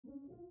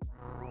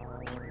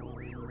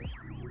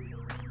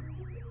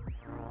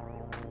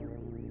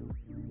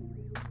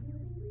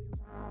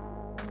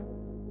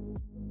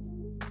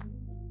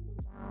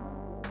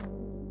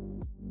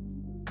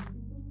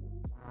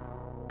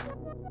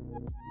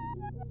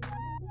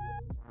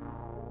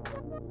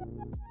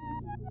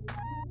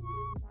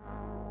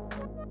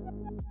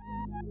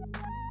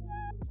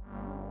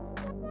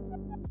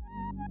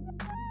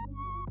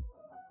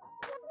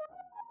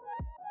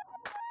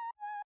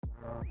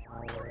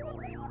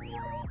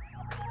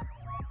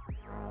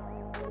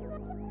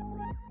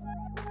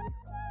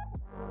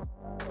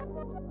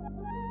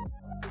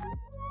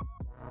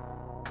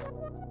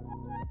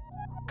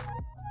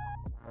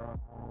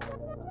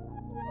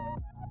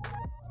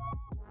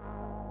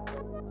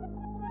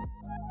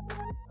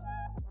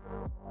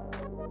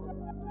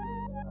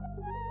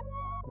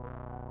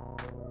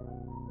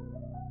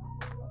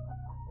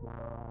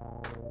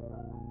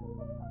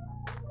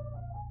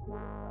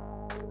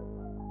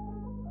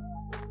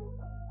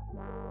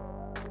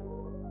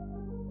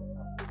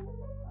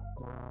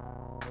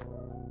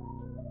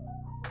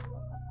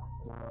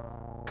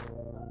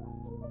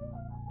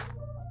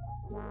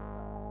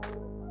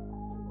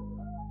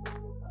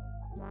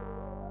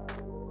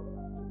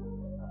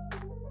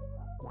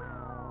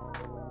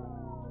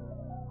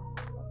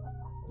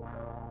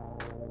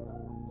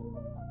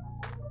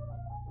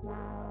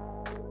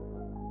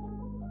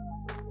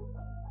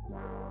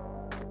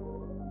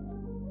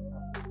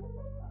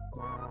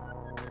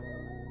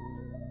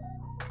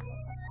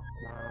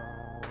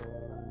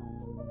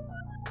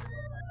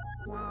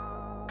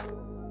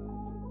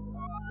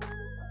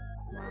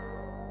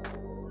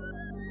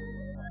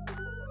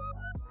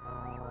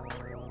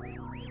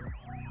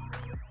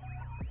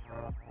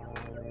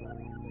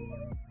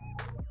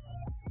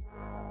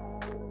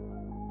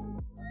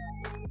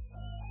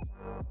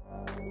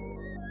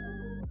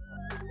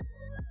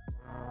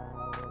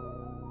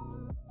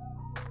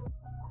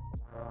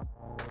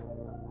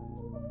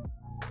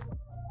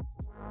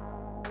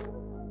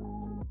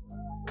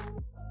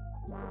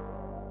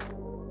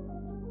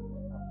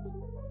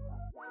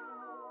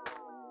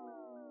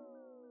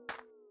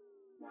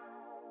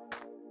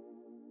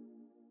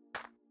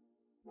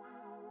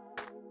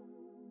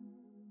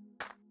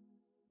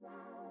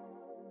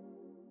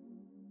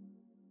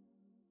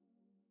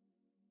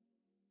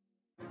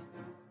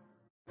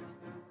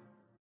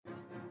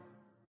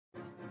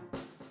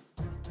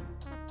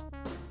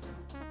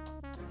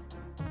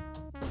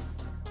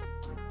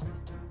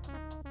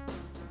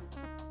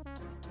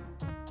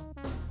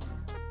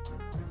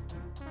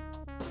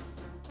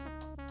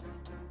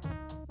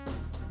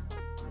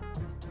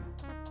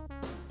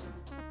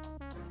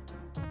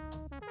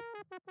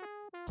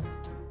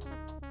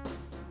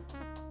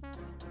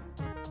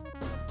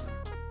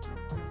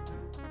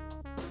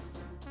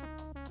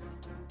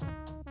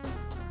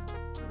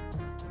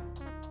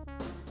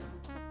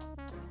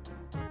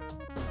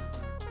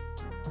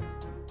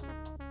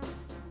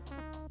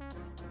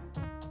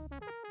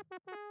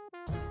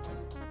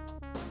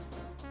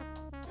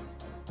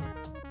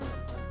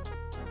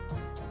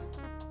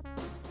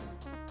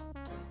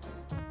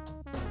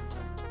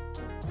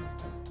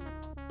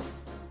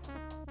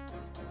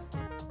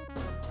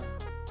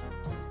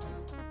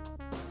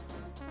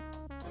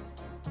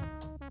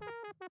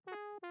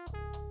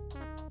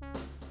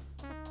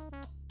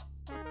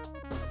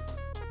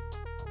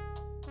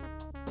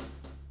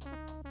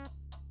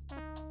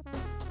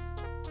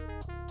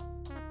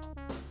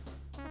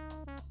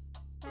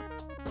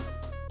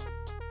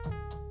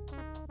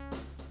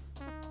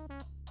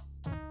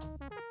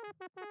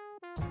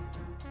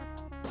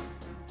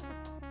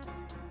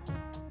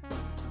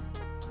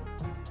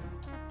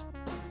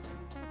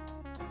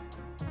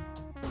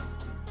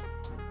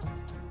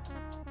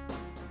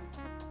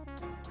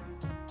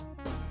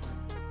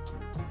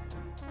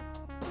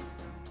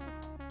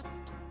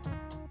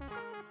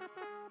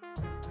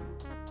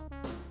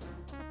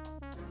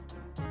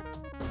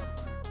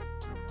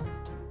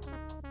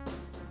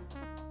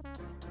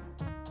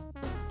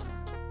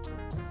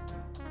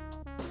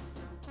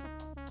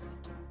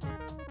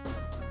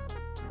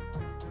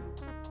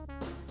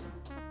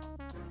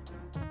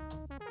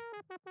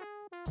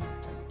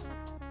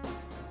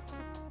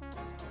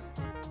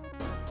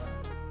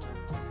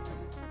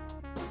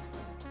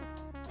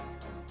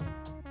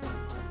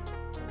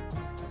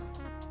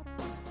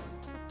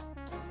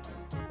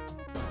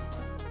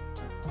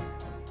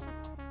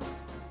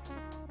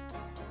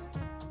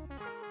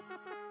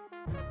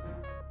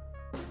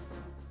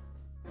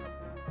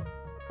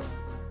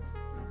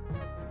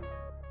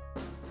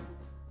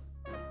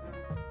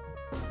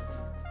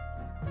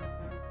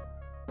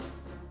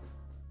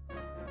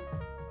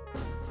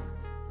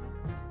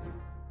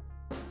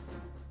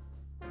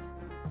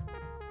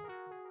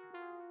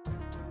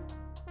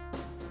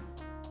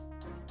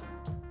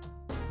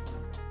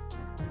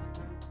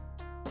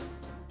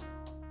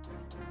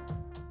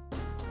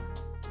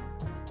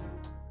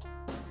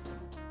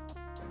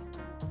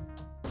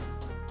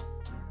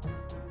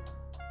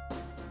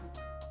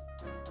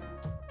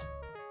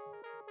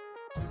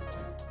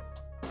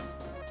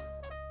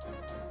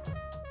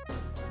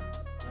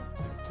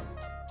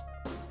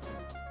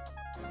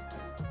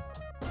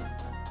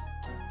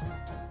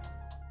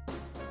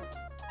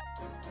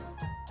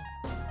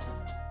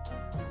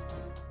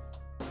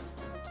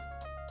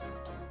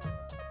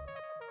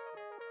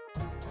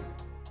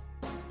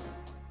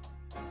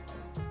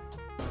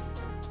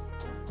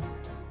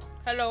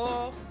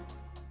Hello.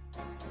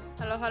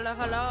 Hello, hello,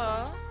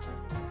 hello.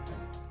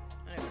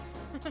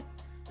 Anyways.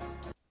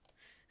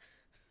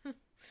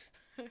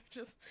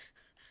 Just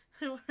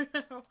I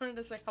wanted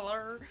to say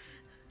hello.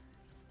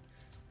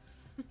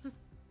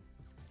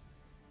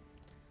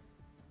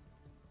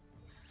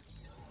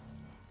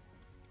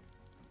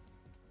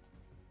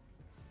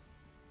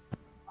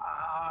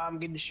 I'm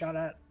getting shot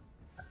at.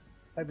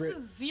 It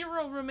says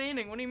 0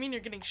 remaining. What do you mean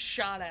you're getting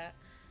shot at?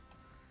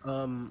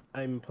 I'm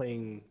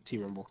playing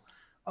Team Rumble.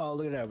 Oh,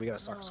 look at that. We got a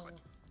soccer squad.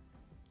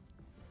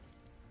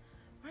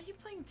 Why are you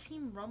playing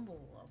Team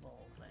Rumble of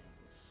all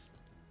things?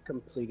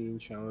 Completing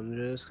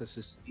challenges because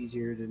it's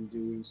easier than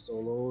doing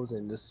solos,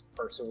 and this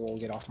person won't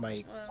get off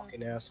my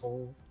fucking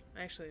asshole.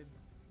 I actually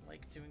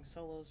like doing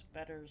solos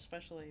better,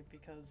 especially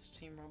because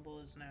Team Rumble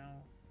is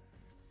now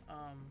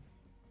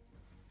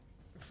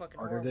fucking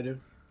Harder horrible. to do?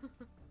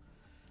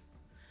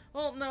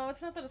 Well, no,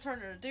 it's not that it's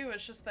harder to do,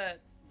 it's just that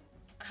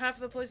half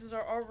of the places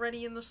are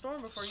already in the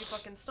storm before you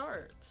fucking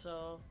start,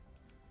 so...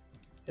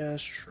 Yeah,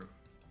 that's true.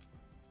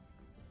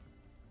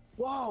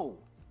 Whoa!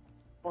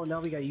 Oh,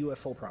 now we got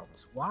UFO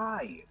problems.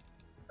 Why?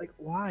 Like,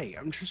 why?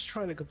 I'm just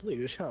trying to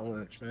complete a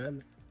challenge,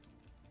 man.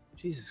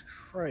 Jesus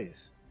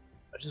Christ.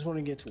 I just want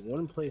to get to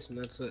one place and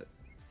that's it.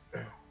 I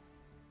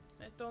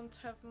don't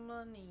have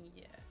money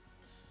yet.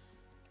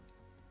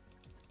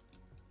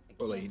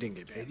 Oh, like, you didn't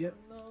get paid yet?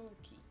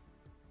 Low-key.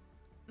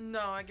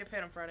 No, I get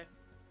paid on Friday.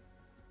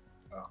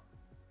 Oh.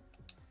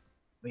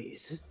 Wait,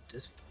 is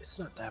this? It's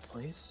not that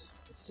place.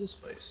 It's this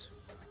place.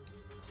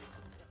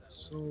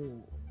 So,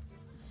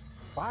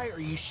 why are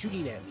you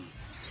shooting at me?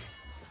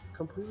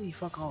 Completely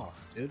fuck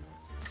off, dude.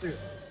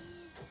 Seriously.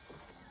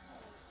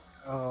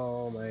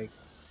 Oh my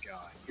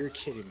god, you're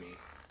kidding me.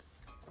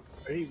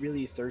 Are you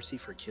really thirsty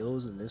for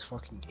kills in this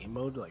fucking game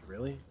mode? Like,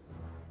 really?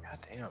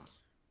 God damn.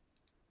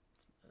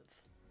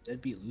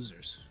 Deadbeat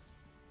losers.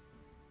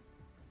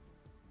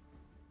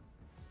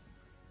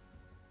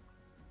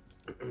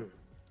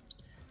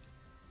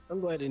 I'm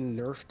glad they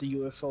nerfed the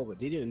UFO, but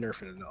they didn't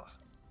nerf it enough.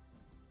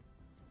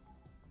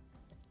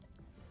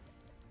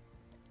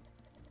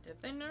 Did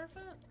they nerf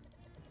it?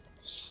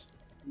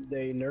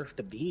 They nerfed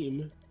the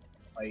beam.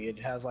 Like, it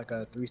has like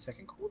a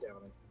 3-second cooldown,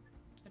 I think.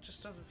 It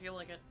just doesn't feel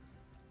like it.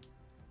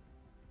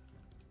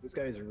 This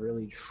guy is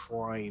really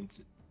trying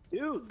to...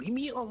 Dude, leave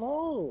me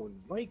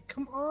alone! Like,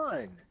 come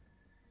on!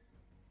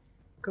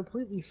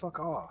 Completely fuck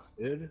off,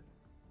 dude.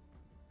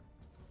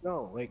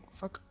 No, like,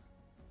 fuck...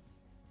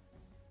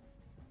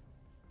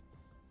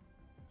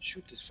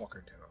 Shoot this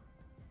fucker down.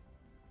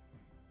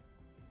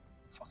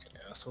 Fucking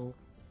asshole.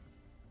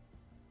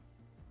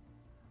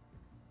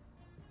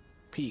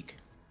 Peek.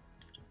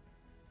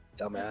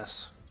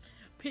 Dumbass.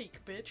 Peek,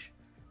 bitch.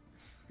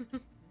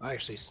 I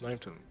actually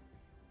sniped him.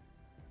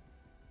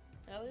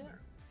 Hell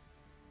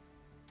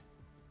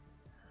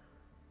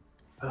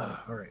yeah.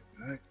 Alright,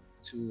 back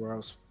to where I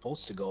was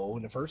supposed to go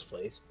in the first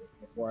place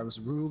before I was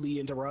rudely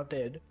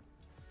interrupted.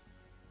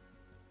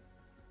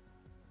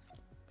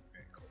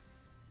 Okay, cool.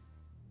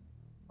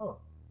 Oh,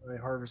 I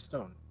harvest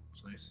stone.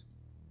 That's nice.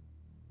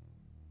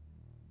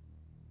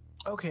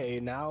 Okay,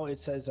 now it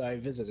says I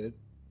visited.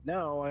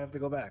 Now I have to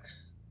go back.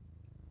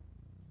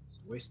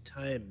 It's a waste of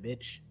time,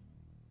 bitch.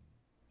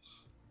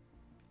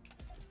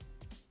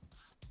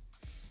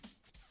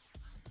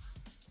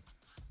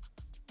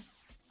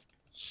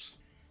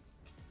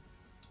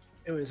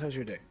 Anyways, how's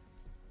your day?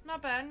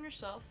 Not bad, and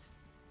yourself?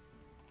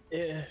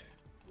 Yeah,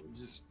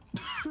 just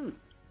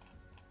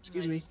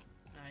excuse Nice. me.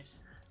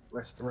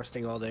 Nice.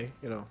 Resting all day,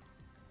 you know.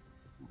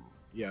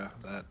 Yeah,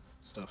 that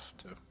stuff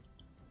too.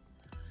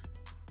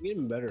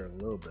 Getting better a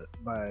little bit,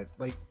 but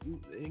like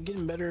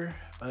getting better,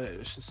 but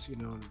it's just, you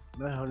know,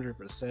 not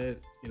 100%.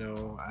 You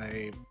know,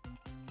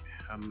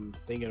 I'm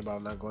thinking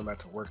about not going back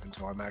to work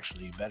until I'm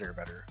actually better.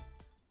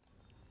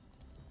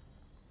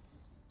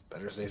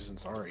 Better safe than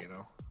sorry, you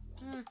know.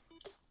 Hmm.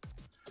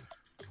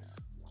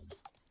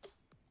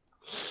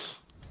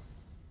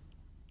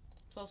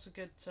 It's also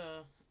good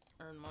to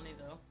earn money,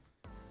 though.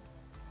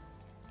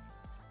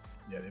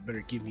 Yeah, they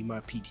better give me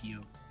my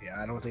PTO.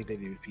 Yeah, I don't think they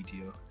do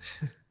PTO.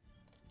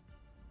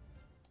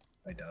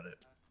 I doubt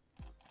it.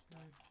 I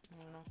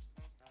don't know.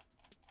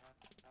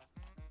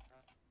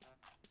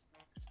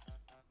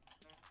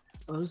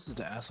 Oh, this is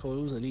the asshole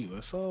who's an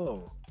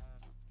UFO.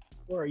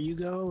 Where are you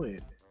going?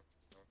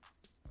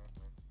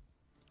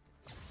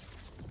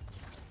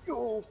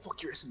 Oh,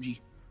 fuck your SMG.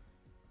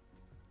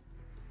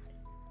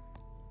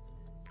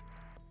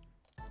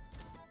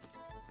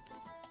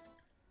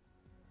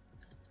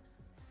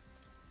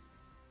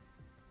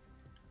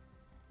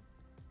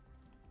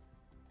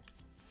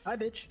 Bye,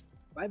 bitch.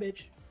 Bye,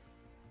 bitch.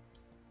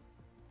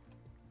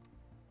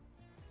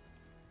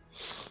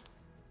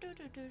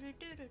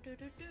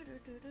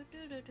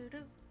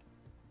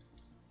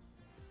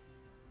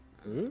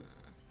 Hmm?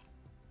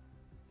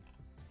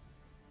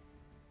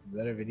 Is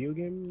that a video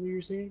game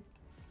you're seeing?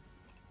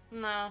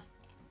 No.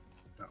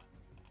 Oh.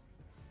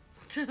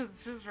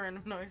 It's just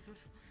random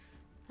noises.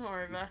 Don't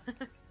worry about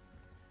it.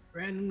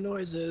 Random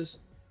noises.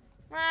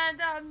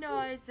 Random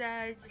noises.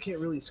 I can't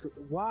really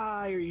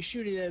Why are you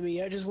shooting at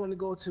me? I just want to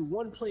go to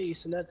one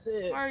place and that's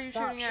it. Why are you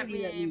Stop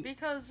shooting at me?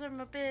 Because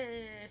I'm a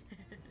bitch.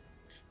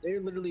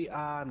 They're literally,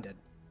 I'm dead.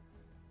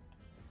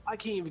 I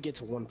can't even get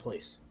to one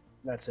place.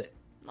 That's it.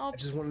 Nope. I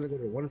just wanted to go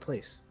to one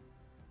place.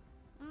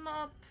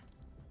 Nope.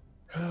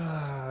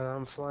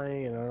 I'm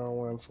flying and I don't know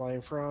where I'm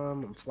flying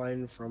from. I'm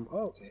flying from,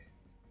 oh, okay.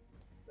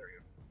 There we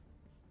go.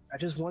 I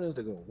just wanted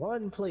to go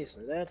one place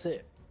and that's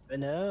it. But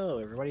no,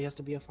 everybody has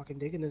to be a fucking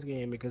dick in this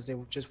game because they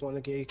just want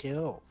to get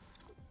killed.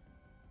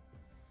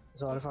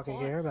 That's all I fucking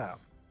care about.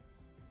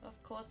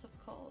 Of course, of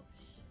course.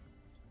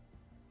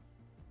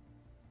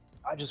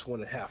 I just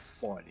want to have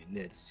fun and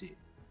that's it.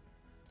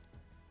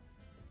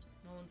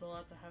 No one's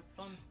allowed to have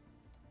fun.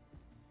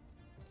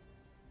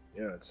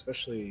 Yeah,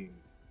 especially...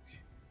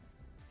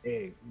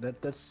 Hey,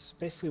 that's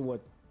basically what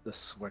the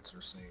sweats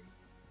are saying.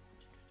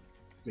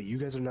 But you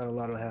guys are not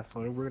allowed to have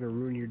fun. We're gonna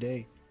ruin your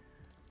day.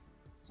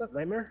 What's up,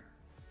 Nightmare?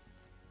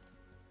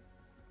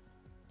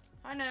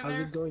 Hi, Nightmare. How's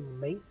it going,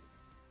 mate?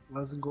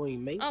 How's it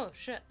going, mate? Oh,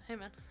 shit. Hey,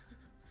 man.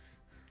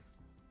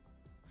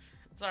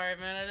 Sorry,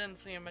 man. I didn't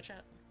see him in my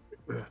chat.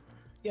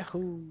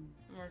 Yahoo!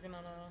 I'm working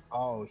on a...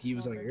 Oh, he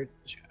was on your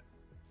chat.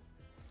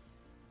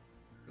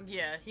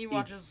 Yeah, he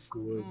watches,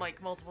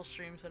 like, multiple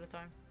streams at a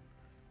time.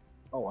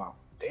 Oh, wow.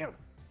 Damn.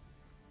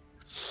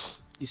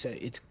 He said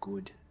it's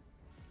good.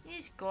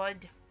 It's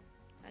good.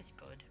 That's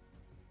good.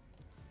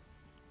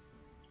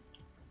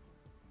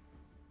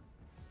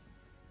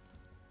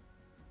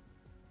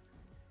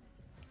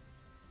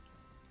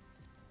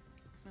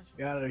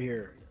 Get out of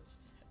here.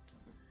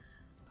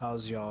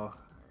 How's y'all?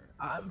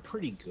 I'm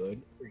pretty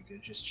good. Pretty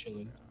good. Just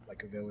chilling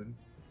like a villain.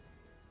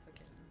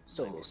 Okay.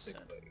 Still a little sick,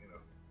 but you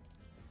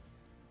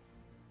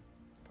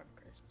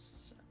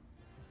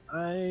know.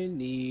 I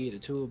need a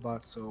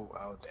toolbox, so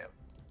oh damn.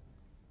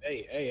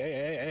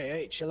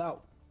 Hey, chill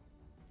out.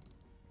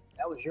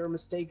 That was your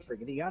mistake for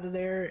getting out of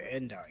there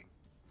and dying.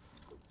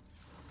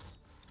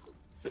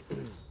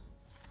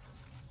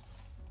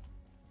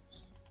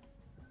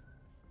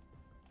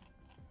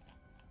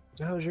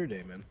 How was your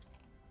day, man?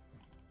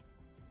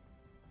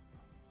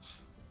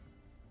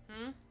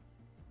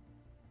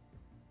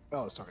 Oh,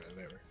 I was talking to the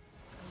neighbor. Okay.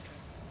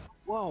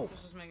 Whoa!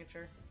 Just making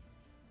sure.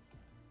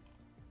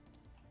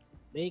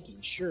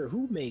 Making sure?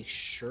 Who makes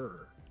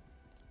sure?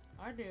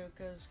 I do,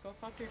 cause go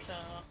fuck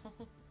yourself.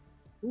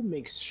 Who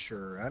makes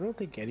sure? I don't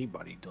think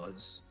anybody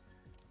does.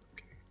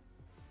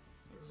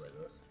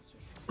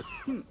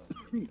 Okay.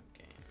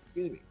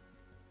 Excuse me.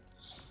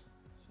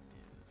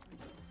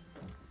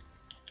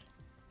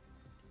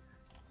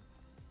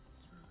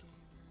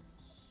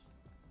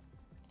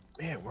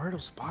 Man, where are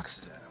those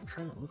boxes at? I'm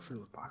trying to look for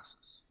those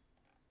boxes.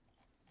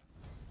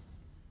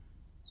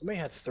 Somebody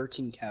had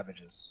 13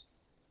 cabbages.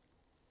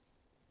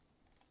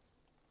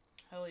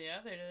 Hell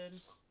yeah, they did.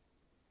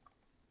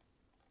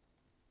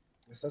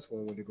 Guess that's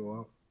one way to go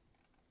out.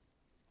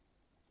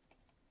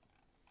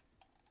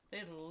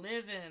 They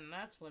live in,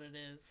 that's what it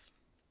is.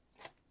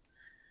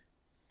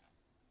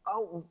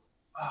 Oh,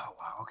 wow,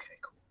 okay,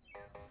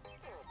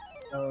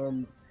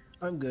 cool.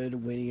 I'm good,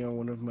 waiting on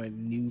one of my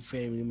new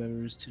family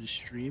members to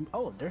stream.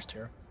 Oh, there's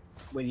Tara.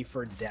 Waiting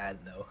for Dad,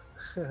 though.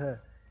 Hi,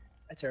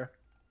 Tara.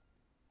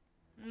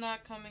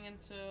 Not coming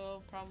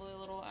until probably a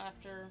little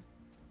after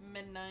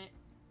midnight.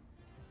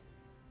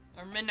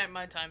 Or midnight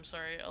my time,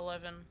 sorry.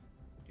 11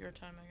 your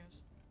time, I guess.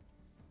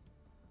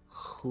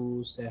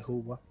 Who said who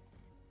what?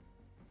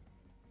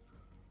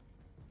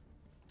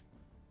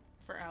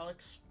 For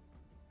Alex.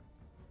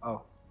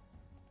 Oh.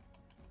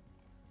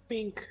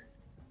 Pink.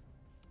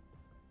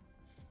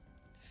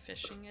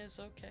 Fishing is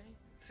okay.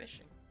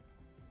 Fishing.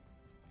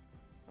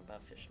 How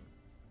about fishing?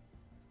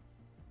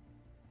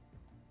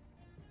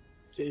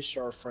 Fish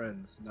are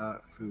friends,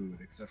 not food,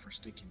 except for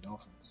stinking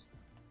dolphins.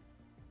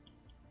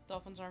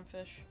 Dolphins aren't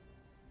fish.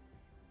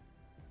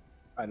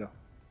 I know.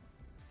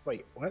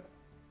 Wait, what?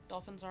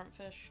 Dolphins aren't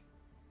fish.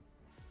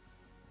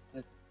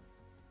 What?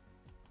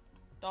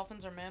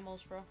 Dolphins are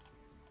mammals, bro.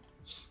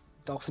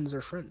 Dolphins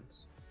are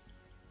friends.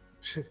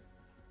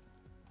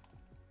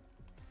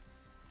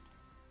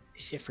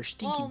 Except for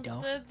stinking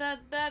dolphins.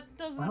 That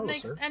doesn't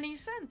make any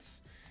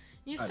sense.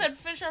 You said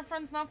fish are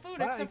friends, not food,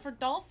 except for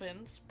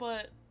dolphins,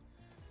 but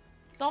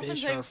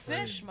dolphins ain't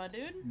fish, my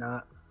dude.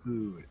 Not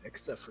food,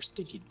 except for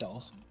stinky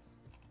dolphins.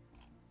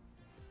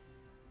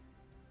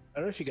 I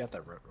don't know if you got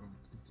that right.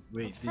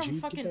 Wait, it's did from you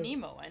fucking get that?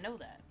 Nemo, I know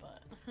that,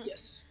 but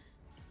Yes.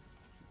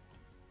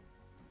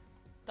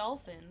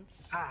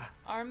 Dolphins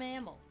are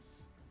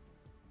mammals.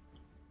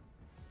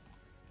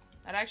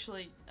 That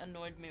actually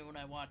annoyed me when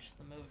I watched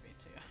the movie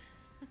too.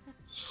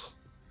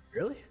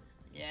 Really?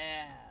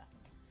 Yeah.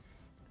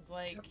 It's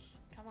like,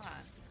 come on.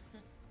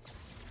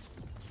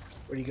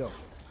 Where'd he go?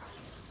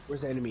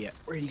 Where's the enemy at?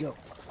 Where'd he go?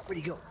 Where'd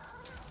he go?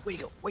 Where'd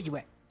he go? Where you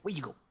at? Where'd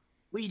you go?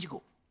 Where'd you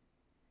go?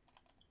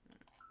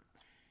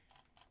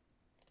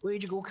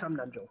 Where'd you go,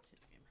 Commander?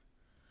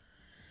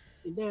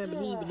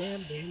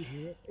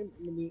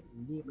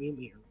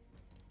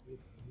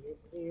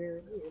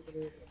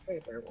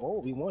 Oh,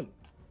 we won.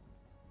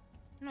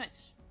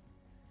 Nice.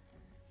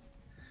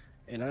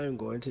 And I'm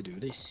going to do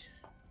this.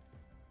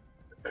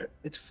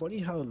 It's funny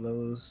how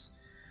those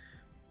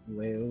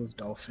whales,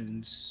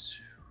 dolphins,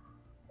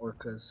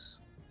 orcas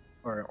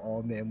are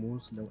all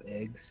mammals, no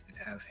eggs, and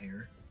have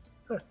hair.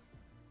 Huh.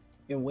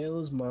 And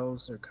whales'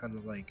 mouths are kind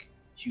of like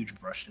huge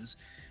brushes.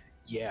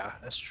 Yeah,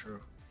 that's true.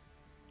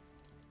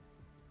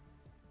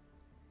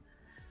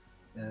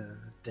 It's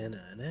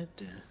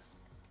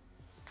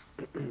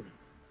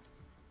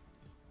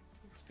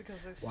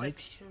because they're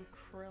such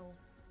krill.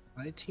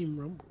 Why Team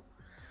Rumble?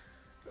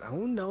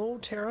 Oh no,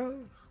 Tara.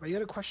 Why you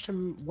gotta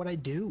question what I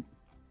do?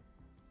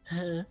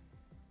 Huh?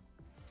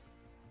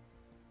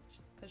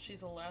 Because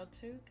she's allowed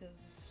to? Because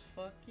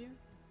fuck you?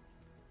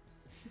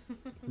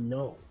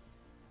 No.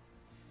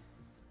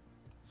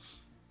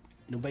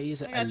 Nobody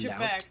is allowed. I got your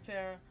back,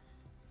 Tara.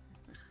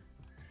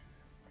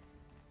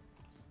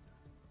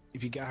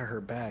 if you got her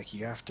back,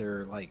 you have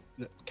to like,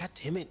 God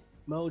damn it,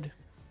 mode,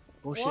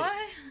 bullshit. What?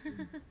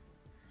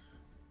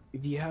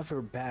 If you have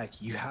her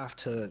back, you have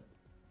to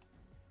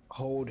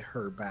hold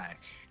her back.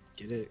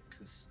 Get it?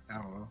 Cause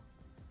I don't know.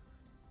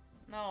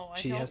 No, I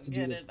She don't has to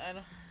get do it. I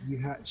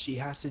don't. She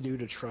has to do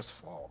the trust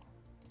fall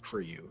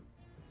for you,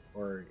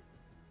 or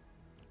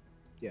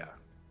yeah,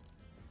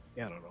 I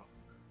don't know.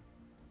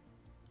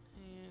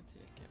 Yeah,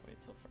 dude, I can't wait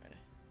till Friday.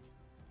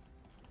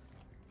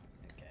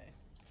 Okay,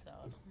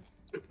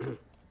 so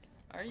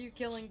are you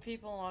killing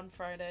people on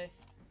Friday?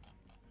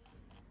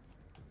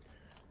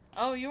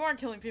 Oh, you are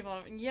killing people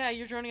on. Yeah,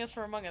 you're joining us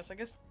for Among Us. I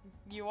guess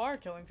you are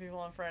killing people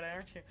on Friday,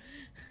 aren't you?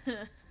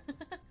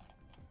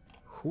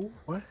 Who?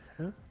 What?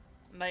 Huh?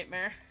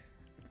 Nightmare.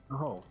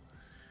 Oh.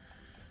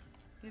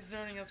 He's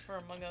joining us for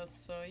Among Us,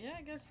 so yeah,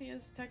 I guess he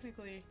is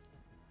technically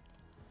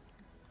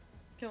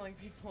killing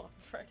people on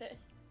Friday.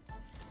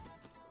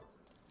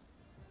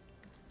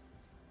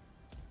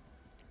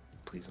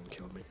 Please don't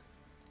kill me.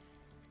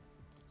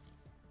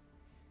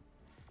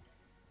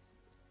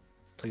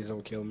 Please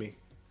don't kill me.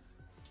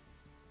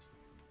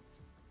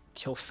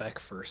 Kill Feck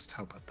first.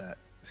 How about that?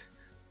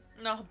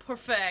 No, poor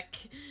Feck.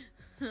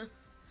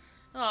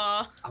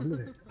 Aw. I'm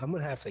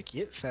gonna have to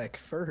get Feck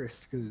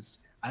first because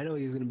I know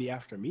he's gonna be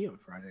after me on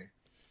Friday.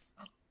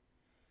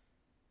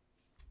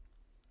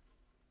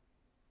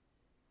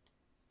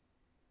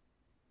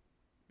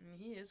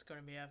 He is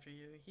gonna be after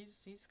you.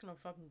 He's gonna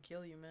fucking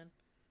kill you, man.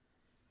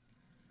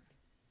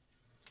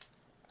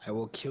 I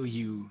will kill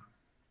you.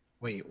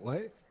 Wait,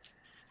 what?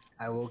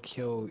 I will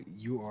kill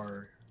you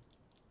are.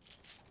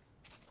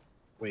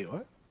 Wait,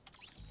 what?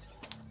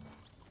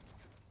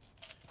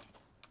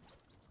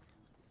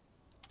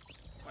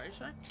 What are you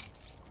saying?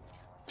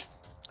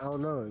 I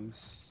don't know.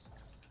 He's...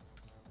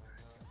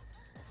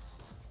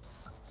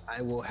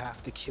 I will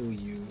have to kill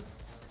you,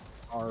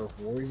 our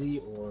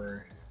warsee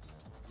or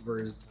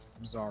versus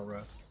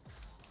Zara.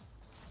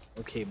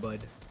 Okay,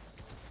 bud.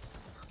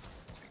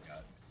 Oh my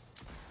god.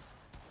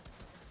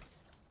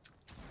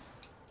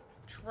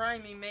 Try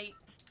me, mate.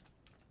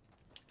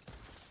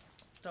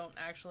 Don't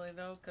actually,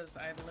 though, because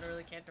I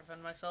literally can't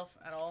defend myself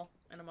at all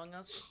in Among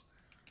Us.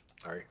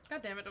 Sorry.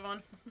 God damn it,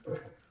 Devon.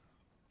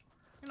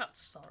 You're not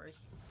sorry.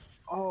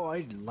 Oh,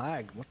 I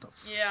lagged. What the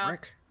Yeah,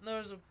 frick? there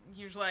was a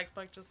huge lag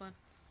spike just then.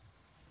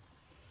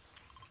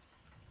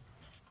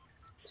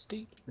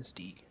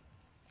 Misty.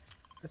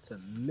 That's a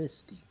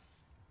Misty.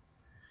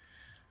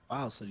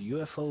 Wow, so the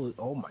UFO.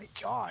 Oh my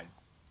god.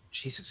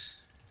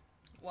 Jesus.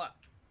 What?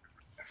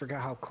 I forgot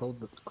how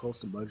close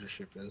the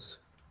mothership is.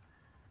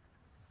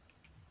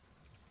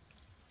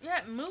 Yeah,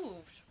 it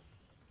moved.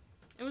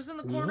 It was in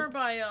the corner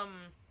by,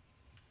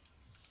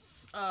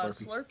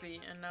 Slurpee,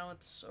 and now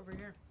it's over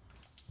here.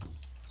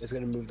 It's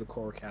gonna move the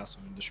core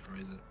castle and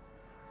destroys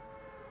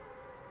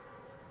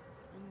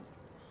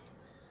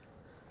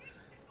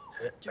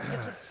it. Do we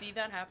get to see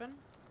that happen?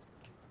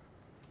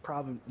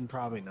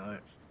 Probably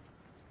not.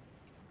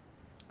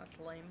 That's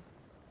lame.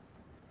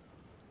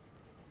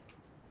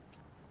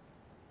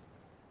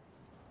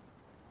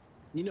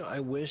 You know,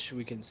 I wish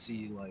we can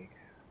see like,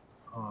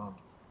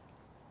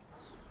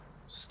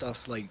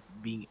 stuff like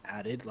being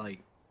added,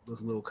 like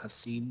those little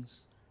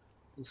cutscenes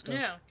and stuff.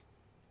 Yeah.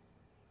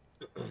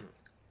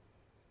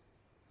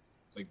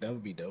 Like that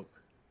would be dope.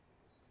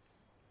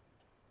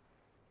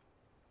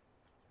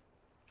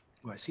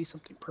 Oh, I see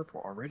something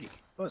purple already.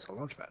 Oh, it's a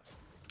launch pad.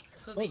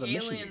 So it's the a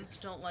mission aliens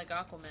don't like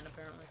Aquaman,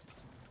 apparently.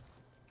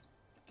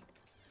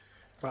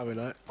 Probably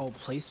not. Oh,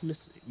 place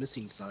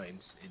missing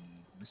signs in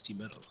Misty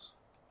Meadows.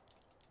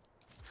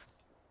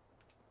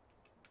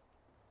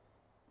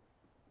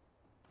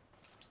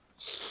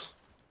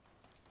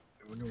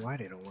 I wonder why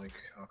they don't like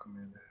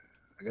Aquaman.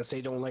 I guess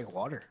they don't like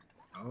water.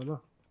 I don't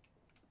know.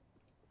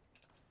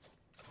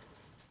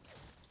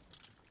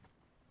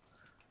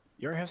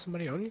 You ever have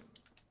somebody on you?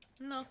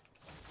 No.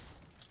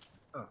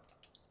 Oh.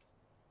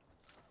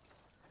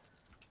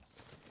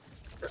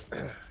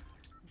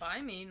 By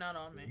me, not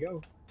on me. There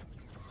you go.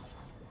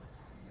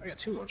 I got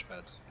 2 launch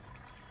pads.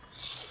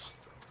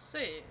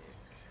 Sick.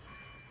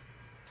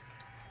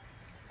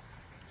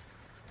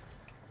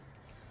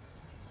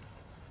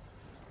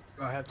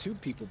 I have 2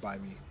 people by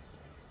me.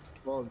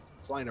 Well,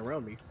 flying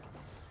around me.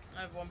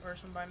 I have 1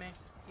 person by me,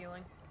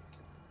 healing.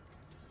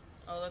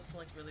 Oh, that's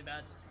like really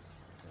bad.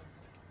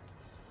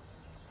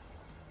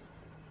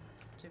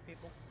 2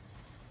 people.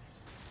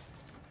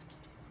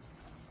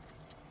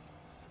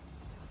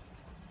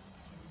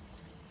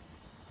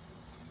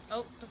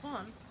 Oh,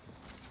 Devon.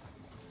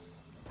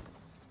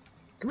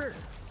 Come here.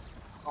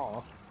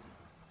 Aw.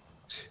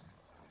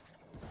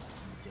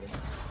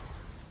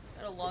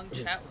 Had a long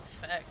chat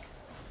with Feck.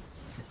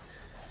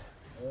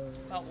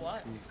 About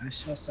what? I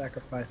shall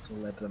sacrifice to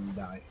let them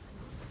die.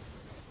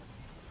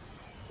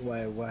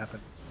 Why? What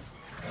happened?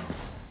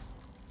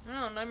 I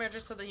don't know, Nightmare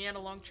just said that he had a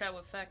long chat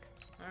with Feck.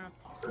 I don't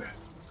know.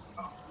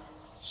 Oh.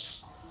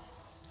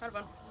 Hi,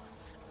 Devon.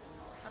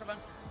 Hi, Devon.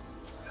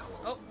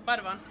 Oh, bye,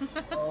 Devon.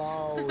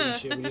 Oh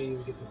shit, we didn't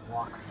even get to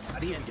walk. I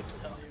didn't even get to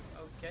walk.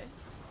 Okay.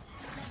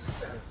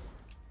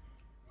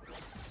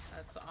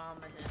 That's That's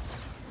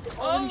ominous.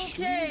 Oh,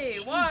 Okay,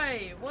 jeez.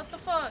 why? What the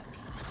fuck?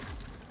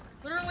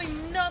 Literally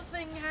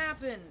nothing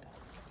happened.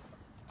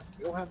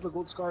 You don't have the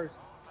gold scars.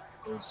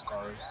 Gold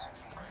scars.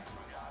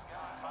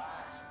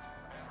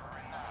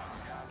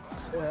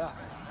 Yeah.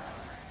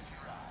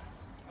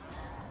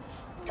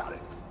 Got it.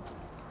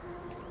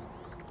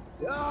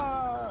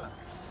 Yeah.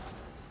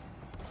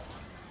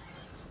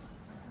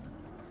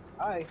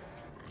 Hi.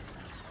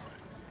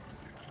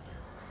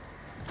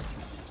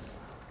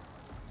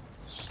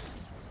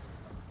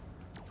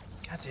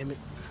 God damn it.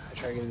 I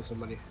try getting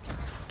somebody.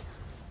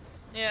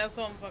 Yeah,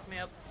 someone fucked me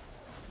up.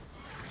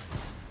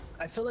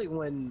 I feel like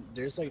when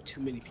there's like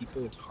too many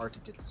people, it's hard to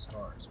get the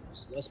stars. When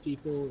there's less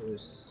people,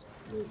 it's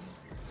a little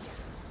easier.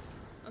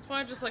 That's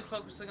why I just like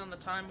focusing on the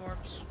time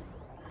warps.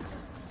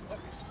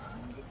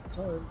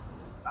 Time.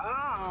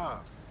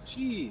 Ah!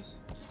 Jeez.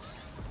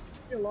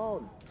 Leave me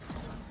alone.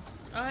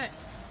 Alright.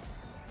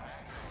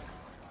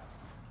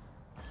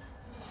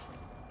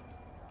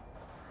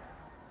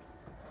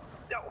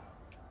 No!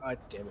 Ah,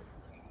 damn it.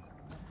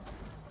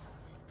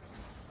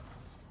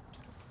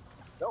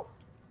 No.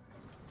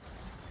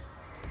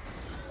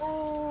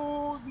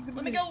 Oh,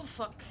 Let me go,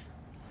 fuck.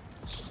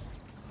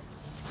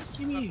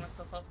 Give me. Fuck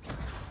myself up.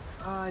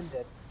 I'm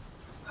dead.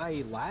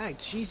 I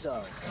lagged.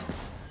 Jesus.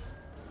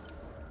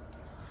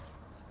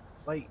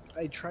 Like,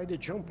 I tried to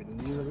jump and it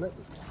didn't even let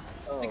me.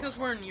 Oh, Because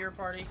we're in your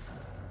party.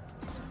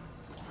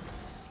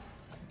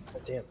 oh,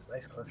 damn.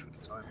 Nice clutch with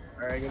the time.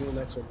 Alright, go to the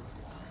next one.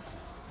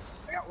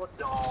 I got one.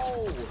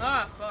 No!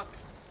 Ah, fuck.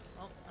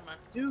 Oh, never mind.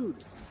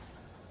 Dude.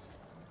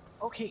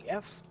 Okay,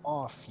 F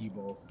off, you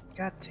both.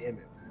 God damn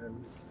it,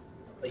 man.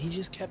 Like, he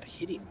just kept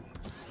hitting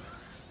me.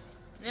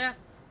 Yeah.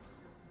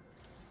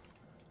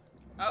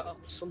 Uh-oh.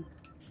 Some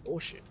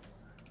bullshit.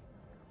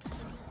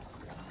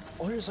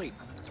 Oh, there's like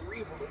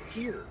 3 of them over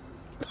here.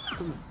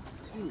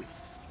 Dude.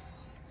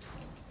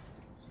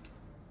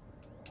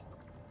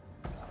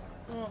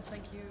 Oh,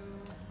 thank you.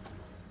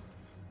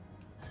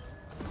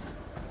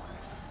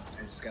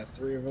 I just got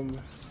 3 of them.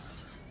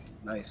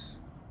 Nice.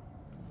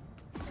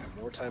 Got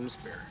more time to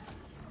spare.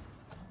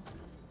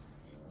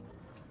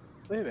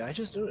 Wait a minute, I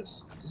just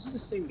noticed. This is the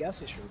same gas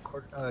station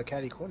in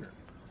Caddy Corner.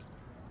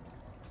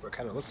 Or it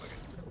kind of looks like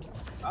it.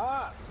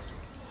 Ah!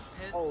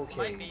 It Oh, okay.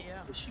 might be,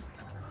 yeah. Fishy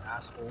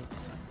asshole.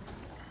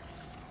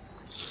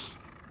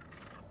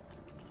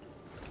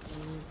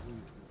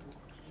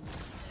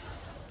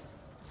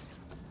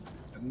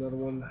 Another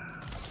one.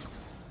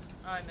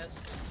 Oh, I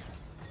missed.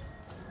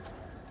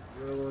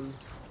 Another one.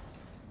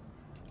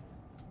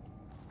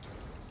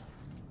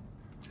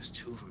 There's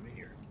 2 of them in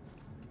here.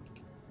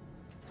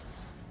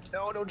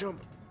 No, don't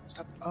jump.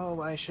 Stop.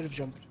 Oh, I should have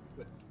jumped.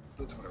 But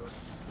that's whatever.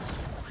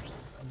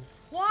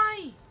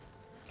 Why?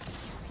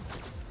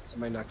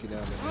 Somebody knocked you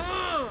down.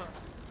 Ugh!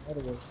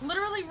 Another one.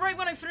 Literally right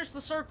when I finished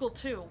the circle,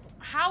 too.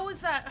 How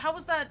is that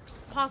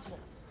possible?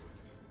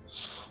 It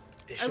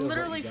I should've let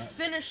literally you got-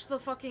 finished the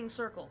fucking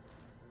circle.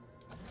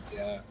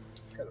 Yeah,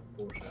 it's kind of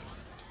bullshit.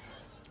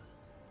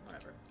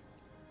 Whatever.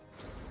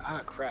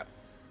 Ah, crap.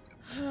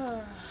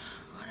 Whatever.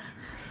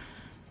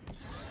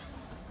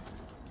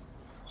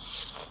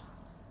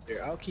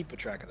 Here, I'll keep a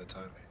track of the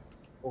time.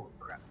 Oh,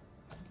 crap.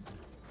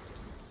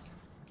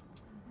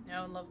 Yeah,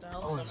 I would love to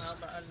help Oh,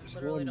 somehow, but I there's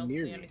literally one don't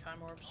near see me. any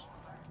time orbs.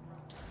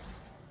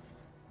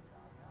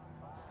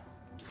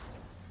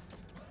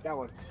 That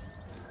one.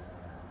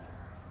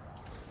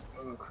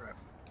 Oh, crap.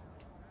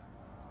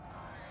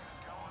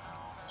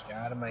 Get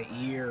out of my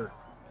ear.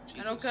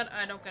 Jesus.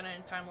 I don't get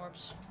any time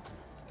orbs.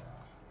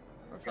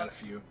 We're I got a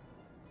fucked. few.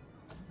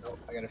 Nope,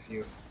 I got a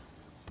few.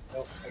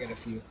 Nope, I got a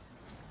few.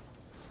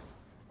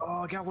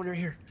 Oh, I got one right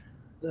here.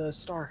 The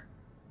star.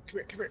 Come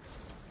here, come here.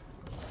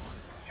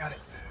 Got it.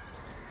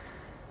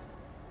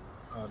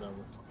 Oh no,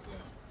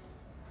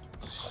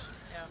 we're fucked.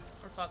 Yeah,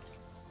 we're fucked.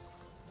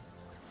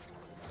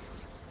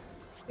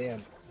 Yeah.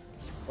 Damn.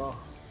 Well,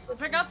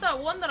 If I got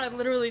that one that I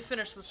literally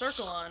finished the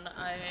circle on,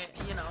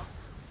 you know.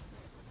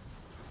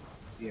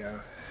 yeah.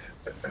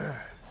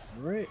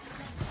 Alright.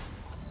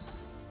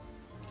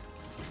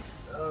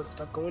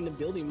 Stop going to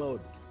building mode.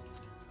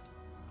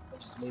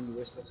 That just made me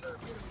waste my time.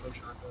 No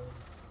shotgun.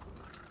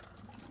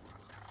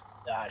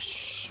 Ah,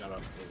 shut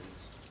up,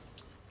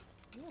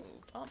 please. Ooh,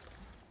 pump.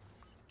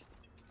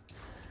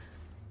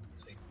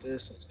 Take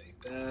this, I'll take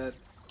that.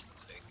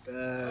 Take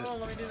that. Oh,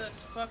 let me do this.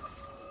 Fuck.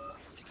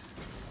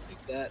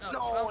 Take that. Oh, No,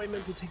 well. I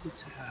meant to take the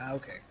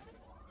okay.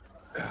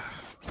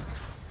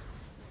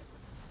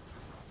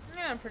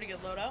 Yeah, pretty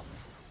good loadout.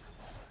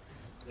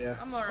 Yeah.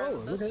 I'm alright Oh,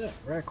 with look this. at that.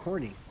 We're at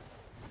Corny.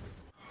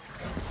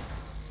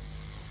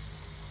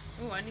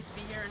 Ooh, I need to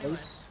be here anyways.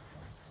 Nice.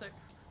 Sick.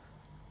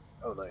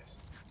 Oh, nice.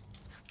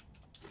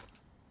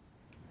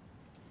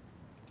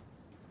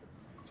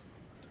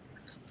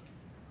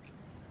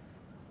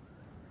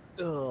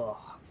 Ugh.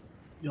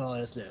 Oh,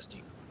 that's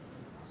nasty.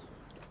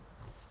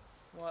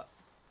 What?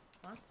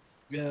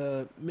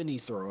 What? Mini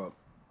throw up.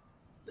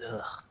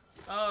 Ugh.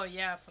 Oh,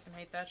 yeah, I fucking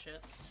hate that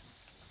shit.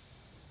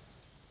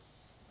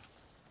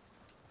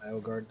 I'll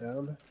guard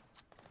down.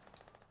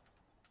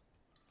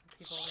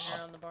 People over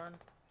here on the barn.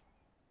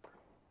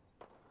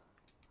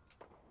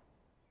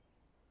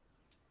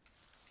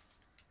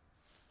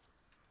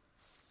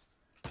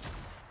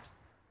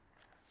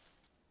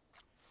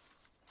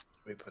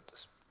 me put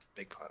this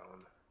big pot on.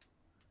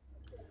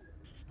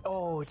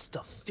 Oh, it's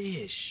the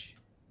fish.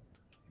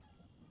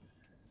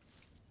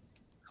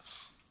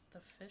 The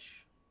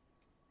fish?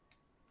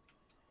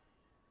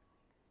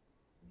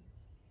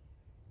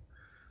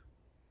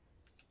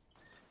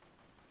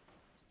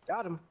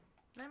 Got him.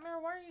 Nightmare,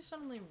 why are you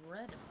suddenly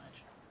red in my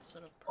chat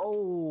instead of purple?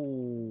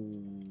 Oh.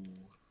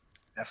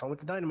 Have fun with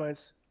the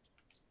dynamites.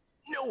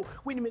 No,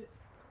 wait a minute.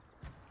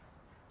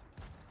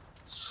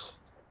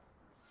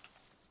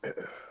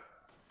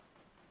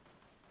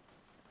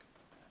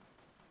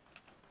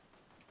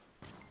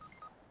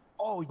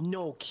 Oh,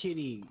 no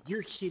kidding.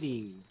 You're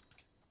kidding.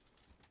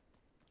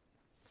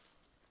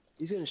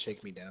 He's gonna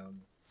shake me down.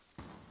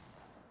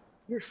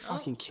 You're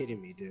fucking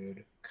kidding me,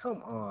 dude.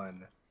 Come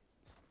on.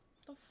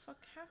 What the fuck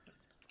happened?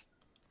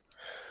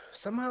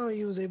 Somehow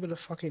he was able to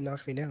fucking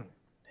knock me down.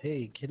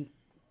 Hey,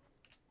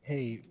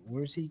 Hey,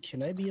 where's he?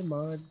 Can I be a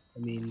mod? I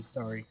mean,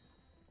 sorry.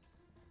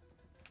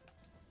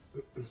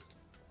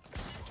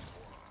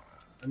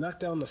 I knocked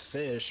down the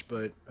fish,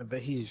 but I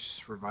bet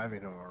he's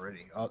reviving him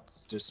already. Oh,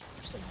 it's just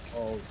some.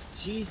 Oh,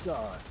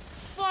 Jesus!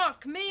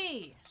 Fuck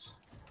me!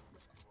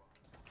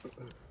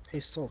 Hey,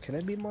 Soul, can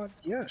I be a mod?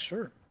 Yeah,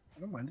 sure. I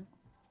don't mind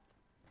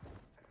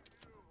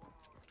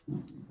it.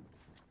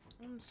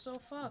 I'm so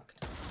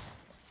fucked.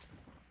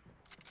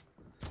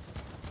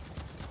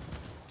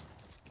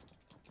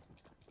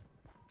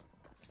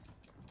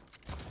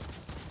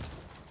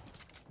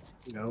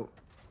 No.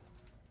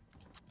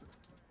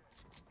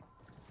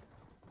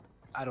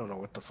 I don't know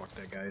what the fuck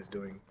that guy is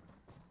doing.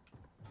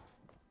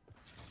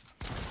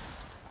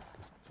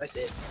 That's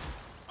it.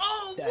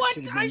 Oh, That what?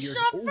 should've I been your-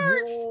 shot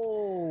first!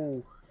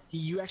 Whoa!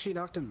 You actually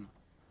knocked him.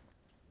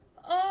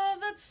 Oh,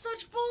 that's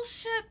such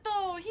bullshit,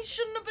 though. He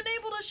shouldn't have been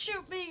able to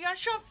shoot me. I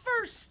shot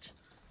first.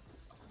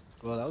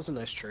 Well, that was a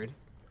nice trade.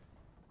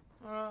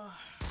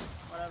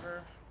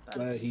 Whatever. But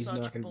That's he's such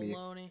not gonna be-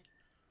 baloney.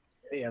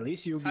 Hey, at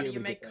least you'll be How do able you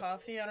to make get that.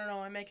 coffee? I don't know.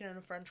 I make it in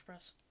a French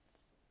press.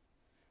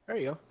 There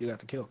you go. You got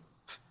the kill.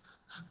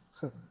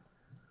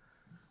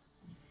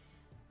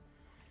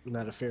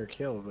 Not a fair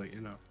kill, but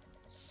you know,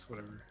 it's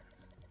whatever.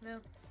 Yeah.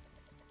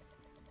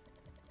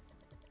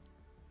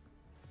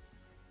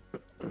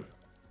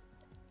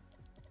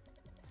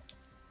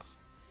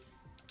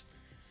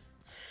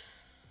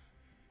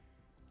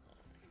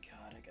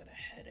 God, I got a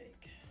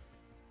headache.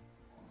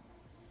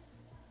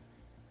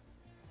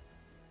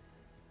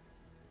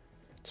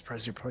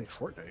 Surprised you're playing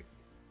Fortnite.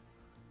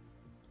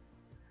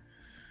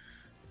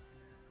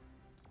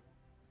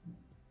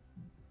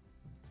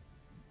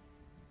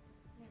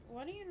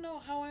 Why do you know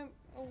how I...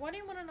 Why do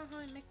you want to know how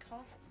I make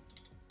coffee?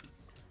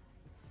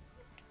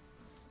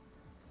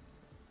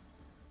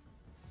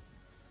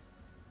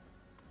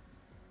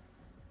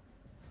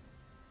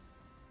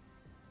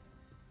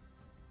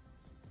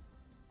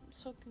 I'm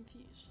so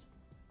confused.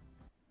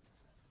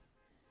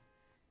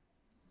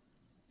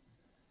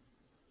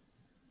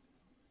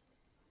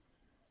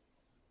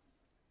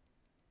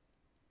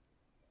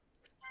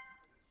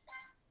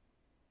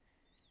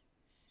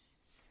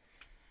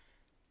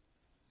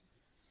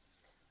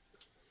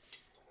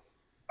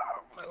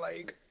 Oh, my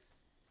leg.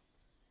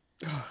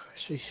 Oh,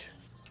 sheesh.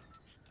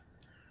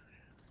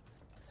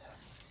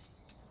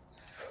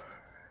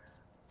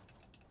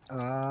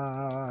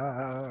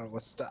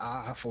 What's the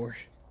for?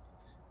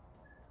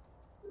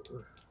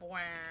 Wah.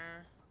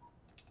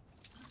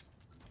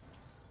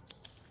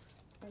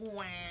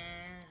 Wah. I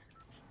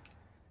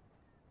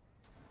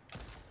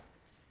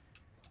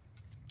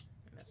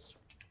missed.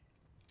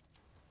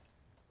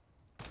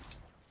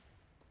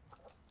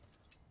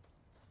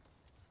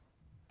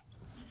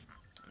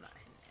 I'm not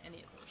hitting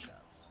any of those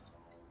shots.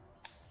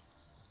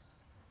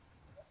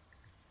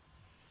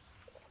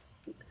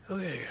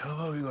 Okay, how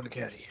about we go to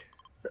Caddy?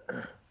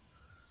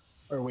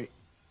 Or wait,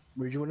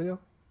 where'd you want to go?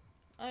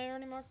 I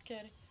already marked the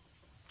caddy.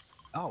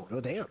 Oh,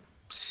 no, damn.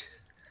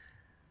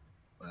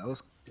 Well, that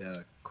was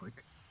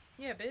quick.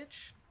 Yeah,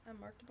 bitch. I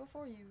marked it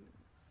before you.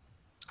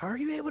 How are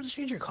you able to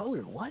change your color?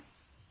 What?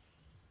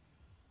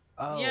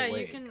 Oh, Yeah,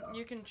 wait.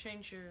 you can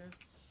change your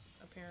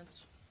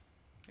appearance,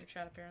 your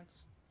chat appearance.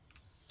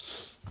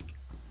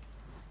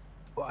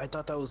 Well, I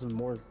thought that was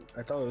more.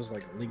 I thought it was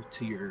like linked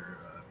to your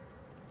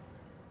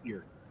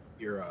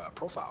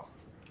profile.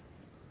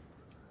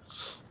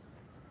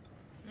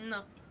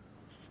 No,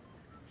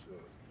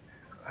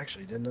 I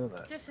actually didn't know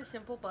that. just a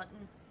simple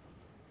button.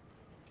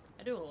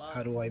 I do a lot.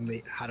 How do I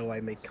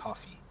make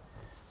coffee?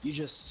 You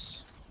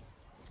just.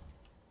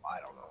 I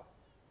don't know.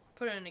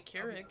 Put it in a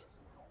Keurig.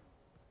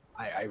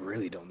 I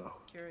really don't know.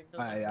 Keurig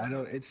does I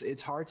don't.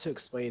 It's hard to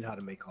explain how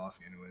to make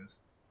coffee, anyways.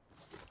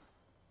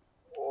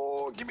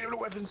 Oh, give me the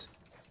weapons.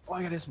 Oh,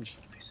 I got SMG,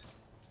 please.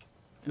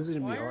 This is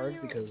gonna Why be are hard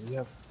you because we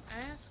have.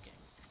 asking?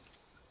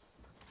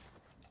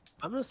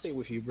 I'm gonna stay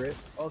with you, Britt.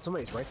 Oh,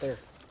 somebody's right there.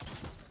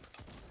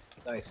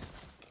 Nice.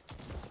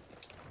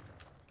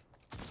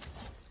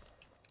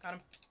 Got him.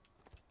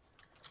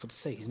 I was about to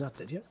say he's not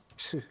dead yet.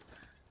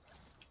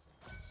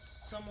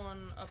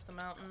 Someone up the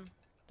mountain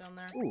down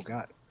there. Ooh,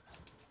 got it.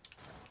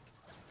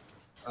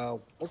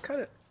 What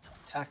kind of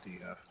attack do you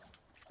have?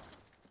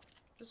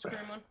 Just a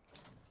green one.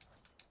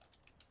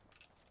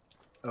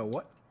 Oh,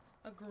 what?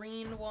 A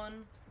green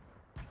one.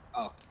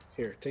 Oh,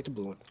 here, take the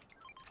blue one.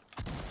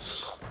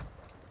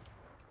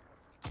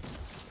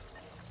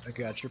 I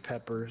got your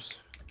peppers.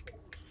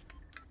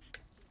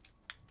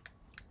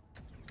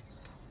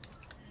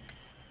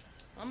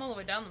 I'm all the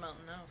way down the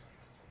mountain now.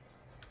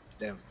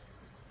 Damn.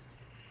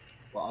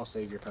 Well, I'll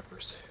save your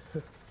peppers.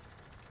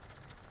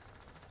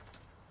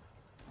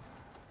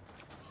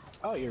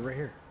 Oh, you're right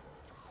here.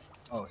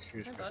 Oh,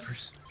 here's Hi, your bud.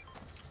 peppers.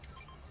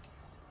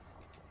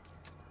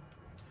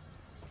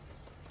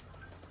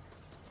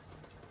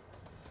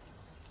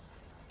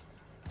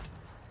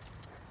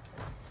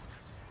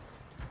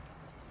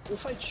 What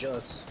if I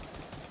just...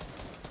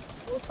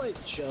 What if I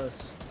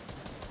just...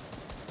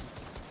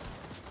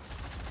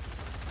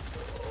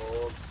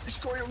 Oh,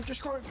 destroy him,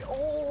 destroy him!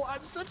 Oh,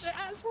 I'm such an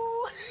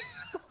asshole!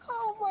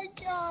 Oh my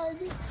god!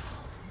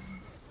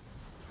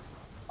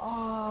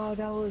 Oh,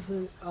 that was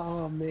a...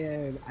 Oh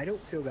man, I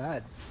don't feel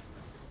bad.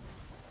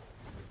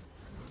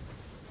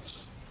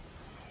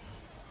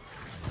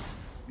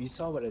 You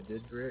saw what I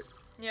did, Britt?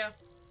 Yeah.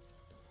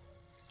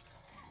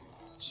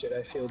 Should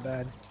I feel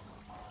bad?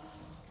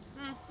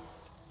 Hmm.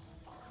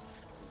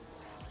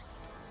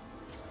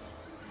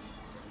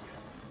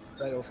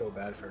 'Cause I don't feel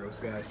bad for those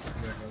guys.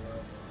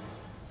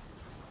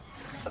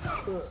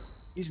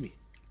 Excuse me.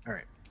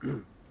 Alright.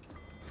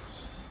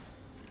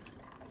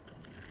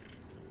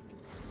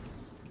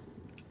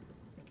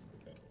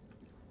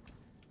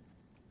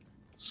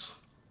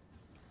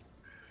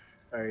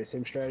 Alright,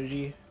 same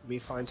strategy. We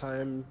find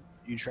time,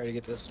 you try to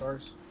get to the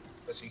stars.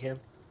 Best you can.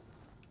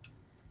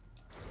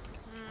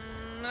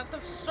 At the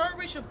start,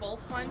 we should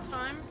both find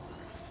time.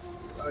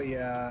 Oh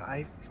yeah,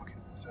 I fucking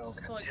fell.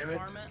 So, God like, damn it.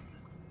 farm it.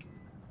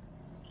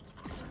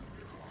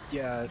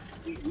 Yeah,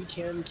 we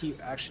can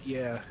keep, actually,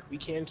 yeah, we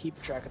can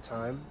keep track of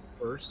time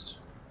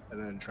first,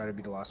 and then try to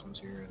be the last ones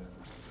here, and then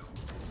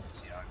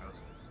see how it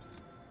goes.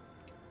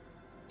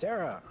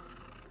 Tara!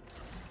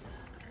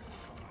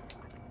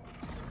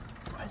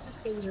 Why does it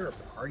say there's a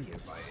party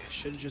invite? I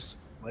should just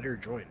let her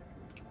join.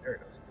 There it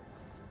goes.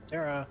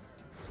 Tara!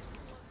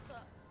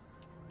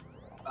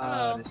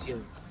 Hello. The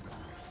ceiling.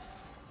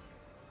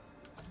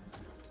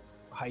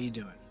 How you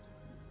doing? I'm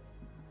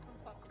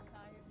fucking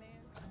tired, man.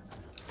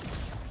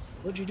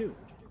 What'd you do?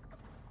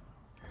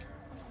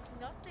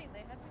 Nothing. They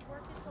had me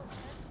working till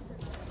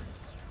 10.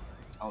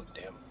 Oh,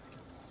 damn.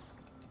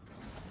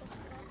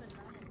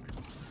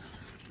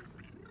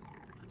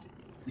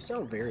 You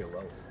sound very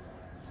low.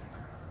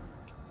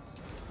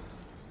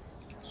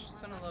 She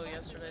sounded low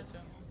yesterday, too.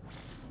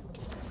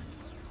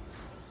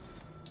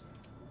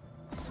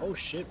 Oh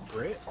shit,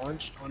 Britt, on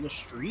the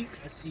street?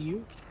 I see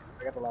you.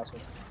 I got the last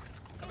one.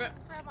 Okay.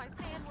 Grab my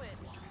sandwich.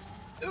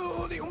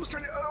 Oh, they almost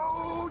turned it.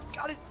 Oh,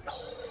 got it.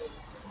 Oh.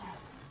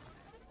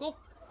 Cool.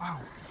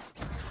 Wow.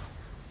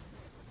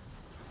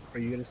 Are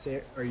you gonna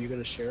say? Are you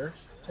gonna share,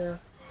 Tara?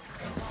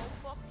 Oh,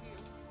 fuck you.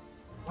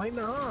 Why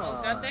not?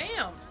 Oh,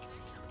 goddamn.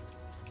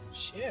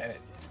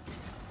 Shit.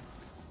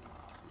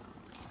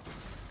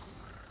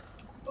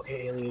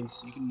 Okay,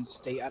 aliens, you can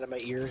stay out of my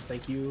ear.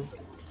 Thank you.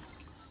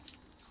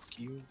 Fuck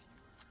you.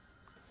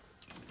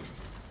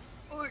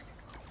 Look. Look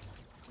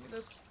at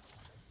this.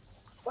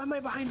 Why am I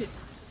behind it?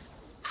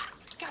 Ah,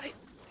 got it.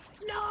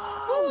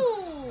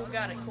 No. Ooh,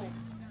 got it. Cool.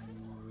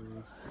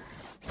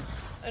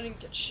 I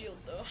didn't get shield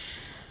though.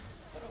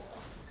 But oh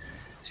well.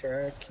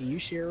 Tara, can you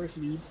share with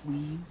me,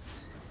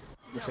 please?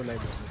 This one I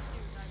wasn't.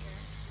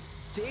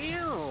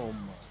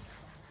 Damn.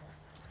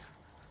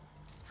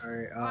 All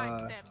right.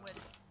 My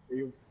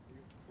sandwich.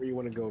 Where you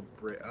want to go,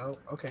 Brit? Oh,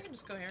 okay. I can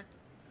just go here.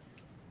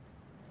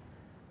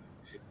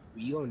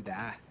 We gonna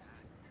die.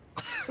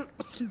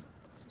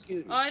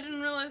 Excuse me. Oh, I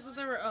didn't realize that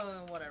there were.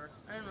 Oh, whatever.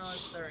 I didn't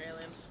realize that there were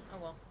aliens. Oh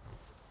well.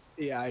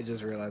 Yeah, I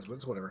just realized, but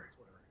it's whatever.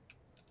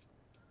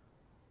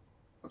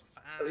 Fine.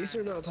 At least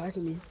they're not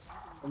attacking me.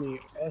 I mean,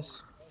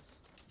 S.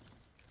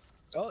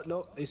 Oh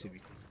no, they see me.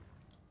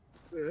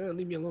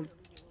 Leave me alone.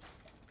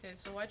 Okay,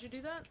 so why'd you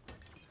do that?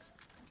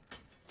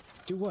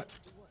 Do what?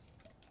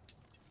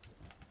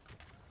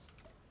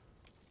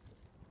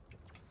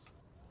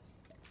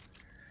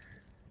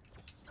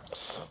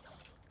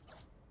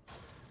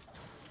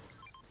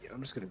 Yeah,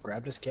 I'm just gonna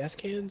grab this gas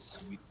can.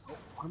 So oh,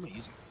 what am I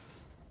using?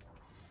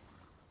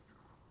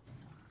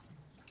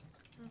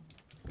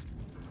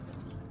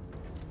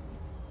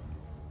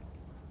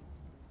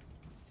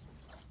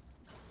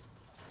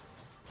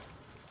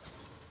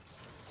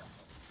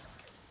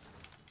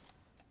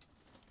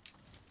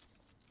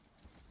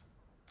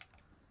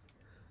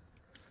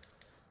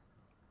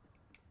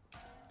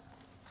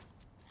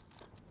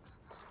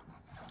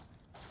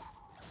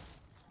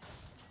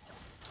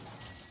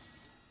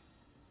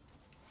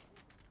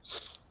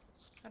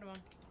 How do I?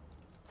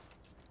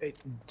 Hey,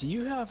 do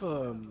you have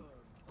Oh.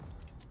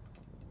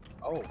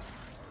 Oh.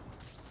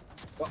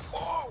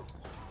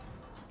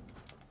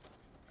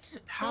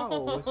 How?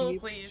 Was he...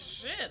 Holy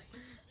shit!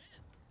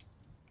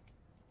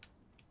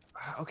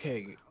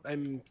 Okay,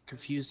 I'm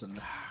confused on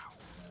how.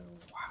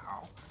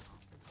 Wow.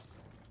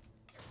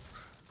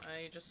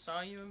 I just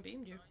saw you and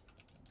beamed you.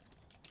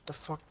 the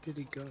fuck did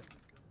he go?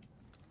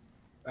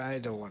 I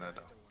don't want to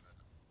know.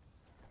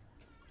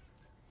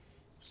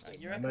 Stay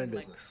You're mind my acting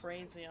like business.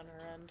 crazy on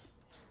her end.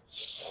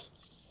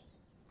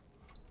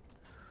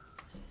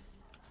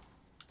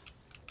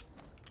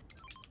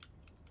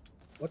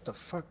 What the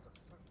fuck?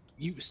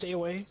 You stay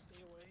away,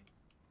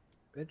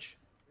 bitch.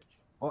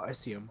 Oh, I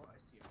see him.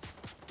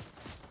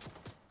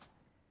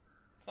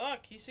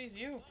 Fuck, he sees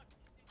you.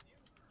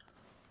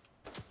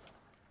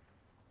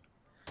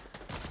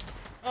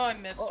 Oh, I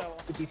missed. Oh,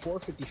 54,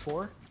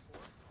 54.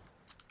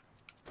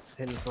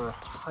 Hitting for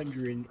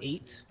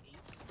 108.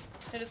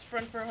 Hit his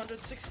friend for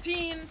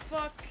 116.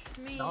 Fuck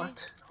me.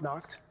 Knocked.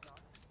 Knocked.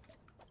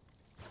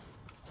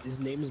 His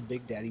name is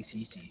Big Daddy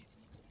CC.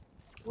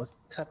 What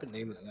type of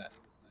name is that?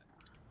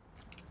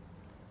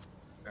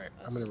 Alright,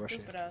 I'm gonna rush you.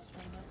 Stupid ass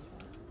one, that's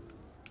fine.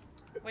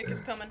 Wake is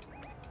coming.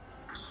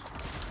 Come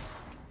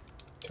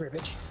here,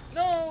 bitch.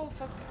 No,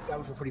 fuck. Got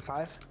him for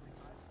 45.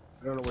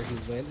 I don't know where he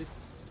landed.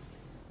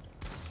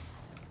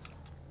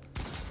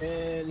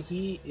 And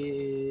he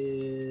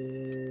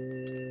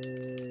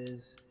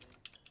is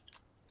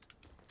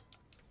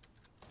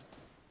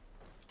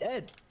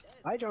dead.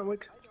 Hi, John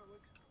Wick.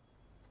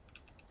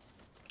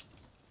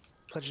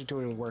 Pleasure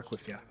doing work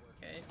with you.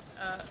 Okay,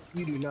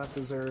 You do not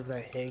deserve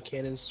that hand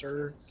cannon,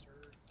 sir.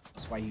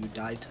 That's why you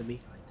died to me.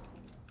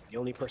 The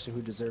only person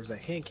who deserves that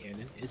hand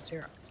cannon is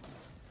Tara.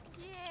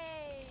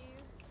 Yay!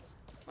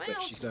 well,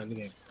 But she's not in the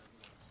game.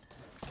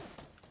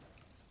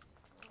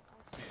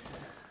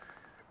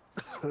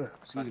 Excuse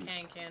fuck me.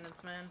 hand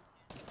cannons, man.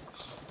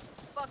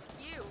 Fuck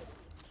you.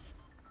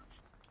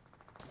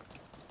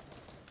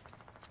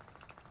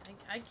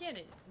 I get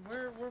it.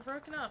 We're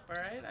broken up,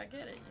 alright? I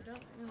get it. You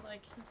don't,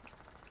 like...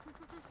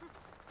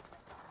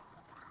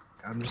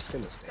 I'm just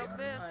gonna stay Don't out of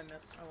miss. Oh, I this.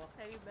 missed. Oh well.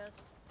 Hey, you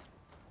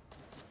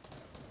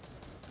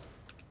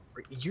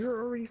missed.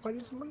 You're already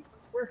fighting somebody?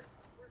 Where?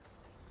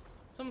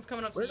 Someone's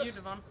coming up Where to the you,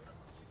 Devon.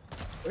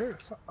 Where the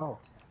fuck? Oh,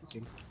 I see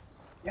him.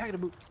 Yeah, I got a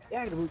boot.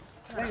 Yeah, I got a boot.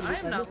 God, Yeah, I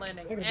am not missed.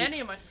 landing Yeah, I got a any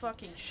of my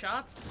fucking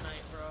shots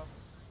tonight, bro.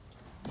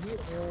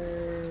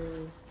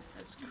 boot.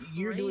 That's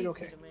You're doing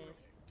crazy okay. to me.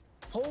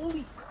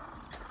 Holy!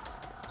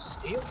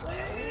 Stay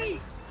away!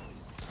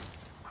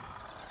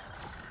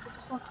 What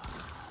the fuck?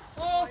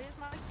 Oh! Why is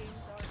my game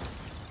dark?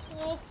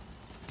 Oh!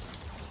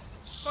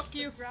 Fuck The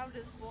you. ground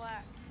is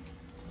black.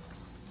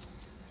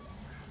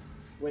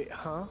 Wait,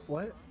 huh?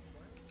 What?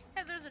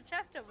 Hey, there's a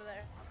chest over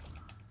there.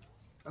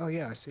 Oh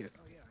yeah, I see it.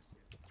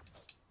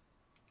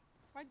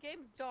 My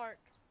game's dark.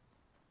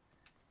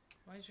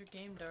 Why is your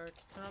game dark?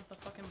 Turn up the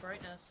fucking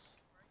brightness.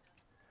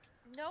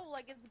 No,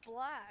 like it's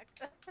black.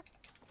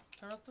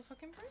 Turn up the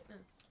fucking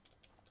brightness.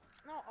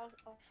 No,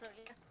 I'll show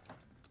you.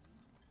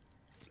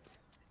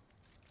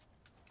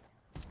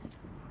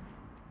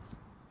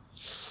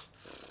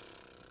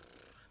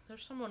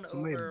 There's someone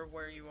Somebody- over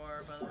where you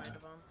are, by the way,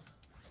 Devon.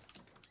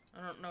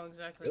 I don't know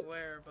exactly Yep.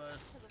 where, but...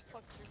 Where the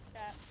fuck's your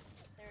chat?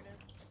 There it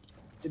is.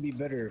 It'd be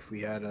better if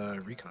we had a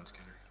recon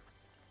scanner.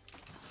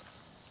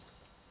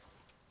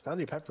 Found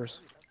your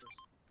peppers.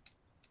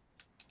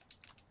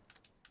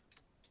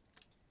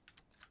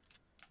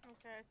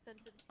 Okay, I sent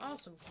it to you.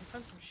 Awesome, can you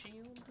find some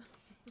shield?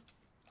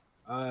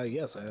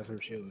 Yes, I have some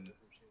shield.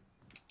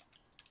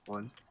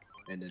 One,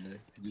 and then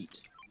a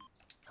yeet.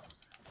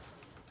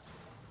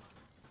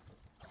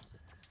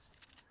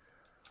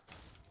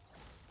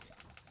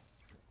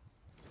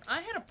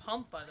 I had a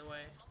pump, by the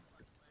way.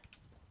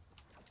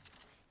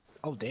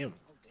 Oh damn.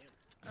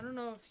 I don't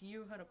know if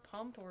you had a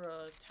pump or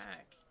a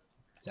tack.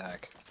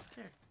 Zach.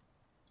 Here.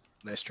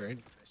 Nice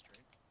trade.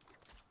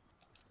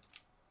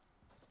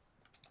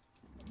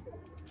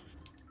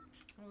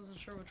 I wasn't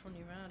sure which one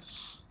you had.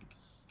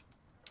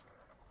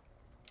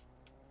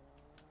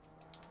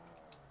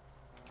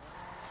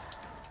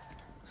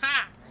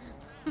 Ha!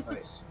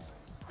 Nice.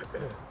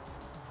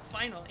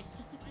 Finally.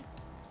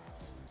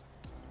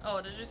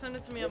 Oh, did you send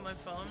it to me on my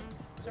phone,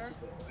 sir? Let's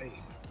go. Hey,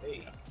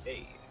 hey,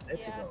 hey.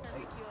 Let's Yeah, go. I sent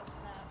Hey. it to you on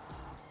Snap.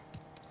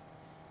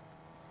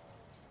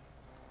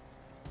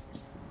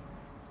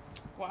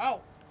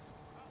 Wow.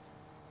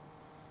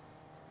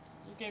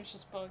 Your game's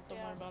just bugged, don't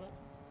Yeah. worry about it.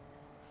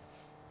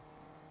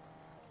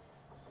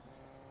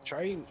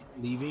 Try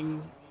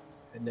leaving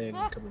and then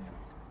Ah. coming back.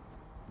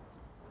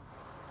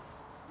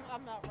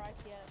 I'm not ripe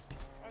yet.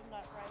 I'm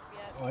not ripe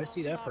yet. Oh, I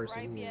see I'm that not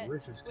person. ripe yet. We're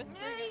just With coming.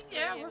 spring at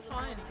Yeah, 3 we're a.m. in the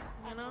fine, morning.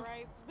 you I'm know?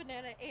 ripe.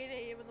 Banana 8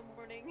 a.m. in the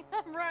morning.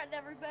 I'm right,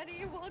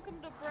 everybody.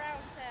 Welcome to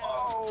Browntown.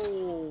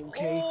 Oh,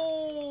 okay.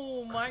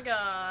 Oh my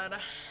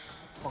god.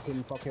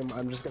 Fuck him.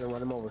 I'm just gonna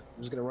run him over.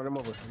 I'm just gonna run him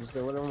over.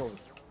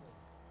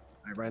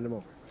 I ran him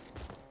over.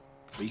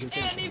 But you can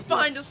finish And him. he's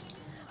behind us.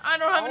 I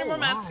don't have any more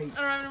mats. Alright.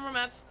 I don't have any more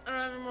mats. I don't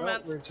have any more No,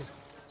 mats. we're just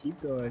keep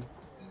going.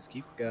 Just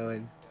keep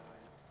going.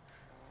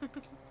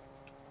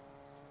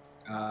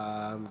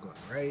 I'm going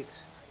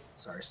right.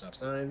 Sorry, stop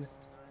sign.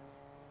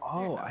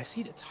 Oh, I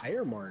see the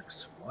tire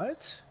marks.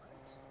 What?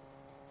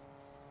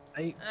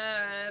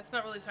 It's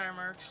not really tire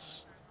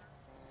marks.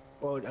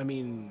 Well, I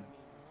mean,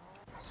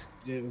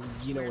 you know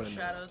Weird what I mean.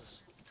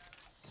 shadows.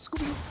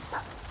 Scooby.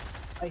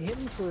 I hit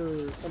him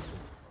for something.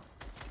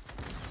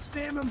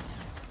 Spam him!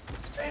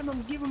 Spam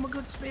him! Give him a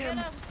good Get spam!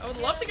 him! I would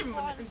Get love to give him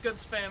on. a good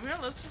spam. Here,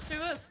 let's just do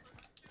this.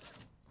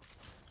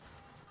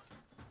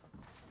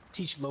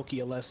 Teach Loki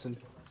a lesson.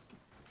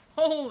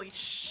 Holy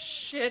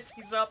shit,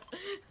 he's up.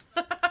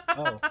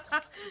 Oh.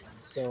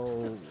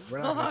 So, we're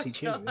not gonna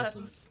teach him a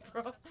lesson.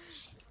 Bro.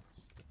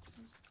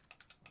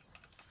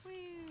 Whew.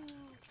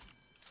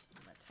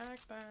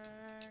 Attack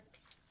back.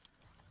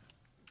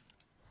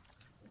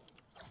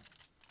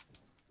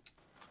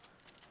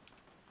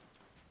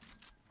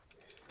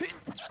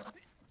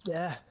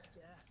 Yeah.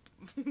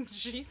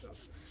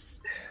 Jesus.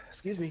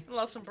 Excuse me.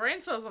 Lost some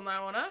brain cells on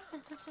that one, huh?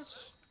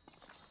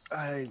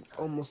 I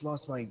almost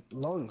lost my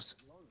lungs.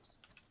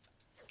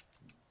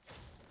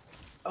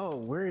 Oh,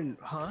 we're in,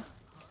 huh?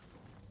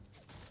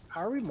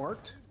 How are we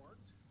marked?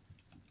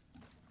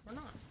 We're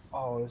not.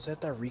 Oh, is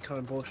that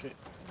recon bullshit?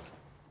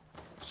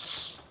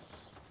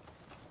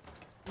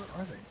 Where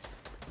are they?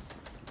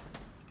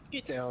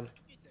 Get down.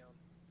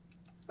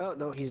 Oh,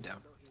 no, he's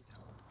down.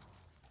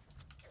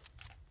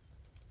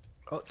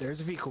 Oh,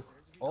 there's a vehicle.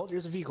 Oh,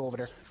 there's a vehicle over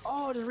there.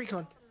 Oh, there's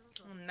recon.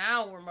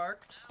 Now we're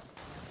marked.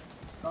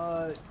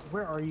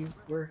 Where are you?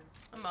 Where?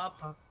 I'm up.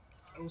 I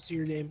don't see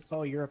your name.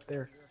 Oh, you're up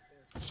there.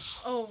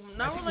 Oh,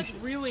 now we're think we like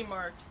should- really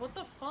marked. What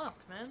the fuck,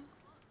 man?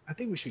 I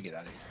think we should get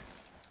out of here.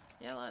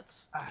 Yeah,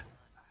 let's. Ah.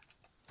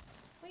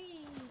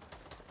 Whee!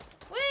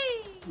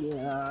 Whee!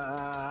 Yeah,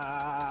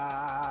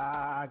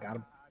 got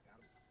him.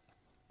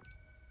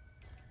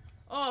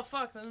 Oh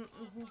fuck!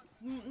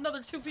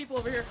 Another 2 people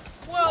over here.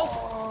 Whoa!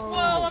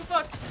 Whoa! I'm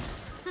fucked.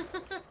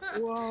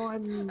 Whoa,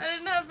 I'm... I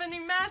didn't have any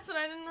mats and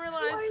I didn't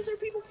realize. Why is there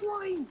people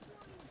flying?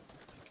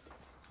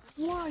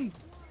 Why?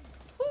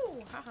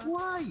 Woo! Haha.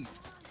 Why?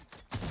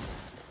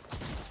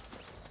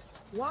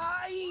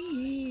 Why?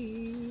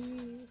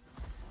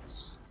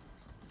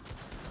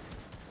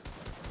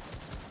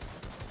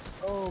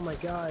 Oh my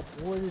god,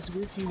 what is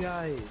with you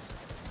guys?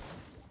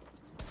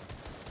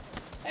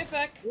 Hey,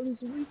 Feck. What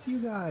is with you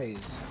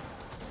guys?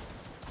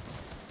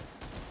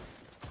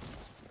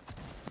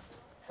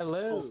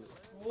 Hello.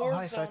 War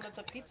hi, zone Feck. at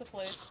the pizza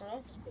place,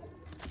 bro.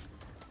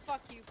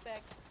 Fuck you,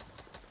 Beck.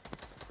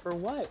 For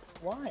what?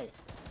 Why? I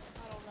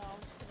don't know. I'm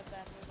just in a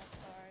bad mood. I'm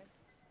sorry.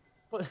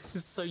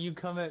 What? So you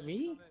come at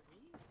me?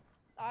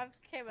 I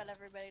came at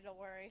everybody. Don't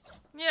worry.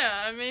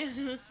 Yeah, I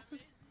mean.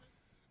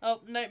 Oh,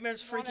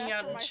 Nightmare's Wanna freaking ask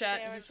out for in my chat.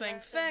 sandwich He's saying,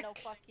 and I said, Feck. No,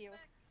 fuck you.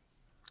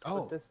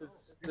 Oh, But this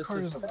is your car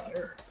is over Feck.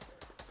 there.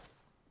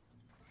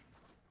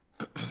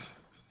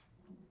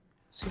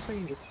 See if I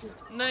can get here.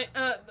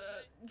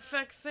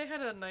 Feck, say hi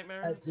to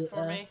Nightmare d-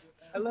 for me.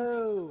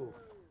 Hello.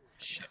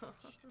 Shit.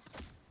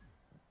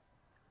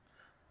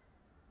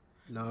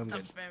 No, I'm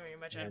Stop good. spamming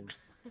my chat.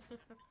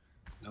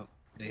 Nope,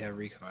 they have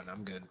recon.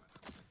 I'm good.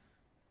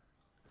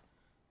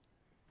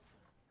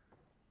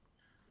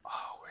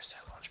 Oh, where's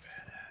that launch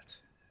pad at?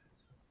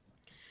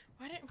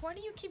 Why do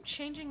you keep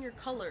changing your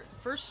color?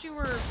 First you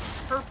were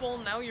purple,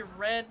 now you're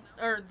red,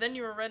 or then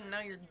you were red and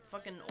now you're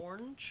fucking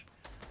orange?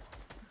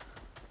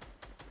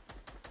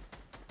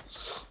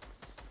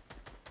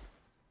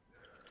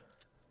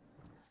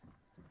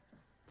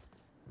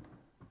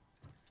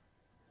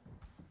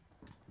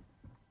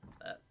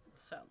 That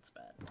sounds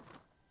bad.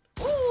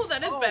 Ooh,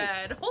 that is Oh.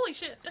 bad! Holy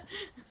shit!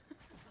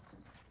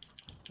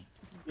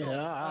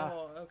 Yeah.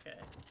 Oh, okay.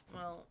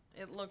 Well,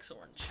 it looks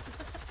orange.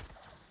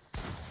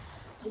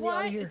 Get me outta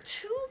Why? here.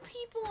 2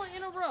 people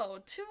in a row,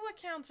 2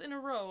 accounts in a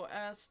row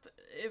asked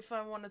if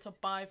I wanted to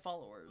buy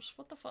followers.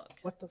 What the fuck?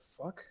 What the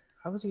fuck?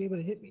 How was he able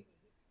to hit me?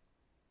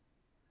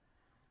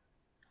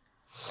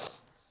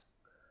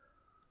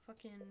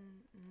 Fucking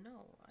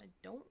no, I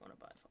don't want to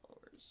buy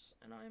followers.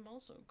 And I'm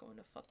also going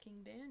to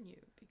fucking ban you,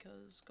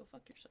 because go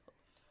fuck yourself.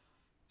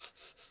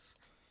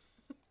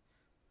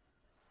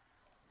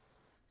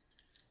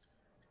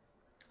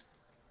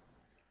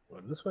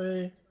 Going this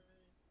way.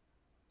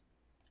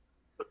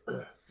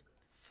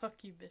 Fuck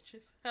you,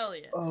 bitches. Hell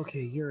yeah.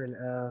 Okay, you're an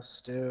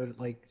ass, dude.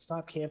 Like,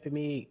 stop camping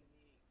me.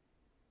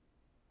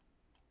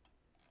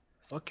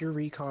 Fuck your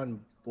recon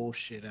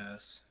bullshit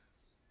ass.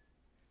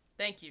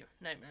 Thank you,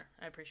 Nightmare.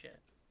 I appreciate it.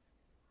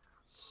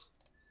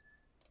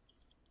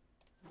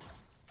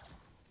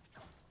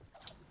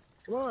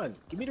 Come on,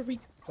 give me the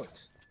recon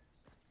points.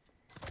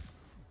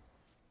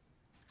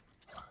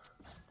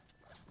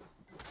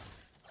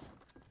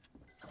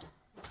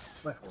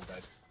 My phone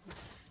died.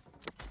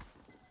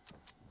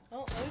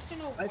 Well, at least you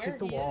know I where took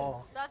the he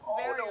wall. is. That's Oh,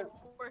 very no.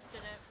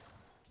 unfortunate.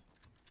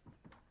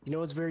 You know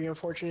what's very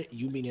unfortunate?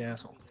 You being an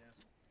asshole.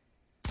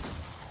 Okay.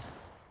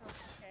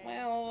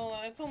 Well,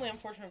 it's only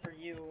unfortunate for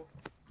you.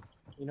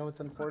 You know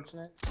what's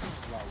unfortunate?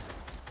 Life.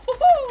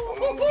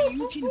 Oh,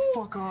 you can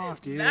fuck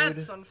off, dude.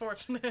 That's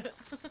unfortunate.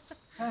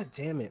 God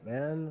damn it,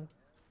 man.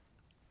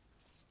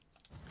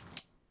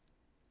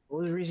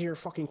 What was the reason you're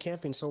fucking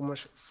camping so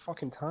much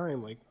fucking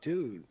time? Like,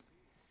 dude,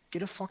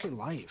 get a fucking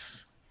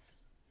life.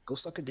 Go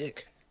suck a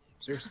dick.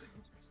 Seriously.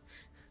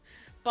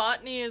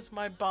 Botany is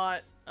my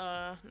bot,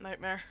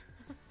 Nightmare.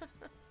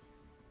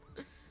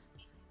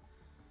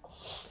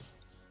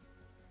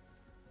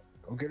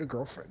 Go get a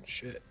girlfriend.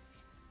 Shit.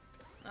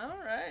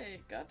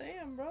 Alright,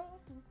 goddamn, bro.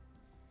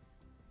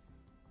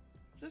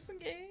 Is this a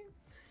game?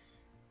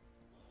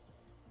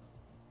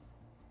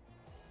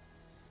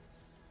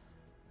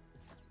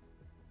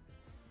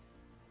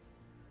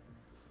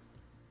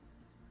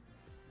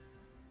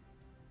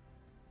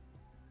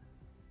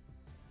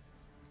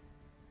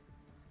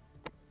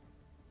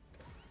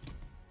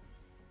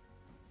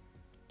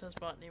 Does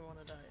Botany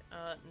want to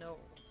die? No.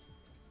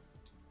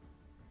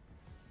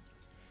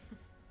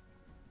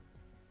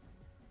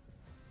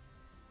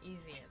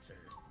 Easy answer.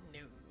 No.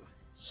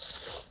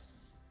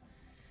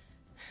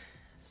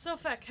 So,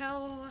 Feck,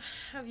 how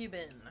have you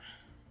been?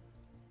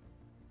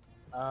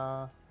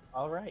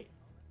 Alright.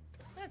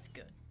 That's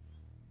good.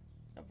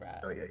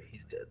 Alright. Oh yeah,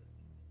 he's dead.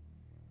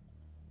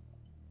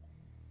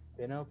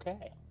 Been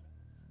okay.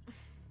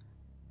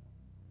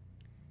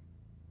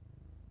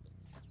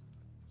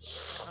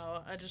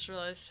 Oh, I just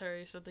realized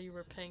Harry said that you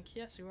were pink.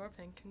 Yes, you are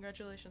pink.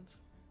 Congratulations.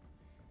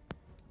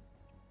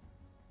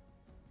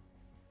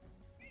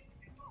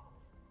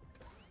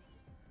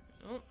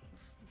 Oh,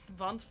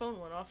 Vaughn's phone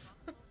went off.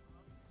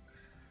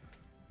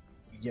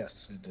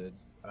 Yes, it did.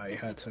 I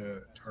had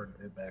to turn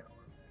it back on.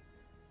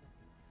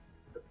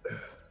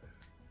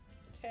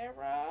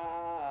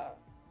 Tara!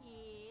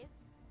 Yes.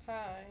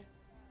 Hi.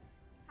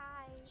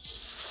 Hi.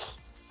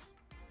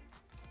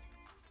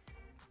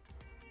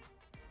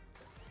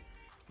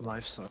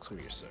 Life sucks when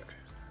you're sick.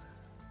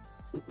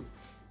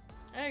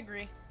 I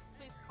agree.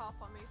 Please cough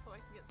on me so I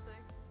can get sick.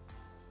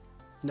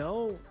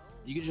 No,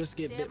 you could just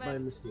get Damn bit by it. a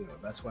mosquito.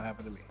 That's what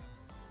happened to me.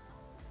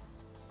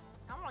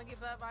 I want to get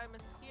bit by a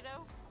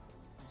mosquito.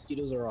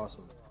 Mosquitoes are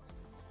awesome.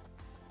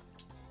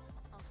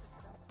 I'll check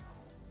it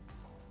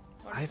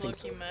out. What I does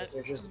think Loki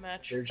so, 'cause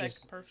match they're Feck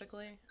just-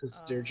 perfectly?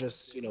 Because they're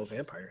just, you know,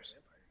 vampires.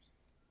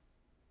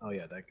 Oh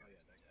yeah, that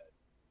guy's dead.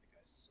 That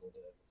guy's so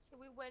dead. Can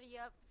we wetty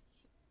up?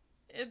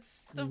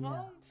 It's Yeah.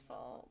 Devon's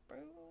fault, bro.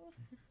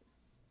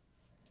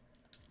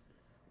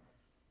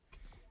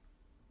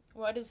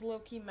 Why does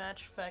Loki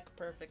match Feck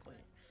perfectly?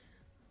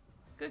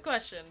 Good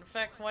question.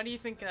 Feck, why do you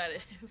think that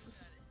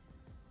is?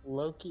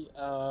 Loki,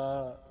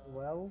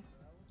 well,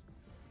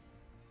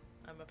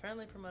 I'm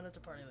apparently promoted to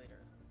party leader.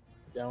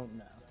 don't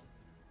know.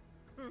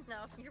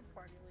 No, you're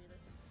party leader.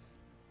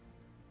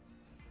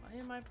 Why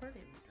am I party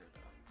leader,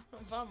 though?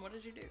 Vaughn, what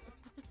did you do?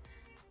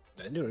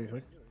 I didn't do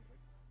anything.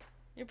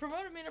 You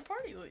promoted me to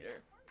party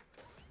leader.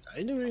 I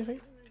didn't do anything.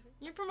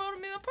 You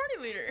promoted me to party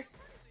leader.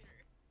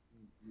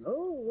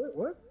 No,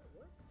 what?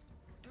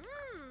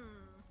 Mmm.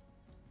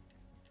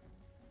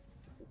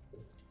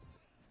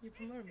 You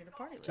promoted me to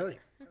party leader.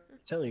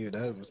 Telling you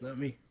that was not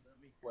me.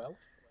 Well,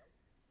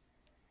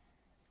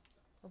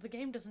 Well, the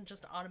game doesn't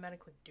just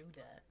automatically do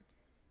that.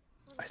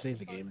 I think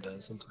the game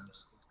does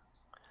sometimes.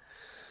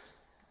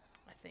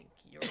 I think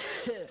you're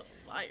just a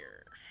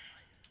liar.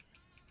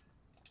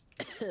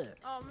 Oh,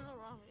 I'm in the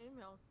wrong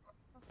email.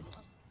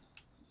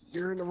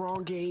 You're in the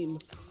wrong game.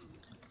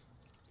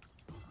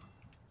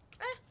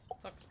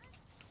 Fuck.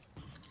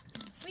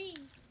 Wee!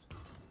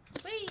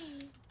 Wee!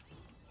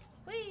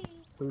 Wee!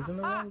 who's in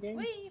the wrong game?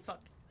 Wee!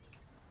 Fuck.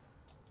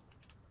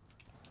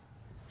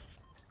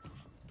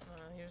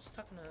 He was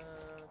talking to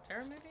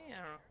Tara, maybe? I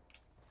don't know.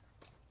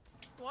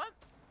 What?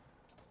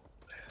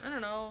 I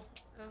don't know.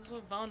 That's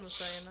what Vaughn was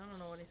saying. I don't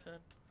know what he said.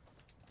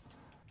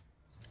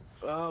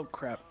 Oh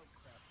crap.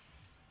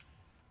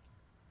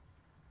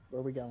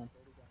 Where are we going?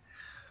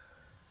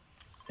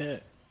 Eh.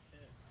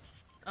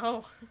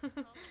 Oh.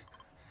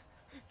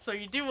 So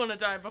you do want to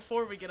die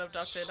before we get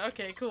abducted.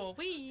 Okay, cool.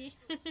 Wee!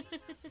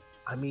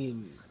 I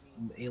mean,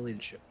 an alien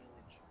ship.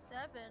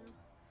 7,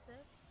 6.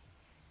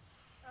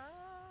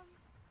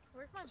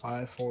 Where's my?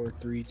 5, 4,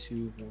 3, 2,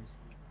 1. There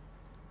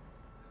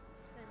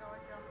you go, I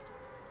jumped.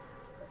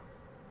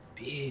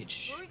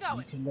 Bitch. Where we going?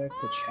 You connect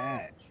to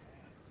chat.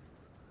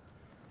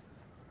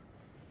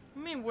 I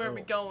mean, where are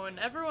we Oh. going?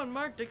 Everyone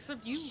marked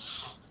except you.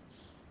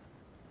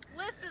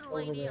 Listen, Over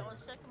lady, there. I was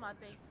checking my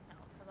bank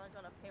account because I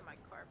gotta pay my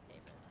car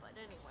payment. But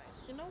anyway.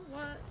 You know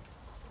what?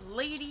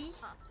 Lady.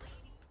 Huh.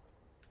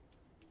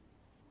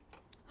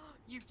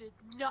 You did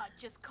not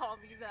just call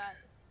me that.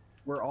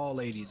 We're all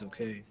ladies,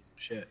 okay?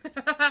 Shit.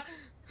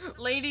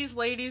 Ladies,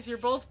 you're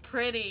both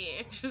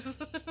pretty.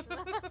 Just...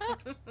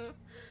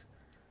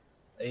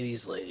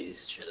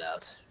 Ladies, chill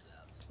out.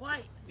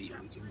 Why? We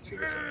can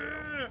figure something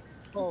out.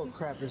 Oh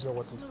crap, there's no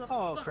weapons.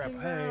 Oh crap,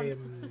 hey.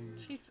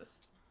 Jesus.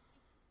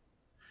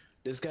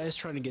 This guy's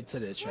trying to get to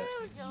the chest.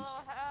 Where's your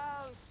house?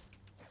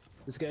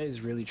 This guy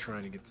is really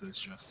trying to get to this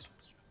chest.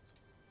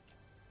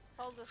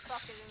 Hold the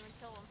socket and then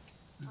kill him.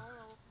 I don't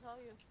know what to tell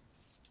you.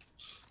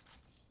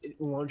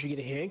 Why don't you get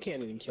a hand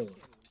cannon and kill him?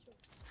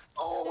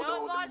 Oh You know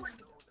no, what, no,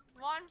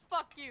 Ron,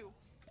 fuck you.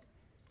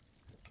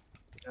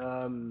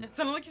 It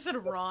sounded like you said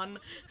Ron.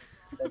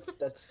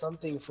 that's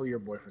something for your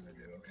boyfriend to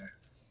do, okay?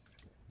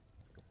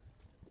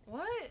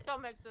 What?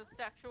 Don't make this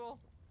sexual.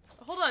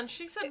 Hold on,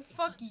 she said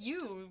fuck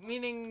you,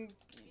 meaning...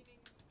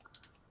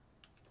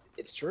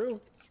 It's true.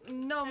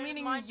 No, Hey,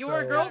 meaning mine's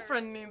your so-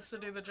 girlfriend needs to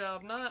do the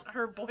job, not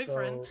her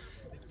boyfriend.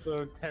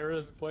 So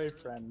Tara's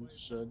boyfriend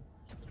should.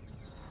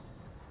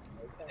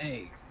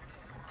 Hey,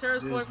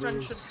 Tara's There's-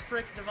 boyfriend should there's-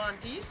 frick Devon.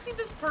 Do you see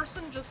this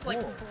person just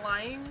like No.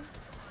 flying?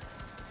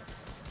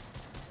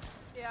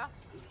 Yeah.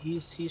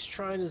 He's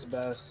trying his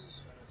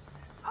best.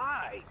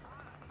 I.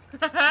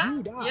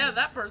 Yeah, died.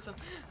 that person.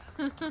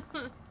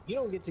 You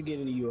don't get to get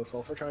in a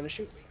UFO for trying to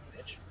shoot me,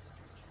 bitch.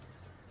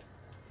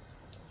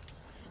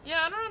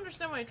 Yeah, I don't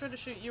understand why he tried to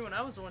shoot you when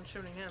I was the one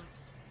shooting him.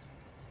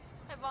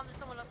 Hey, Vaughn, there's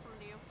someone up from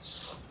you.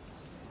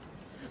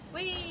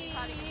 Whee!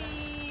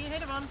 Hey,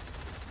 Devon.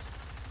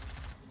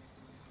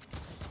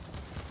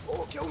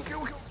 Oh, kill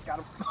him. Got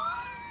him.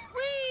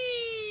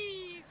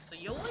 Whee! See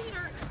you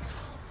later.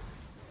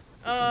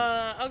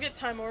 I'll get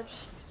time orbs.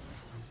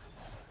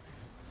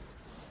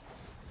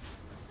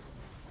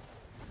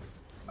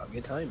 I'll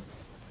get time.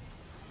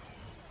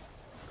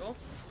 Cool.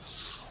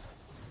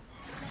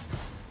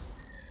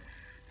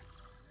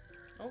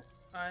 Oh,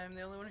 I'm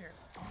the only one here.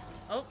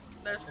 Oh,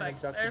 there's Feg,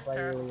 abducted there's by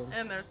Tara, aliens.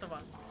 and there's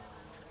Devon.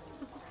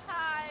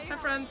 Hi. Hi,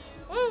 friends.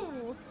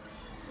 Woo!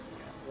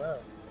 Whoa.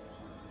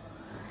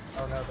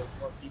 Oh no, there's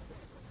more people.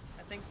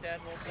 I think Dad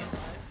won't be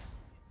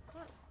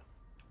alive.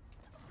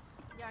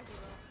 Yeah, he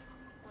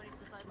will. When he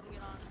decides to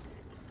get on.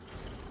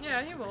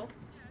 Yeah, he will.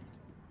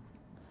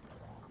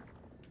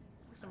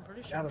 Yes, I'm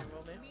pretty sure Got he him.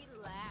 will be.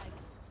 We lag.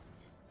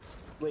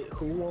 Wait,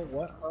 who?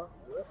 What? Huh?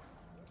 What?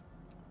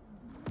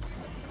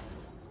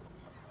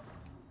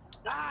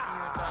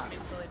 That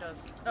means till he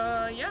does.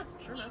 Yeah,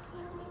 sure enough.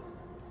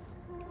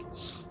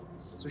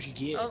 That's what you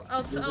get.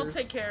 I'll loser.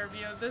 take care of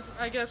you. This,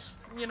 I guess,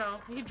 you know,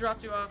 he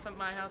dropped you off at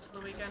my house for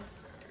the weekend.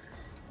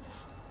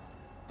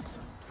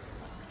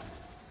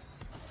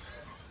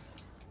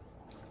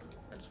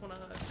 I just wanna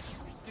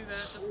do that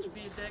just to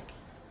be a dick.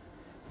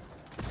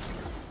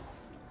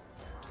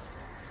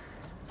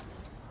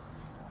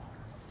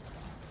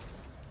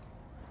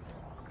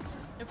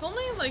 If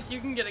only, like, you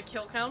can get a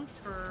kill count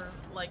for,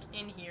 like,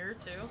 in here,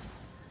 too.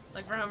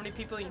 Like, for how many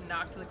people you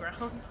knocked to the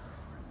ground.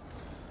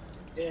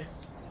 Yeah.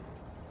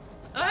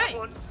 Oh, hey!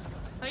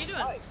 How you doing?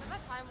 Hi. Where's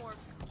that time warp?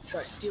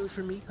 Try to steal it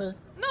from me, huh?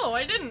 No,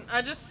 I didn't.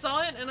 I just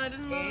saw it and I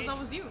didn't know that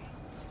was you.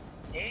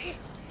 Eh?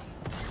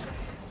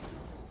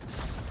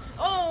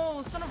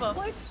 Oh, son of a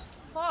What?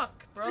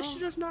 fuck, bro. I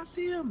should have knocked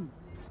him.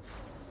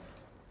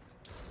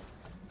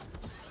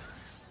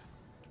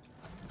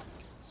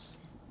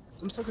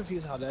 I'm so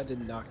confused how that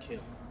did not kill.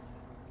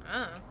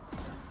 Ah.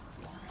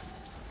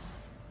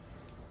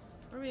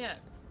 Where are we at?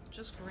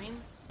 Just green?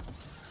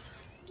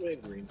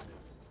 Wait, green.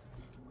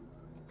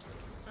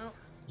 Oh.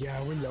 Yeah,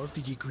 I would love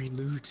to get green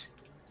loot.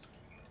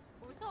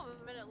 Well, we still have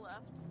a minute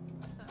left.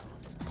 So.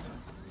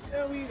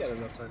 Yeah, we got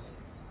enough time.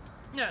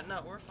 Yeah,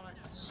 no, we're fine.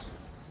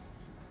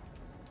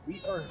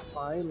 We are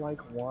fine like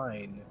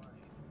wine.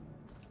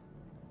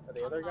 Are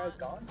the other guys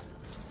gone?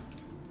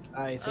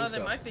 I think Oh, so.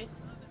 they might be.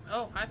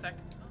 Oh, hi, Feck.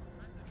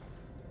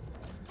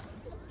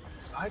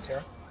 Hi,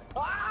 Tara.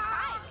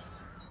 Hi!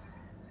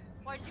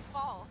 Why'd you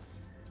fall?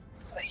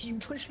 You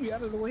pushed me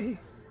out of the way.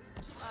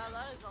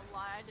 That is a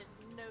lie. I did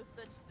no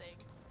such thing.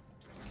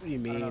 What do you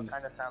I don't know, mean?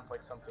 kind of sounds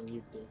like something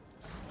you do.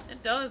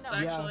 It does, No,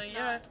 actually.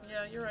 Yeah.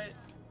 Yeah, you're right.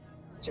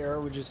 Tara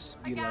would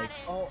just be I got like, it.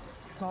 "Oh,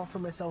 it's all for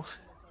myself."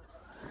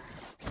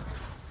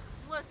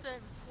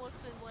 Listen,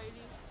 lady.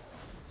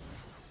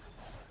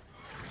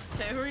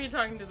 Okay, who are you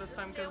talking to this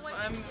time? Stay Because away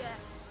I'm from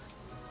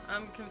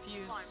Jet.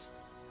 confused. Fine.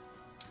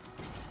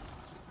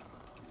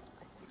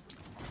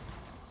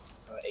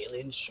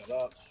 Aliens, shut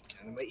up. Get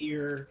out of my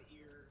ear.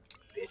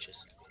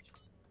 Bitches.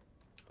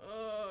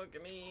 Oh,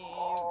 give me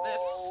Oh.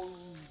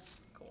 this.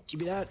 Cool. Give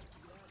me that.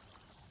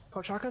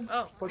 Punch shotgun?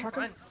 Oh, Punch I'm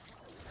shotgun?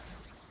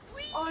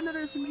 fine. Oh, another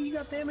SMG,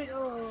 god damn it.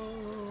 Oh.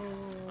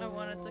 I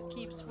wanted to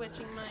keep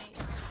switching my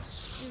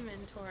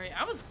inventory.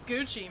 I was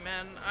Gucci,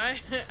 man. I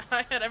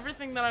I had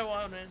everything that I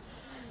wanted.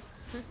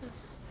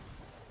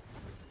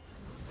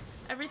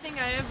 Everything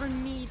I ever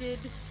needed.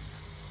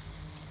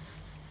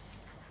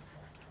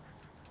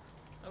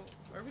 Oh,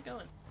 where are we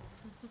going?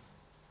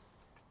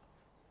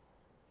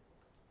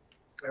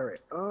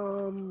 Alright,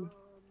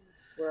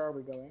 Where are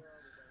we going?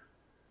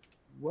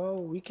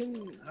 well, we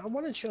can, I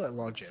want to chill at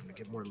Log Jam to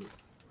get more loot.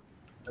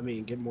 I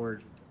mean, get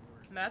more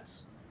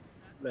Mets?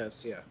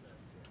 mess, yeah.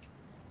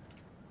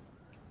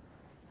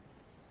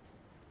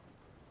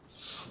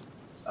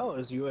 Oh,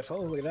 there's a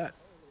UFO, look at that.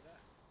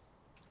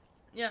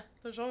 Yeah,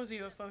 there's always a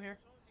UFO here.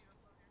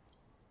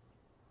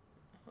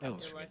 That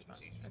was Your life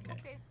fantasy. box. Okay.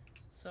 Okay.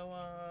 So,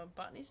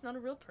 Botany's not a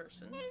real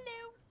person.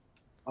 Hello.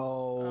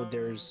 Oh, Um,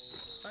 there's...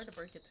 Sorry to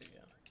break it to you.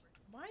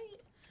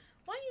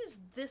 Why is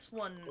this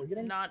one We're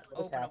getting not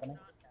what is open? happening?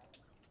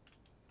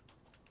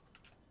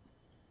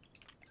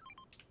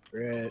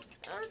 Red.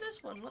 Or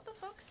this one? What the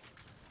fuck?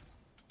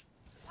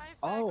 Hi, Feck,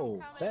 Oh, I'm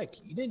coming. Feck,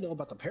 you didn't know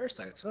about the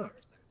parasites, huh?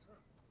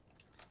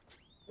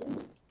 Kill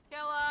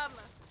him.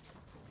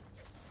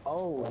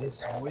 Oh,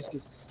 his voice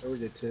gets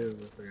distorted too.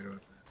 I forgot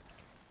about that.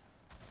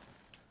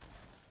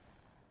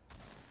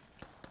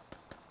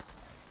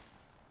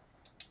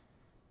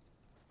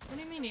 What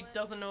do you mean he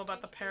doesn't know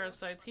about the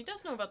parasites? He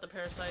does know about the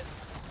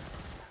parasites.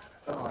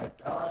 Oh,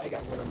 I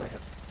got one on my head.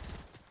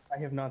 I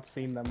have not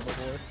seen them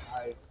before.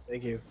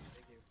 Thank you.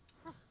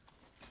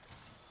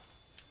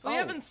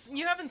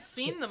 you haven't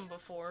seen them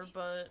before,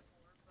 but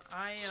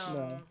I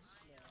No.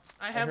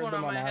 I had heard one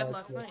them on my on head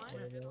Alex last night.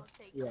 yesterday. Yeah. I'll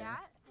take Yeah.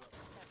 that. Put that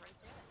right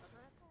there. Put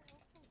that right there.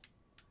 Okay.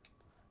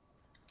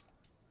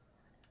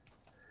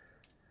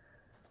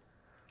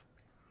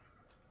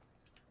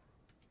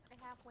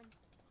 I have one.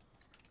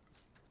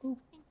 Ooh.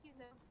 Thank you,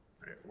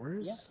 though. Alright,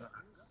 where's Yes.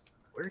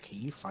 where can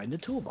you find the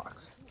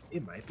toolbox?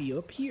 It might be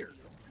up here.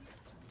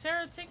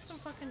 Tara, take some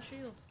fucking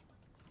shield.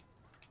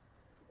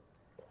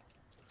 What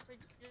did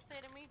you just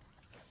say to me?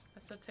 I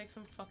said take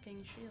some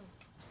fucking shield.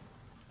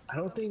 I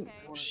don't think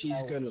Okay.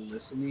 she's gonna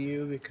listen to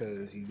you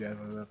because you guys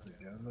are not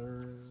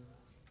together.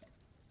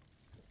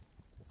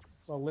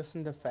 Well,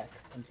 listen to Feck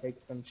and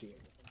take some shield.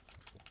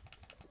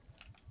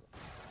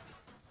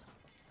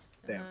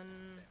 And Damn.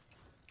 then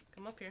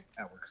come up here.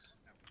 That works.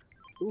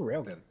 Ooh,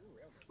 railgun.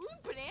 Ooh,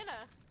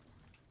 banana.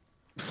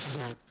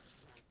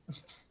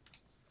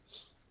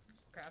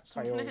 Grab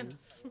some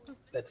Priorities. bananas.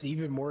 That's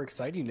even more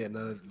exciting than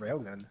a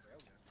railgun.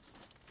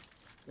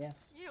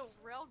 Yes. Ew,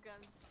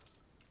 railguns.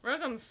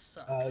 Railguns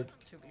suck, Uh,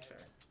 to be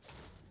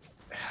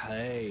fair.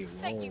 Hey,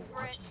 whoa. Thank you,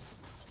 Britt.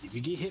 If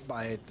you get hit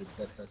by it,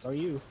 that's on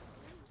you.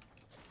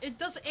 It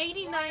does Well, I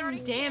 89 already-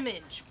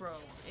 damage, bro.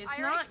 It's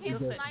I not already killed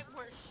good. It does.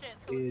 Nightmare shit,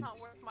 so it's not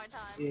It's- worth my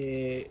time.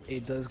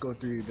 It does go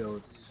through your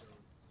builds.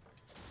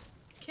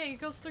 Okay, it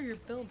goes through your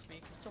builds, but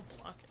you can still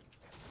block it.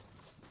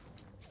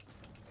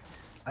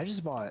 I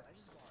just bought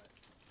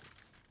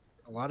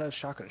a lot of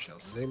shotgun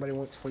shells. Does anybody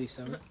want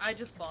 27? I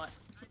just bought.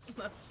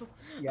 That's. I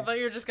Yes. thought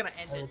you were just gonna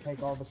end I will it.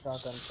 take all the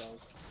shotgun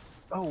shells.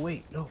 Oh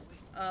wait, no.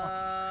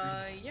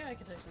 Yeah, I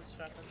can take some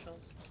shotgun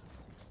shells.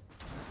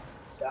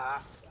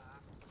 Ah,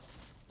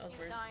 That was He's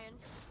weird. dying.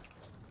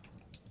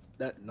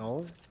 that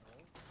no.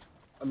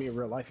 I mean, in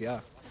real life, yeah.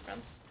 Hey,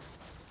 friends.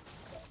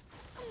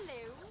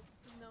 Hello.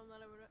 No,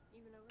 not over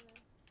even over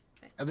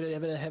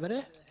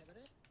there.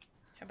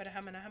 Habita.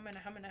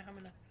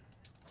 Hamina.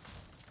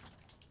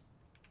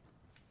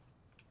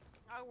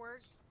 I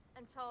work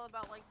until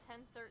about like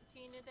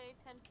 10:13 today,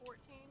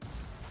 10:14.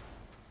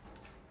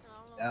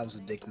 That was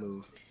a dick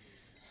move.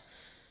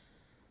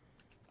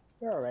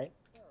 You're alright.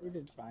 You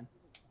did fine.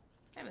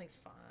 Everything's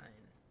fine.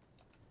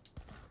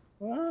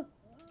 Huh?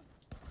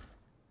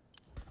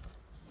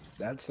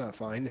 That's not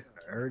fine.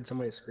 I heard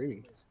somebody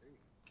screaming.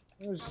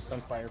 It was just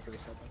on fire for a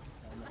second.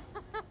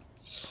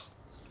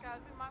 Guys,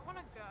 we might want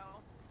to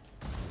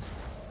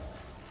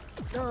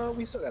go. No,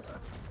 we still got time.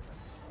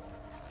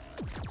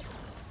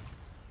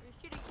 You're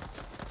shooting.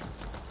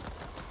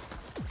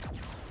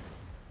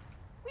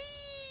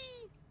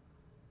 Whee!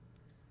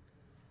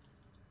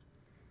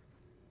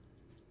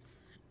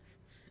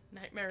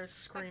 Nightmare is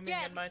screaming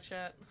Again. in my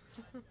chat.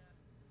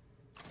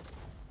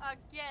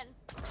 Again.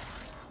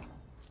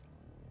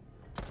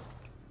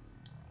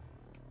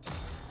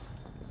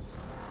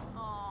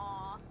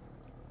 Aww.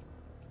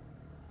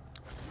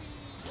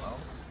 Whee! Well,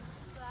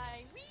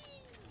 Sigh. Whee!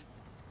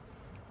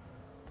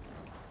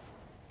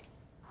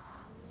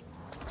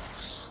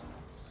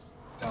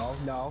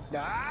 no.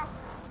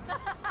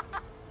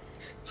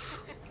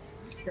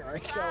 Here I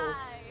go.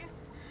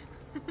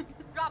 Die.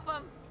 Drop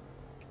him.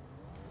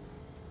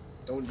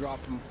 Don't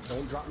drop him.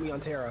 Don't drop me on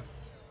Terra.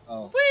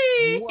 Oh.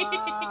 Whee! Wow.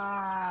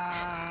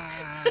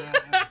 I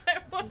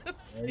want to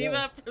There see you go.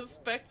 that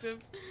perspective.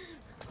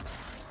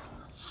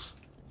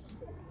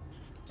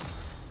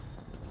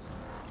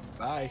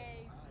 Bye.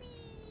 Hey,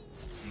 whee!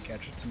 You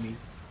catch it to me.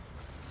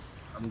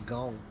 I'm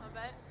gone. I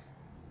bet.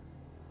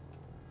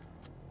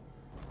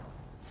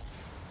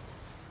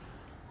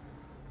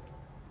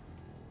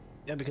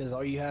 Yeah, because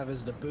all you have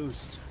is the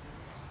boost.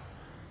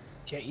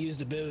 Can't use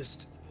the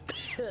boost.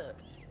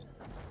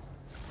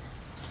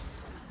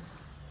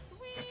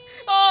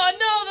 Oh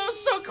no, that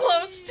was so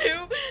close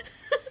too.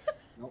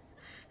 Nope.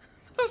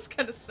 That was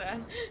kind of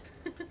sad.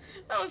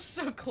 That was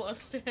so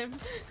close to him.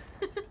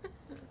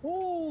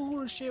 Oh,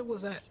 who the shit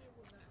was that?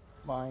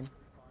 Mine.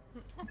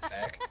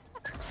 Feck.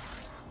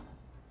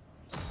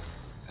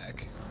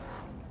 Feck.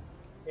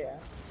 Yeah.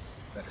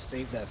 Better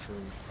save that for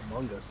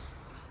Among Us.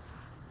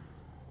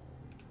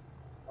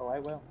 Oh, I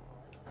will.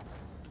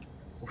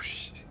 Oh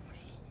shit.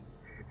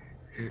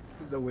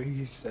 The way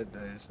he said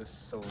that is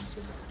just so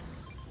intimidating.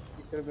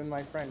 You could have been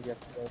my friend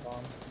yesterday,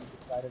 Vaughn. You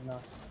decided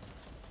not.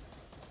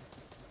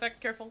 Feck,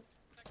 careful.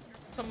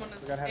 Someone is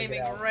Forgot how to get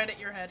aiming out. right at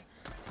your head.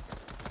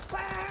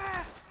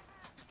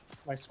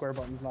 My square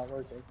button's not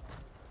working.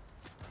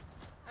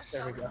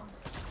 There we go.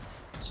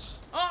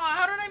 Oh,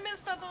 how did I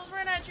miss that? That was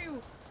right at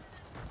you.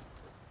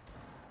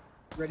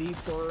 Ready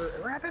for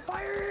rapid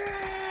fire!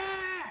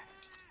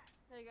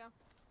 There you go.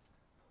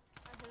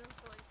 I hit him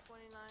for like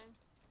 29.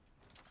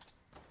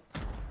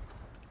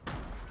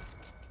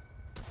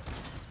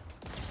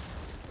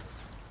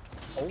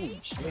 Holy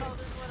shit. Oh,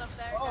 there's one up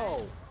there. Oh,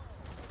 Guys.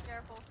 Be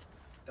careful.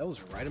 that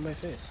was right in my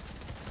face.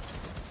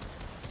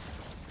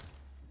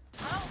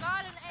 Oh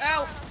god, an Ow.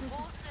 AR, that's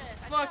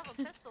bullshit. I Fuck. do have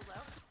a pistol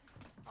though.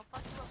 I'll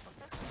fuck you up with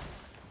a pistol.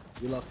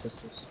 We love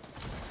pistols.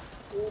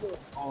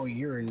 Oh,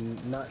 you're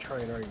not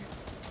trying, are you?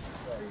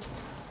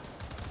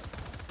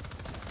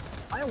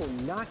 I will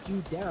knock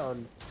you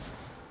down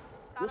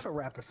with a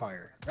rapid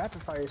fire.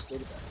 Rapid fire is still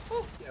the best.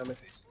 Ooh. Yeah, on my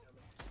face.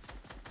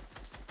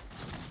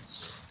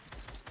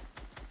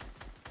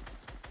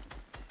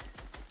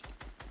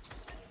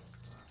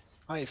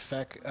 Hi,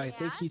 Feck. I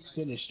think Yeah? he's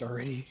finished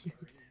already.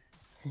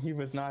 He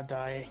was not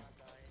dying.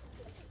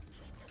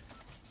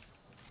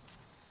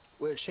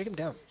 Wait, shake him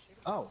down.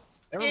 Oh,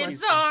 never mind.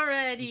 It's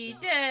already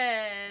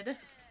dead.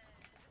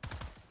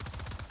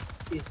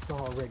 It's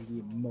already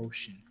in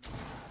motion.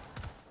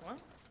 What?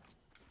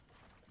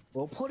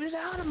 Well, put it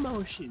out of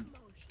motion.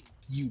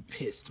 You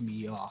pissed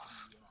me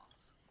off.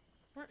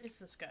 Where is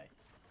this guy?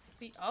 Is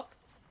he up?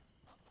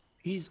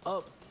 He's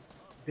up,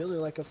 building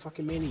like a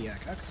fucking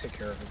maniac. I can take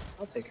care of him.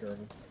 I'll take care of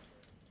him.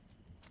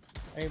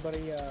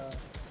 Anybody,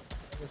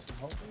 there's some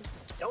hope?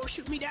 Don't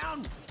shoot me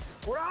down!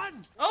 We're on!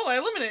 Oh, I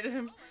eliminated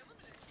him.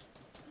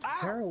 Ah!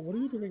 Tara, what are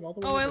you doing all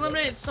the way Oh, I over there?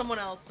 eliminated someone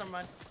else. Never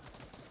mind.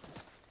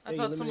 I Yeah,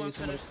 you thought someone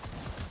eliminated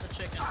finished the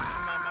chicken.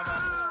 My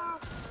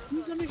bad.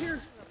 He's under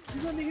here!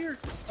 He's under here!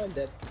 I'm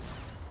dead.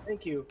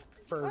 Thank you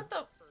for What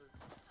the?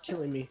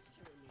 killing me.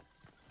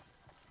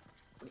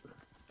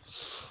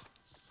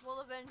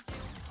 We'll avenge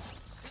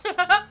you.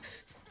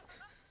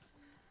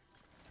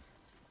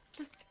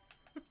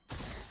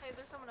 Hey,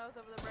 there's someone else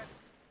over there, Brett.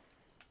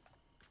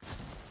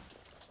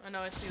 I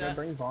know, I see Can I that.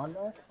 bring Vaughn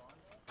back?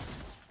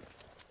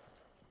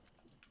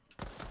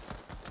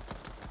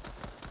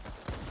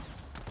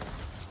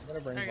 I'm gonna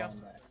bring There you go. Vaughn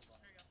back.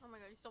 Oh my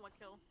god, you stole my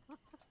kill.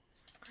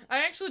 I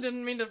actually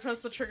didn't mean to press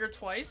the trigger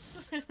twice.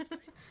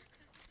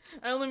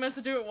 I only meant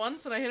to do it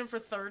once, and I hit him for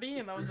 30,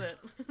 and that was it.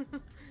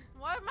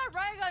 Why is my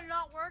ray gun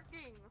not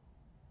working?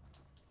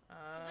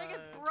 This thing is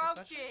good broken.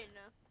 question.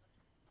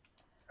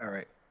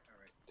 Alright.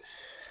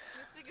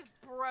 This thing is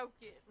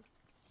broken.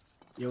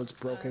 You know it's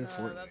broken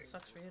for That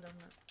sucks for you, doesn't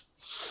it?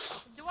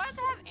 Do I have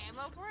to have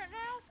ammo for it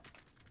now?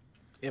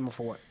 ammo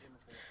for what?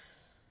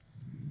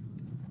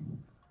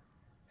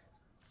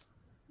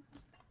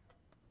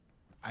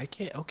 I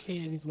can't. Okay,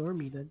 ignore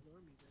me then.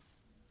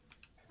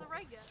 The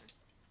ray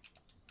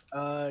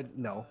gun.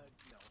 No.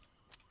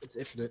 It's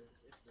infinite.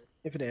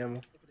 Infinite ammo.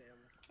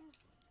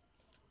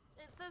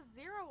 It says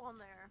 0 on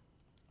there.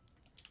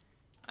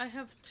 I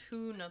have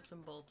 2 nuts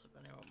and bolts if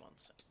anyone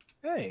wants it.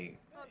 Hey,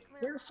 Look, come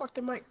where here. the fuck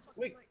did my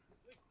wait?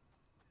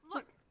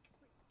 Look.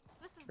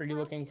 This is Are you broken.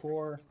 looking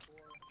for?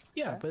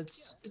 Yeah, but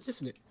it's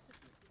infinite.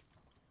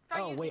 Try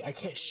Oh using wait, it. I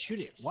can't shoot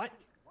it. What?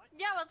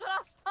 Yeah, that's what I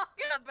was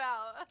talking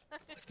about.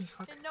 What the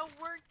fuck? And no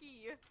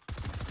worky.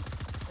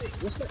 Wait,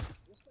 what's that?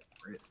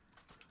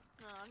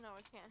 No,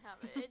 I can't have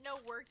it. It no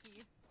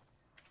worky.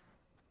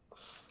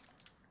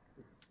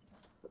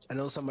 I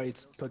know somebody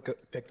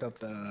picked up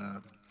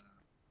the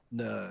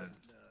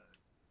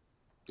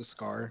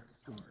scar.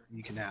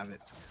 You can have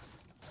it.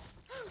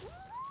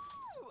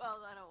 Oh,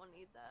 I don't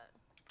need that.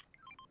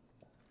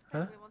 Huh?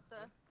 Everybody wants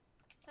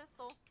a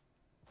pistol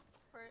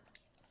for it.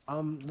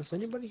 Does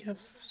anybody have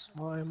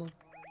small ammo?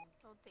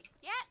 Don't take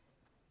yet.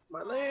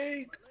 My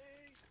leg.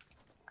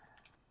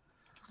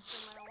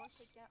 I don't want to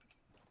take yet.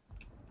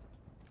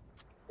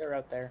 They're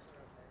out there,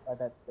 by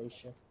that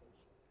spaceship.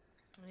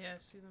 Yeah, I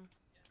see them.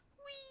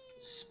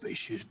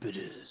 Spaceship it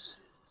is.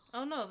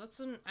 Oh no, that's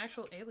an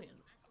actual alien.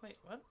 Wait,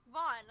 what?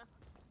 Vaughn.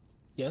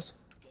 Yes.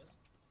 That's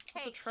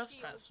Hey, a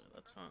trespasser.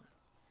 That's not.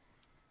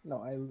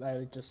 No,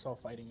 I just saw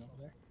fighting over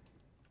there.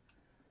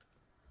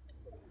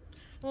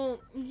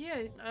 Well,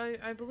 yeah,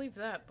 I believe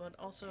that, but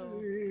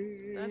also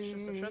that's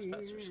just a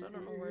trespasser, so I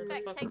don't know where the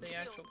Beck, fuck take the the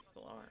actual shield.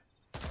 people are.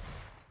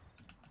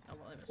 Oh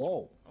well, I missed.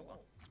 Whoa. Oh well.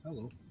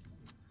 Hello.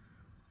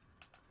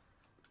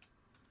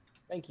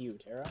 Thank you,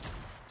 Tara.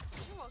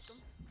 You're welcome.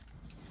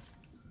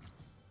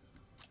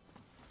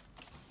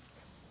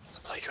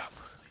 Supply drop.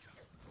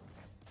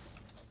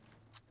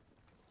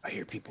 I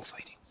hear people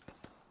fighting.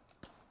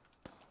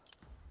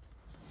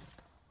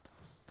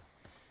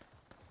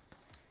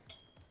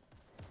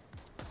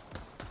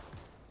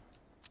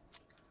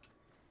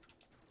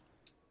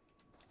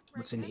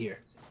 What's in here?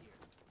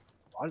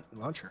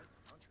 Launcher.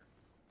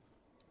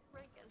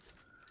 Reagan.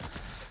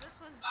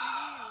 This was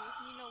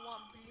blue. You know what,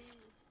 blue.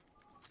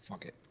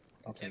 Fuck it.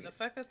 I'll Okay, take the it.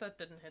 fact that that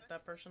didn't hit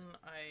that person,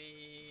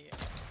 I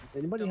Does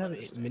anybody don't have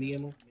understand. mini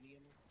ammo?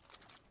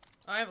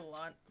 have a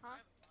lot. Huh?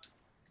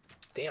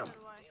 Damn. So do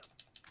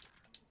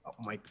I. Oh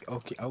my.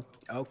 Okay. Oh.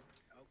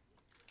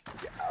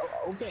 Yeah,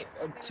 okay.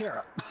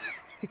 Tara.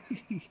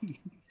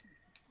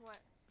 What?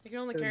 You can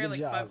only Good carry like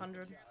job.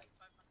 500.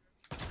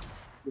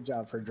 Good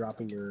job for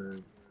dropping your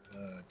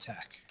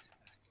attack.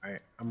 All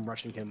right, I'm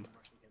rushing him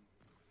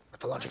with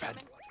the launcher pad.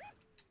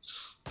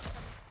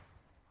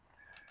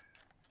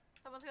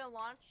 Someone's gonna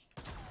launch.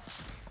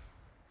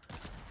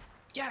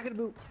 Yeah, I got a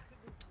boot.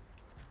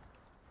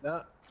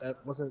 No, that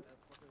wasn't.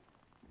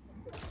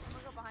 I'm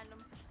gonna go behind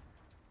him.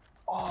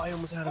 Oh, I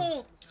almost had him.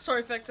 Oh,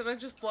 sorry, Feck, did I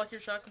just block your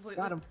shot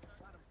completely? Got him.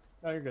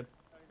 No, you're good.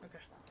 Okay.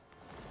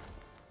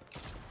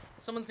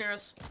 Someone's near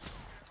us.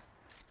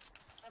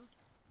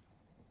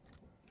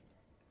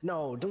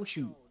 No, don't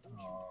shoot.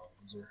 Oh,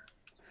 loser.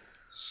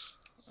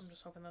 I'm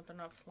just hoping that they're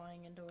not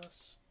flying into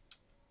us.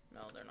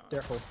 No, they're not.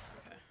 Careful.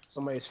 Okay.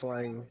 Somebody's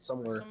flying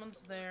somewhere.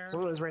 Someone's there.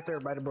 Someone's right there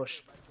by the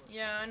bush.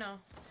 Yeah, I know.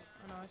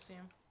 I see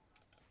him.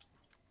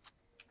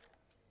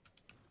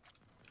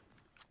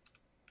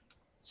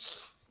 Is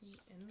he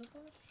in the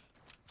bush?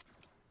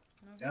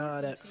 No, he Ah,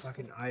 isn't. that He's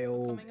fucking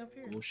IO coming up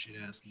here. bullshit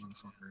ass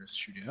motherfucker is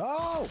shooting.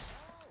 Oh!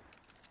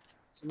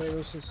 Somebody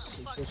was just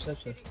Fuck, so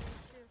shooting me too.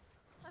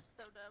 That's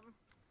so dumb.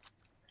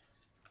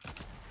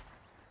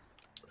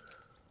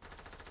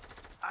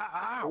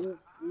 Ah, ow!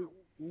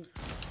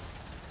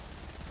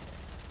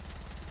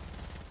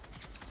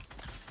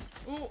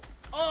 Ooh!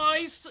 Oh,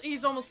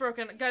 he's almost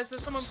broken. Guys,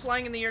 there's someone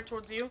flying in the air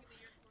towards you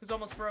who's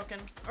almost broken.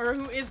 Or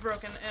who is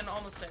broken and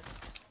almost dead.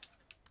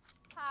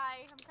 Hi,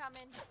 I'm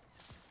coming.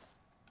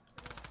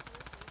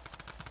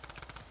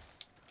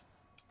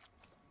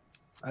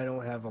 I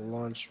don't have a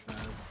launch pad.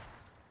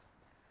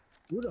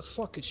 Who the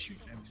fuck is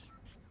shooting at me?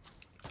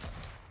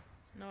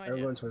 No They're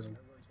idea. going towards him.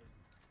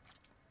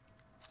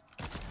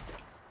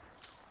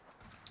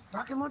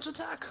 Rocket launch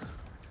attack!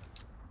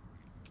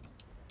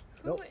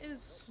 Who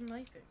is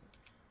sniping?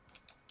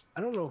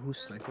 I don't know who's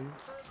sniping.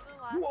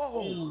 The last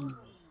Whoa!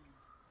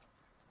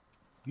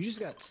 You just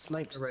got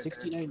sniped Right there.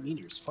 69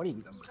 meters. Funny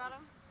number. Got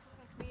him.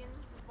 Me and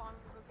Vaughn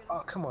will go get him. Oh,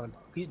 come on.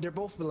 They're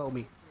both below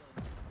me.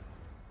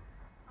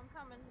 I'm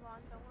coming, Vaughn,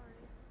 don't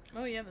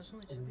worry. Oh yeah, there's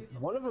only 2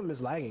 people. One of them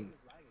is lagging.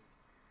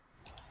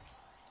 I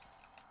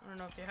don't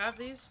know if you have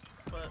these,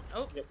 but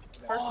oh, Yep.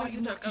 first Oh, one's you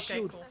you knocked took. the Okay,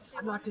 shield. cool.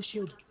 I knocked the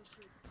shield.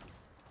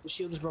 The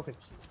shield is broken.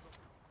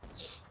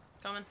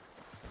 Coming.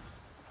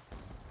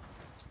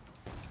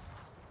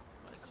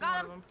 I see one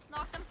Got of him. them.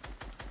 Knocked him.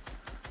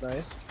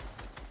 Nice.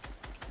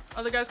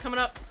 Other guy's coming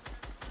up.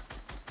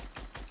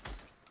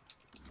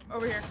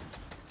 Over here.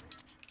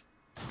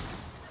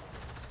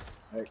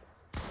 Right.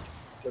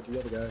 Get the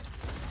other guy.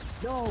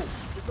 No!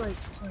 It's right.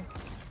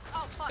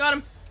 Oh, fuck. Got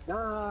him.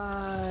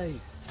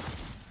 Nice!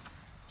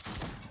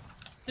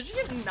 Did you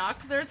get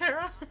knocked there,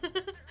 Tara?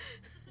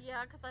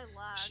 Yeah, because I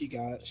lagged.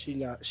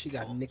 She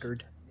got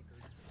nickered.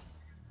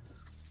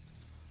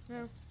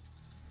 Yeah.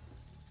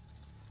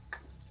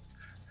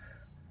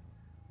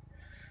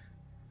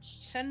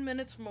 10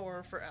 minutes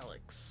more for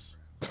Alex.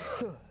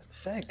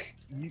 Feck,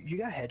 you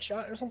got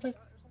headshot or something?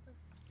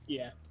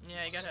 Yeah.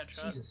 Yeah, you got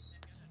headshot. Jesus.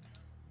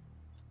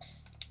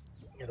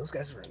 Yeah, those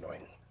guys were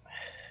annoying.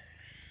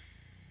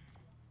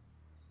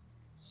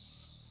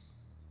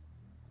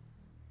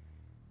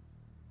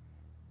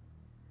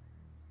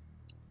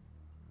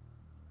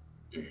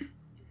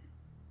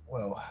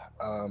 Well,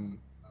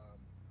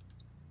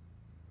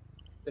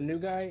 The new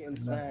guy in Not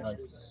Smash like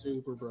is that.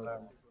 super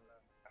broken.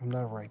 I'm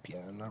not ripe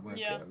yet. I'm not ripe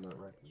Yeah. yet. I'm not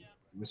ripe yet.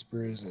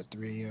 Whispers at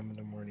 3 a.m. in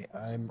the morning.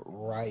 I'm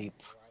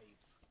ripe.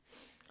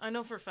 I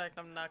know for a fact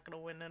I'm not gonna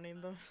win any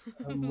of the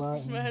I'm not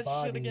in Smash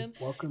body. shit again.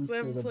 Welcome 'cause I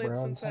to haven't the played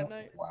brown since that top.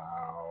 night.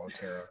 Wow,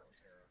 Tara.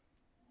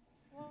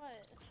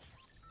 What?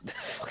 The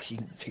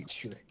fucking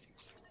picture.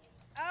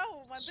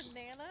 Oh, my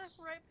banana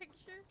right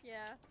picture?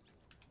 Yeah.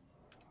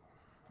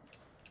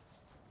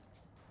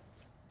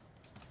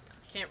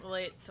 Can't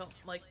relate. Don't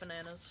like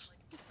bananas.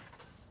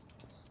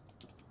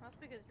 That's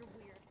because you're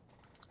weird.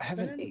 I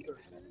haven't ate.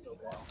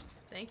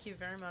 Thank you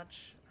very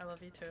much. I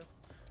love you too.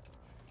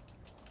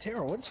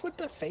 Tara, what's with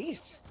the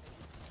face?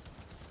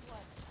 What?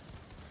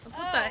 What's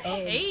with the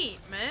Oh. hate,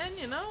 man?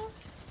 You know?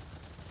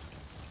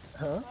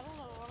 Huh? I don't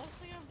know.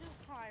 Honestly, I'm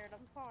just tired.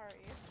 I'm sorry.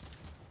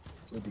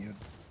 So dude.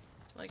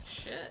 Like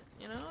shit,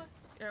 you know?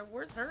 Your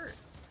words hurt.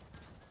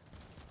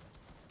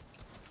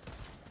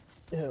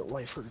 Yeah,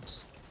 life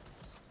hurts.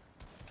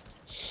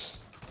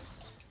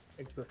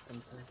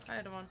 Existence. I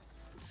had one.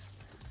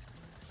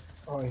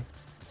 Oh.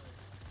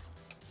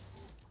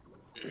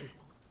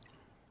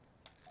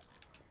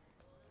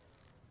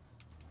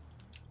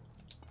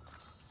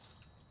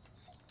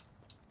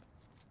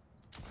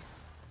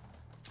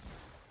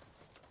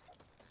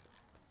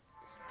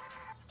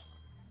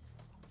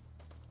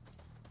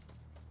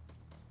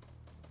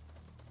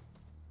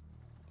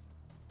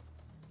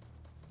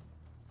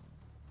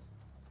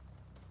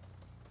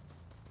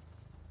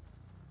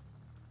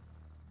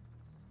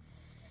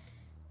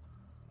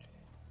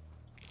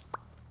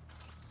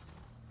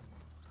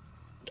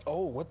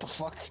 Oh, what the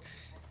fuck?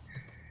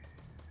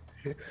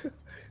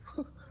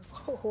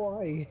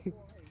 Why?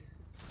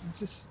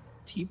 Just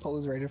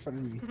T-pose right in front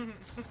of me.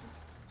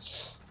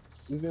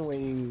 We've been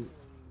waiting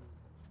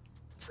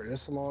for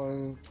this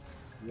long.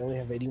 We only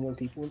have 81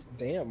 people.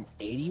 Damn,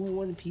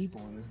 81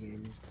 people in this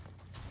game.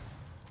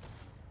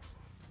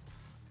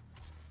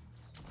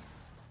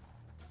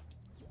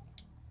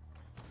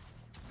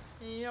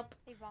 Yep.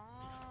 Hey,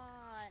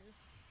 Vaughn.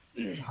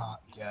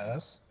 Hot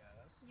guess.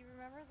 You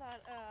remember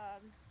that,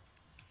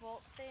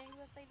 vault thing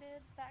that they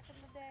did back in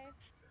the day?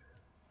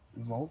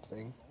 Vault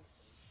thing.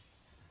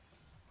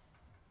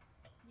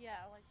 Yeah,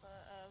 like the,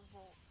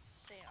 vault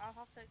thing. I'll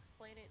have to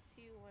explain it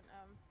to you when,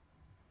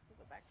 we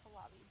go back to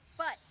lobby.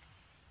 But!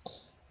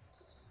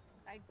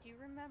 I do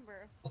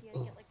remember you had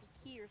to get, like, a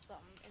key or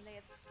something, and they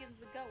had skins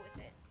to go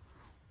with it.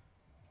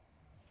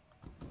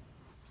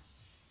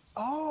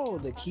 Oh,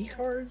 the key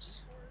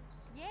cards?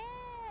 Yeah!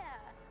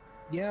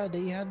 Yeah,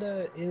 they had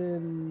that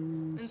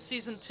in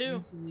season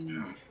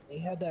 2. They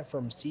had that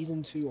from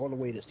season 2 all the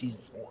way to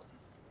season 4.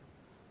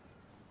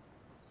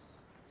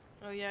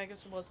 Oh yeah, I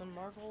guess it was in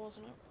Marvel,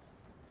 wasn't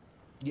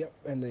it? Yep,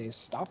 and they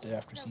stopped it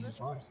after No, season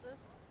 5.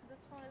 this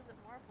one isn't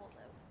Marvel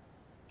though.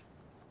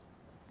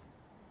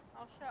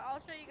 I'll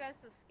show you guys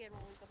the skin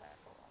when we go back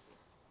to the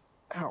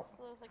lobby. Ow.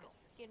 So there's like a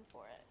skin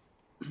for it.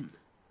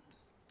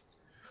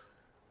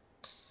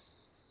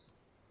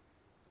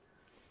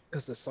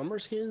 Because the summer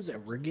skins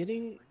that we're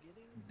getting,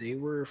 they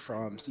were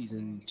from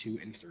season 2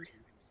 and 3.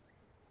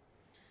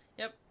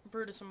 Yep,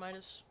 Brutus and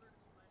Midas.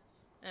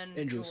 And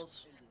Jules.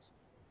 Jules.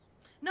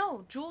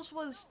 No, Jules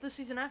was the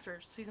season after,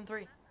 season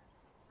 3.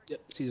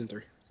 Yep, season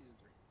 3.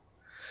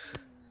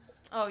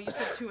 Oh, you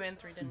said 2 and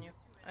 3, didn't you?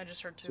 I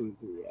just heard 2. 2 and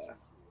 3, yeah.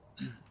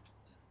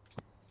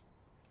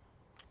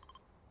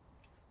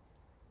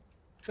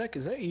 Feck,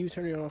 is that you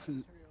turning off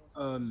and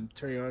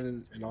turning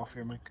on and off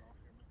your mic?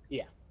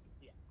 Yeah.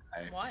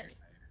 Why?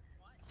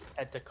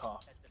 Had to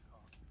cough.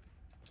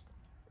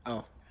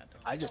 Oh,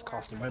 I just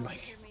coughed in my mic.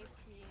 Hear me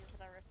sneeze,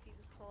 and I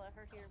refuse to let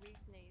her hear me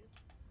sneeze.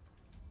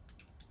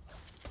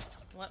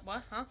 What?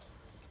 Huh?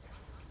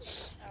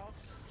 Ouch.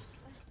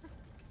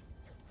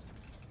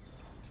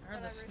 I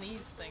heard the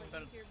sneeze thing,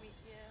 but... Hear me,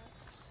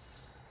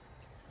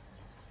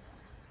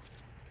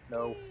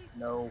 yeah.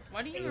 No.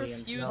 Why do you aliens,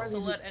 refuse no. to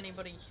let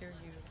anybody hear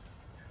you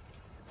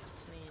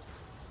sneeze?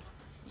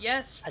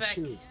 Yes, Feck.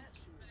 Achoo.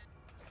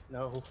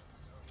 No.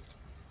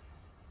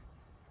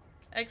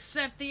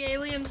 Accept the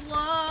aliens'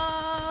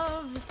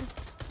 love!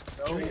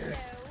 Come No. here.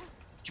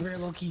 Come here,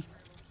 Loki.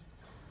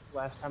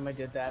 Last time I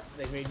did that,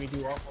 they made me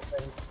do awful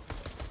things.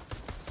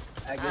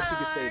 I guess you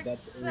could say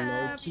that's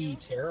low-key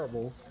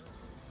terrible.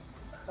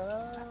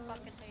 I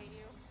fucking hate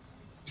you.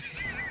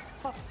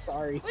 I'm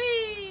sorry.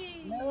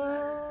 Whee!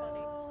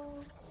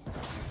 No.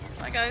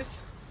 Bye,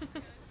 guys.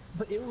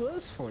 But it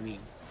was funny. It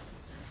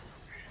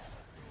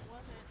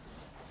wasn't.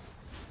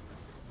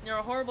 You're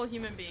a horrible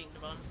human being,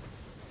 Devon.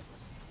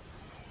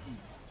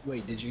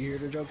 Wait, did you hear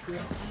the joke here?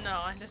 No,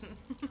 I didn't.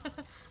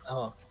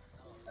 Oh.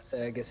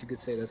 I guess you could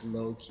say that's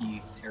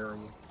low-key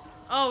terrible.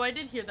 Oh, I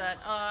did hear that.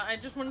 I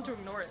just wanted to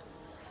ignore it.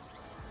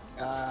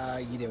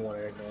 You didn't want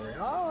to ignore it.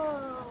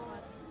 Oh!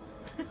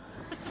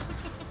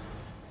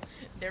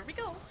 There we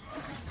go.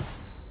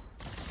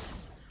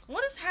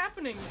 What is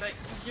happening that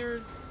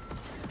you're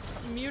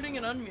muting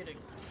and unmuting?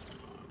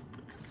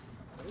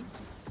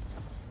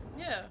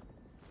 Yeah.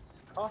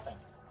 Coughing.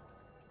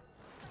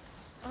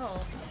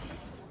 Oh.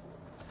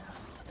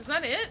 Is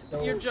that it?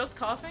 So- You're just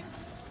coughing?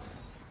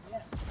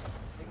 Yeah.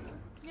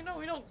 You know,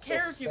 we don't So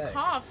care if you fake.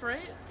 cough, right?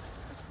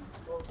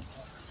 Well,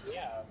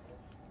 yeah.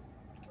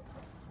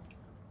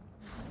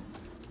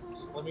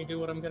 Just let me do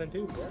what I'm gonna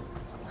do.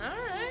 Yeah.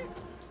 Alright.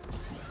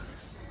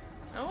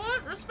 You know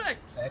what? Respect.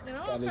 Feck's You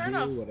know, gotta fair do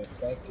enough. what a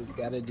Feck has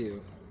gotta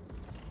do.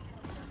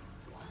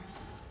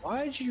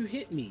 Why'd you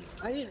hit me?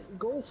 I didn't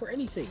go for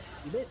anything,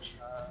 you bitch.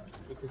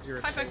 Because you're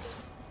a Hi, Feck.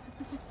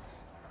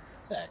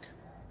 Feck.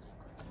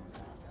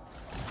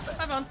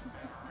 Hi, Vaughn.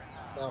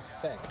 Now,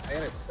 Feck, I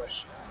got a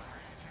question.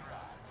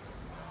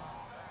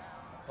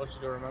 I told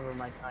you to remember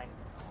my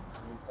kindness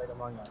when we played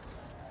Among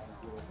Us, and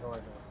you ignored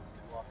it.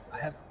 I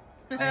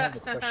have a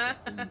question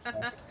for you,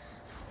 Feck.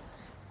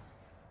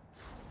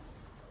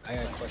 I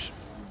got a question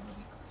for you,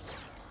 buddy.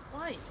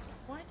 Why?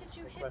 Why did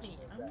you hit me? question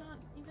is I'm that? not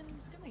even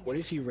doing What it.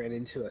 if you ran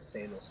into a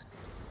Thanos?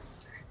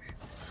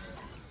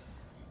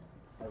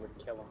 I would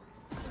kill him.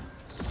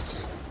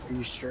 Are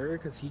you sure?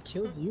 Because he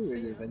killed you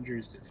in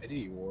Avengers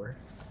Infinity War.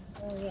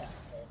 Oh yeah. Okay.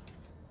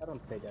 I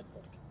don't stay dead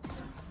for.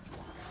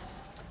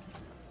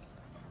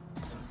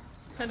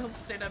 I don't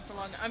stay dead for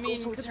long. I mean,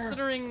 for Tara.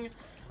 considering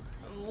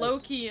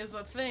Loki is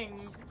a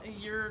thing,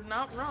 you're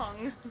not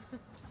wrong.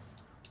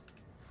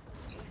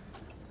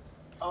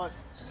 Oh,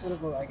 son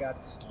of a, I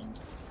got stunned.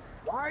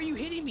 Why are you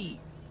hitting me?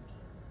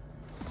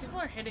 People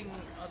are hitting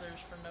others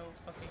for no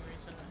fucking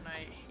reason, and I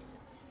hate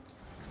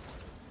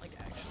it. Like,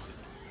 actually.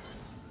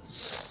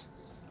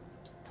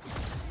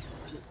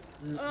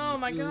 Oh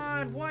my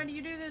god, why do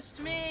you do this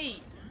to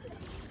me?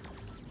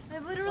 I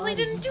literally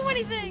didn't do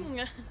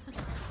anything!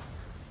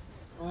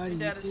 Why do Your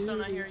dad you is still do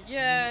not here. this to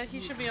Yeah, me? he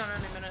should be on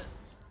any minute.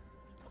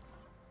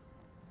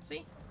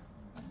 See?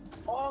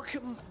 Oh,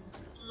 come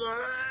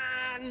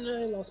on!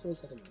 I lost my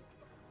second.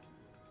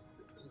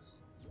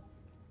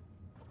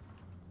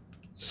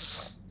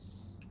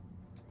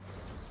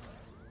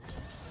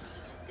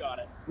 Got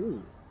it.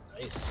 Ooh,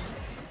 nice.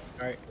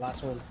 Alright,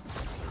 last one.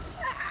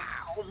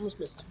 Ah, almost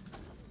missed.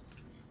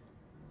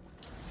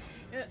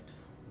 Shit.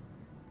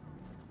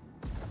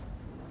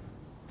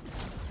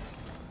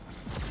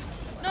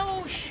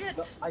 No, shit!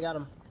 No, I got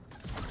him.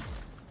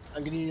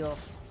 I'm getting you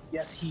off.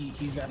 Yes, he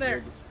There.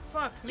 evaporated.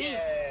 Fuck me.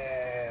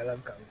 Yeah,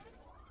 let's go.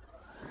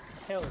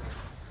 Hell.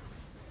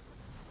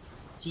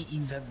 He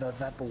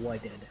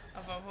evaporated.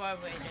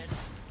 Evaporated.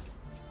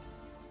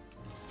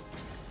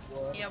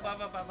 What? Yeah, blah,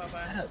 blah, blah, blah, Is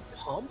blah. that a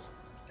pump?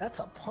 That's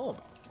a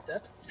pump.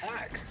 That's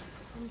attack.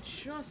 I'm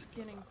just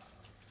getting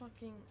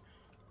fucking...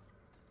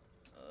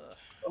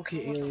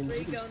 Okay, I want the aliens, ray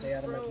you can guns, stay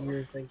out of bro. my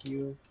ear, thank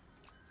you.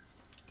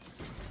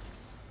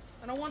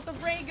 I don't want the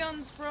ray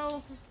guns,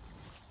 bro.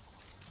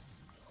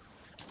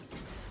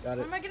 Got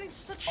Why it. am I getting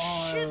such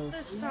shit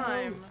this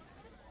time?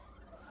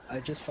 I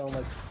just found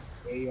like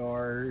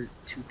AR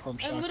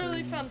 2-pump I shotguns.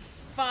 literally found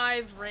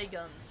 5 ray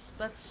guns.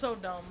 That's so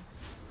dumb.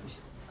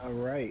 All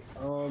right.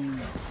 I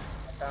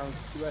found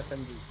 2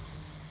 SMG.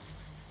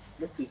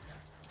 Misty.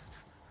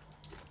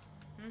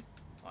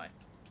 Why?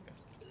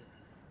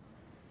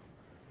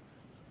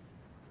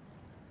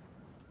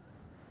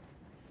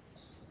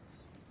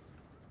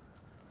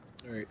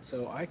 All right.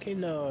 So I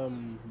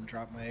can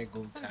drop my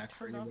gold tack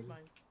for Turned off anybody.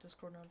 my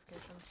Discord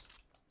notifications.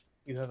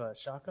 You have a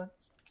shotgun?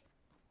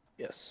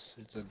 Yes,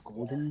 it's a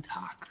golden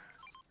tack.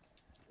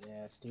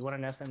 Yes. Do you want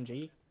an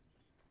SMG?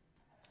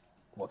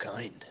 What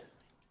kind?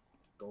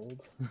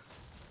 Gold?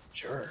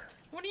 Sure.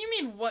 What do you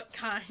mean, what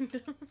kind?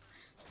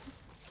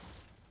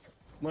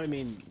 Well, I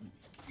mean,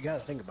 you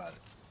gotta think about it.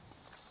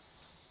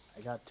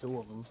 I got 2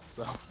 of them,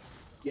 so.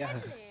 Yeah.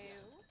 Hello.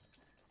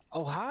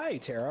 Oh, hi,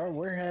 Tara.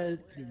 Where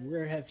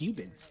have you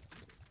been?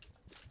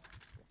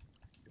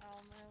 Oh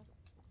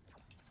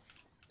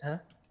no. Huh?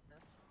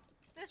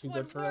 This Too one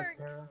good for us, works.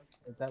 Tara?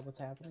 Is that what's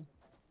happening?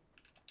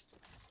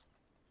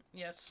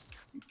 Yes.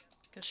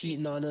 'Cause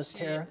Cheating on us, she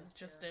Tara?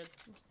 just did.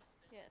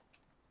 Yes.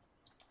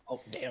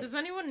 Oh, damn. Does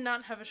anyone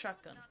not have a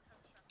shotgun?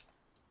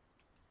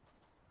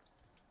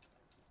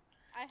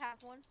 I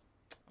have one.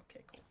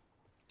 Okay, cool.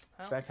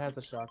 Well, Beck has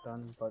a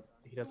shotgun, but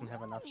he doesn't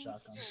have enough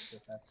shotguns,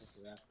 if that's what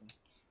you're asking.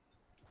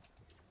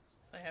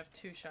 I have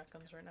 2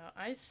 shotguns right now.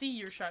 I see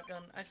your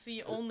shotgun. I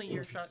see only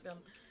your shotgun.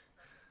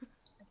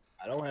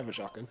 I don't have a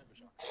shotgun.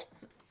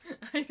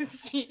 I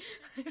see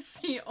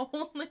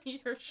only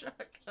your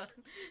shotgun.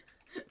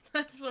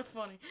 That's so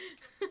funny.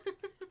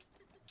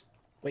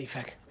 Wait,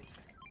 feck.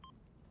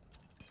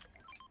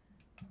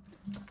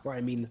 Or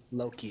I mean,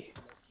 Loki.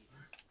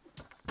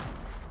 Why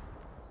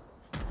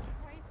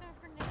are you throwing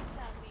grenades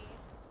at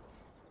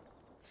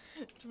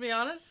me? To be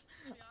honest,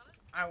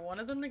 I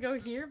wanted them to go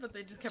here, but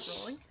they just kept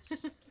rolling.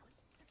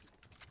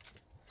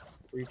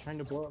 Were you trying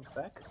to blow up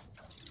Beck?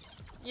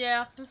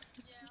 Yeah.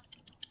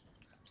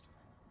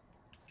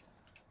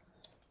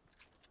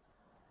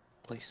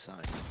 Place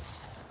signs.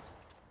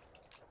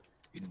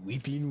 In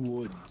Weeping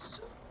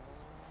Woods.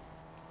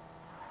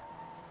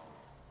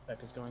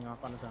 Beck is going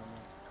off on his own.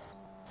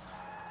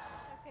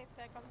 Okay,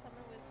 Beck, I'm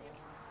coming with you.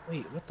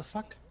 Wait, what the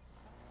fuck?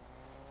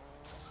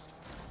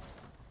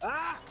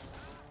 Ah!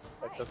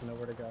 Beck doesn't know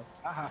where to go.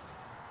 Aha.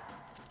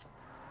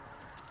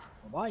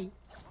 Bye.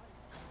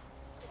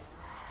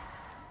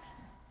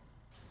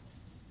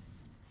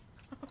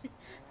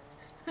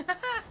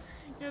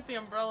 You got the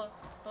umbrella.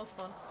 That was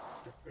fun.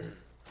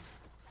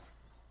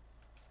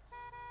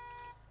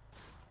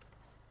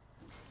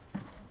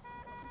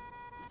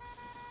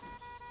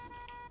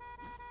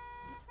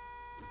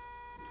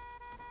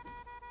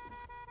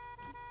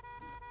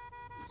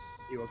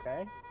 You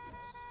okay?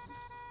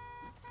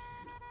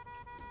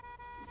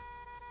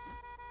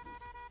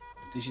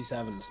 Dude, she's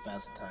having a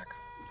spaz attack.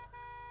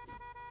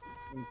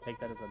 I'm gonna take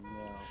that as a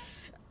no.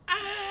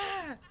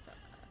 Ah!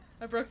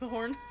 I broke the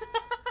horn.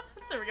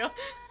 There we go.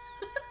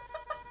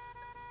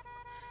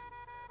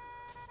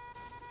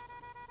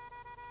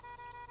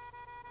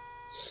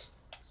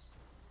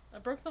 I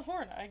broke the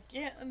horn. I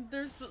can't.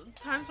 There's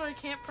times where I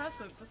can't press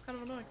it. That's kind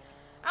of annoying.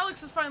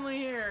 Alex is finally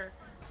here.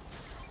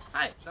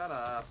 Hi. Shut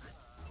up.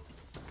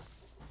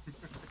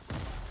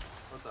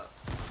 What's up?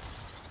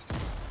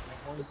 My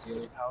horn is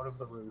out of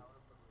the roof.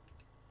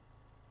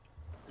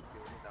 The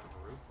ceiling down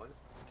the roof? What?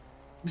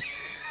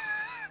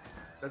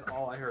 That's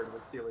all I heard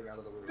was ceiling out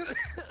of the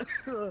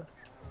roof.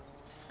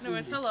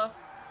 Anyways, hello.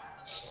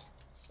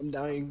 I'm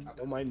dying. I'm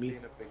Don't mind me.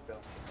 being a big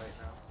dump right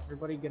now.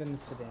 Everybody get in the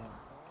sedan.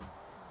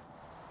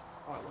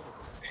 Oh, I love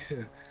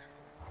this.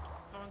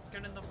 Don't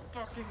get in the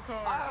fucking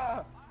car.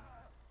 Ah!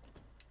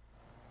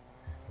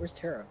 Where's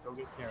Tara? Go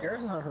get Tara.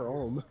 Tara's not her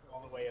home.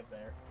 All the way up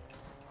there.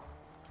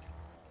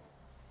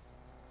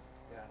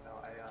 Yeah, no,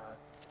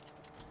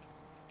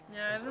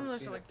 Yeah, I I'm didn't really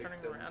seeing feel a like big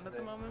turning building around at the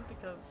today. moment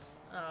because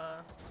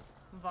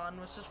Vaughn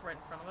was just right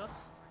in front of us.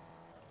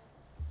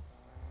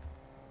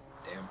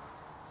 Damn.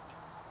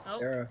 Oh,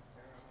 Tara.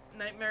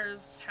 Nightmare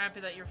is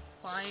happy that you're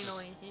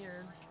finally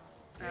here.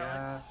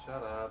 yeah, Alex.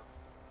 shut up.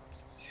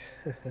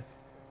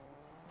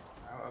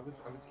 I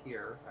was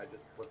here. I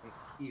just wasn't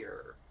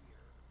here.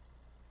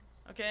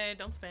 Okay,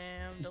 don't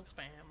spam, don't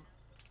spam.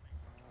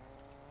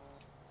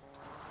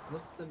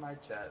 Listen to my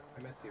chat.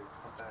 I miss you.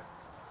 Come back.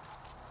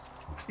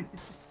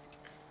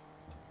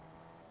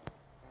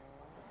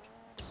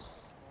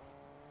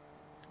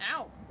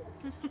 Ow!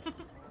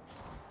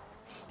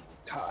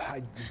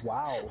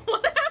 Wow.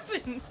 What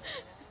happened?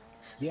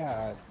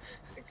 Yeah.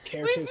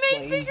 Care We've to made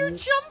explain? bigger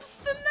jumps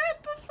than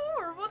that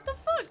before. What the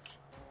fuck?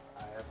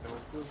 I have no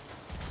clue.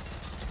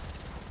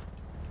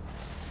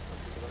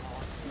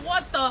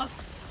 What the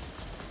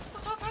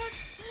fuck?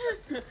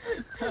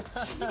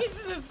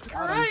 Jesus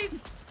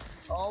Christ!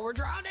 Oh, we're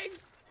drowning!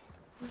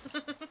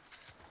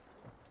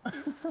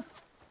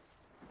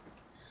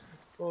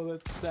 Oh,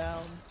 that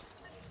sound.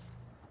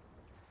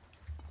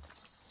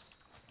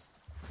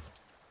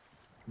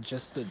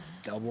 Just a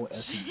double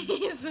SUV.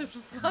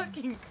 Jesus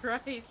fucking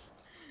Christ.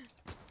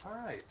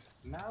 Alright,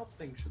 now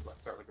things should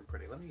start looking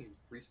pretty. Let me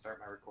restart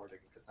my recording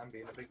because I'm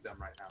being a big dumb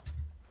right now.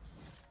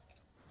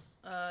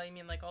 You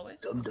mean like always?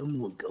 Gum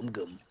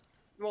gum.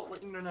 Well,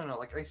 like, no.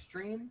 Like, I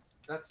stream,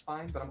 that's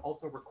fine, but I'm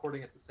also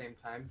recording at the same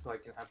time so I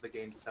can have the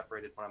game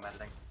separated when I'm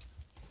editing.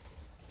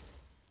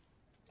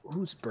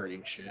 Who's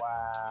burning shit?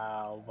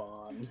 Wow,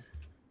 Vaughn.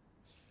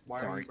 Why are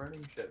Sorry. you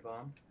burning shit,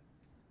 Vaughn?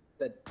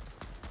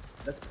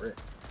 That's Brit.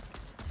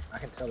 I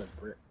can tell it's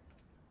Brit.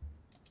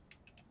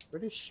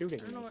 What is shooting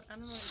I don't know me? what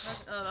you're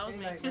talking. Oh, that was Hey,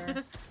 me.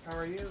 Nightmare. How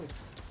are you?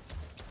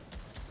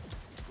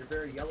 You're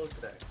very yellow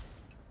today.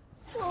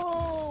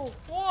 Whoa!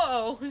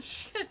 Whoa!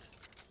 Shit!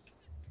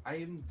 I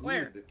am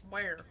Where? glued.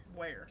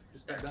 Where?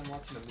 Just got done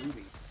watching a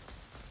movie.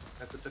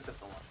 That's what took us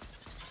so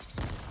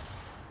long.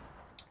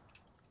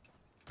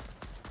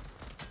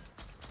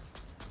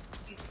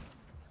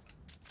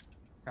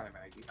 Hi,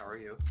 Maggie. How are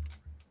you?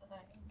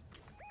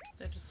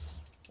 They just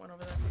went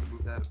over there. I'm gonna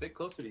move that a bit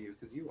closer to you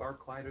because you are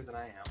quieter than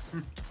I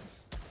am.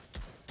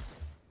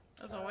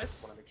 As I always.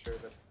 just want to make sure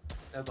that,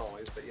 as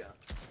always, but yes.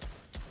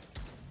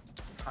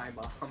 Hi,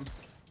 Mom.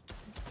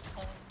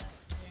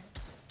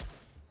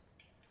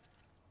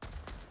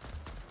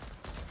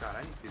 God,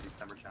 I need to do these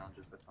summer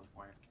challenges at some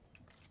point.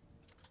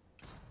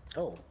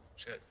 Oh,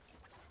 shit.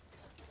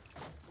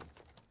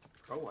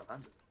 Pro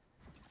 100.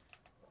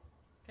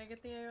 Can I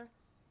get the AR?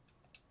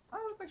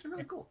 Oh, that's actually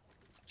really cool.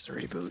 It's a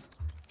reboot.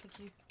 Thank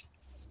you.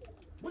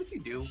 What did you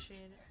do? Appreciate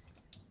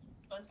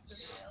it.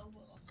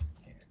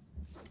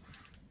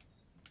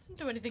 Didn't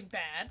do anything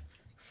bad.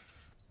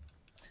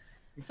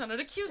 It sounded Yeah,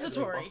 they're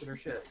accusatory. busting her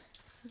shit.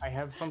 I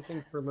have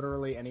something for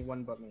literally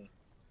anyone but me.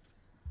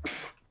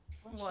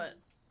 What?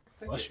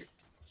 Bless you.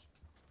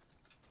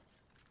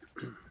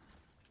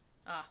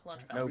 Ah,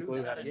 launchpad. No Blue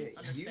blue I had didn't it.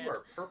 You understand.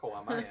 are purple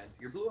on my end.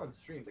 You're blue on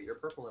stream, but you're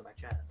purple in my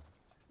chat.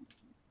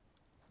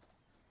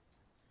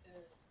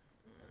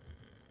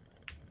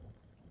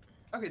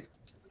 Okay,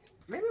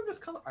 maybe I'm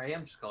just I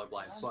am just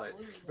colorblind, but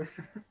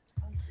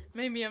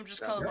Maybe I'm just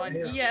That's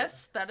colorblind. right.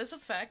 Yes, that is a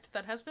fact.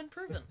 That has been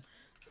proven.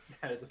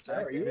 that is a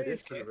Sorry, fact, you and it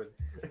is AFK?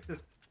 proven.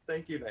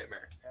 Thank you,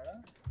 Nightmare.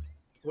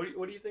 What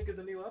do you think of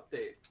the new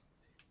update?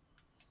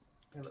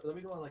 Yeah, let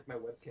me go on like my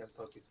webcam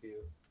focus view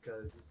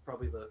because this is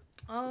probably the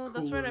Oh,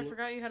 that's right. I Cool.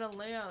 forgot you had a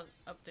layout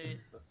update.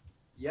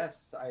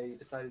 yes. I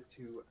decided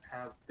to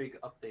have big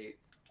update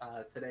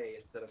today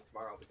instead of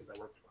tomorrow because I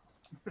work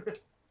tomorrow.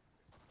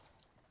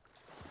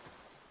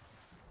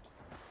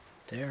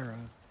 Tara,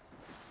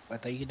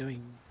 what are you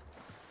doing?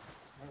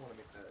 I want to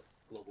make that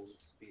global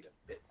speed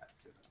a bit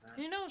faster than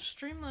that. You know,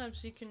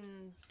 Streamlabs, you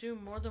can do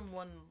more than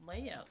one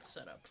layout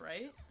setup,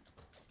 right?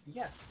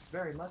 Yes,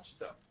 very much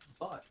so.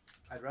 But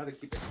I'd rather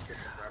keep it consistent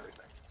for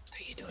everything. What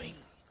are you doing?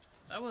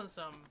 That was,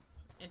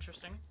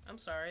 interesting. I'm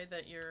sorry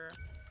that you're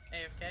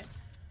AFK.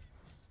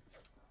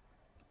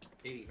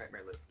 Hey,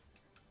 Nightmare Live.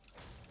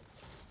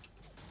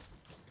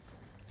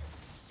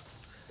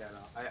 Yeah,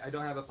 no, I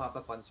don't have a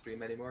pop-up on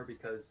stream anymore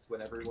because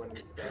when everyone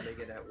is spamming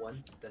it at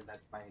once, then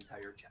that's my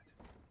entire chat.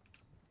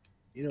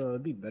 You know,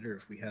 it'd be better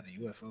if we had a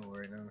UFO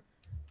right now.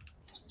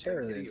 It's Get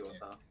Tara a there.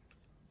 UFO.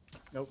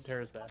 Nope,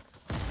 Tara's back.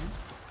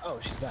 Oh,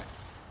 she's back.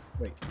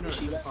 Wait, No, is it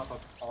she should back? pop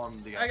up on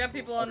the I got actual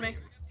people on me.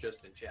 screen,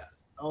 just in chat.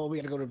 Oh, we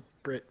gotta go to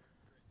Brit.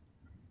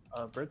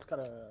 Britt's got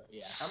a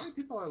yeah. How many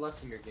people are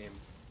left in your game?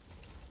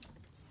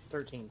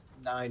 13.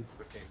 9.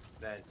 15.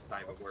 That's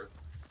not even worth.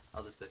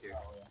 I'll just sit here.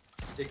 Oh yeah.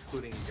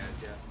 Excluding you guys,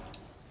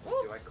 yeah.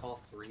 Ooh. Do I call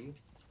 3?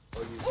 Oh,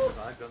 you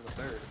survived on the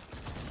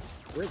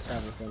 3rd. Brit's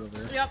having fun over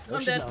there. Yep, No, I'm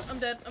she's dead. not. I'm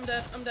dead. I'm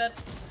dead. I'm dead.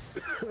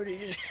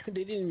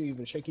 They didn't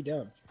even shake you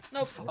down.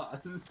 Nope.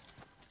 Fun.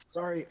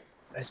 Sorry,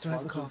 I still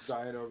have the cough.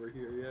 dying over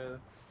here, yeah.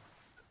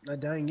 Not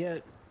dying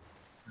yet.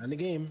 Not in the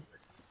game.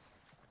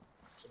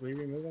 Should we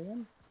remove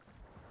him?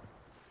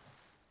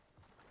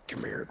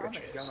 Come here, Comment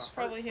down bitches. on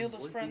Probably heart healed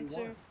from his friend Warsee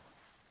too. one.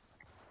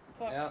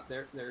 Fuck. Yeah,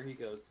 there he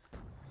goes.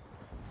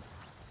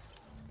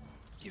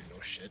 Give no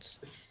shits.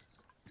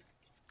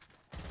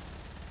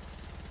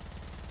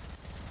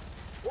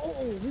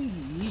 Oh,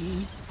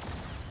 wee!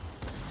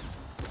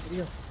 Where'd he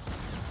go?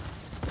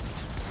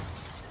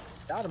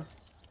 Got him.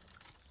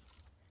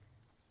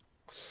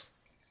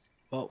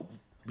 Well,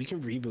 we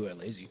can reboot at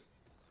lazy.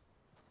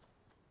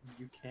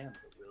 You can,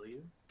 but will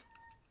you?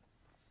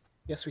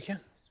 Yes, we can.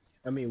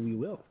 I mean, we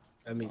will.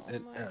 I mean,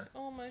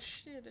 All my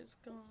shit is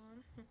gone.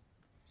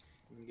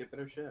 You can get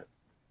better shit.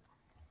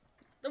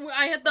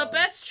 I had the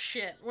best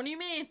shit. What do you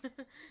mean?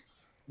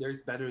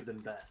 There's better than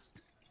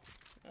best.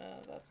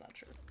 That's not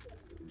true.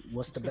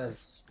 what's the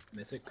best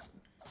mythic?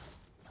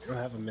 We don't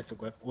have a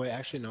mythic weapon. Wait,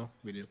 actually, no,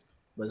 we do.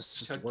 But it's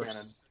just Chug the worst.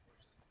 cannon.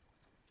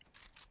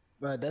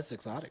 But that's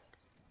exotic.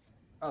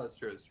 Oh, that's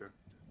true, that's true.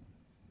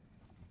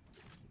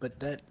 But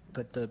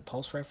the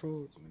pulse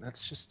rifle,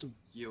 that's just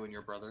You and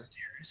your brother.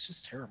 it's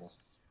just terrible.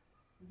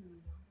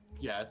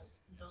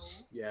 Yes.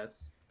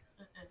 Yes.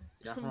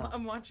 Yeah.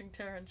 I'm watching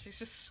Tara and she's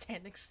just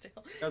standing still.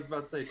 I was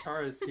about to say,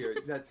 Tara's here.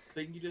 That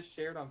thing you just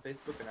shared on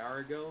Facebook an hour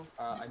ago,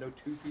 I know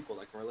 2 people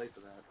that can relate to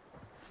that.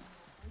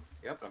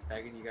 Yep, I'm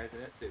tagging you guys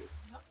in it too.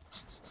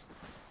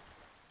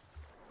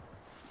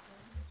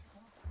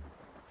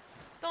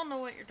 Don't know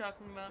what you're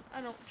talking about.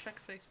 I don't check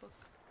Facebook.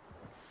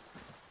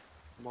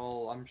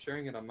 Well, I'm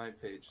sharing it on my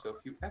page, so if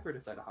you ever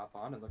decide to hop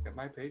on and look at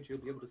my page, you'll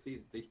be able to see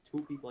the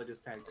 2 people I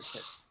just tagged as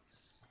hits.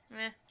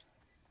 Meh.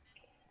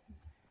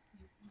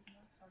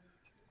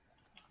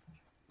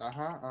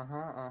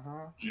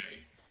 I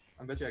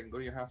bet you I can go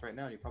to your house right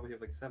now and you probably have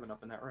like 7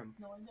 up in that room.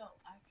 No, I don't,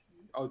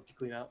 actually. Oh, to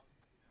clean out?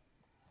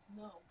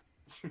 No.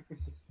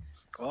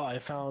 Oh, I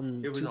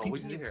found It was 2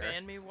 always people. You there.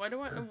 ban me?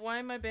 Why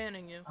am I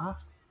banning you? Huh?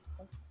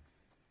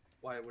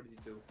 Why? What did you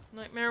do?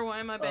 Nightmare, why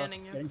am I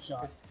banning you? Getting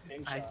shot.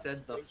 Getting I shot,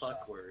 said the getting fuck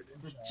shot, word.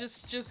 getting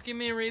shot. Just give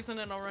me a reason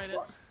and I'll write it.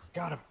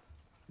 Got him.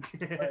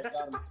 Alright,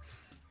 got him.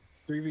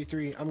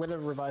 3v3. I'm gonna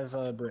revive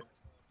Brit.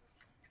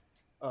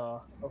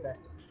 Okay.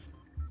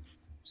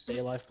 Stay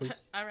alive,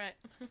 please. Alright.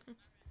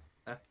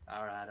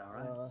 Alright.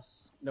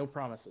 No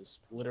promises.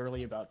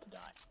 Literally about to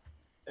die.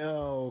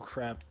 Oh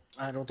crap.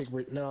 I don't think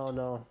we're.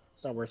 No.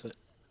 It's not worth it.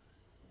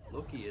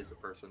 Loki is a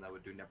person that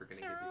would do never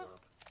gonna give you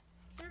up.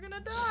 You're gonna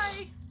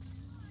die!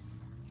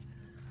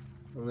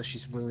 Unless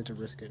she's willing to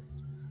risk it.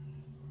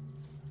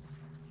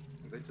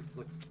 They just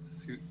looks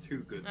too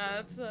good.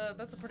 That's a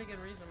pretty good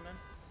reason, man.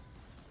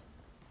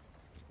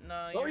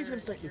 No, Oh, he's gonna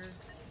snipe me.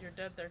 you're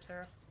dead there,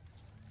 Tara.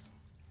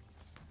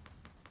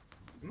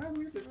 Am I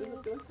weird? Does it feel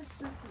like that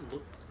character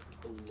looks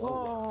lower?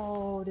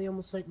 Oh, they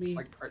almost sniped me.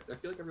 Like, I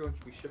feel like everyone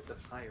should be shifted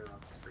higher on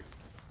the screen.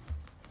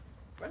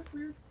 That's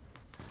weird.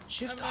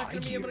 Shift I'm not high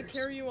gonna be able to gears.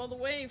 carry you all the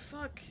way,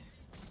 fuck.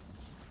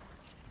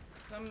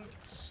 I'm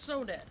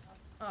so dead.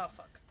 Oh,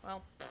 fuck.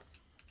 Well,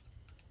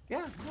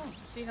 Yeah, no.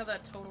 see how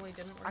that totally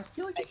didn't I work?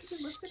 feel like we should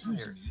be lifted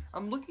Excuse higher. me.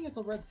 I'm looking at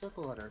the red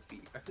circle at our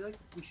feet. I feel like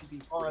we should be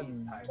Oh,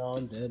 raised higher. no,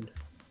 I'm dead.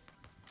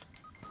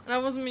 And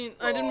I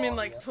didn't mean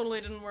like yeah. totally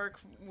didn't work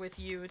with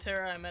you,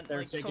 Tara. I meant They're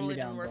like taking totally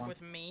me down, didn't work Vaughn.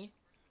 with me.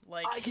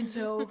 Like I can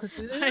tell because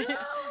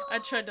I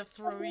tried to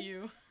throw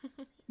you.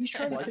 he's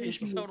trying to Why finish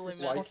can me. you with totally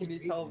this missed. Why fucking can you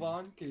tell, bacon.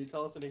 Vaughn? Can you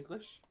tell us in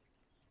English?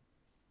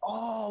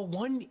 Oh,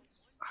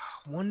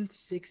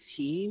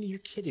 116? You're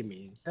kidding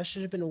me. That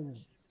should have been a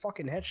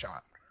fucking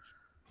headshot.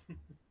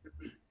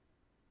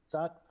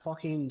 Stop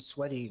fucking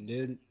sweating,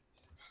 dude.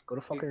 Go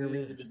to fucking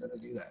arena if you're gonna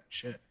do that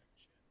shit.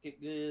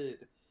 Get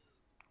good.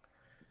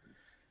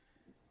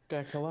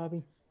 Back to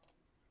lobby.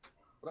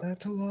 Back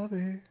to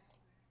lobby.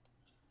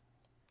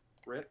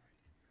 Rip?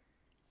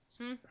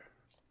 Hmm?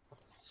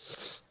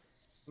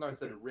 No, I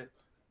said rip.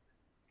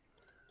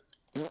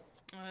 Oh,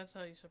 I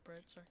thought you said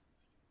bread. Sorry.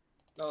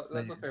 No,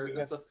 that's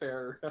a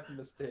fair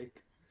mistake.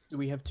 Do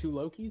we have 2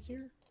 Lokis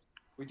here?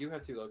 We do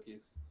have 2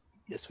 Lokis.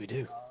 Yes, we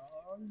do.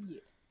 Yeah.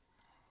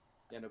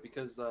 Yeah, no,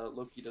 because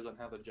Loki doesn't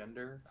have a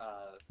gender.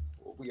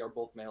 We are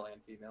both male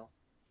and female.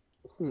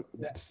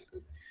 That's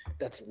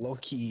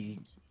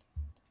low-key.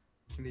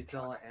 Can you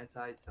tell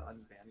anti to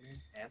unban me?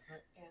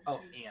 Anti? Oh,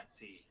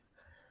 anti.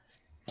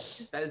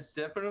 That is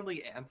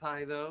definitely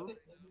anti, though.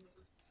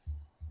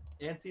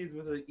 Anti is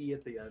with an E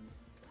at the end.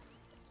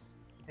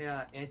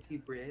 Yeah,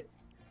 anti-Brit.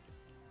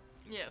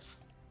 Yes.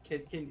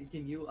 Can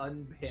you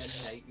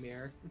unban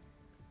Nightmare?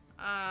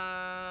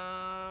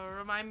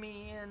 Remind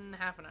me in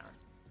half an hour.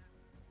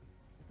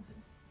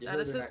 You That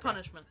heard is her, his Nightmare.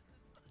 punishment.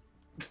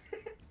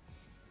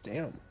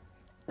 Damn.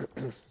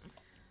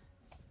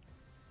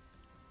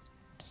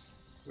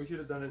 We should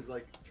have done is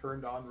like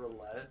turned on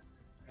roulette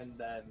and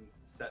then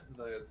set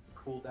the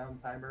cooldown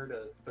timer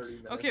to 30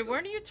 minutes. Okay,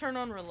 where do you turn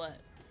on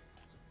roulette?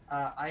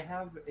 I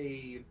have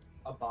a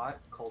bot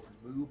called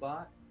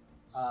MooBot,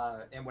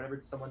 and whenever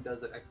someone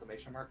does an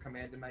exclamation mark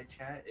command in my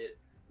chat, it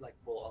like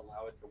will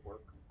allow it to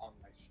work on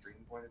my stream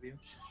point of view.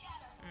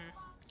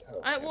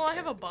 Well, I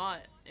have a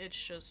bot. It's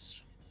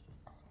just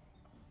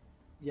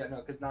Yeah,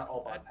 no, because not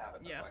all bots have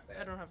it. That's yeah, why I say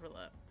I it. don't have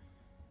roulette.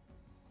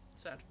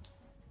 Sad.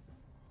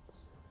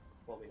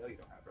 Well, we know you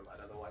don't have roulette,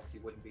 otherwise you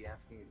wouldn't be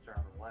asking you to turn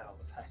on roulette all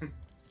the time.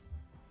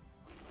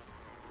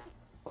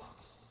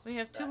 We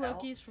have 2 The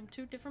hell? Lokis from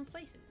 2 different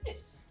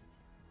places.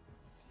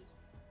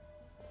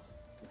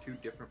 Two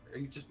different.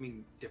 You just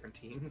mean different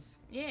teams?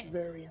 Yeah.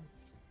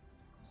 Variants.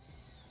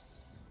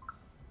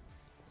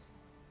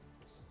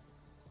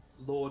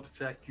 Lord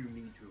Feck, you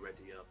need to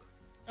ready up.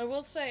 I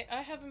will say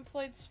I haven't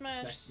played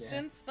Smash Yeah.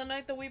 since the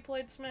night that we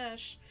played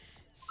Smash.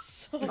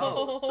 So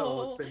Oh,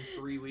 so it's been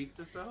 3 weeks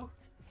or so?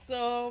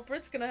 So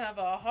Brit's gonna have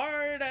a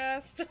hard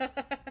ass time.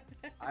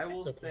 I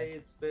will It's okay. say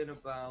it's been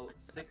about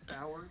 6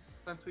 hours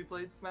since we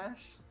played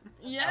Smash.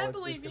 Yeah, I Alex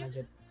believe is you. gonna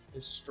get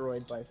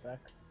destroyed by Feck.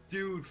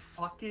 Dude,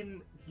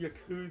 fucking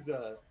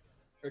Yakuza.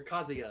 Or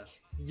Kazuya.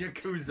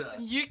 Yakuza.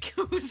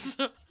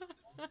 Yakuza.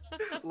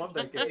 Love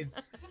that game.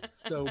 It's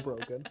so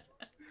broken.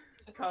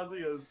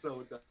 Kazuya is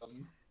so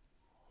dumb.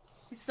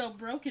 He's so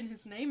broken.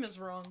 His name is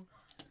wrong.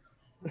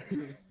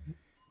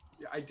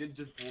 Yeah, I did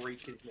just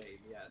break his name,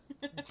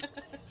 yes.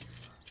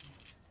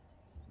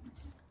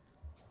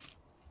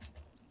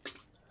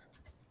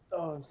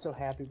 Oh, I'm so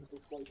happy with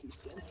this Loki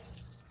skin.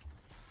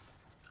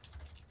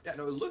 Yeah,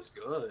 no, it looks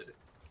good.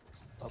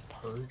 The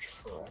Purge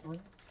forever?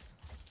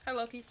 Hi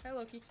Loki. Hi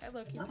Loki. Hi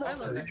Loki. Another Hi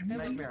Loki. version? Hi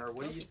Loki. Nightmare,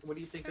 what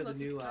do you think Hey, of the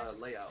Loki. new Hi.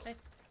 layout? Hey,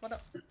 what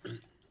up?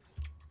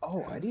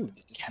 Oh, I didn't even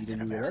get to see the Captain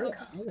new America.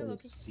 layout. I want to Loki.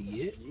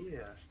 see it. Yeah.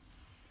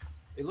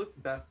 It looks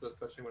best,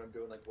 especially when I'm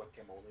doing like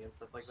webcam only and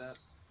stuff like that.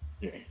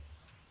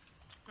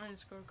 I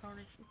just go to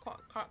Carney.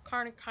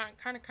 Carney.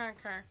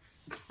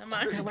 Come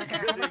on. Good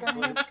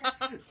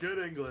English.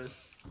 Good English.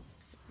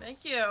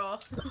 Thank you.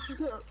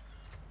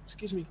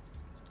 Excuse me.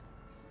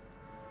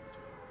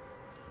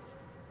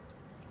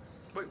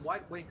 Wait,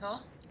 what? Wait, huh?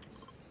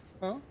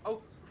 Huh?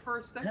 Oh, for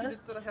a second Huh?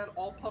 it said I had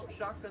all pump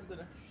shotguns and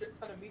a shit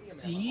ton of medium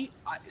See,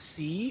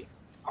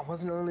 I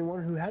wasn't the only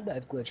one who had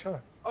that glitch, huh?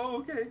 ammo. Oh,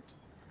 okay.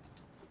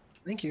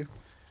 Thank you.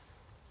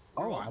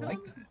 You're Oh, I welcome.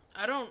 like that.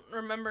 I don't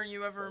remember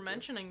you ever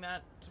mentioning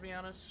that, to be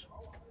honest.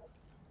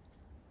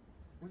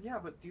 Well, yeah,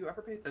 but do you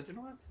ever pay attention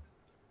to us?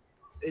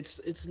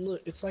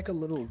 It's like a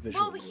little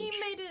visual. Well,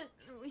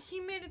 he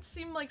made it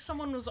seem like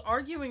someone was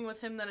arguing with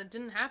him that it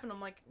didn't happen.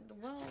 I'm like,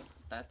 well,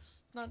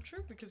 that's not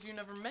true because you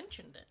never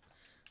mentioned it.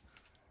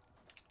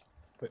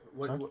 But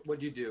What huh?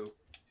 what'd you do?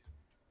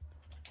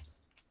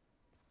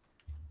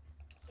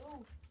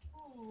 Oh,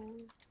 oh.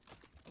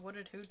 What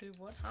did who do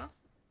what, huh?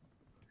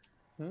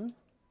 Hmm?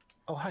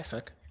 Oh, hi,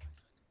 Feck.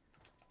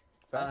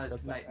 That's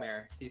not-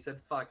 Nightmare. He said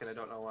fuck and I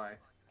don't know why.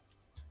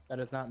 That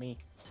is not me.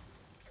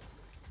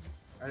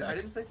 I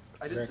didn't say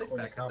fuck, I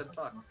said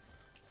fuck.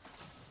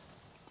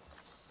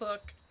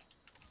 Look.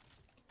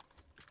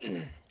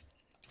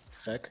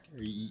 Feck,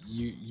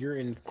 you're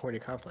in Corny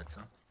Complex,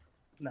 huh?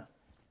 No.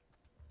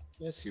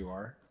 Yes, you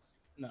are.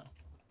 No.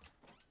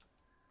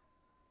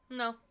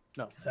 No.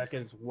 No. Feck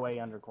is way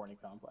under Corny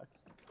Complex.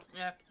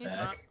 Yeah, he's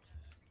Feck.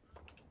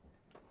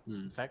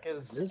 not. Feck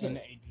is There's in a-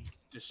 a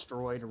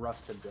destroyed,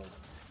 rusted building.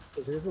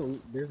 There's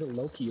a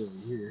Loki over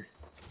here.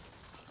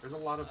 There's a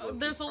lot of Lokis,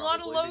 There's a lot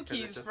of probably, because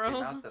it Lokis, just bro.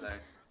 came out today.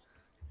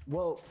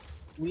 Well,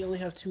 we only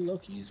have 2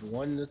 Lokis.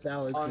 One that's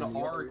Alex On and the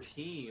our other-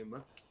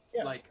 team,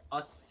 Yeah. like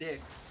us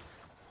 6,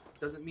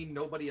 doesn't mean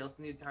nobody else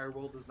in the entire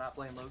world is not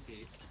playing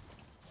Loki.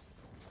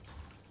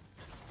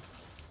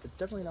 It's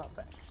definitely not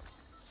Feck.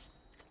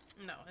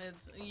 No,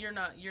 you're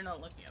not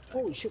looking at that.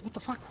 Holy shit! What the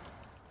fuck?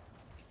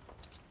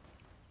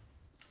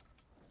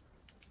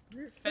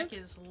 Feck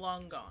is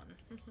long gone.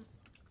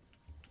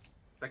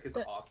 Feck is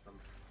That- awesome.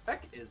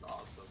 Feck is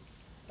awesome.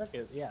 Feck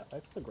is, yeah,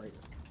 Feck's the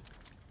greatest.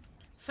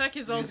 Feck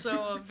is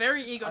also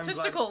very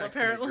egotistical, Feck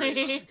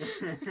apparently.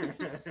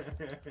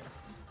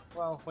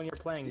 Well, when you're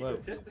playing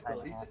Loki,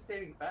 Egotistical, he's just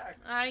stating facts.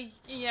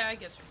 Yeah, I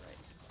guess you're right.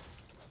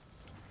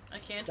 I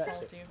can't That's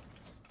fault it. you.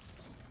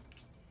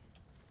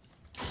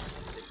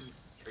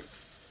 Trait-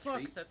 Fuck,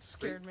 trait- that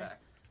scared me. trait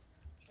facts.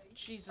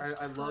 Jesus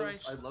I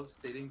Christ. love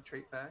stating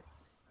trait facts.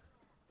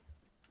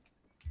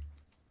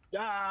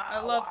 I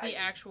love the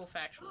actual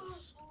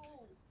factuals.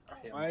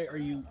 Why are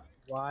you?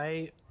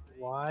 Why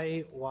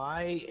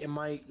am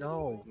I?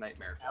 No.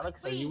 Nightmare.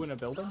 Alex, are you in a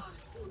building?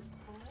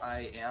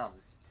 I am.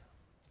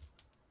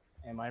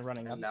 Am I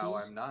running up? And now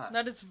I'm not.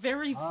 That is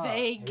very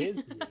vague. It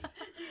is you.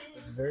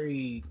 It's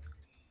very.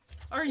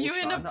 Are you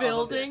in a son of a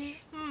building?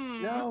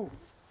 bitch. No.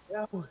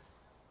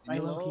 My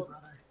You Loki alone?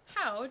 brother.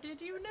 How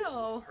did you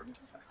know?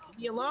 Leave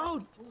me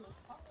alone.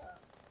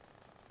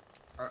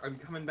 I'm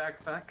coming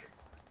back, Feck.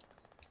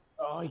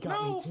 Oh, he got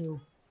No. me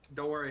too.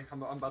 Don't worry,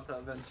 I'm about to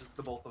avenge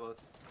the both of us.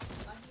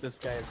 This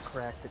guy is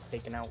cracked at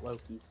taking out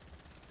Lokis.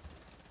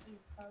 Are you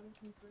proud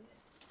of me for it?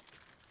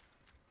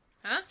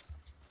 Huh?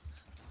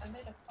 I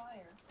made a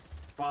fire.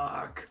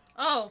 Fuck.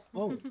 Oh.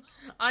 Oh.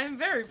 I'm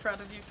very proud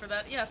of you for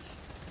that, yes.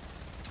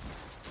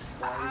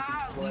 Why is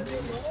he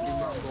sweating? Team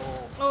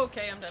Rumble.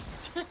 Okay, I'm dead.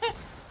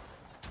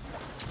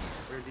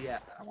 Where's he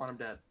at? I want him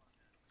dead.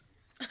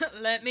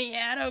 Let me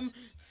at him.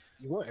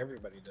 You want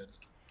everybody dead.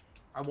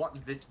 I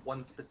want this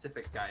one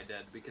specific guy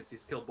dead because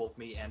he's killed both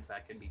me and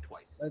Feck and me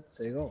twice. Let's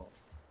say go.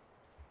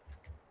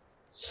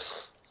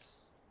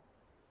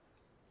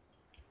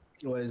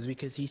 Was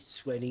because he's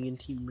sweating in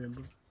Team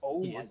Rumble.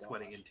 Oh He my is God.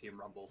 sweating in Team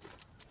Rumble.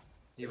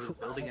 He was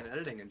building and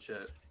editing and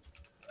shit.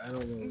 I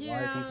don't know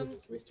Yeah. why people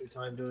just waste their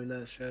time doing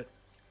that shit.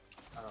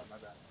 Oh, my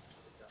bad.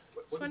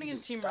 What Sweating did in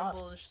you- Team stop?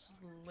 Rumble is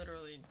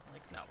literally,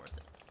 like, not worth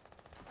it.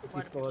 Is Why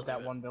he do still people at that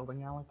do it? one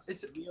building, Alex?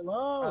 It's, Leave me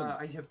alone.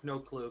 I have no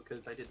clue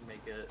because I didn't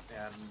make it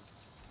and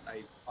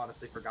I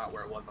honestly forgot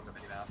where it was on the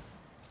minimap.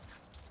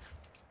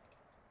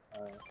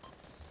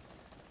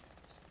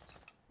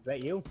 Is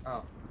that you?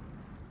 Oh.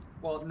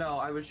 Well, no,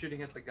 I was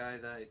shooting at the guy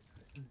that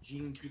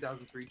Gene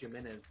 2003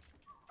 Jimenez.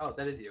 Oh,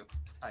 that is you.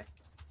 Hi.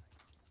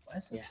 Why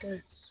is this Yes. guy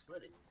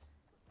sweating?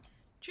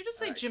 Did you just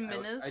say Alright,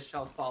 Jimenez? I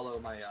shall follow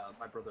my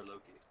my brother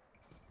Loki.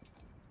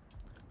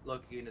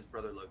 Loki and his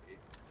brother Loki.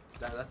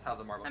 That's how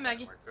the Marvel Hi, canon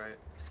Maggie. works, right?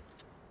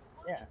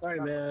 Yeah. Sorry,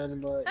 man,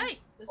 but Hey!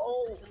 This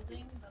Oh. was the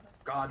building that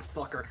God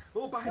fucker.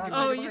 Oh, behind you. Oh,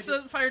 behind you behind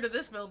set fire to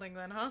this building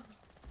then, huh?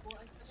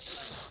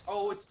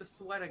 Oh, it's the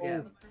sweat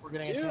again. We're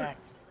getting Dude.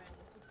 attacked.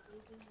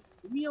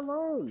 leave me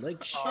alone.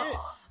 Like shit.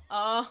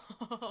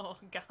 Oh,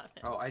 got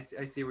it. Oh, I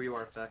see where you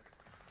are, Feck.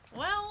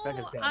 Well,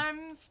 Becca's dead.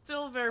 I'm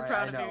still very I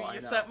proud of know, you. I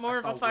You know. set more I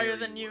of a saw fire where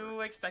than you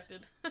you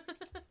expected.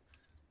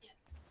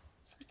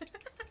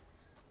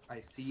 I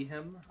see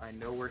him. I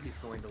know where he's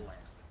going to land.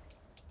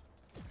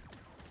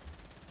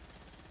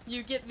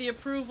 You get the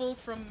approval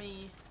from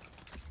me.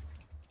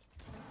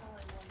 That's all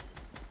I wanted.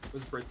 It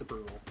was Brit's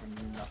approval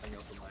and nothing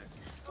else in life.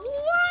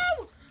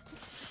 Whoa!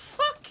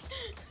 Fuck!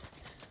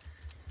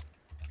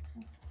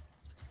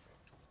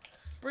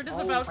 Brit is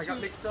Oh, about I got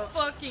to mixed up.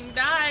 fucking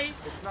die.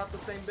 It's not the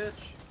same bitch.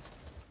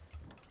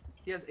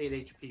 He has 8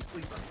 HP.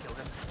 Please let me kill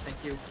him.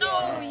 Thank you.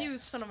 No, you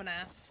son of an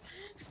ass.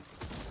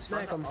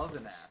 Smack Son him. of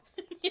an ass.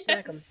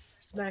 Smack him. Yes.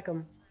 Smack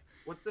him.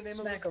 What's the name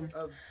Smack of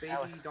 'em. baby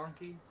Alex.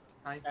 donkey?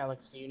 Hi.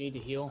 Alex, do you need to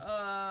heal?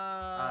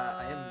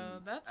 I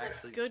am That's a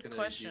actually good just gonna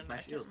question. use my I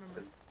can't shields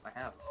remember. because I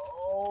have.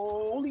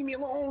 Oh, leave me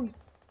alone.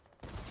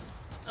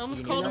 I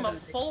almost You called need him a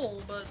that?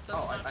 foal, but that's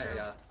Oh, not true.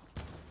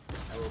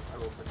 I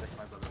will protect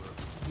my brother.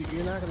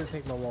 You're not gonna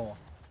take my wall.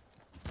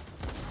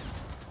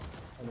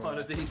 One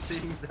of these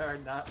things are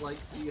not like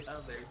the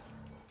others.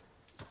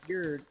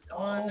 You're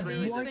One of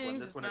really, these this one- things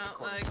this is one is a not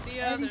corner. like the Why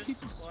are these others.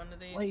 people One of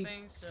these like,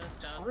 things just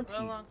does taunting?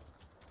 belong.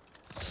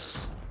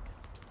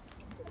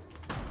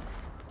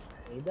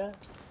 Need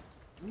that?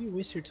 Why do you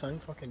waste your time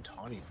fucking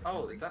taunting for no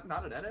Oh, is reason? that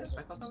not an edit?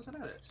 I thought that was an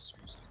edit.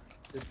 Seriously.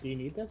 Do you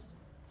need this?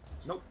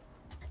 Nope.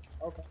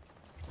 Okay.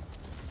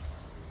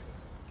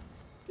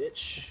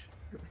 Bitch.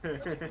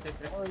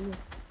 Fun.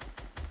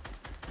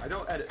 I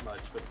don't edit much,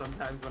 but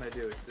sometimes when I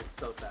do, it's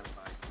so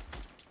satisfying.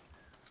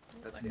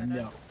 That's Like the that.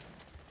 No.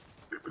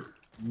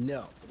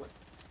 No. What?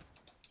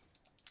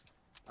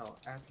 Oh,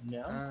 ask.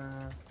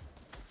 No?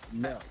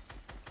 No.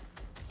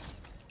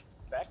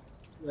 Back?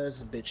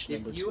 That's a bitch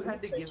number If you two.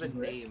 had to Thank give a you,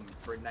 Brett. name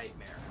for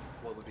Nightmare,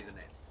 what would be the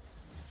name?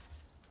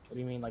 What do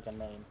you mean, like a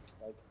name?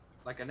 Like,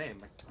 Like a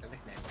name, like a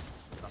nickname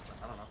or something.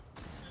 I don't know.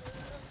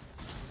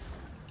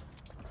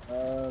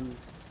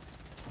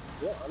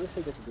 Yeah,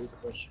 honestly, that's a good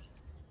question.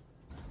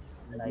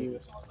 I agree Nighty.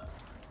 with all that.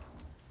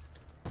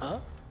 Huh?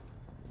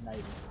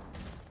 Nighty.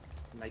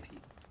 Nighty.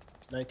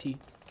 Nighty.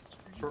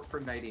 Short for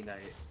Nighty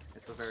Night.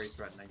 It's a very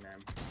threatening name.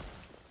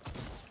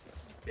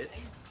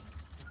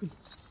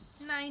 Bitch.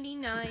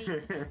 99.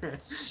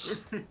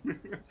 You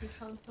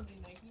found something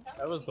Nike now?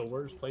 That was the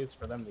worst place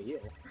for them to heal.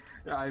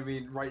 I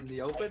mean, right in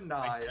the open?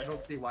 Nah, I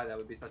don't see why that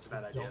would be such a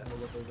bad I idea. don't know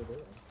what they were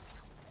doing.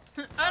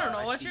 I don't know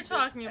I what see you're this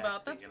talking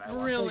about. taxing That's and I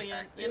want brilliant,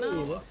 taxing. you know?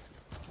 Hey, that's-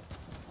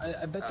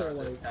 I bet they're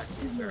the like, tax this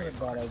is is not very a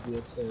bad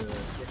idea to get a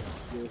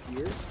heal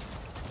here.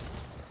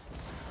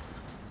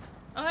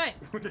 Oh, hey.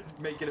 We're just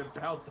making it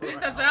bounce I think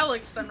around. that's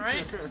Alex then,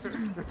 right?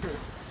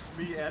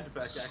 Me and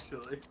Beck,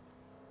 actually.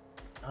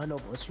 I know,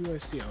 but what's your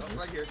UIC on Oh, this?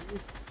 right here.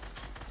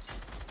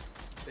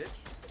 Bitch.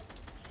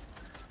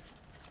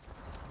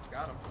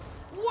 Got him.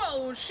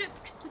 Whoa, shit.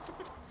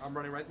 I'm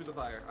running right through the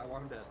fire. I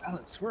want him dead.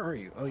 Alex, where are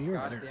you? Oh, you're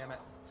God there. damn it.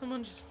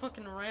 Someone just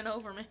fucking ran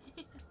over me.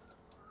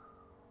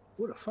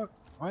 What the fuck?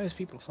 Why is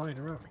people flying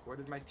around me? Where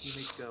did my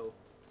teammate go?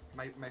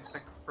 My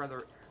feck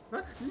feather.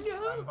 Huh? I'm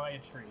No! by a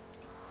tree.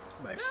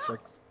 My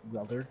frick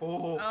brother.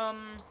 Oh.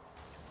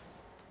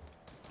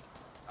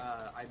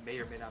 I may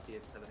or may not be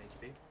at 7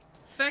 HP.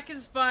 Feck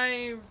is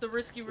by the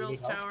Risky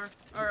Reels need help? tower.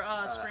 Or,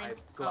 screen. I Oh,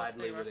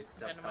 gladly there you would are.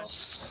 accept Okay, never mind.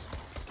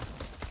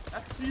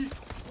 help.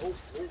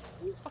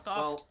 Fuck off.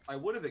 Well, I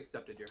would have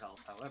accepted your help,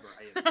 however,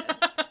 I am dead.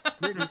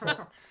 Your default.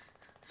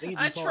 Your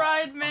I default.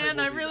 tried, man.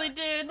 will I be really back.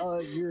 did. Oh,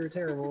 you're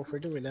terrible for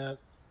doing that.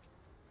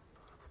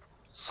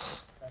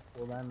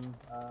 Well then,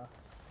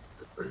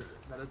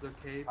 That is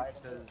okay Hi.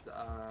 because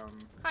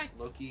Hi.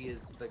 Loki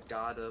is the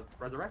god of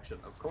resurrection,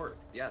 of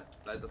course.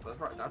 Yes, that's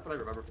right. That's what I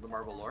remember from the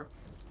Marvel lore.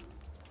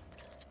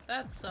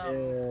 That's,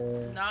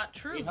 Yeah. not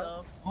true, We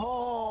though.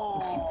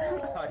 Oh!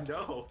 I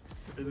know.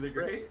 Isn't it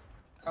great?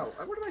 Oh,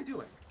 what am I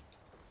doing?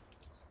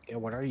 Yeah,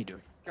 what are you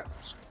doing? God,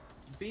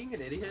 being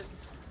an idiot.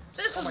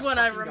 This Oh is my what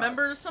I fucking God.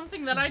 remember,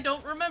 something that I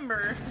don't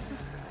remember.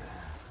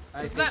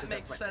 I Does think that that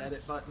make that's my edit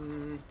sense?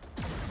 button.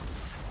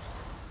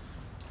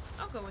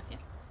 I'll go with you.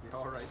 You're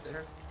all right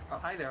there. Oh,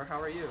 hi there. How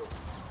are you?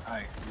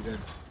 Hi, you good?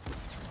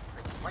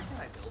 Why can't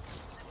I build?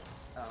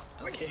 Oh,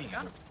 Why can't you?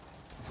 got him.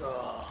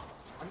 Ugh.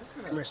 I'm just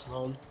Come gonna. here,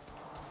 Sloan.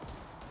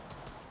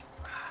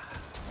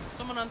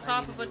 Someone on I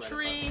top need of to a do edit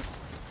tree. buttons,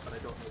 but I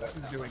don't know what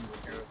Who's that doing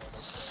button will do.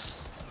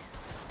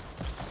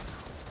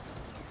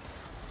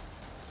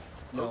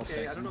 No, Okay,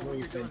 thank I don't you. know what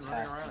you're doing running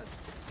Fantastic. around at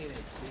 16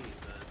 HP,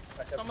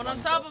 but Someone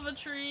on top of a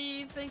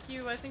tree. Thank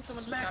you. I think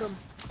someone Smack just him.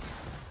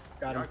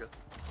 Got him. Yaga.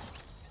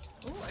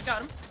 Ooh, I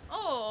got him.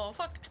 Oh,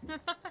 fuck. In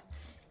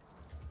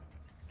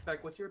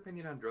fact, what's your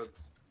opinion on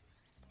drugs?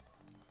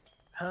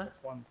 Huh?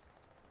 Once.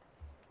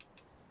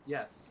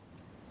 Yes.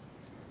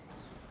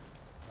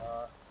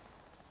 I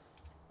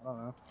don't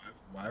know.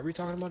 Why are we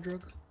talking about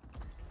drugs?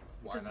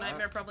 Why Because not?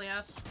 Nightmare probably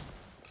asked.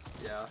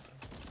 Yeah.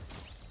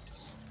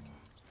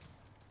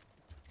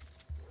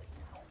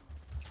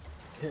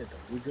 Yeah,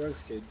 don't do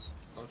drugs, kids.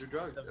 Don't do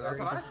drugs. It's a That's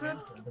very what I different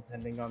said. answer,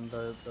 depending on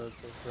the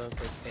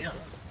Damn.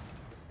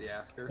 The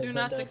asker. Do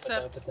not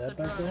accept the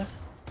drugs. Well,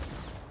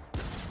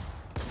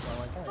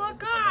 like, Fuck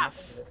depending on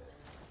off! the-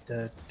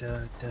 Da, da,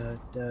 da,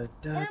 da,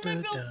 da, Why am I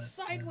da, built da,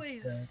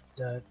 sideways?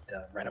 Da, da, da.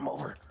 Ran him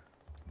over.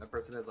 That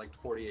person has like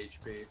 40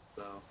 HP,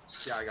 so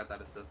yeah, I got that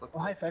assist. Let's Oh,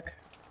 hi, Feck.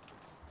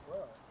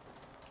 Whoa.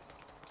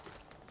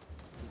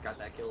 You got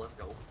that kill, let's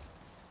go.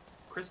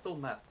 Crystal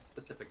meth,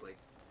 specifically.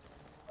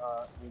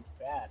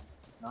 Bad.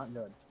 Not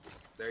good.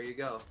 There you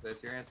go.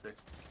 That's your answer.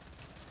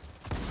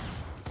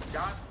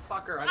 God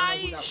fucker, I don't know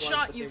who that was,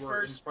 shot but you they were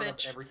first, in front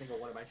bitch. of every single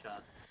one of my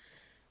shots.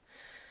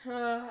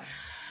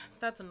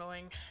 That's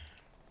annoying.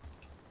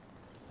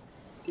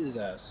 Get his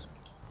ass.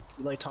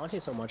 You like taunting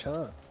so much,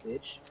 huh,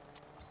 bitch?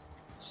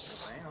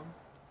 Damn.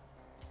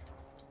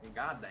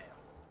 Goddamn.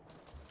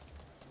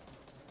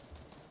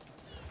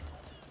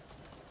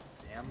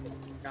 Damn,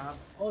 god.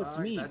 Oh, it's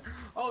me. That.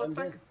 Oh, it's I'm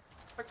Feck.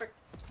 dead. Feck.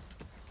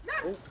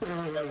 Oh,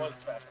 that was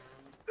bad.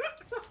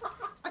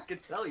 I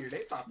could tell your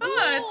name popped up.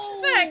 Ah,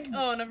 it's Feck!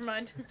 Oh, never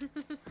mind.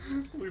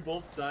 We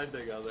both died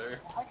together.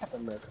 I got the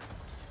murder.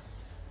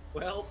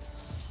 Well,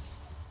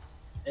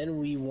 And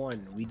we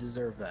won. We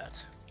deserve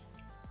that.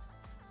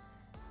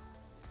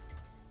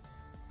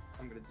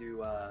 I'm gonna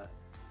do,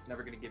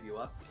 Never Gonna Give You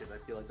Up, because I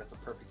feel like that's a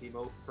perfect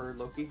emote for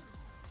Loki.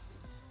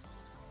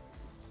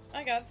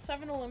 I got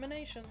 7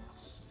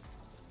 eliminations.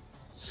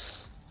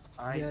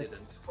 I Yeah,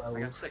 didn't. 12. I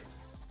got 6.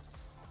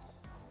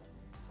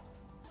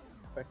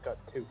 I got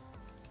 2.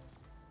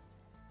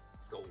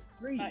 Let's go.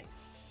 3.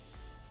 Nice.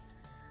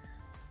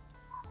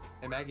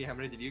 Hey Maggie, how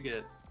many did you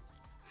get?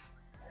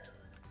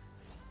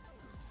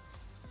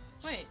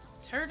 Wait,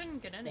 Tara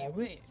didn't get any. Yeah,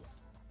 Wait.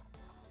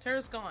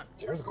 Tara's gone.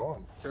 Tara's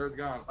gone. Tara's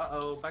gone.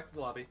 Uh-oh, back to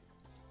the lobby.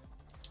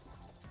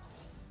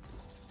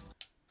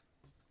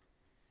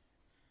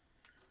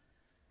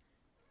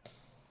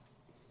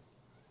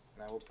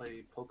 Now we'll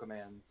play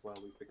Pokemans while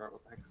we figure out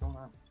what the heck's going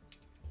on.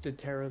 Did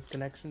Tara's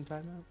connection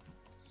time out?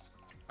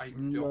 I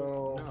don't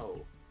No.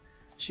 know.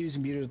 She was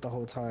muted the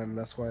whole time.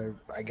 That's why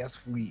I guess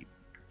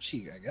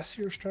I guess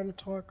she was trying to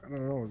talk. I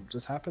don't know. It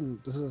just happened.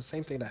 This is the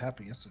same thing that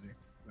happened yesterday.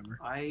 Remember?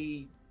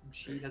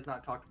 She has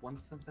not talked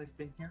once since I've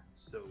been here,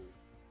 so...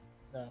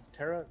 No,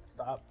 Tara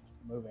stopped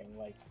moving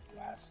like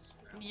last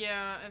round.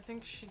 Yeah, I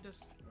think she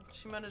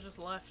might have just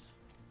left.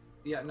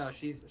 Yeah, no,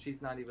 she's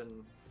not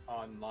even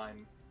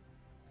online.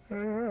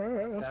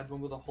 Bad one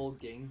with a whole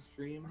game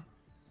stream.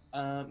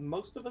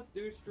 Most of us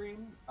do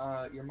stream.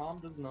 Your mom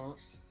does not.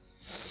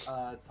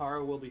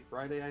 Tara will be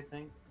Friday, I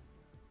think.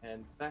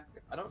 And Feck,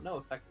 I don't know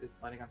if Feck is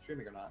planning on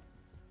streaming or not.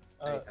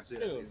 Anytime soon,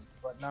 at Soon, least.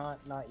 but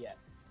not yet.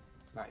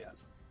 Not yet.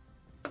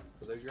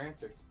 So there's your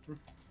answers.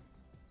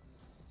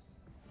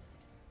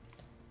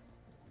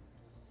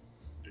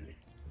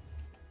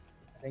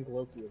 I think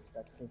Loki is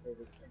Feck's new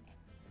favorite thing.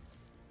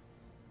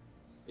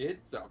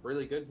 It's a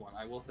really good one,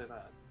 I will say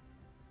that.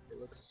 It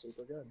looks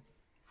super good.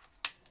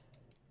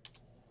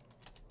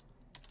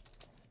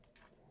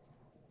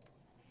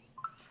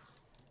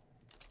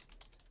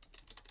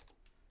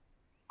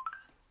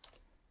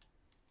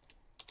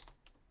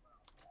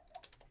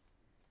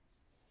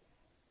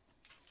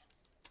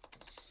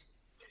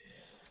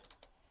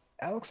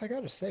 Alex, I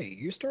gotta say,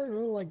 you're starting to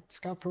look like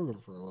Scott Pilgrim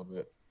for a little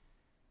bit.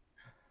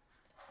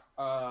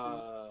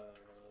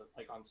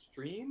 Like on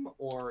stream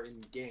or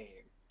in game?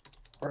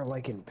 Or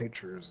like in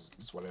pictures,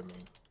 is what I mean.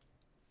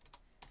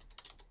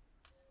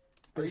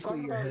 Are you Basically,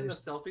 talking your about in the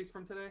hair's... selfies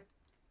from today?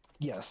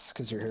 Yes,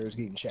 because your hair is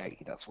getting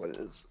shaggy. That's what it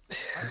is. I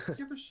don't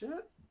give a shit.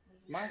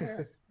 It's my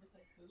hair.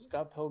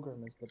 Scott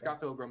Pilgrim is the Scott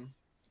best. Pilgrim.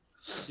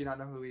 Do you not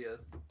know who he is?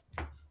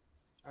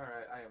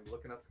 Alright, I am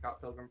looking up Scott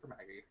Pilgrim for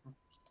Maggie.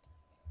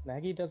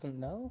 Maggie doesn't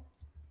know?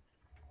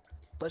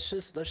 Let's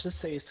just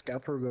say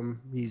Scott Pilgrim.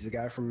 He's a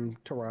guy from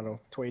Toronto,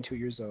 22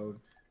 years old.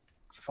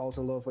 Falls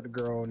in love with a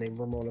girl named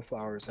Ramona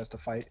Flowers. Has to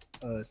fight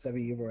 7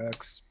 Evil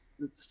X.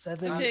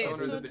 7. Okay, I'm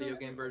so the it video does-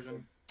 game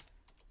version.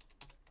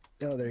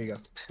 Oh, there you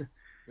go.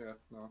 Yeah,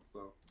 no,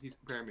 so he's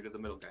comparing me to the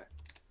middle guy.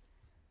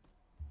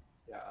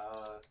 Yeah,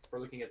 if we're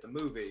looking at the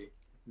movie,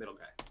 middle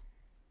guy.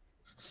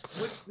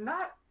 Which,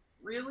 not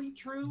really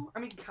true. I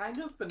mean,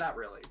 kind of, but not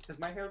really. Because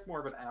my hair's more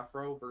of an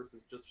afro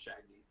versus just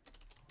shaggy.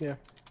 Yeah.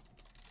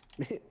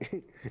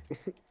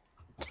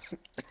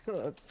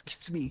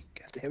 Excuse me.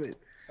 God damn it.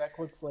 Feck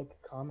looks like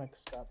comic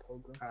Scott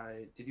Pilgrim.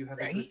 Did you have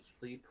a Right? good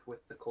sleep with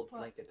the cold What?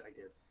 blanket? I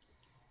did.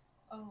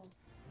 Oh,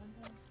 and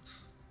then...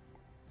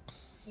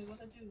 Wait, what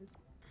I do?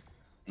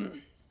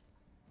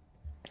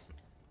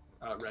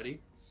 Ready?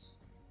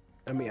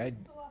 I mean, I The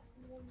last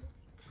one.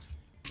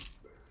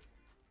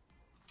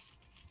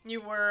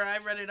 You were. I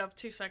read it up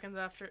 2 seconds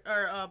after,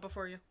 or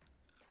before you.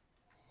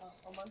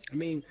 A month. I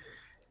mean,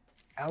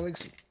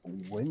 Alex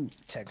wouldn't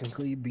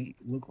technically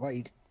look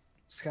like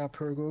Scott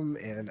Pilgrim,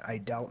 and I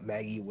doubt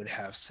Maggie would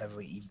have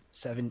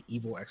seven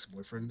evil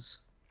ex-boyfriends.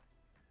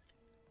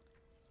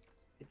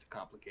 It's a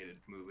complicated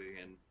movie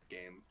and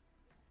game.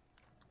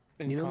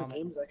 In You know, comic. the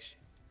game's actually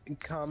in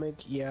comic,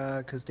 yeah,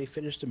 because they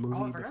finished the movie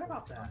Oh, I forgot before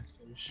about the that. comic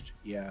finished.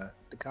 Yeah,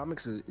 the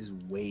comics is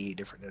way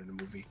different than the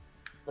movie.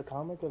 The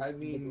comic is I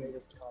mean- the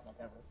greatest comic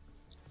ever.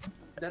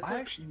 That's I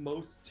like actually-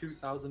 most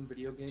 2000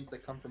 video games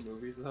that come from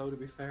movies, though, to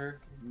be fair.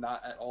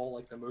 Not at all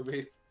like the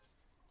movie.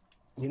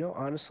 You know,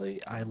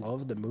 honestly, I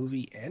love the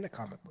movie and the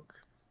comic book,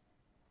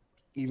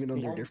 even though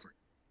they're Yeah. different.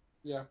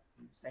 Yeah.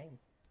 Same.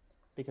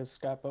 Because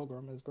Scott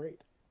Pilgrim is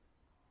great.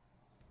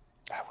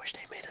 I wish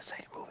they made a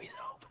second movie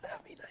though, but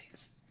that'd be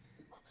nice.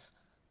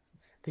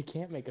 They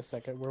can't make a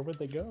second. Where would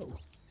they go?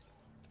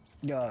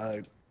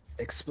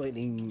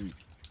 Explaining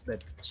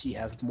that she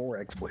has more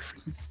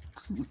ex-boyfriends.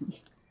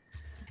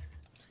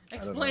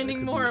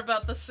 Explaining more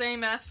about the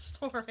same ass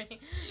story.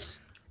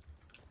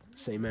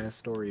 Same ass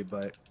story,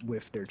 but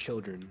with their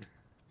children.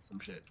 Some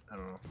shit. I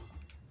don't know.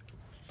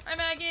 Hi,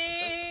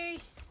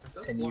 Maggie!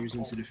 10 years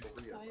into the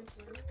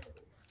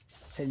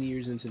 10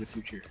 years into the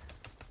future.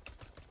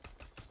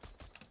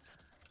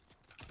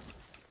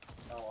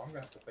 Oh, I'm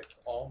gonna have to fix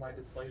all my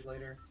displays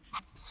later.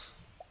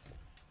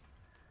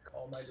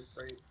 All my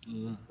displays.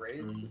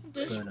 Displays?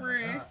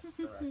 Display.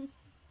 Display.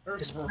 You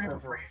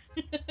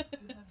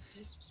have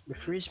disc The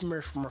freeze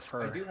Smurf I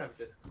Murfer. do have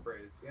disc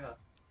sprays, yeah.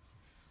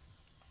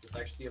 It's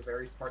actually a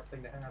very smart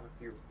thing to have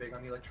if you're big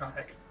on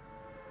electronics.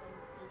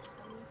 You're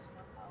still loosening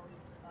up how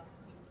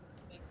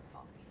he makes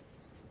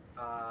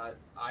coffee.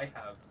 I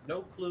have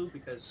no clue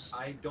because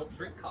I don't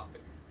drink coffee.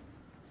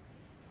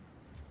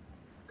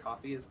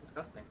 Coffee is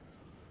disgusting.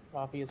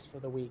 Coffee is for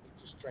the weak.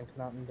 Just drink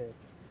Mountain Dew.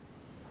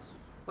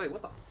 Wait,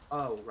 what the?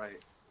 Oh, right.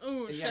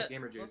 Ooh, And shit. yeah,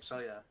 gamer juice. Whoops. Oh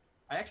yeah.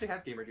 I actually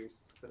have gamer juice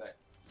today.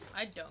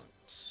 I don't.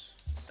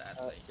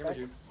 Sadly. Gamer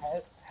juice.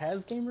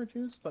 Has Gamer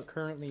Juice, but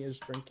currently is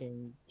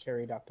drinking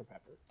Cherry Dr.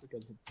 Pepper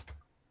because it's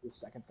the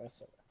second best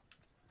soda.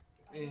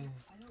 I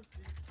don't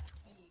drink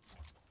any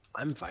coffee.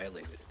 I'm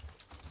violated.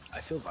 I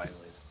feel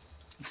violated.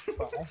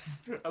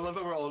 I love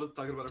that we're all just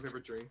talking about our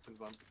favorite drinks and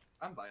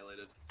I'm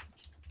violated.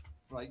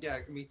 I'm like, yeah,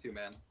 me too,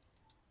 man.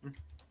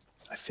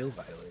 I feel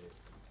violated.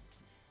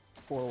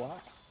 For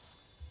what?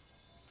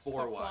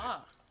 For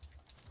what?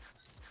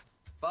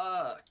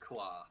 Fuck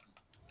what?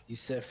 You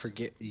said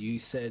forget. You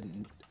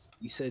said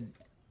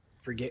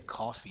forget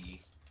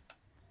coffee.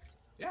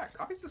 Yeah,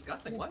 coffee's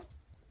disgusting. What?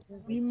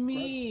 What do you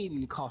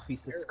mean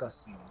coffee's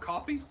disgusting?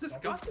 Coffee's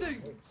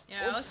disgusting.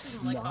 Yeah, Alex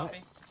doesn't like not.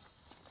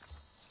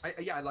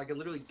 coffee. I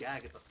literally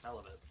gag at the smell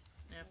of it.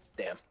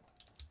 Damn.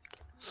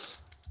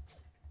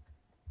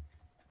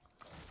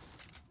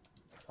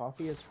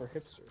 Coffee is for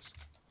hipsters.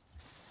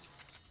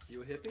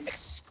 You a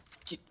hippie?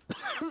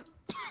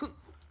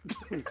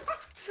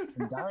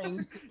 I'm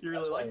dying. You really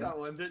That's liked why- that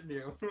one, didn't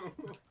you?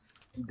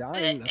 I'm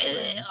dying.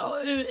 That's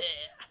why.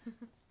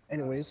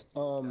 Anyways,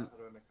 How do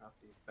I make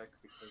coffee effect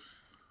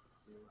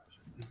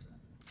because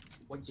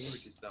what gamer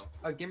juice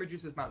though? Gamer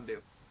juice is Mountain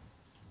Dew.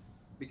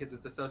 Because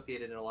it's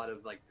associated in a lot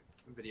of like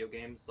video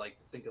games, like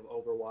think of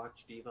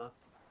Overwatch, Diva.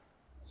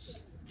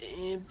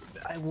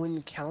 I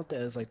wouldn't count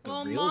that as like the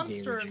Well, real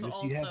gamer Monsters juice.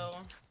 also. You have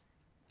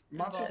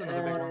Monster's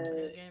involved another big in one.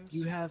 video games.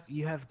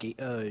 you have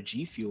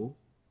G Fuel.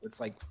 It's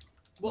like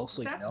Well,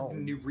 mostly that's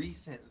known. new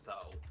recent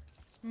though.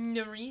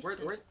 No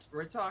recent.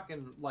 We're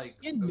talking like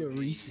Yeah, OG, no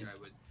recent. I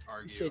would You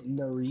argue. said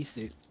no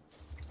recent.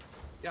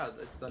 Yeah,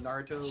 it's the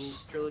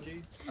Naruto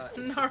trilogy.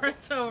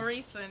 Naruto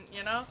recent,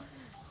 you know?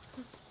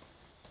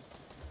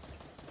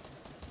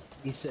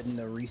 He said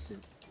no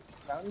recent.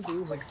 Mountain Dew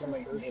is like like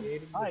somebody's name.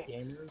 associated with Hi.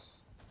 gamers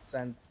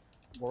since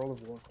World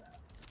of Warcraft.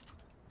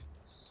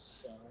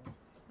 So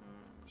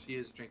She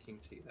is drinking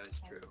tea. That is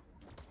true.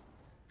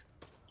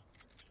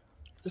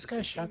 This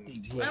guy shot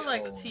the I I UFO.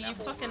 like tea.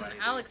 apple Fucking variety.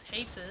 Alex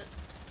hates it.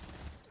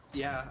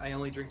 Yeah, I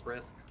only drink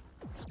brisk.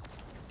 You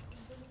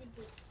don't even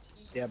drink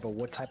tea. Yeah, but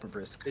what type of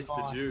brisk? It's the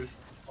Fine.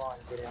 juice. come on,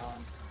 get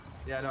on.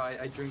 Yeah, no,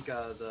 I drink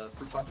the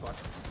fruit punch one.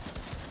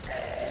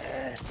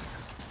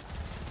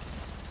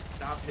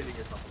 Stop hitting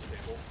yourself on the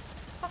table.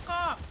 Fuck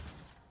off.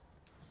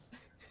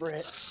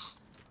 Britt,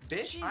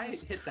 Bitch, I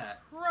Jesus hit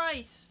that.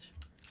 Christ.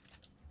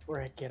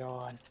 Britt, get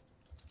on.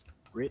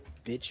 Brit,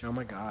 bitch, oh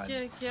my god.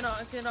 Get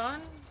on, get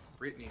on.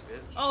 Britney,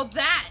 bitch. Oh,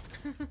 that!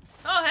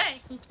 Oh,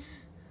 hey!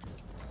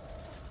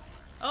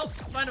 Oh,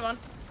 find one.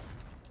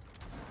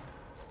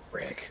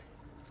 Rick.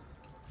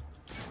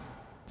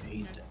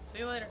 He's dead. See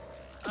you later.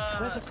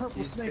 That's a purple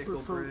You sniper pickle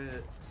for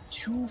Brit.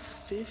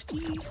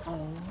 250?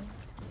 Oh.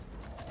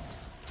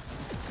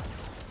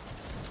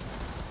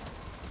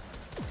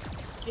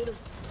 Get him.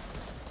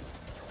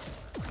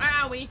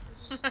 Owie!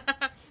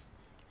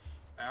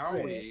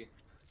 Owie.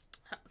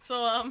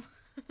 So,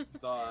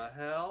 The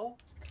hell?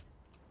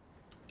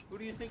 Who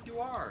do you think you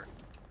are?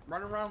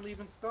 Run around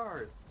leaving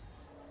scars.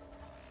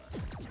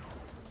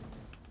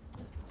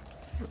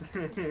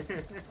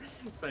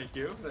 Thank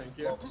you, thank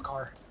Blow you. up his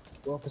car.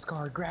 Blow up his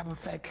car. Grab him,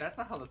 Feck. That's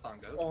not how the song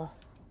goes. Oh,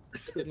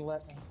 didn't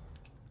let me.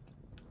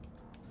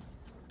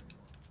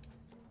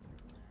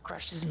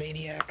 Crush his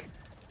maniac.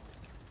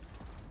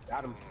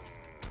 Got him.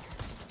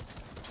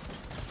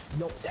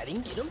 Nope, that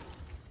didn't get him.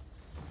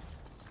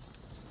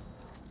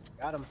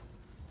 Got him.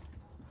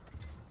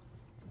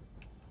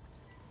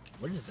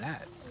 What is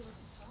that?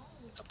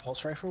 It's a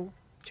pulse rifle?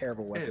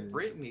 Terrible Hey, weapon.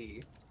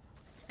 Brittany,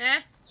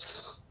 eh?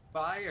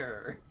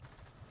 fire.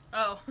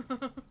 Oh.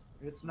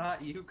 It's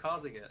not you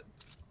causing it.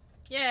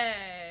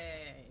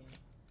 Yay!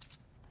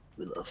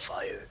 We love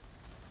fire.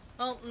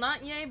 Well,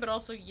 not yay, but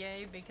also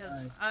yay,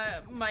 because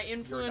my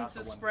influence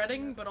the is one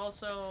spreading, doing it. but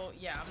also,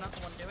 yeah, I'm not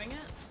the one doing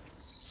it.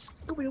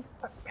 Scooby-Doo.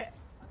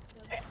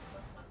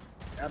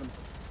 Got him.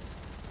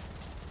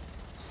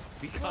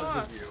 Because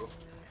Fuck. of you.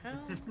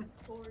 down.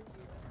 For you.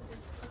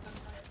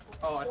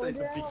 Oh, I thought you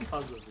said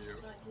because of you.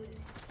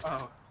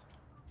 Oh.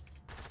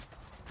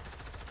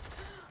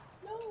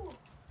 No!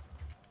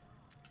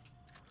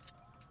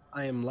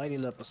 I am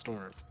lighting up a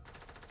storm.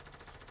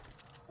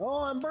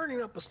 Oh, I'm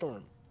burning up a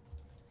storm.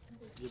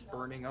 You're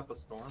burning up a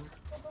storm?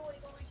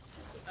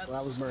 That's, Well,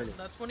 I was burning.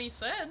 That's what he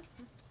said.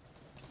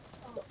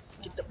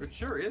 It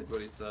sure is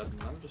what he said.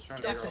 I'm just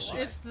trying to figure out why.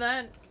 If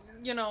that,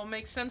 you know,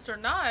 makes sense or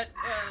not,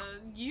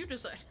 you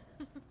decide.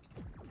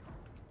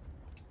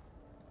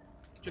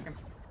 Chicken.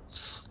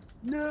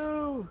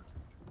 No!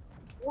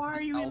 Why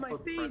are you in my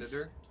Alpha face?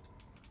 predator.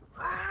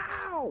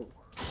 Ow!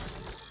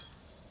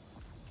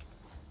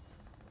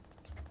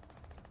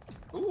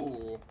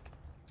 Ooh.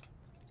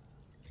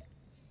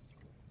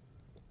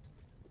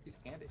 He's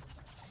handy.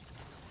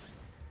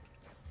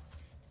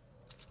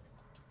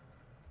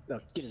 No,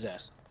 get his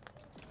ass.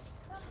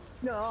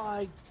 No,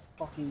 I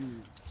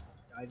fucking.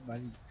 I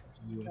fucking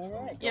you.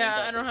 Alright.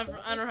 Yeah,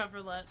 I don't have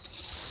roulette.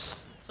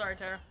 Sorry,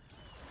 Tara.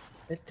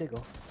 It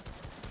tickle.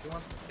 She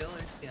wants to kill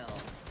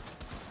herself.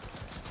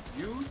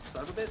 You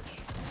son of a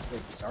bitch.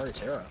 Wait, sorry,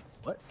 Tara.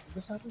 What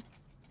just happened?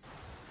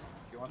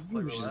 She wants to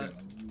play You just- roulette,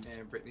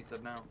 and Brittany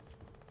said no.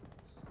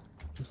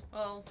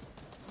 Well,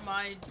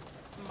 my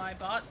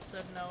bot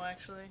said no,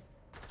 actually.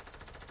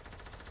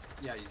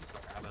 Yeah, you just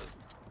don't have it.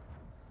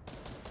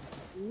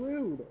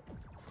 Rude.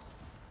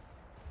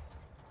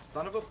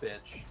 Son of a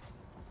bitch.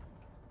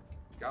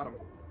 Got him.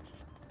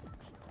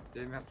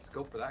 Didn't even have to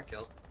scope for that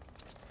kill.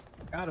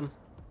 Got him.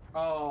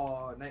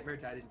 Oh, Nightmare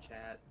died in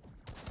chat.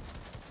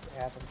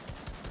 It happened.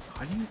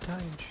 How do you die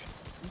in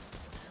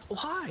Oh,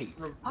 hi!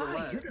 Hi!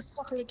 Roulette. You're the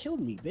sucker that killed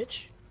me,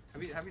 bitch!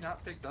 Have you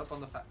not picked up on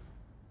the fact?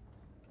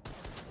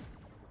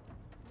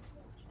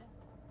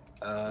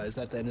 Is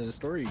that the end of the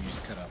story or you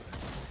just cut out?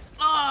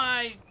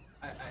 I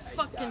I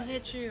fucking died.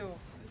 hit you.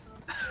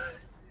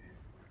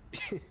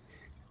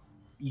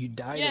 You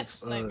died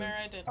Yes, of, Nightmare,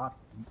 I did.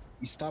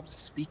 You stopped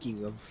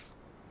speaking of...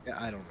 Yeah,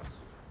 I don't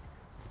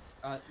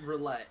know.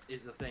 Roulette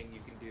is a thing you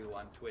can do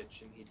on Twitch,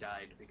 and he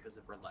died because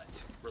of roulette.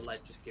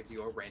 Roulette just gives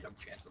you a random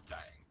chance of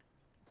dying.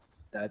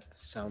 That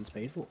sounds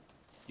painful.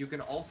 You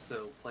can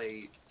also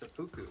play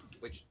Seppuku,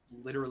 which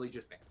literally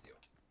just bans you.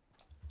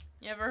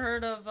 You ever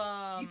heard of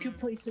You can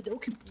play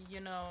Sudoku. You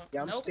know?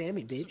 Yeah, I'm nope.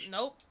 spammy, bitch.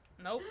 Nope.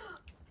 Nope.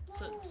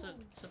 Seppuku.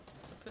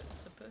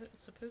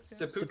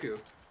 Seppuku.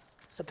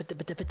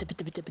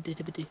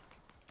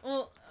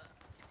 Well,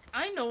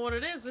 I know what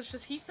it is. It's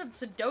just he said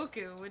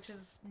Sudoku, which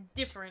is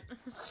different.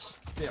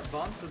 Yeah,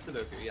 Vaughn said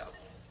Sudoku, yes.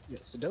 Yeah,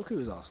 Sudoku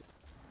is awesome.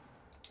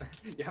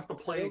 You have to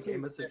play a Sudoku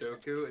game of is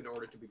different. Sudoku in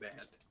order to be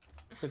banned.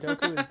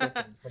 Sudoku is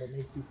different, but it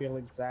makes you feel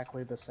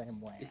exactly the same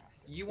way.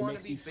 You It want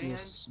makes to be you feel banned?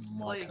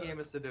 Play a smarter. game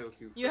of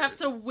Sudoku You have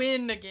first. to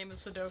win a game of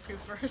Sudoku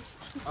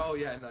first. Oh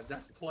yeah, no,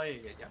 that's playing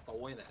it. You have to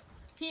win it.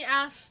 He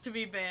asked to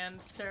be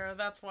banned, Sarah.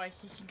 That's why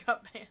he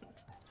got banned.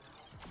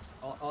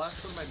 I'll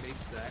ask one of my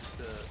mates Zach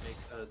to make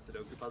a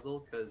Sudoku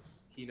puzzle because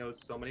he knows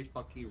so many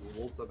funky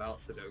rules about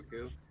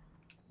Sudoku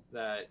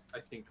that I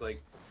think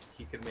like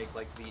he could make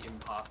like the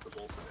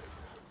impossible Sudoku.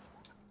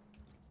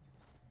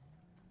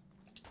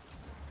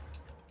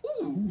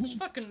 Ooh! There's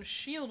fucking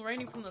shield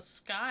raining from the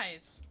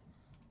skies.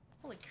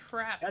 Holy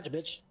crap. Gotcha,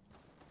 bitch.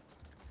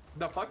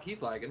 The fuck,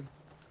 he's lagging.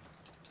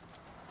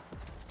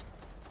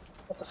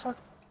 What the fuck?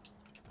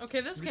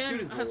 Okay, this This game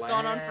dude is has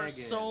gone on for lagging.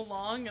 so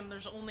long, and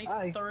there's only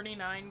Hi.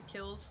 39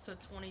 kills to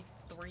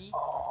 23. Oh,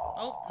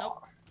 Oh,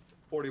 nope.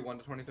 41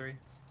 to 23.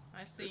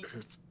 I see.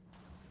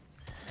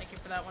 Thank you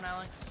for that one,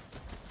 Alex.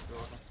 You're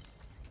welcome.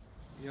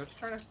 You know, just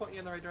trying to point you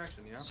in the right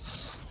direction, you know?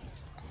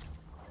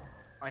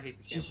 I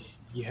hate this game.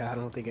 Yeah, I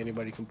don't think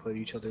anybody can put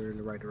each other in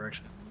the right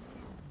direction.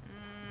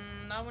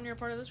 Not when you're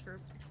part of this group.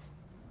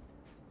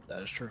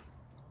 That is true.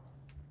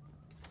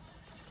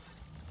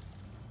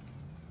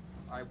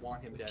 I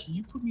want him dead. Can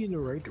you put me in the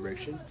right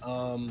direction?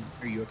 Are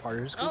you a part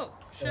of this group? Oh,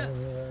 shit.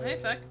 Hey,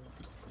 Feck.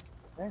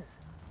 Hey.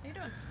 How you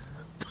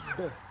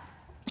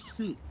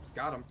doing?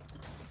 Got him.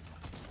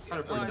 Oh, I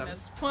 147.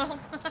 missed. Well,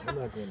 I'm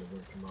not going to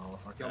work tomorrow.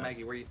 Fuck Yo, that.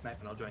 Maggie, where are you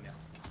sniping? I'll join you.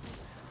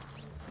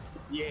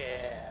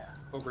 Yeah.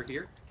 Over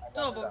here?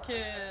 double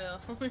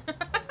kill.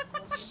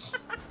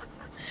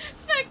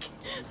 Feck!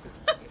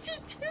 What'd you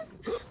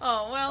do?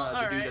 Oh, well, The dude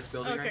alright. that's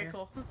building right Okay, here?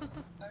 cool.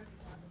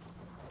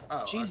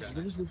 Oh, Jesus, okay.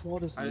 what is with all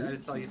this? I loot?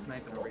 just saw you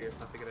sniping over here,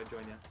 so I figured I'd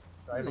join you.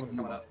 Right Someone's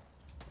coming up.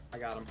 I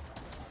got him.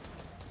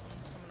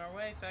 Someone's coming our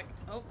way, Feck.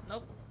 Oh,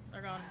 nope.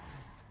 They're gone.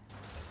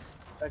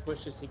 Beck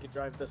wishes he could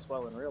drive this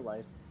well in real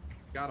life.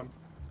 Got him.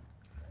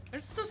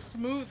 It's a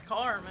smooth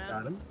car, man.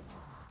 Got him.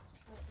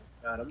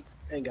 Got him.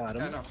 And got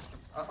him. Yeah, no.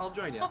 I'll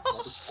join you. I'll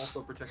just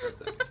also protect our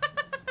six.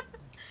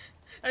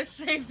 I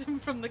saved him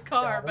from the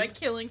car Got him. by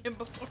killing him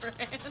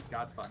beforehand.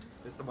 God fun.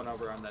 There's someone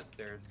over on that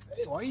stairs.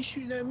 Hey, why are you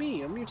shooting at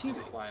me? I'm your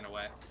teammate. Flying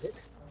away.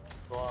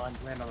 Go on.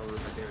 Land on the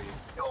roof, I dare you.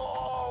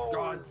 Oh!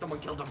 God, someone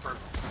killed him first.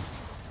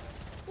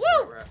 Woo!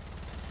 We're at-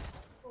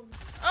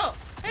 Oh,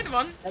 hey,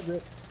 Devon. That's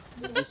it.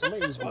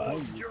 Somebody was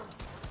behind you.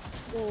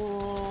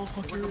 Oh,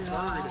 fuck Like a your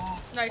bird.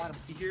 Nice.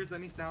 He hears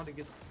any sound and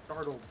gets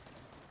startled.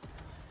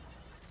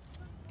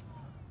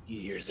 He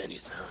hears any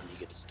sound, he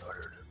gets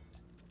started.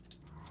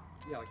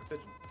 Yeah, like a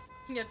pigeon.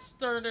 He gets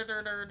started.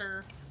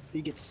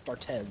 He gets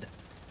started.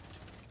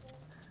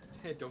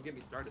 Hey, don't get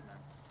me started now.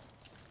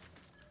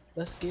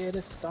 Let's get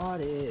it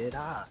started.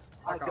 I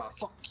Fuck can off.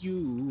 fuck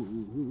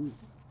you.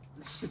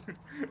 Fuck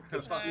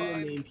your off.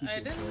 name, people I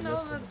didn't join know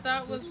us and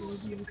that this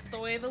was will be okay. the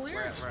way the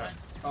lyrics Where? went.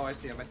 Oh, I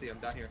see him,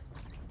 down here.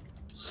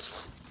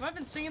 Have I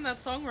been singing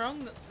that song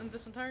wrong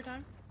this entire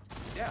time?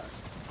 Yeah.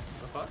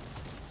 The fuck?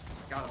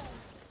 Got him.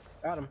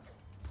 Got him.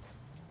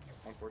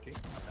 114?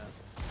 Not bad.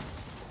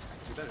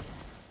 Do better.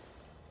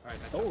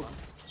 Alright, nice Oh, job,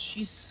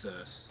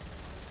 Jesus.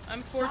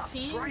 I'm Stop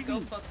 14. Go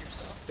driving. fuck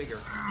yourself. Bigger.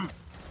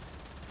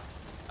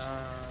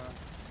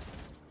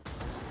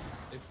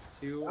 If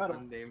two Got him.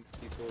 unnamed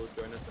people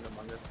join us in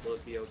Among Us, will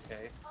it be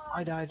okay?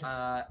 I died.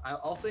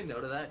 I'll say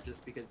no to that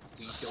just because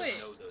we don't Wait.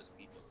 know those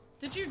people.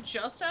 Did you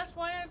just ask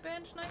why I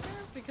banned Nightmare?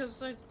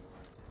 Because I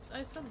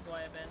said why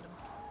I banned him.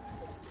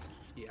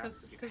 He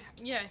has to be banned.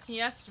 Yeah, he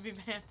has to be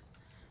banned.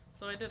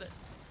 So I did it.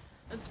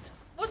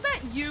 Was that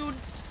you,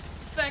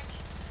 Feck?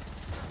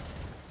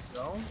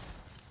 No?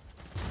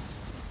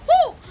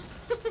 Woo!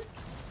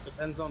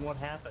 Depends on what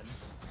happens.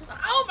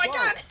 Oh my Whoa.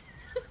 god!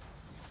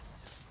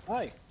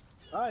 Hi.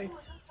 Hi.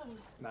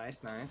 Nice.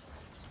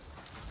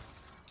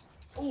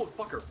 Oh,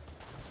 fucker.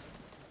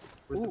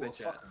 Where's Ooh, the a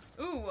bitch at?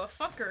 fucker. Ooh, a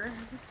fucker.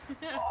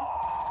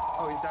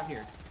 Oh, he's down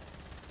here.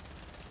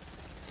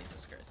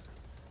 Jesus Christ.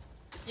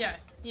 Yeah,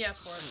 he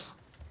asked for it.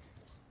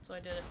 So I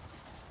did it.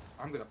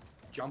 I'm gonna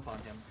jump on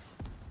him.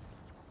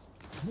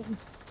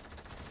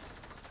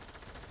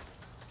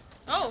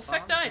 Oh,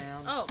 Feck died.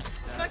 down. Oh,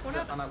 Feck, what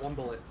I'm happened? at one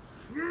bullet.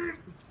 You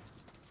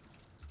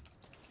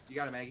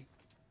got it, Maggie.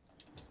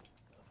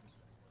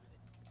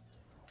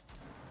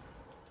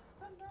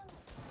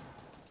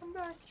 Come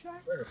back,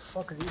 Jack. Where the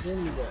fuck are these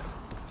enemies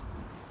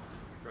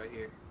at? Right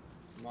here.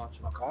 I'm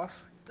watching. Fuck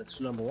off. That's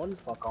number one.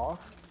 Fuck off.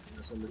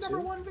 That's number two.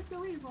 one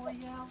victory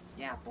royale.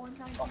 Yeah,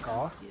 490. Fuck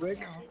off, Rick.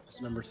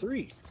 That's number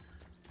three.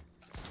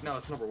 No,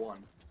 it's number 1.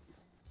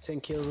 10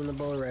 kills in the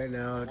bow right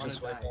now. One Just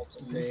and wipe die. out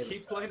some pain.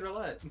 Keep playing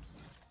roulette.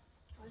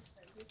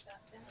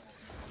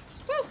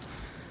 Woo!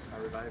 I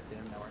revived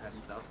him. Now we're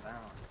heading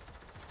southbound.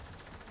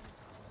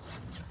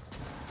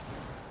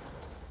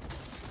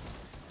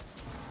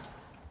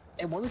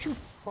 Hey, why don't you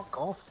fuck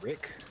off,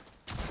 Rick?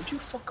 Would you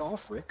fuck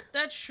off, Rick?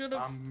 That should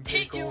have I'm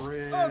hit you. Pickle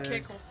Rick. Okay,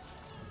 cool.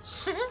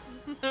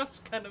 that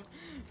was kind of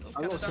I'm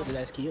gonna dumb. sit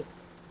that kill.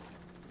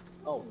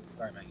 Oh,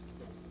 sorry, Maggie.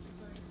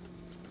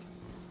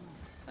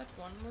 That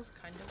one was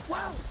kind of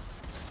Wow.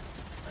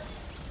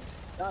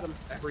 Got him.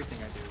 Everything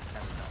I do is kind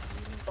of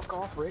dumb. Fuck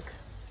off, Rick.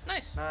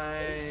 nice.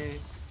 Nice.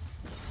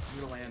 I'm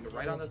gonna land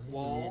right on this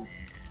wall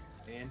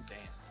and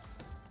dance.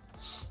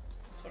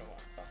 That's what I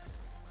want.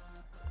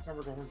 Fuck.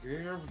 Never gonna give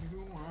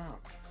you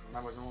up.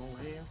 Never gonna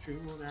let you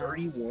down.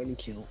 31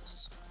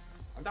 kills.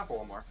 I'm down for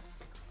one more.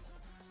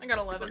 I got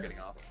We're 11. getting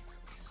off.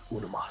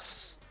 Una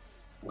más.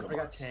 Una I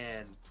got más.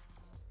 10.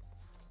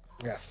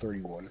 I got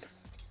 31.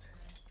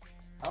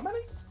 How many?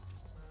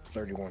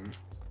 31.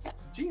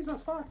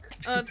 Jesus fuck.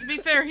 To be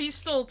fair, he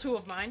stole 2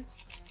 of mine.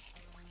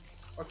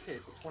 Okay,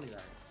 so 29.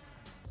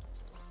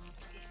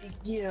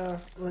 Yeah,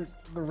 but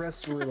the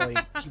rest were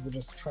like people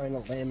just trying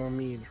to land on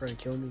me and trying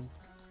to kill me.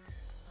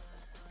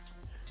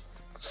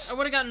 I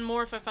would have gotten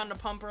more if I found a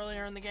pump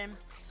earlier in the game.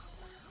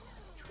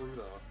 True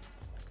though.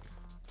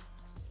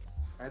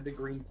 I had the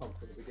green pump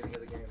for the beginning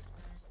of the game.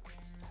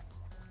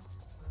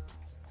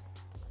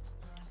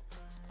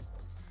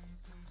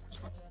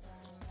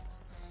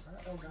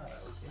 Oh god,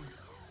 okay.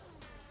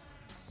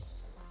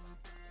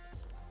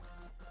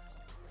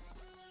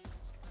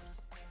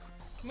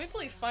 Can we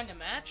please find a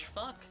match?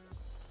 Fuck.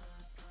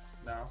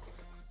 No.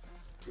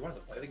 You wanted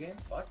to play the game?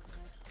 Fuck.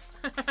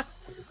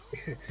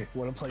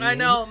 Wanna play? I game?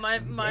 know, my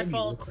Maybe.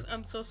 fault.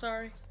 I'm so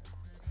sorry.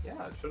 Yeah,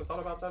 I should have thought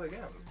about that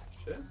again.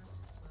 Shit.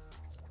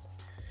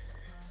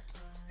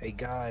 Hey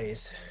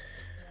guys,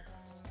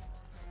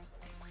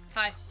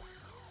 Hi.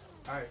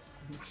 Alright.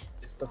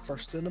 it's the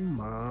first of the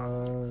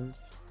month.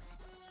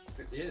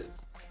 It is.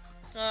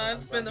 It's I'm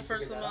been glad the you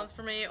first of figured the that month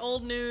for me.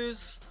 Old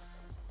news.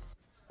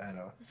 I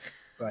know,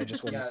 but I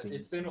just want Yeah, to see.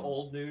 it's been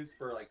old news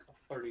for like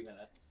 30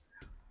 minutes.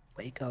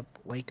 Wake up!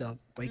 Wake up!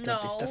 Wake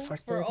up! It's the No,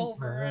 first for of the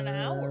over an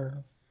hour.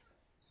 month.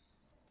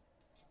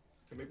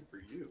 Or maybe for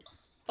you.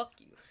 Fuck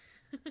you.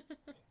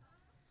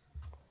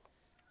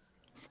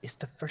 It's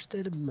the first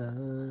of the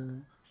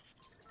month.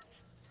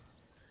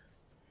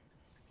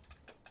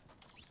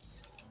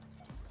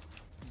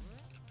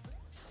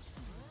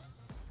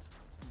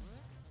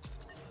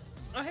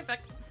 Oh, hey, Feck.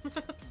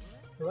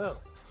 Hello.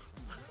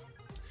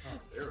 Oh,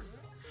 there we go.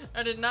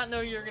 I did not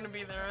know you were gonna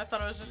be there. I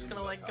thought I was just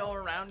gonna, like, go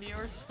around you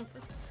or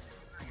something.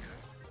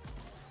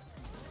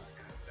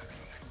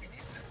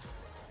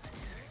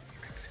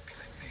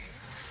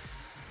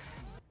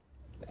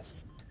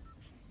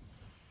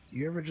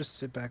 You ever just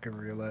sit back and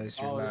realize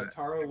you're Oh, not that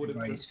Taro would have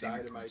everybody's just died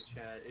favorite in my person?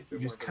 chat. If it You're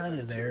just weren't for kind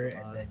that of there, shit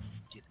and on. then you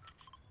get.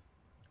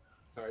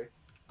 Sorry.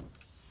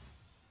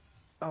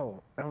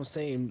 Oh, I was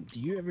saying, do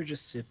you ever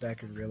just sit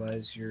back and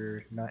realize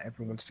you're not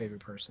everyone's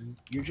favorite person?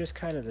 You're just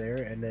kind of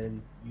there, and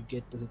then you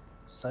get the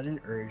sudden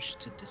urge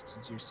to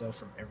distance yourself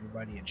from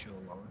everybody and chill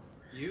alone.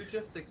 You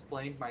just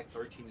explained my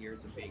 13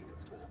 years of being in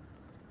school.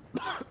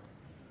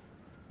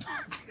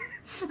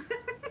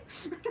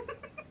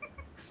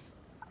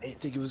 I didn't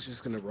think it was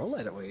just gonna roll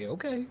that way.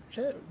 Okay,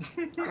 shit.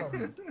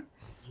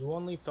 You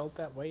only felt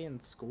that way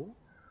in school?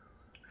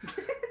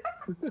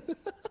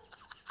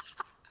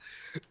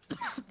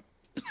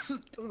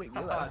 Don't make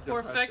me laugh.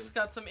 Poor Feck's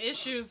got some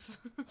issues.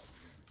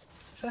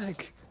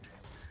 Feck.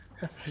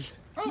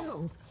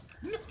 Oh.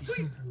 No,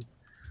 please.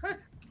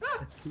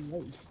 It's too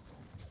late.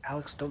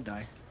 Alex, don't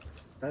die.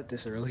 Not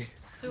this early.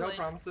 Too No late.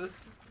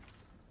 promises.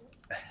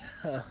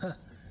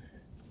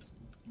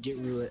 Get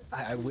roulette.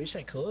 I wish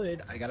I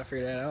could. I gotta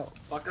figure that out.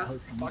 Fucker,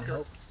 Alex, you need fucker,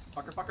 help?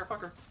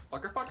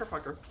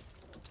 fucker.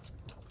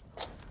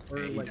 Or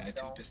Yeah, he like, died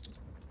to a don't- pistol.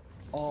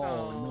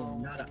 Oh no,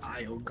 not an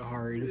IO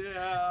guard.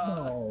 Yeah.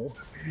 No.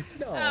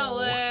 No.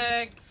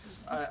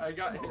 Alex! I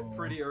got hit Oh.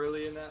 pretty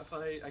early in that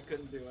fight. I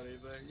couldn't do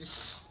anything.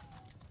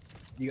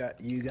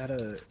 You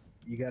gotta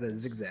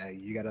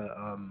zigzag. You gotta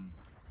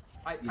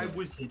I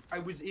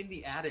was in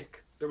the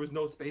attic. There was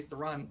no space to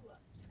run.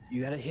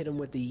 you gotta hit him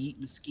with the yeet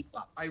and ski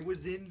pop. I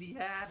was in the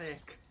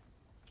attic.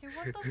 Okay,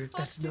 what the fuck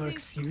That's do no these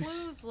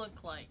excuse. clues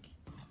look like?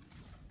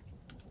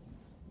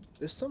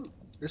 There's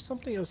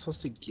something I was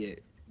supposed to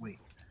get. Wait.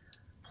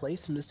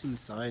 Place missing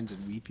signs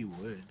in Weepy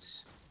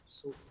Woods.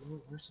 So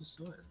where's the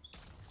signs?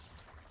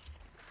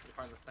 You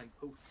find the sign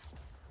post.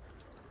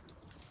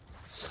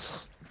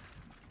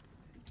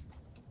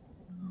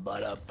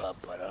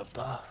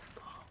 Ba-da-ba-ba-da-ba.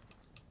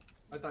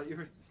 I thought you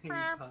were singing.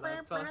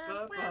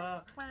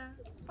 Pa-da-pa-pa-pa.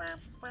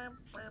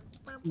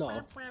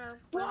 No.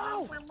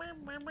 Wow!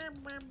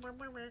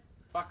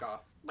 Fuck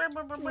off.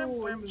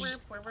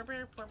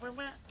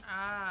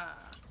 Ah.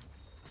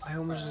 I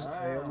almost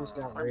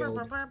got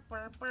railed.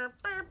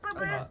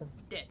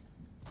 Dead.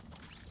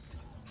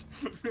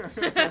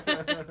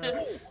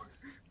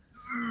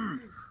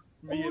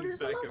 Me and there's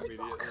Beck another-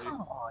 immediately.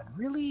 Come on,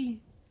 really?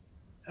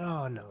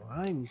 Oh no,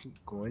 I'm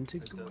going to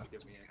That go does after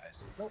give me these a-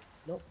 guys. Nope.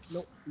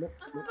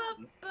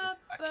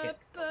 I can't.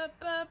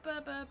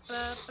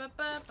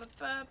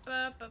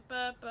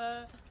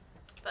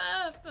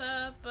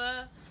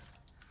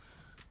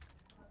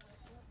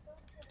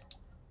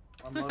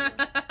 I'm loving it.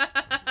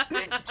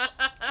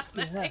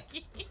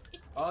 Maggie.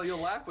 Oh, you'll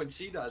laugh when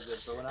she does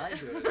it, but when I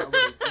do it,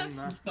 nobody.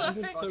 Sorry.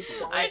 Sounded so Fuck you.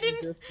 quiet I and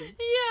didn't- distant. Yeah,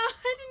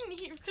 I didn't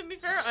hear. To be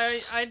fair,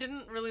 I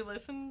didn't really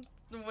listen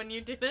when you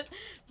did it,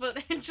 but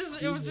it was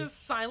Excuse me.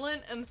 just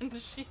silent, and then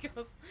she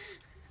goes,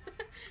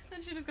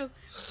 and she just goes.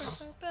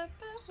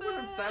 It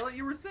wasn't silent,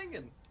 you were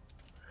singing.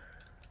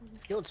 You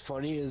know what's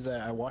funny is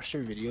that I watched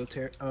your video,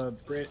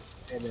 Britt,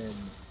 and then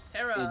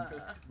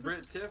Hera.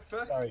 Brit Tiff.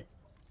 sorry,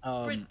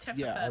 Britt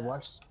yeah, I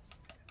Tiff.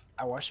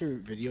 watched your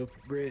video,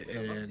 Britt,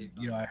 and then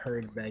you know I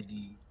heard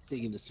Maggie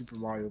singing the Super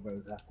Mario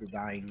Bros. After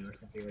dying or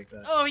something like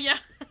that. Oh yeah.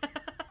 I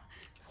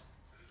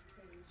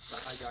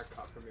got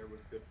caught premiere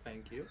was good.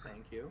 Thank you.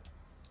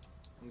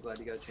 I'm glad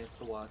you got a chance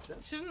to watch it.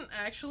 She didn't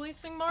actually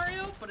sing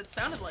Mario, but it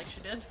sounded like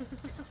she did.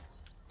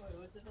 Wait,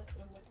 was it in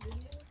what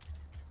video?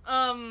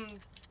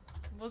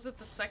 Was it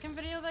the second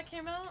video that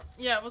came out?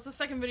 Yeah, it was the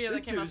second video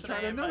This that came out dude's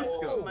trying today to on my,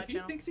 no-scope. on my He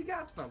channel. thinks he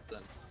got something.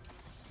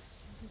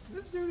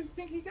 This dude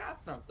thinks he got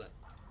something.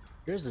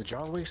 Here's the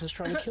John Wick is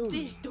trying to kill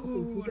me. This He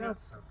thinks he dude. got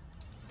something.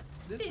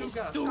 This This dude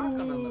got a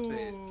shotgun on the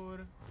face.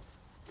 dude.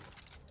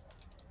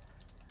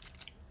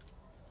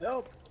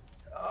 Nope.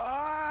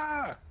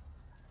 Ah!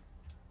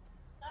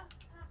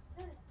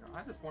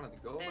 I just wanted to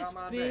go This around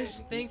my day. bitch and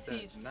he thinks said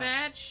he's no.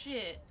 fat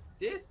shit.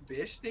 This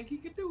bitch think he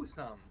could do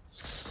something.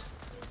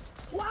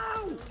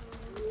 Wow!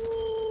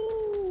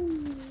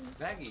 Woo!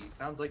 Maggie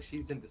sounds like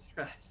she's in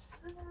distress.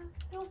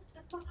 No,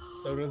 that's my.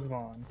 So does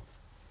Vaughn.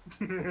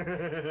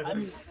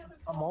 I'm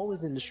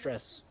always in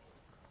distress.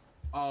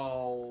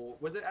 Oh,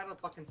 was it at a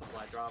fucking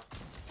supply drop?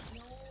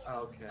 No.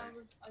 Okay.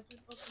 I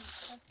just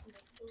wasn't testing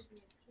it. Told me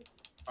it.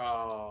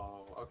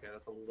 Oh, okay,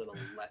 that's a little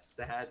less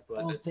sad, but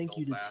Oh, it's thank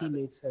still you. The sad.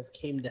 teammates have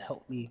came to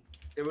help me.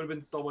 It would have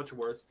been so much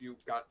worse if you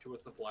got to a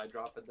supply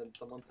drop and then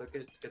someone took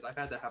it, because I've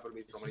had that happen to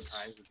me so many This is-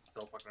 times, it's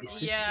so fucking this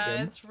annoying. is- Yeah,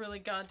 him? it's really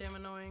goddamn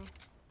annoying.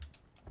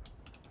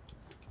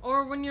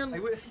 Or when you're I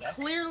wish-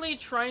 clearly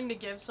trying to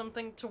give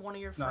something to one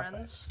of your Not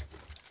friends,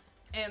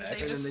 and Fact.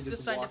 they And just then they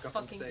decide to walk up and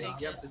fucking say, take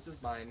yep, it. this is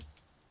mine.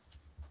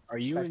 Are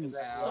you in?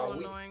 So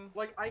we- annoying.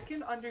 Like, I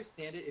can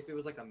understand it if it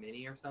was like a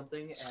mini or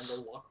something and they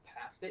walk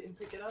past it and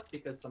pick it up,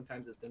 because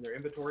sometimes it's in their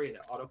inventory and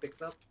it auto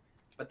picks up,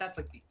 but that's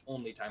like the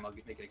only time I'll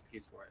make an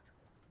excuse for it.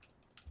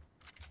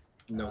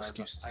 No but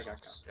excuses. I got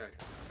Alex.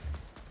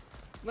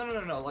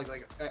 caught. No.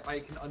 Like I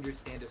can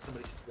understand if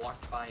somebody just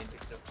walked by and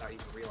picked it up without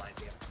even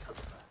realizing it because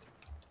of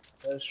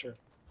that. That's true.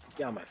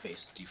 Yeah, on my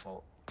face,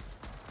 default.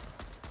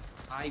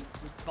 I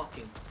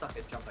fucking suck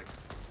at jumping.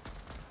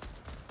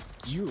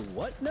 You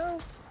what now?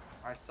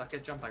 I suck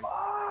at jumping,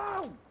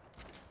 Oh!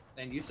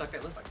 and you suck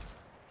at limping.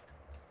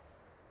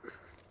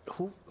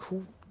 Who?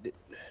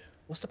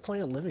 What's the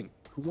point of living?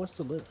 Who wants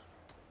to live?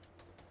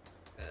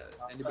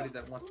 Anybody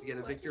that wants to get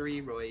a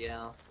victory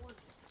royale.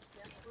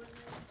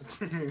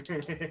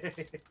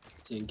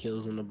 10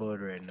 kills on the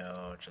board right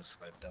now. Just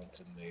went down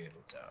to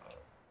Middletown.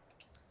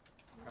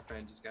 My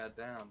friend just got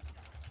down.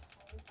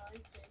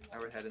 Now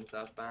we're heading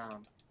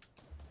southbound.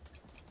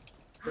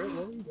 What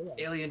were you doing?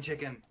 Alien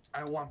chicken.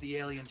 I want the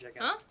alien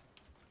chicken. Huh?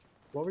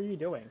 What were you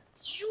doing?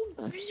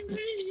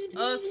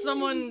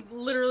 Someone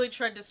literally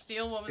tried to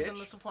steal what was in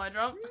the Bitch. supply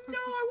drop. No,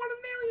 I want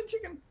an alien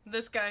chicken.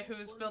 This guy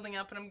who's building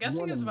up, and I'm You guessing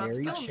want is a about to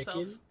married kill himself.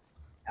 chicken?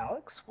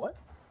 Alex, what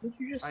did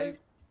you just say?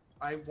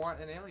 I want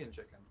an alien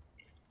chicken.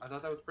 I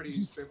thought that was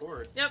pretty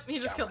straightforward. Yep, he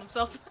just killed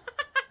himself.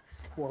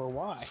 Or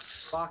why?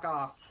 Fuck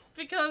off.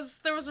 Because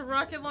there was a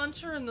rocket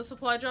launcher in the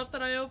supply drop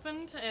that I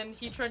opened, and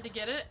he tried to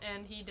get it,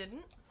 and he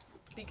didn't.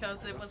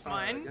 Because it was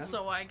mine, again?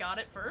 so I got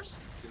it first.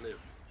 She lived.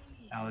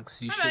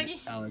 Alex, you Hi, should.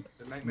 Maggie. Alex,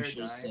 Did you Nightmare should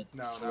die? have said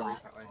No, not flock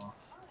recently. off.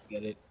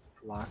 Get it?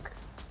 Flock.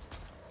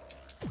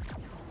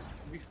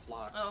 We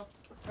flock. Oh.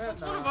 Eh,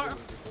 It's no, one of it our-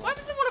 wouldn't be Why flock.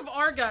 was it one of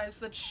our guys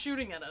that's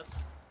shooting at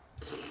us?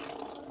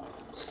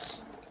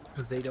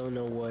 Because they don't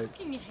know what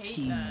Fucking hate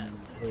team that.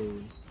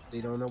 is. They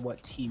don't know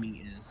what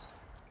teaming is.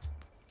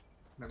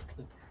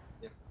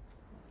 Yes.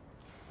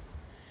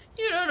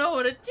 You don't know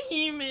what a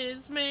team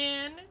is,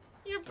 man.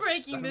 You're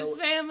breaking I don't know this what-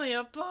 family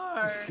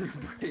apart.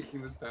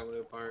 Breaking this family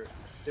apart.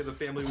 Yeah, the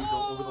family was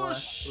over the Oh,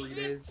 last 3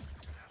 days.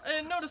 I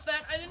didn't notice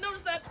that. I didn't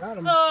notice that. Got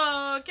him.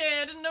 Oh,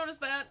 okay, I didn't notice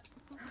that.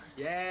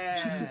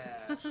 Yeah.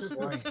 Jesus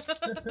Christ.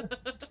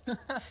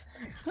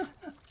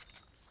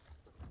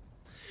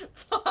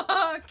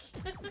 Fuck.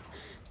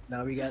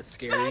 Now we got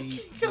scary.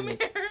 Fuck, come here.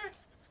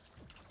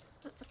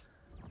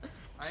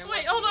 I Wait,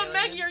 want hold the on, alien.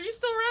 Maggie, are you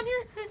still around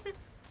here?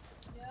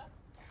 Yeah,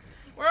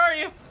 Where are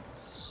you?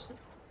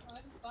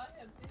 I'm by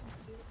a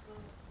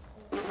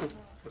big vehicle.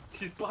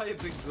 She's by a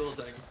big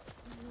building.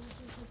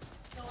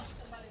 No,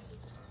 somebody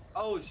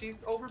Oh, she's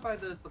over by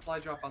the supply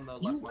drop on the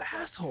left. You left.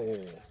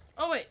 asshole!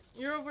 Oh wait,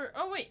 you're over.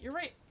 Oh wait, you're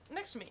right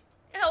next to me.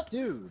 Help!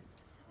 Dude,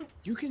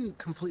 you can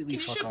completely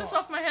Can you fuck shoot off. this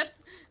off my head?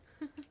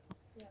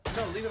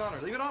 No, leave it on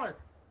her. Leave it on her.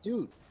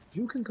 Dude,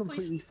 you can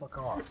completely fuck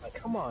off. Like,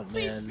 come on,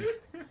 Please. man.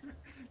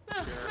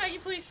 No, Maggie,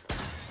 please.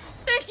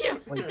 Thank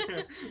you. Like,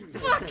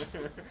 Fuck!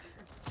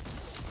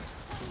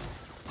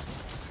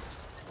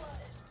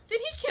 Did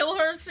he kill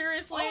her?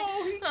 Seriously?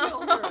 Oh, he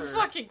killed Oh, her.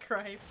 fucking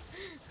Christ!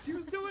 She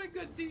was doing a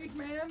good deed,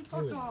 man.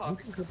 Fuck dude, you off.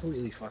 can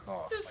completely fuck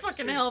off. Just like, fucking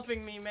seriously.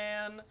 helping me,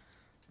 man.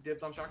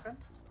 Dibs on shotgun?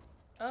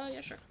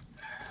 Yeah, sure.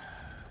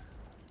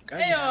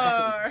 Guy Hey, just fucking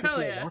hell took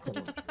my yeah. rocket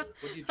launcher.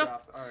 What'd you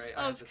drop? Alright, I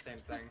I had was- the same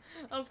thing.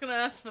 I was gonna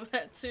ask for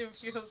that too,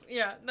 because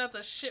yeah, that's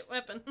a shit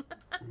weapon.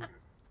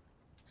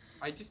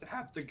 I just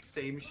have the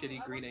same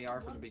shitty green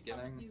AR from the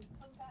beginning.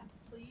 Come back,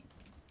 please.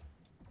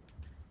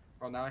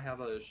 Well, now I have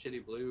a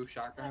shitty blue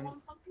Can I have shotgun.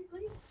 one pumpkin,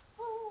 please?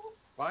 Oh,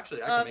 Well,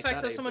 actually, I in can make fact,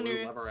 that there's a someone blue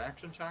near you. lever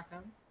action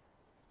shotgun.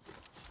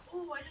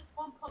 oh, I just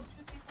one pump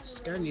 2 people. This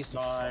in a guy row. needs to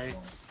Nice.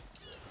 fuck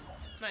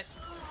off. Nice.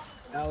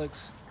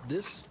 Alex,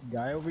 this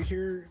guy over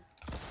here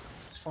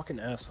is fucking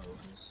asshole.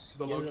 He's-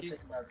 The he ended up Loki?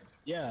 taking my-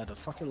 Yeah, the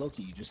fucking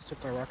Loki. He just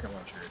took my rocket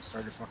launcher and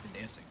started fucking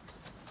dancing.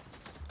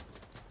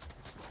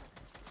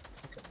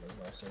 Fucking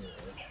no last any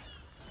bitch.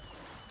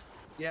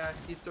 Yeah,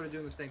 he's sort of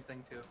doing the same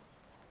thing too.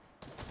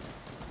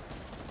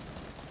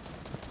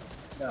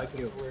 I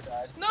killed her,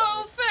 died.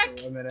 No, feck!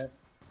 For a minute.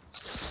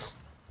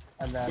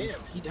 And then Damn,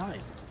 he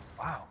died.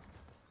 Wow.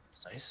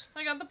 That's nice.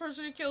 I got the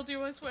person who killed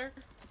you, I swear.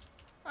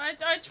 I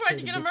tried to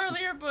Killed get the him bitch.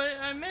 earlier, but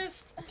I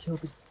missed. I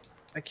killed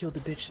the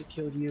bitch that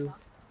killed you.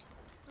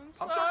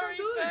 I'm I'm sorry,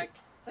 good. feck.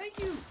 Thank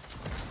you.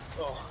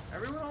 Oh.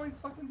 Everyone always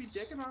fucking be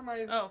dicking on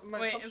my Oh, my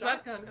wait, pump is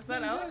that- shotgun. is It's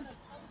that really Alex?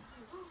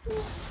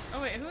 good.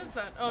 Oh wait, who is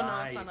that? Oh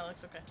no, it's not Nice.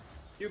 Alex, okay.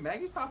 Dude,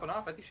 Maggie's popping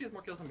off. I think she has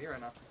more kills than me right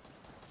now.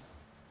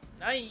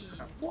 Nice!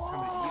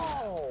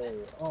 Whoa!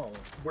 Oh.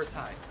 We're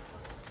tied.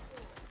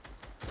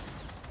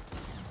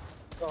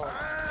 I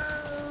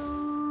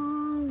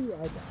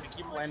died. I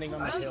keep landing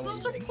on the hill.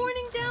 Those are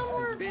pointing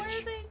downward! Why are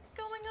bitch. they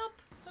going up?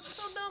 That's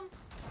so dumb.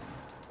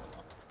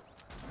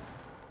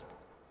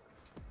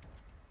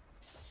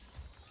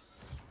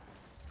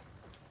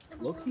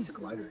 Loki's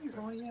glider.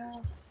 kinda scares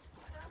me.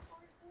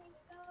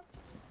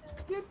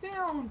 Get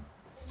down!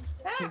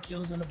 10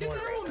 kills on the Get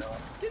board right down! now.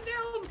 Get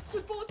down!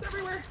 There's bullets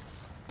everywhere!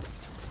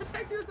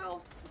 Protect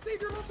yourselves!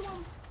 Save your loved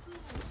ones!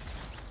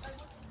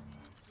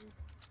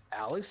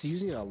 Alex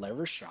using a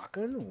lever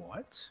shotgun?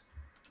 What?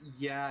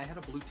 Yeah, I had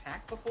a blue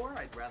tack before.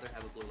 I'd rather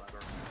have a blue lever.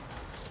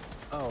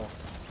 Oh,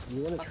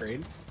 you want to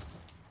trade?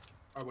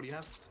 Or what do you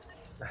have?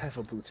 I have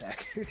a blue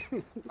tack.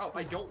 Oh,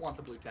 I don't want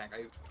the blue tack.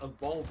 I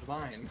evolved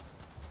mine.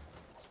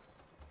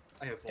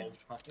 I evolved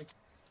mine.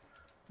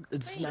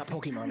 It's not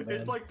Pokemon, man.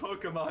 It's like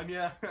Pokemon,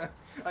 yeah.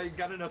 I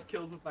got enough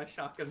kills with my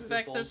shotgun. In that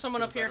fact, evolved there's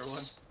someone to a up here. better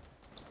one.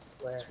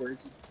 Where?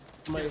 Swords.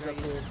 Somebody's up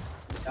here.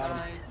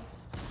 Got him.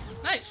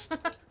 Nice.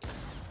 Nice!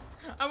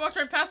 I walked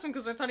right past him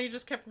because I thought he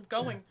just kept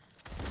going.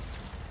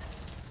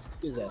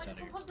 Get his ass out of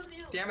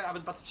here. Damn it, I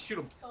was about to shoot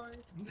him. Sorry.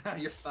 Nah,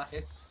 you're fine.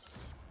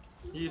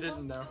 You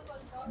didn't know.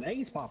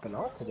 Maggie's popping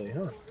off today,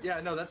 huh?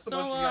 Yeah, no, that's the So,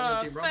 one she got in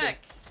the team rumble. Feck,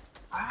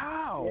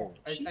 Ow!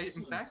 In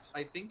fact,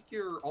 I think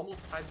you're almost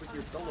tied with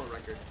your solo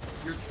record.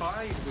 You're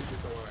tied with your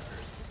solo record.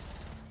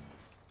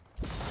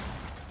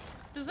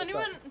 Does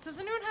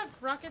anyone have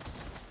rockets?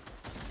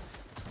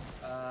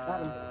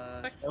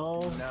 No.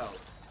 No.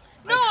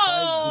 No!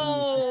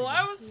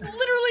 I was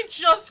literally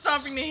just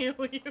stopping to heal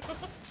you.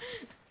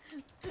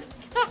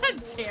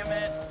 God damn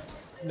it.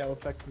 No,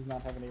 Effect does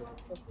not have any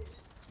rockets.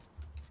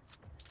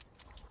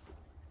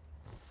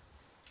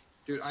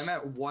 Dude, I'm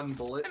at 1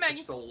 bullet Hey,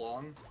 Maggie. for so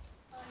long.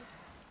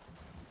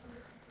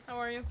 How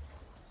are you?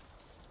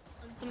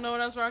 So no one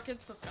has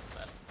rockets? That's kind of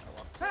bad.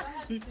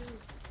 Oh,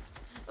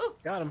 well. Ooh,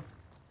 Got him.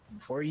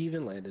 Before he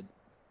even landed.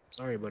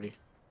 Sorry, buddy.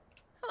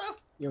 hello.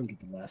 You don't get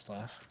the last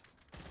laugh.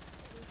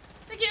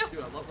 Thank you.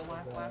 Dude, I love the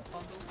last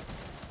bundle.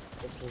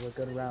 This was a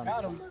good round.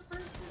 Got him.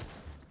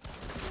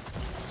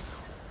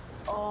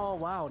 Oh,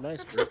 wow.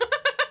 Nice grip.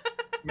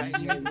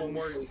 Maggie needs 1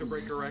 more to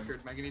break her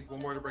record. Maggie needs 1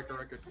 more to break her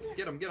record.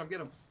 Get him, get him,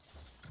 get him.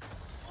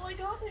 Oh, I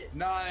got it.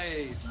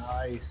 Nice.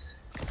 Nice.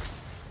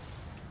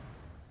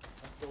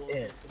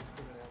 Yeah.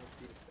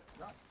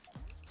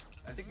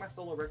 I think my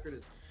solo record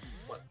is,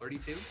 what,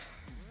 32?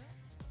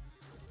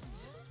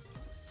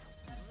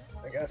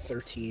 I got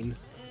 13.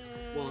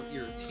 Well,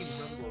 your team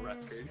solo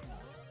record.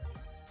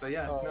 But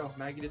yeah, no,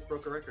 Maggie just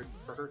broke a record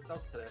for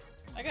herself today.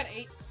 I got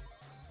 8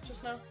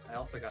 just now. I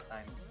also got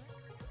 9.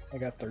 I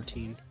got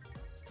 13.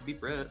 Beat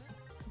Brett.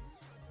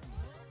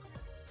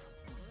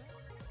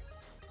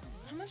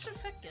 How much did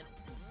Fick get?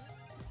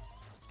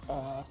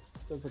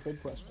 That's a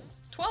good question.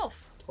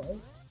 12.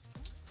 12?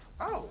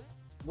 Oh,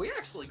 we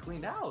actually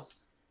cleaned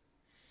house.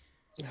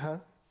 Huh?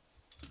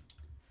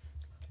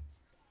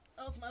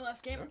 That was my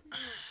last game.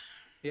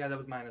 Yeah, that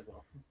was mine as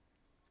well.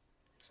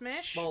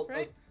 Smash, Well,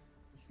 right?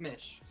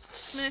 Smish.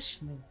 Smash.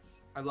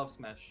 I love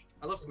Smash.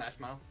 I love Smash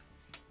Mouth.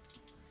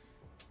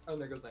 Oh,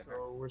 there goes Nightmare.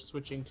 So we're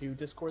switching to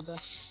Discord then?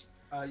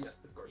 Yes,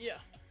 Discord. Yeah.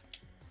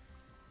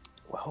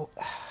 Well,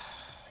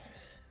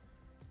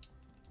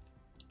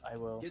 I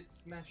will Get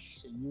Smash.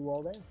 see you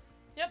all there.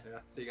 Yeah,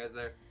 see you guys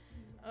there.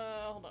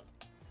 Hold on.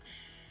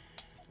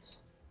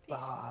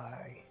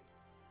 bye.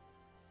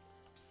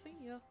 See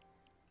ya.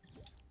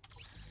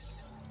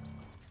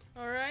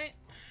 Alright.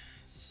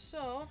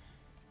 So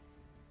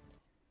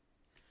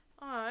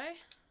I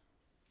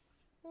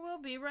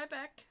will be right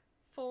back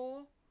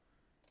for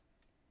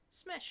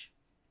Smash.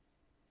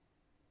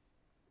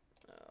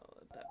 I'll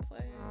let that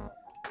play.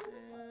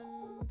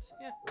 And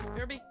yeah,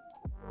 BRB.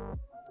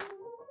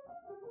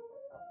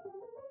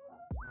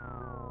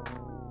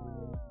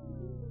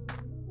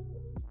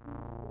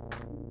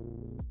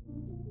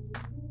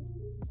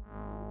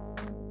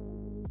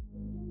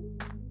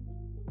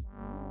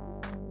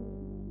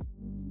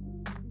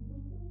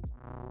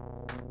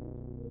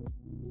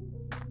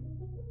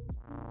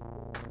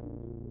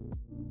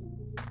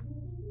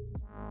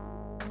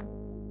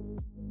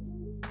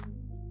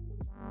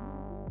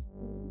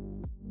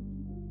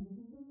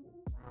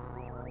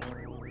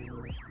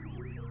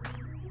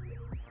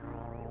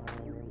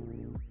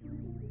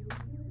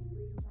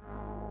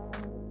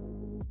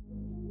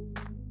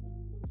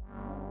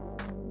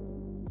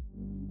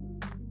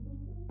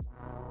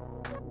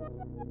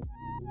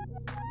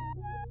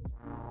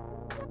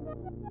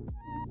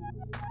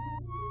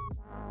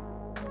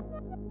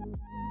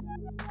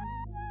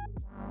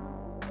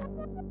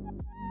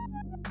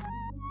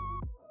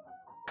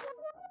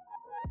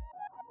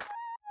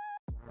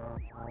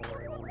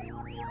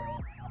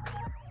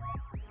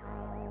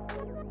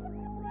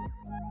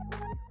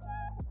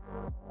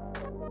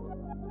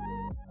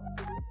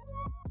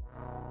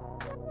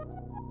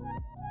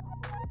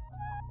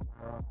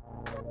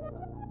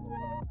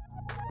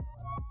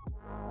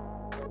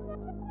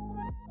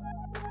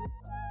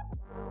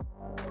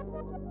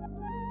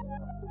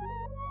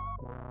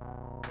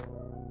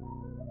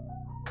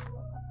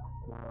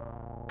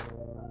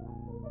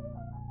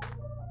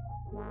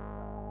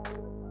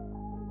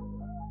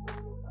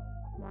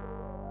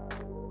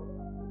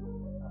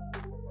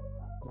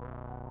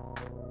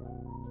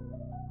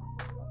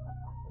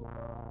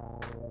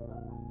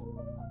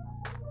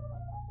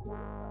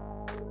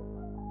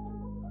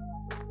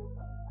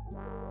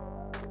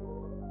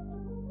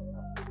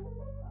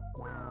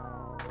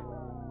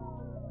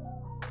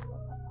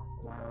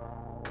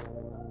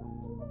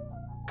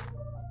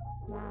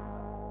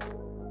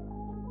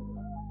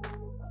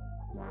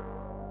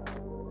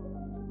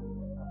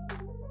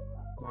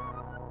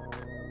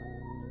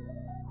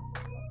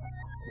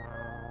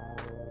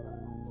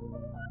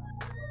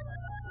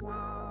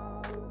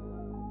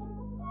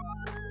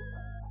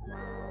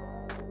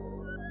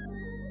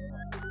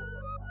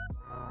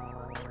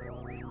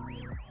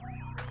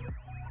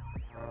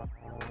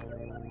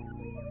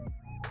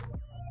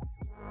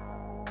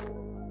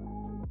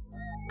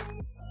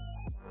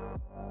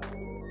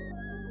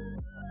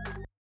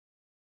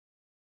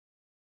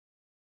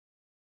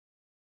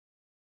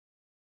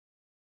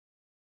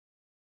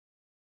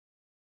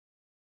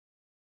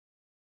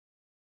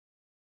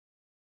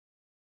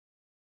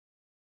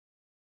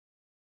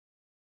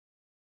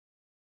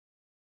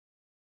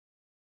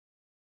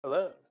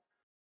 Hello.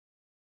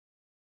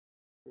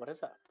 What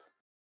is up?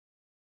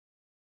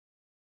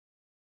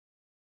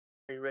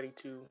 Are you ready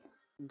to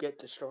get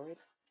destroyed?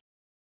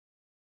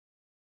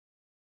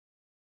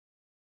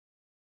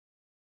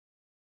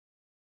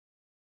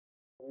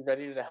 Are you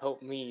ready to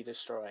help me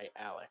destroy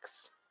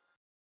Alex?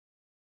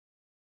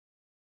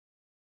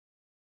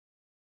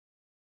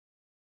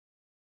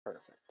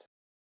 Perfect.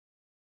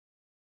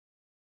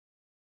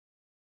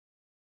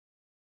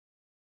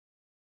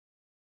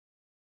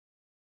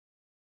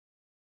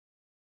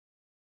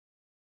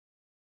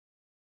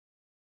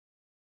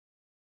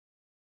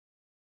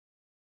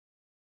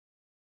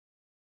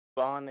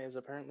 Vaughn is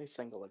apparently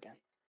single again.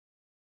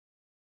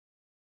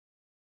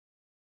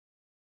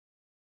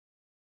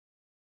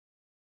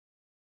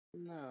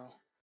 No.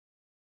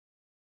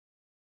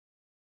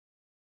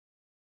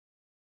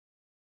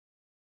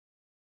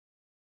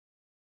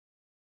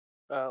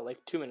 Like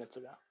 2 minutes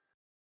ago.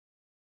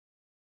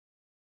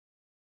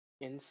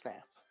 In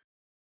Snap.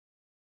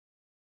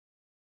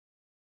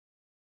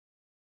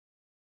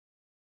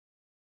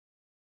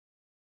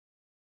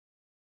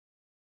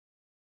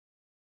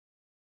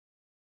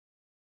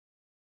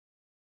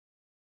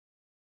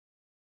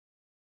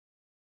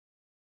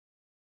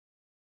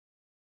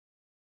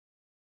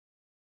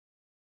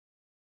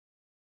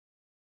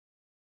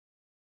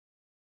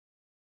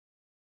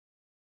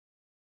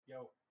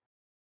 Yo.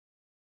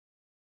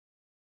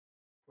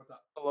 What's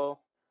up? Hello.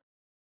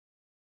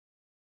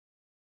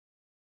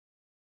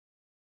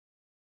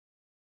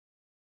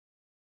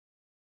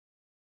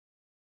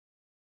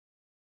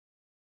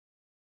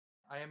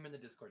 I am in the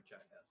Discord chat,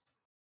 yes.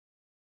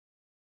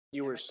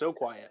 You were so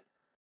quiet.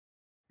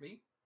 Me?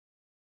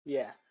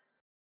 Yeah.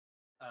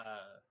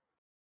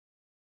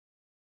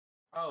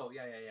 Oh,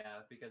 yeah.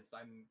 Because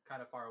I'm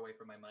kind of far away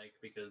from my mic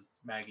because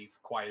Maggie's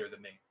quieter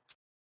than me.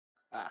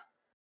 Ah.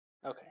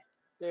 Okay.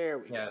 There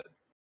we go.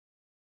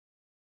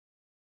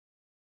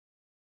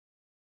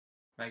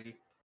 Maggie,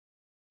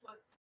 What?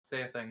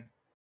 say a thing.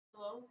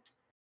 Hello?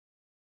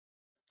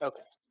 Okay.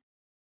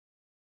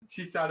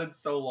 She sounded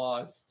so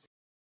lost.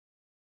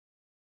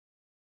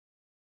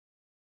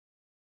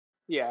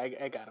 Yeah,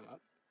 I got him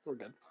up. We're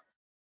good.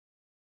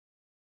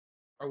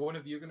 Are one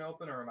of you gonna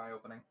open or am I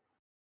opening?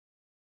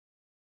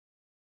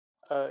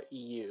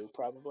 You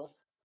probably.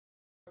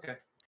 Okay,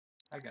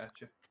 I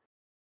got you.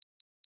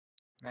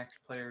 Max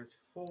players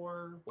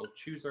 4. We'll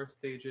choose our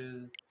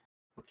stages.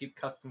 We'll keep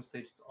custom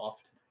stages off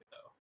today,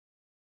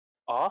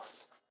 though.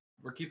 Off?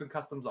 We're keeping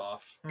customs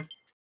off.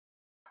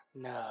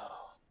 No.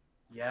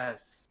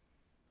 Yes.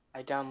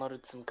 I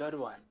downloaded some good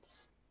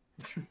ones.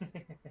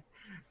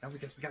 No,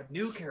 because we got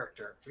new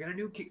character. We got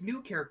a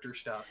new character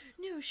stuff.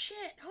 New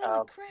shit.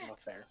 Holy crap. Well,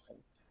 fair.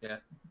 Yeah.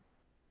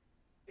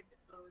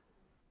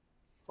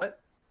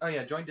 What? Oh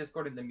yeah, join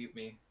Discord and then mute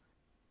me.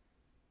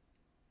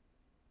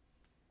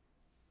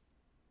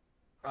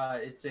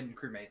 It's in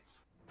crewmates.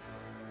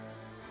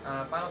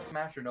 Final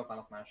Smash or no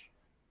Final Smash?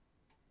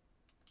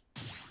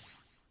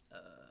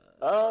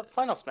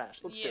 Final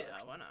Smash. Let's do it.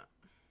 Yeah, why not?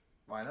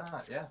 Why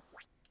not? Yeah.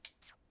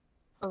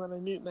 I'm gonna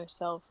mute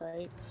myself,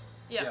 right?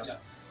 Yeah.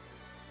 Yes.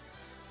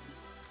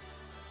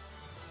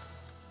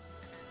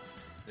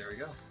 There we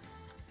go.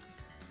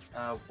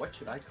 What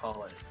should I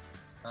call it?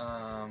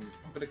 I'm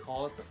gonna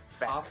call it the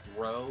top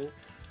row.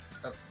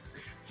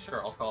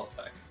 Sure, I'll call it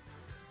Beck.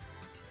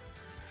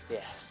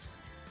 Yes.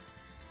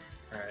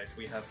 Alright,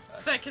 we have...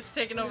 Beck has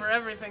taken over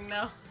everything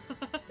now.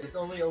 It's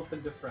only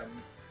open to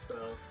friends,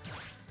 so...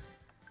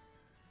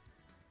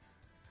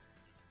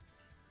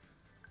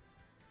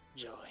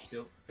 Join.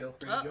 Feel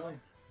free to join.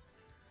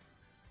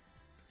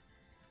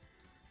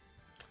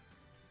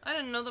 I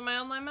didn't know that my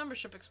online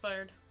membership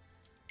expired.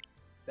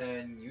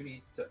 Then you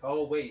need to...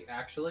 Oh, wait,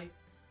 actually?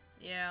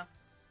 Yeah.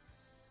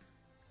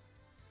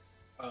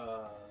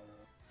 I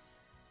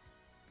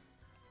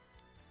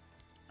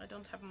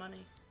don't have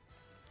money.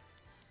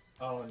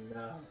 Oh,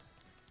 no.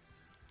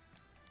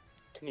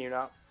 Can you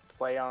not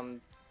play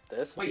on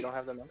this if you don't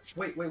have the membership?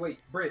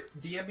 Wait. Britt,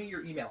 DM me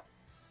your email.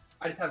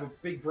 I just have a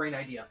big brain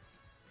idea.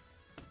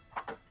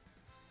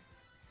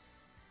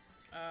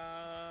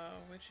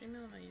 Which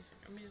email am I using?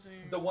 I'm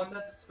using... The one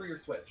that's for your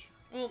Switch.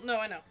 Well, no,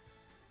 I know.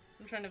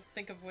 I'm trying to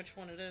think of which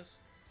one it is.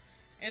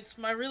 It's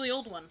my really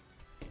old one.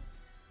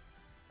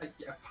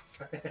 Yeah.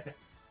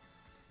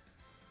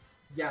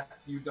 Yes,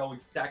 you know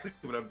exactly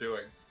what I'm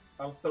doing.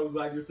 I'm so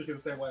glad you're thinking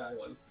the same way I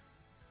was.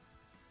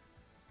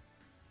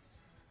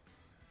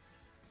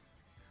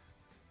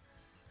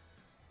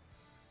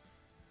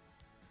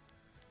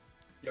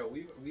 Yo,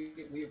 we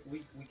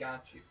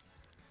got you.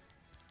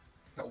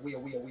 No, we.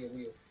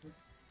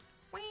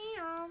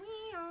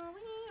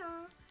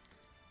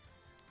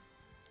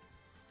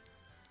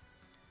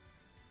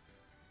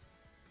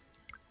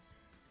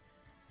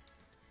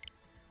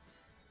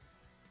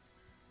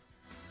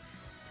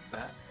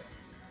 That.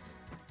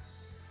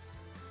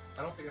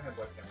 I don't think I have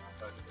webcam on,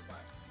 so I should be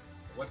fine.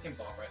 The webcam's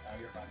off right now,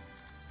 you're fine.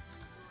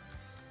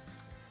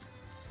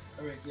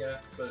 I mean,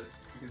 yeah, but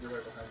because you're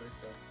right behind me,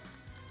 so.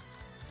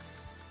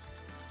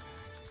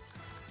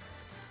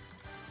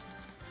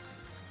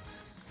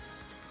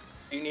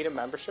 Do you need a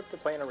membership to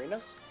play in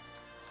arenas?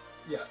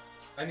 Yes.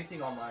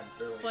 Anything online,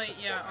 really. Play,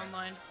 yeah,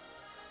 online.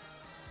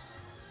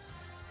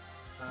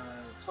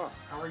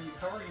 How are you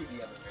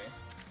the other way?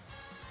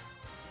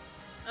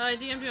 I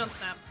DM'd you on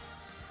Snap.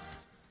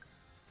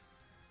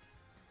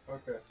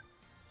 Okay.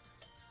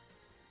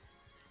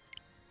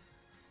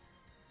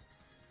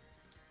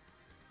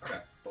 Okay,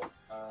 cool.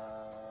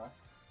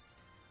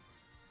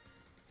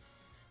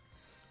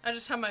 I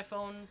just have my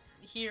phone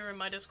here and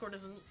my Discord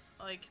isn't,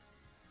 like,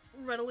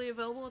 readily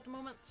available at the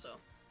moment, so.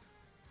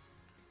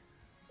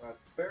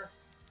 That's fair.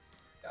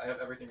 Yeah, I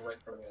have everything right in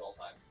front of me at all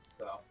times,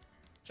 so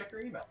check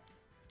your email.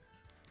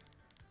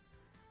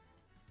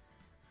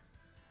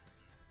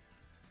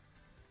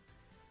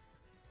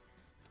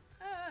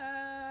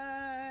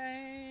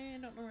 I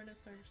don't know where to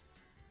start.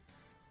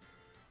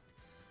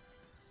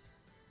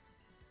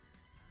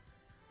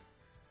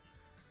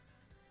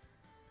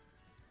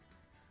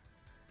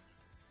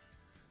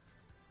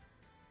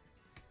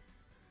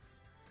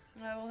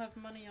 I will have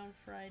money on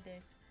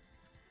Friday.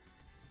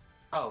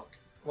 Oh,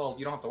 well,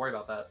 you don't have to worry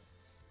about that.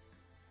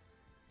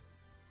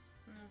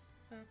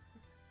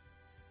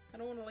 I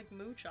don't want to, like,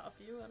 mooch off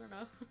you, I don't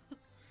know.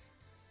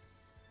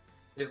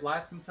 It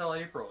lasts until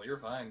April, you're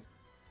fine.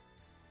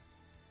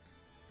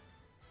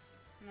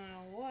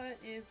 Now, what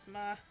is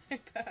my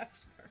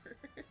password?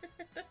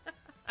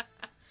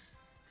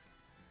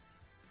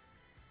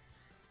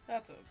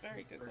 That's a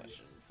very good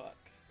question. Fuck.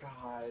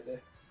 God,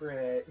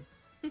 Britt.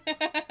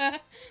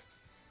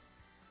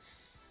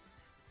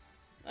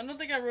 I don't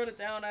think I wrote it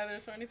down either,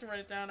 so I need to write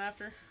it down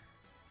after.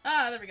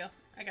 Ah, there we go.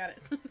 I got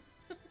it.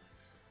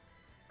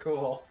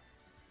 Cool.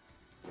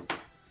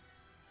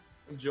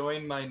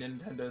 Join my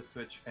Nintendo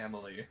Switch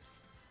family.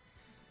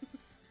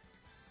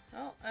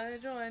 Oh, I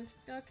joined.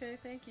 Okay,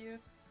 thank you.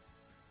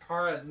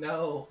 Kara,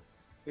 no.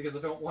 Because I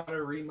don't want to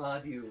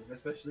remod you,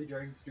 especially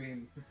during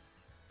stream.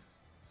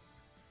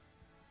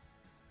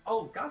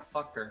 Oh, god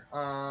fuck her.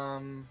 I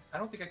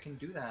don't think I can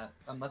do that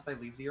unless I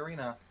leave the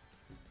arena.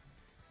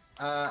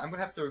 I'm gonna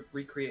have to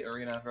recreate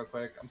arena real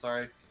quick. I'm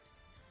sorry.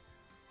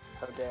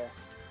 How dare.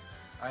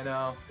 I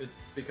know,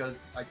 it's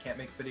because I can't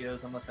make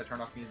videos unless I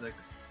turn off music.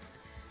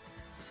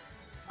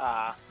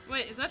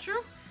 Wait, is that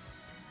true?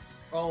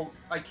 Oh,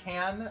 I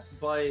can,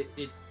 but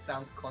it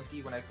sounds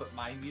clunky when I put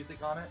my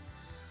music on it.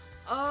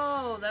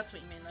 Oh, that's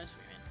what you mean. That's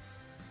what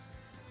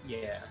you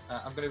mean. Yeah,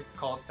 I'm gonna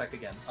call it Feck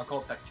again. I'll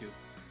call it Feck 2.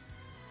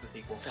 It's a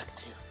sequel. Feck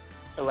 2.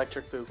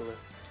 Electric Boogaloo.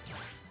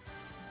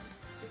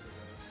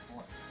 I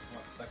want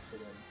Feck to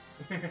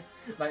win.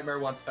 Nightmare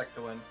wants Feck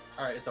to win.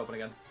 Alright, it's open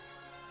again.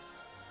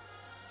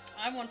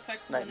 I want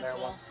Feck to win Nightmare as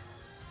well. wants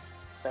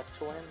Feck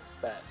to win?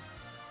 Bet.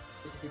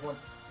 He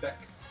wants Feck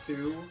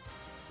to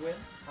win?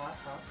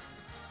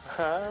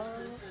 Huh?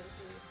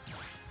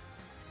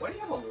 Why do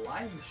you have a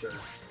lime shirt?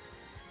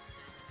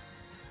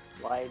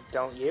 Why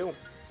don't you?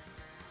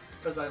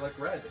 Because I like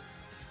red.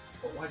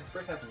 But why does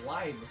Britt have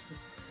lime?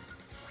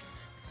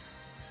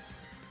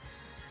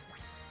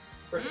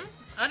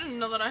 I didn't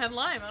know that I had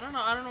lime. I don't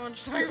know what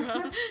you're talking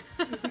about.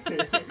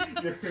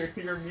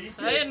 you're me.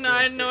 I had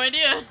no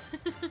idea.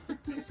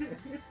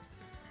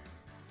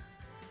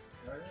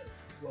 Alright.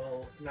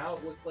 Well, now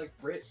it looks like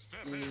Britt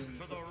is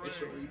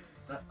officially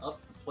set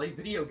up to play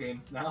video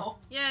games now.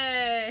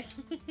 Yay!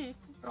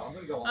 No, I'm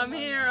gonna go on. I'm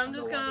here. I'm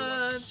just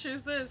gonna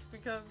choose this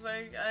because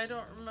I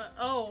don't remember.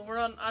 Oh,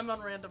 I'm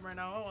on random right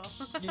now. Oh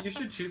well. You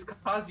should choose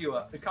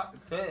Kazuya.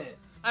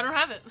 I don't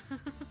have it.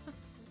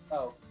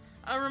 Oh.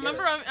 I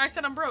remember I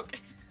said I'm broke.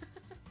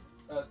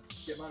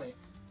 Get money.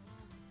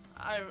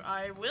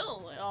 I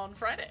will on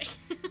Friday.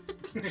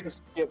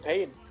 Just get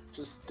paid.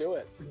 Just do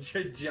it.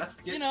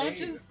 Just get you know, paid.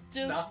 just it's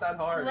not that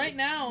hard. Right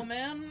now,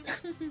 man.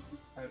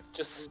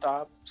 Just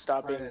stop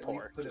being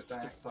poor. Put it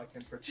back so I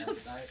can pretend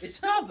Just it's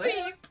stop still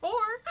there. being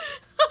poor.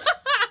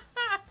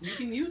 You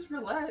can use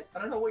roulette. I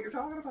don't know what you're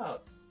talking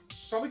about.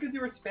 Probably because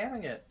you were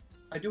spamming it.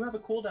 I do have a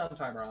cooldown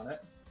timer on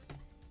it.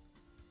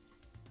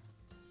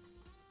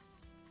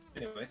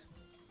 Anyways,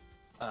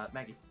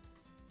 Maggie.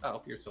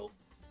 Oh, you're still.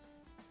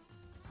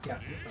 Yeah,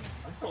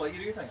 I'm gonna let you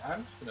do your thing.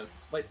 I'm just gonna.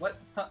 Wait, what?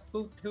 Huh?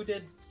 Who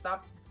did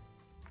stop?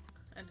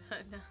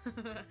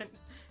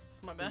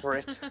 It's my bad.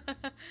 Brit.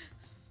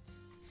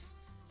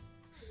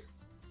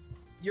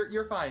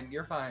 You're fine.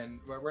 You're fine.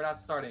 We're not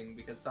starting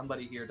because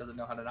somebody here doesn't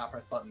know how to not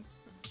press buttons.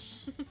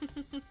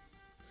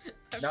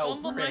 I No,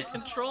 fumbled my Brit.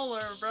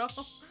 controller, bro.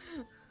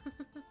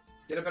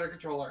 Get a better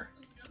controller.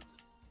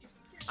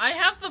 I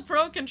have the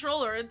pro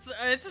controller.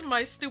 It's in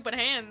my stupid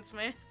hands,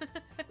 man.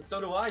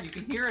 So do I. You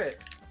can hear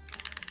it.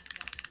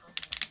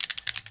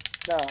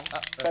 No,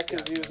 Feck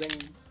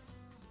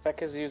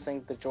is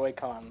using the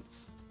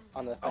Joy-Cons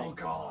on the thing. Oh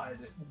God,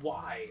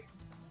 why?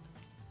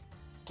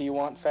 Do you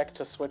want Feck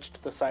to switch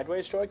to the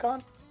sideways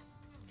Joy-Con?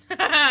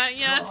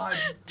 Yes, God.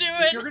 do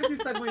If it. you're gonna do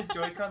sideways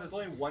Joy-Con, there's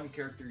only one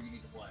character you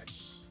need to play.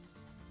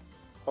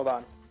 Hold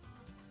on.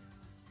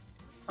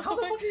 How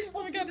the fuck are you Oh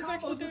supposed my to God, do he's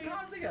actually combos with doing it.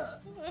 Kazuya?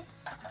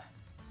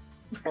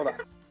 Hold on.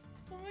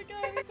 Oh my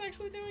God, he's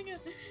actually doing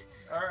it.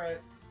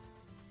 Alright.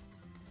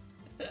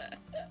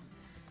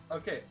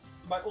 Okay,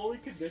 my only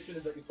condition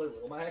is that you play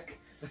Little Mac.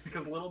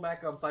 Because Little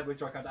Mac on Sideways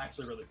Truck is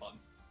actually really fun.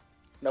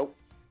 Nope.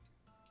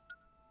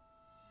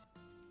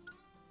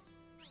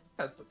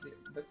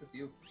 That's just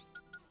you.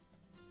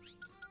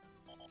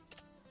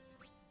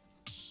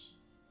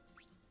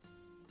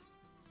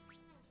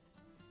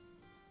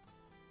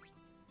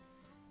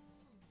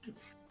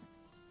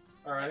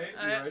 Alright,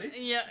 you ready?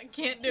 Yeah,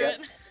 can't do Yep.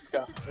 it.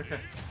 Go.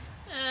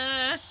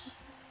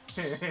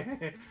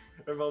 Okay.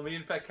 Well, me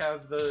and Feck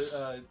have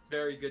the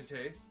very good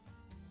taste.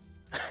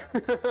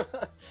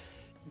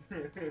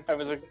 I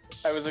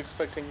was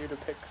expecting you to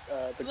pick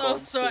the Oh,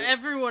 gold so suit.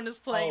 everyone is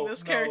playing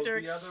this no, character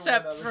the other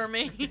except one I was- for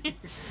me.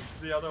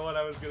 The other one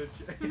I was gonna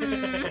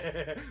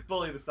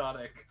bully the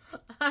Sonic.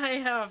 I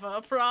have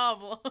a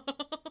problem.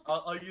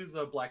 I'll use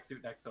a black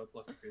suit next so it's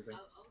less confusing.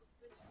 I'll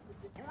switch to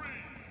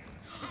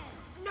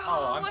the No,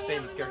 Oh, I'm I'm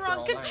staying using the character wrong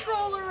all night.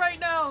 controller right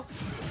now.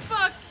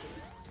 Fuck.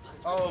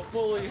 Oh,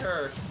 bully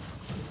her!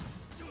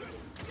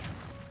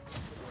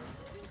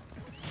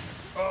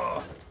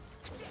 Oh!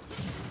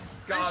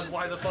 God,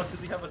 why the fuck does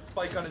he have a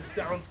spike on his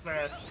down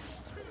smash?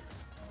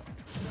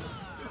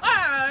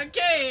 Ah,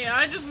 okay.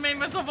 I just made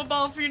myself a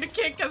ball for you to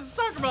kick as a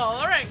soccer ball.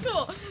 All right,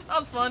 cool. That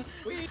was fun.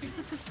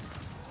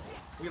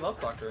 We love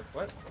soccer.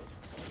 What?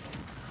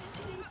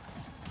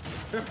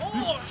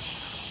 Oh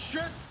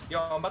shit! Yo,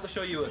 I'm about to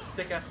show you a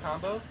sick ass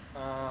combo.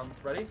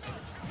 Ready?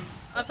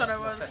 I thought I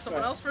was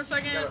someone else for a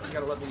second. You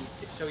gotta let me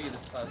show you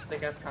this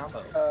sick ass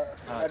combo.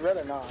 I'd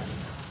rather not.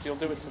 You'll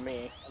do it to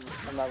me.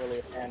 I'm not really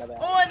a fan of that.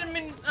 Oh, I didn't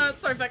mean.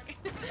 Sorry, Feck.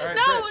 Alright,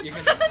 No, Britt, you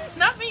can-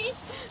 not me.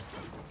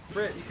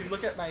 Britt, you can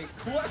look at my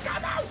cool ass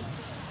combo.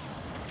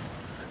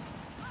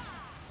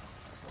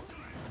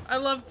 I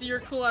loved your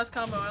cool ass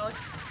combo, Alex.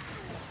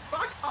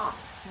 Fuck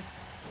off!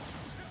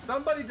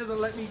 Somebody doesn't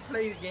let me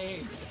play the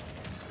game.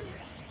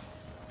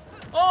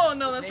 Oh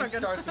no, that's Name not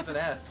good. starts with an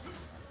F.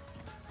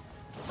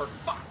 For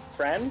fuck.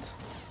 Friend?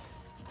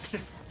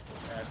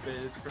 F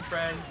is for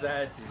friends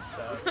that do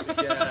stuff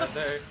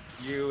together.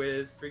 U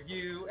is for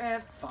you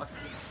and fuck.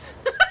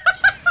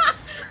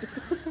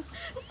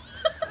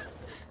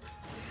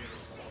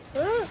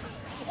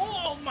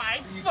 Oh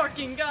my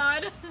fucking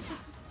god!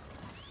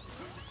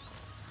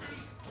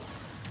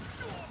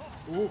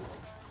 Ooh.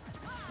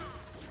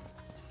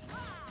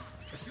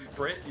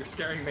 Britt, you're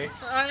scaring me.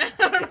 I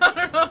don't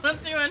know what I'm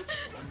doing.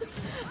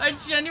 I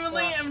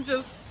genuinely am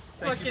just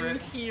Thank you, fucking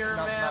Britt. here,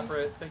 Not man.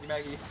 Britt. Thank you,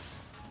 Maggie.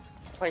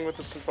 Playing with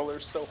this controller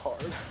is so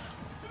hard.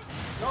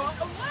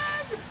 Oh,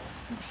 lag!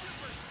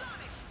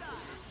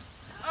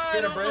 I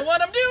Get him, don't know Britt.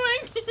 what I'm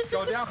doing.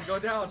 Go down, go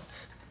down.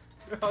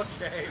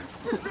 Okay.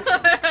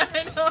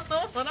 I don't know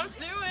what I'm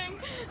doing.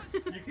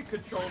 You can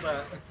control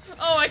that.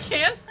 Oh, I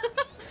can?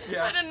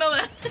 Yeah. I didn't know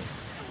that.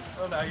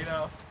 Oh, now you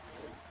know.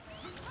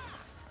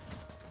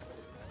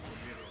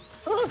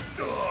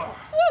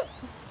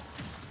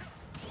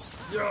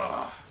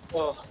 Yeah.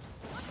 Oh,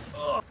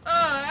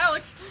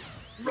 Alex.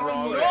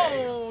 Wrong way.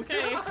 Oh,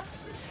 okay.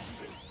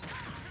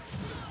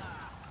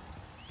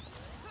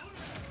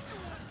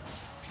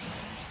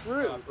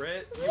 rude.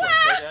 Britt, you are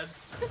so dead.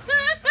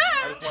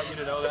 I just want you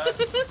to know that.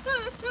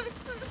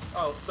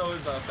 Oh, so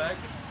is Beck.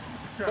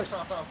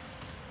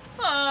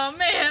 Oh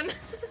man.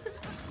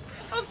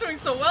 I was doing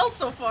so well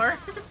so far.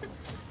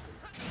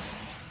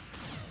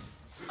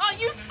 Oh,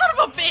 you son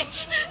of a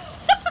bitch!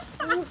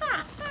 God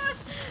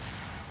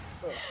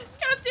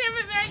damn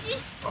it, Maggie!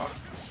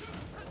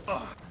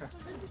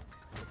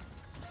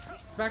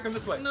 Smack him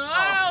this way. No!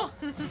 Oh.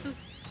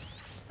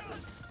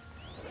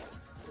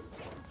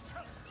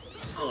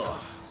 Ugh.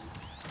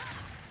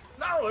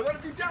 No, I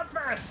want to do down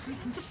smash.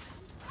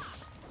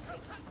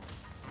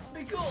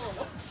 Be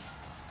cool.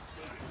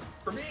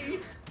 For me.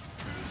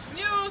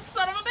 You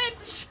son of a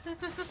bitch!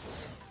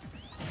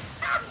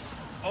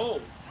 Oh,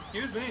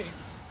 excuse me.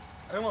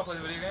 I don't want to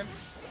play the video game.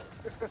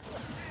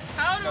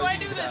 How do No, I you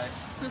do need to this?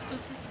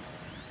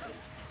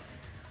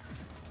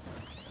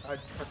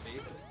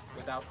 Proceed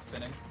without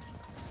spinning.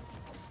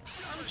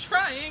 I'm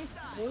trying.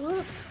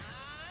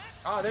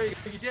 Oh, there you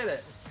go. You did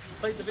it.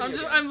 Played the video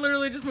game. I'm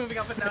literally just moving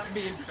up and down.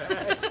 Being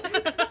fast.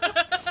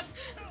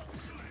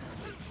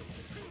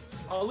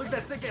 Oh, look at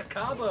that sick ass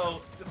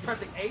combo. Just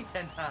pressing A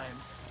 10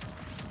 times.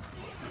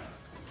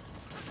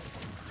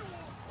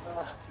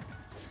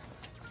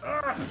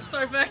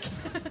 Sorry, Beck.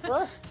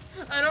 What?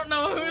 I don't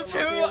know who's who.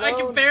 Leave me I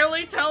can alone.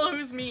 barely tell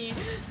who's me.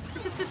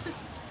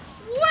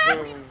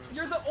 What?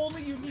 You're the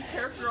only unique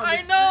character on I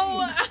this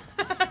know.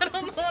 screen. I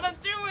don't know what I'm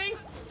doing.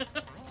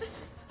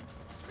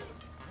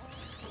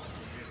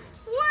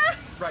 What?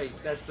 Right,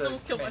 that's the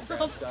Almost killed command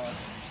myself.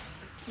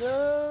 stuff.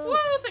 No.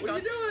 Whoa, thank What are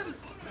God. you doing?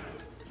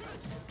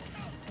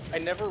 I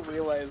never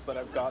realized that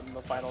I've gotten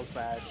the final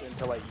smash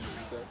until I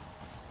use it.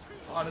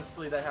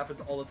 Honestly, that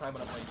happens all the time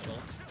when I'm playing Chill.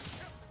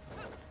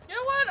 You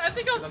know what? I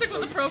think I'll 'Cause stick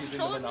I'm with the so pro used to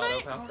controller using the Monado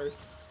tonight. powers.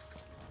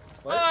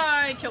 What?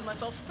 I killed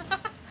myself.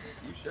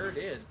 You sure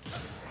did.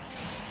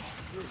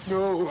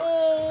 No.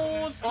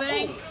 Oh,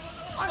 thank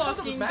I thought it was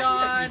fucking Maggie that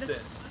God. used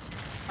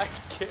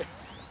it.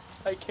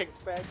 I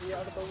kicked Maggie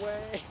out of the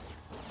way.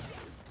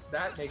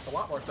 That makes a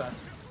lot more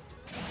sense.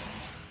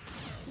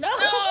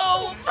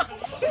 No!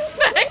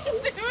 Feck,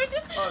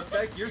 dude! Oh,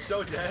 Beck, you're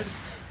so dead.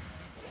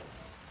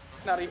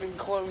 Not even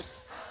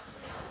close.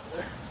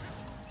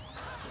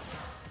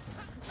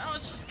 No,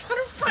 it's just kind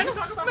of final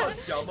Talk about smash.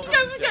 how dumb You of a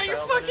guys have got your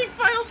projectile fucking that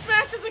is. final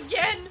smashes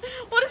again!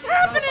 What is Not a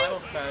happening?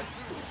 final smash.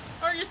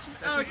 Or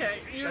your okay,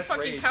 your that's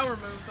fucking rage. power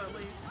moves at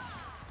least.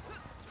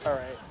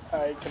 Alright,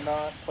 I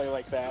cannot play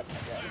like that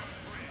again.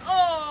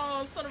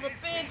 Oh, son of a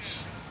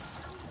bitch!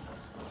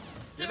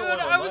 You're Dude, the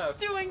one on I was left.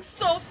 doing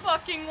so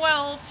fucking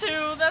well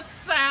too. That's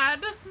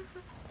sad.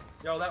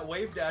 Yo, that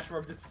wave dash where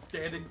I'm just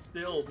standing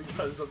still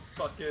because of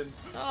fucking.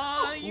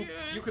 Oh, Ooh, you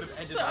you could have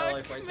ended suck, my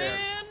life right there.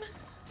 man.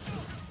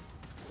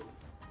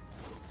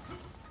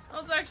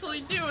 I was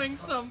actually doing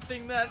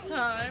something that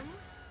time.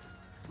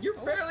 You're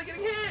barely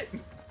getting hit.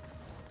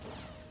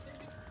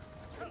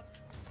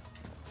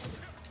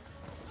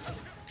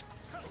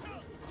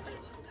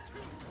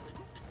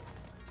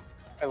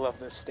 I love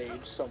this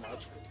stage so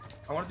much.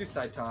 I want to do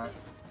side taunt.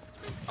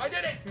 I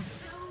did it.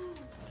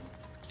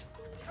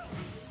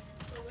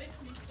 Go away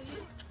from me,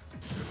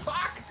 please.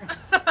 Fuck.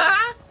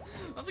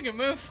 That's a good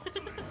move.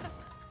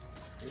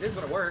 It is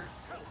when it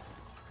works.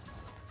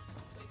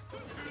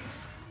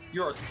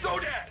 You're so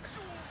dead.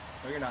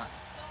 No, you're not.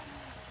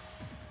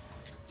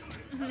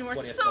 You are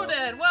What do you so throw?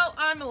 dead. Well,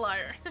 I'm a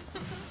liar.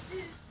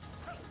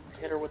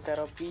 Hit her with that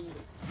up B.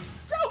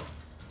 No.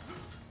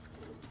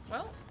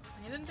 Well,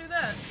 you didn't do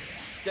that.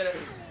 Get it.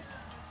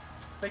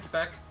 Thank you,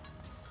 Beck.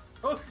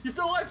 Oh, you're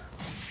still alive.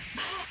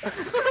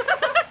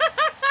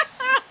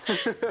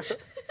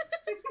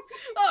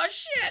 Oh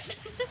shit!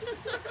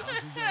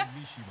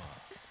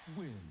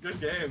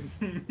 Good game.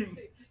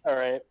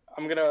 Alright,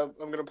 I'm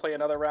gonna play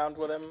another round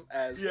with him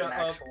as Yeah, an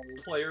actual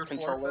player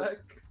controller. 4 Beck.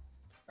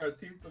 Or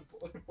team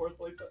 4th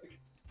place Beck.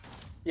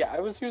 Yeah, I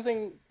was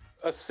using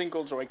a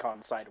single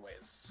Joy-Con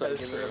sideways, so That is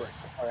give it a true. break.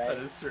 Alright. That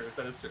is true.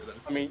 That is true. That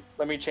is true.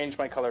 Let me change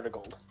my color to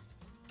gold.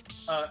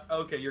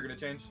 Okay, you're gonna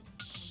change.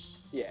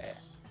 Yeah.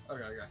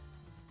 Okay.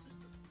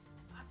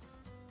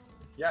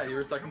 Yeah, you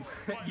were second.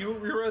 you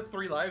were at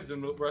 3 lives,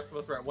 and the rest of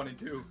us were at 1 and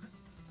 2.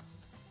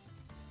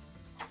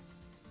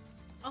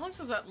 Alex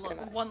was at Can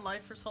I- 1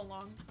 life for so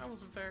long. That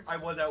wasn't fair. I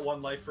was at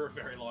 1 life for a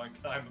very long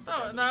time. I'm Oh,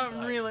 surprised that I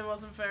didn't die. really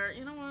wasn't fair.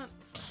 You know what?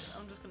 Fuck it.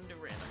 I'm just gonna do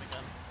random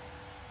again.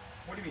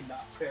 What do you mean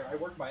not fair? I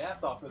worked my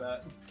ass off for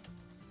that.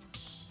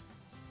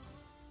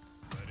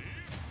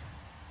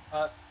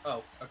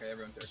 Oh, okay,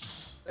 everyone's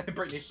here.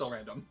 Brittany's still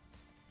random.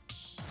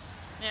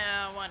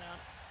 Yeah, why not?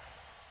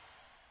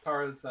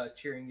 Tara's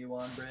cheering you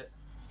on, Britt.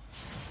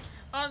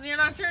 Oh, you're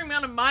not cheering me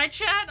on in my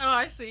chat? Oh,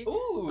 I see.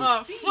 Ooh,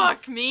 Oh, Steve,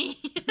 fuck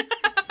me.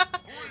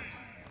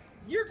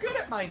 You're good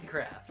at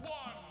Minecraft.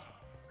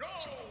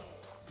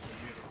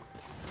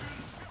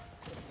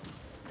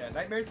 Yeah,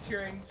 Nightmare's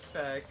cheering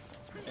Speck,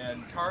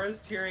 and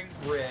Tara's cheering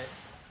Britt,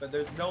 but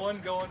there's no one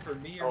going for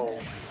me or Oh.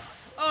 him.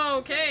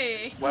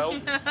 Okay. Well.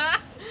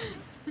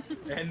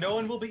 And no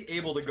one will be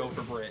able to go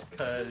for Britt,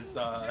 because,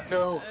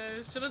 No.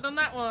 Should have done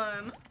that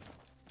one.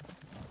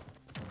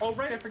 oh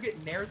right, I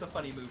forget Nair's a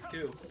funny move,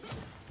 too.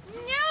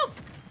 No.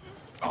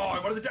 Oh, I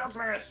wanted the down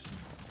smash!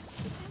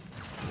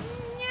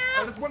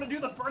 I just want to do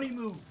the funny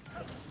move!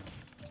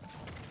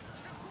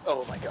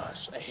 Oh my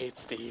gosh, I hate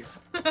Steve.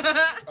 Oh,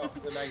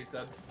 well, now he's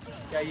dead.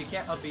 Yeah, you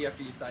can't up B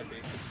after you side B,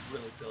 which is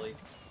really silly.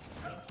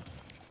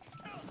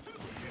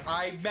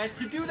 I meant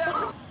to do that!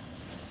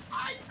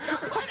 I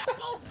got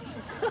pineapple!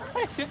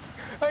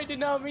 I did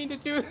not mean to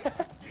do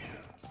that.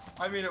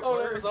 I mean, it Oh,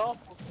 that worked. was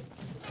awful.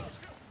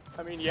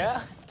 I mean,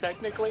 yeah,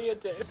 technically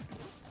it did.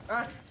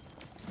 I'm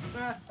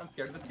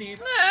scared of the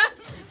Steve.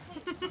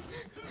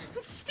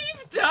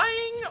 Steve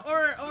dying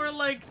or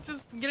like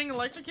just getting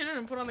electrocuted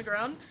and put on the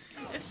ground.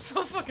 It's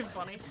so fucking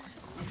funny.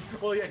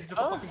 Well, yeah, he's just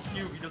Oh. a fucking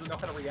cube. He doesn't know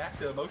how to react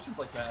to emotions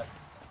like that.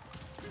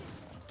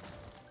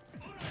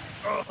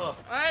 Ugh.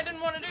 I didn't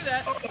want to do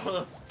that.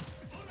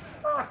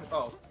 Ugh.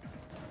 Oh.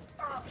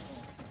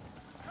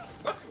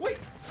 Wait!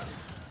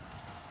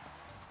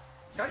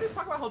 Can I just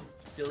talk about how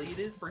silly it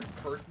is for his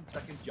first and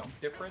second jump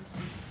difference?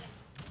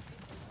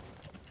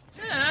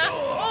 Yeah.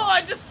 Oh,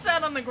 I just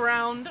sat on the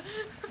ground.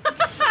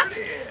 Sure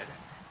did!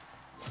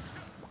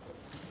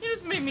 You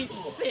just made me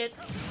sit.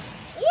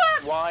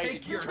 What? Why Take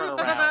did you your- turn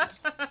around?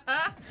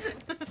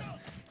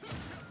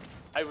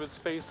 I was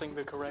facing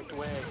the correct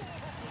way.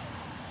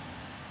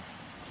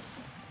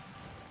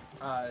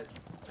 Can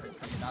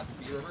you not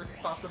be reversed,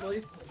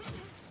 possibly?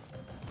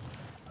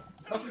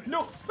 Oh,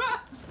 no!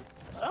 Ah!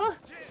 Ah!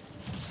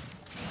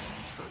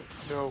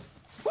 No.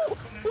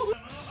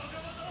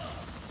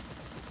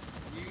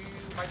 You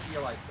might be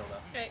alive still, though.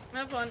 Okay,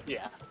 have fun.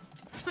 Yeah.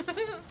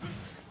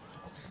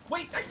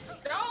 Wait!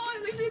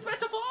 Oh, leave me in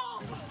special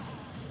ball!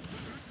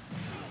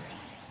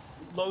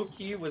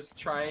 Loki was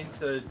trying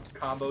to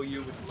combo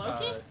you with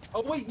Loki?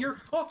 Oh wait, you're.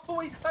 Oh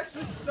wait,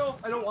 actually, no,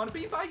 I don't want to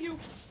be by you.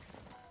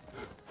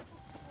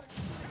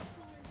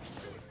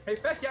 Hey,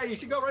 Beck, yeah, you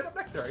should go right up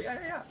next to her.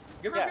 Yeah.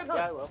 Give her a Yeah, good hug.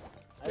 yeah, I will.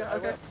 Yeah, I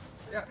okay. will.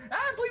 Yeah.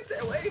 Ah, please stay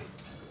away.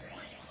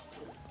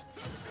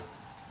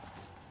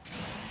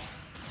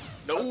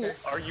 No, Okay.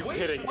 are you Wait,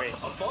 kidding what me? the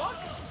fuck?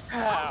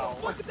 How?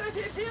 What did that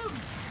hit him?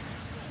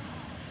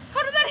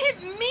 hit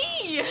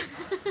me?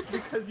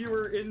 Because you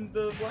were in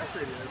the blast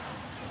radius.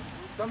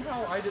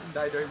 Somehow I didn't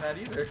die during that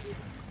either.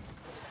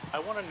 I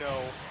want to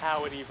know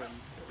how it even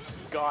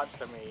got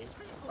to me.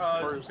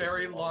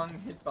 Very long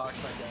hitbox,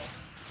 I guess.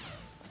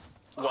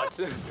 What?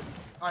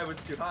 I was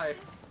too high.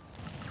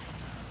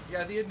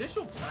 Yeah, the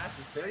initial blast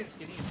is very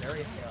skinny and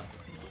very high up.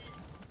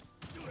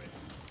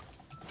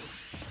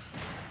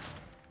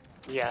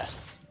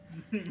 Yes.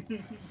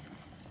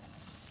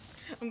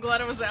 I'm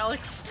glad it was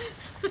Alex.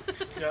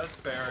 Yeah, that's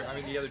fair. I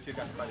mean, the other two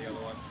got by the other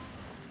one.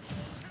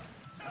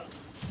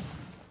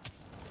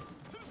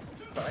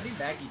 But I need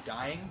Maggie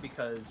dying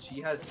because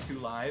she has 2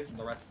 lives and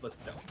the rest of us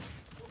don't.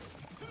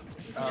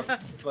 Yeah,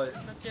 but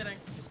no kidding.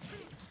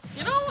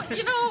 You that guy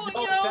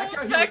hit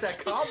with that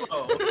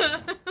combo.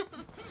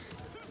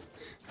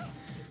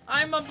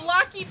 I'm a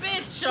blocky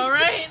bitch,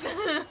 alright?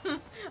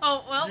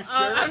 Oh, well, You sure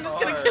I'm just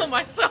gonna are. kill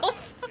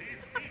myself.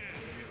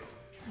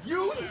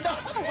 You son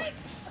of a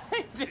bitch!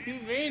 I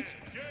didn't mean to.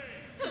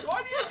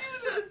 Why do you do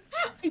this?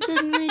 I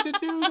didn't mean to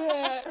do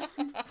that.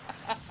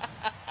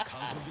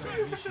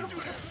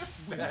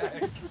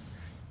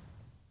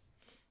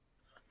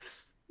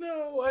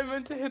 No, I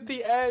meant to hit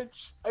the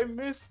edge. I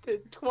missed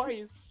it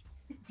twice.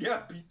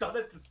 Yeah, we done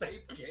it the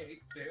same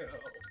game too.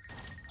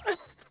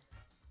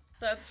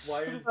 That's...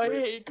 Why is I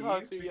Brit hate Steve?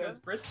 Kazuya. Because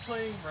Brit's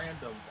playing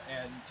random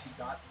and she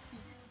got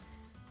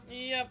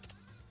Steve. Yep.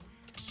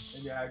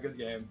 And yeah, good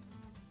game.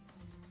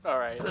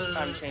 Alright,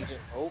 I'm changing.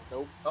 Oh,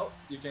 nope. Oh,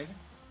 you changing?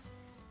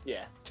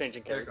 Yeah,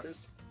 changing There you go.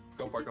 characters.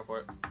 Go for it, go for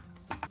it.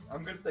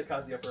 I'm gonna stay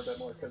Kazuya for a bit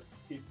more because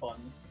he's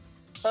fun.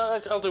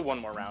 I'll do one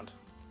more round.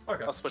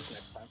 Okay. I'll switch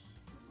next time.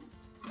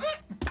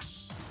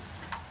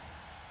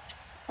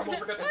 I won't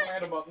forget the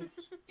command button.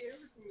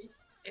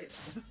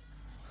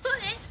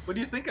 What do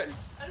you think? I was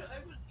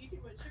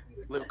eating my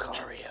chicken.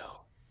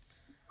 Lucario.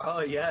 Oh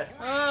yes.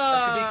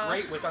 That's gonna be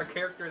great with our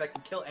character that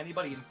can kill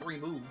anybody in 3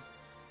 moves.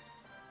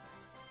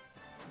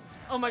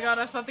 Oh my god,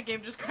 I thought the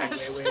game just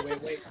crashed.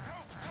 Wait.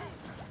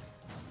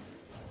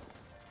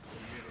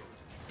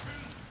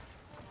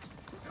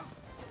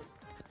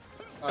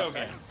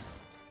 Okay.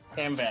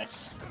 I'm back.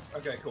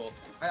 Okay, cool.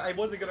 I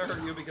wasn't gonna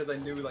hurt you because I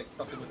knew like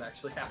something was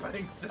actually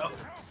happening, so.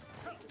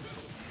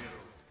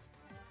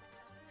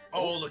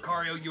 Oh,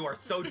 Lucario, you are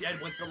so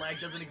dead once the lag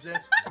doesn't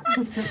exist.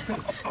 The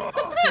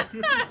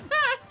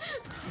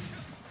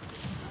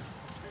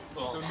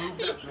move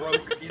that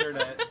broke the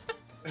internet.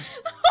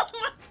 Oh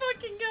my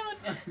fucking god.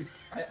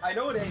 I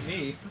know it ain't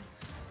me.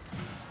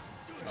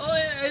 Oh,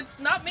 it's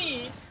not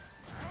me.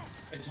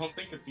 I don't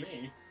think it's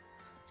me.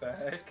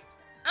 Back.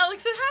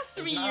 Alex, it has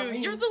to be It's not you. me.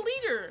 You're the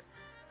leader.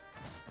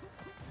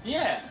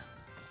 Yeah.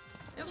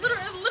 It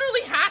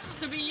literally has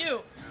to be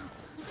you.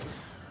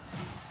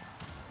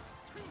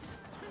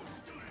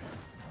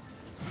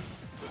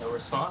 No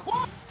response?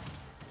 Well,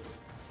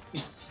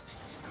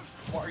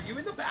 are you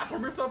in the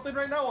bathroom or something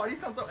right now? Why do you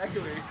sound so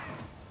echoey?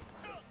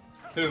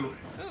 Who? Ooh.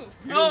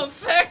 Oh,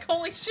 feck,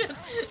 holy shit.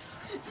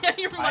 Yeah,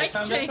 your I mic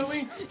sound changed.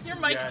 echoey? Your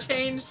mic Yeah.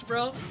 changed,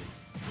 bro.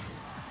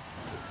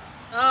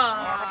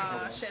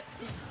 Ah, shit.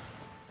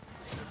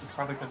 It's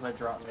probably because I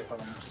dropped my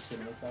phone just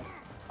doing this stuff.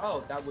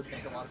 Oh, that would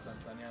make a lot of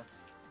sense then, yes.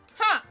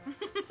 Ha!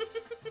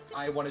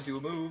 I want to do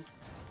a move.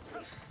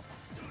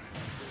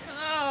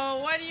 Oh,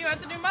 why do you have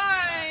to do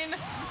mine?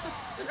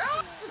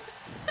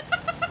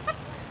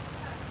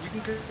 You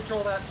can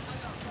control that.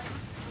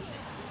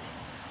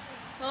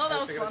 Oh, that I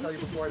was figured I'd tell fun. you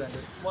before it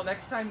ended. Well,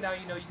 next time now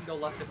you know you can go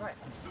left and right.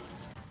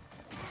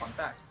 Fun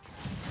fact.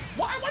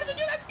 Why? Why did I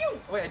do that to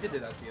you? Oh, wait, I did do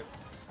that to you.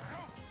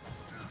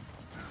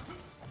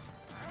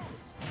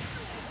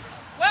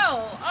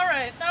 Well,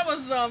 alright, that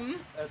was,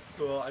 That's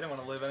cool. I didn't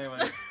want to live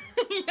anyway.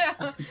 yeah,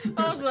 that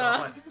was,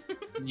 God.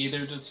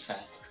 Neither does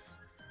Fat.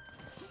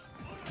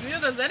 neither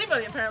does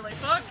anybody, apparently.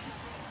 Fuck.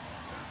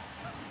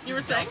 You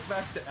were saying? Down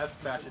smash to F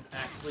smash is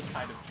actually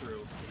kind of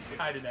true. It's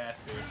kind of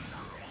nasty.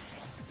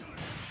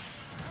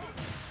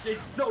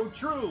 It's so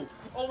true!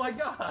 Oh my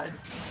god!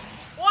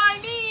 Why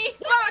me?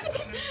 Fuck!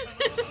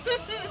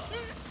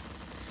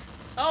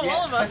 Oh,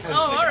 all of us.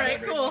 Oh,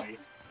 alright, cool.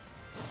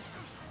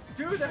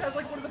 Dude, that has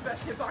like one of the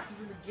best hitboxes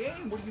in the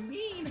game! What do you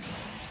mean?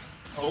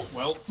 Oh,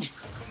 well.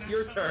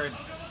 Your turn.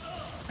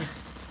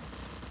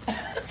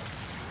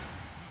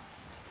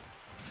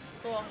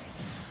 Cool.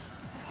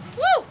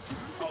 Woo!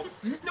 Oh,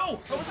 no!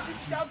 I was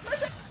down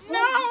smash it!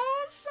 No,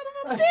 son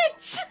of a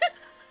bitch!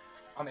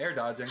 I'm air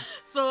dodging.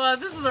 So,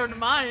 this is our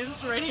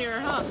demise right here,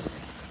 huh?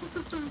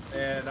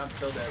 And I'm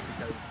still dead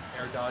because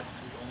air dodge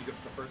is only good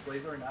for the first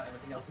laser and not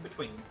everything else in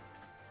between.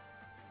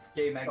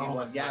 Okay, Maggie Oh,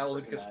 won. Yeah, that's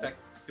only because bad. Feck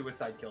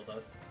suicide killed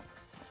us.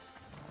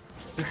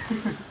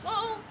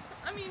 Well,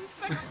 I mean,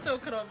 Feck still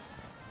could have.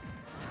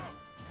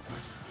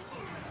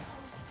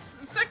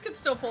 Feck could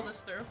still pull this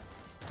through.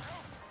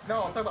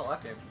 No, I'm talking about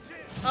last game.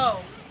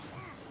 Oh.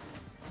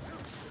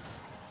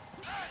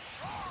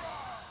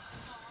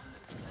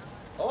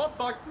 Oh,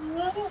 fuck!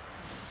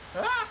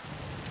 Ah!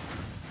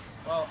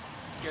 Well,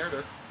 scared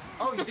her.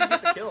 Oh, you did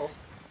get the kill.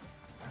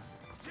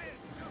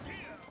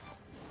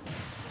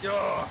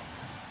 Yo!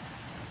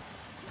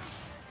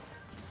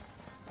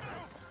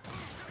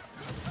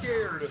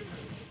 scared.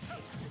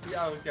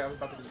 Yeah, okay, I was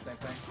about to do the same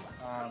thing.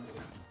 I'm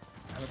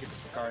gonna get the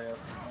Sicario.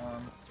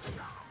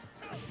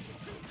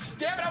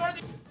 Damn it! I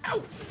wanted to.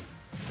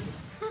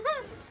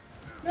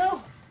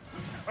 No.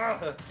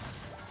 No.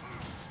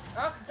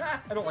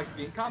 I don't like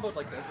being comboed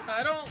like this.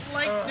 I don't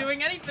like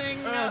doing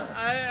anything.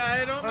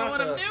 I don't know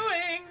what I'm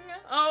doing.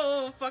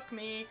 Oh, fuck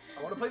me.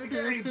 I want to play the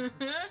game.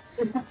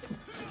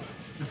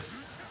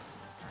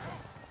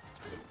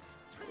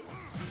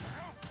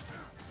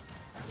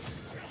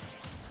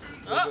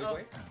 Uh-oh.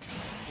 Wait.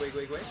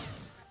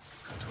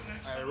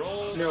 I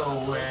rolled. No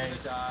way. I'm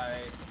gonna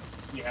die.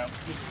 Yeah.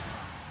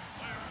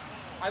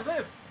 I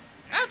live.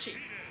 Ouchie.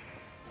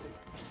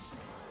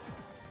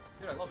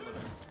 Dude, I love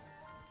living.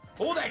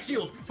 Hold that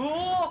shield.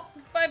 Oh!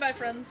 Bye-bye,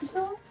 friends.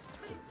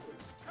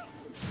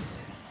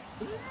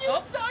 You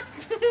suck.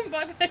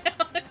 Bye-bye,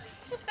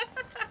 Alex.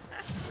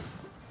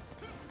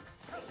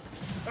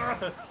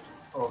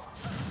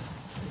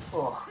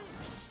 Oh.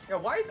 Yeah,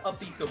 why is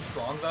Uppy so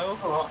strong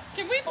though?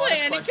 Can we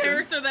play any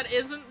character that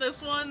isn't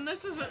this one?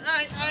 This is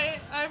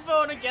I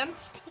vote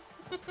against.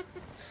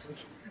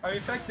 I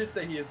mean, Feck did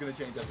say he is gonna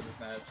change up in this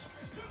match.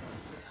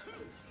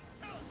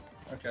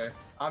 Okay,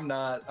 I'm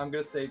not. I'm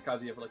gonna stay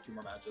Kazuya for like 2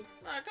 more matches.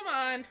 Oh, come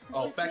on.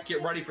 Oh, Feck,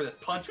 get ready for this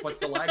punch once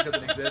the lag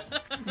doesn't exist.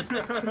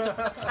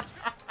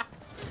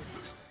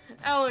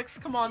 Alex,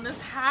 come on, this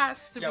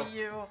has to Yo. be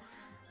you.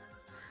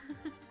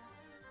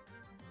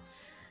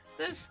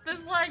 This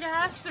lag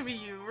has to be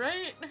you,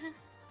 right?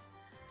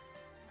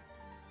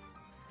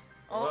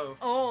 Hello.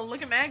 Oh,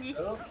 look at Maggie.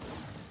 Hello?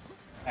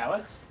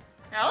 Alex?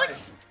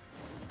 Alex?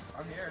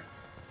 I'm here.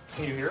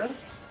 Can you hear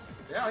us?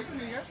 Yeah, I can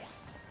hear you guys.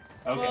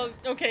 Okay. Well,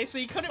 okay, so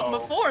you couldn't Oh,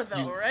 before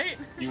though, you- right?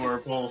 You were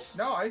both.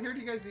 No, I heard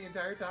you guys the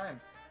entire time.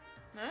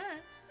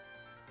 Alright.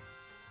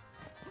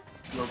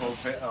 You were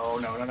both. Oh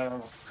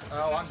no.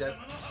 Oh, I'm dead.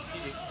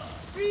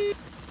 GG.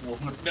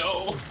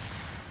 No.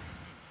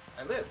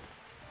 I live.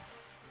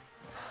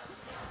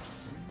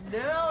 No,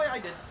 I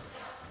did.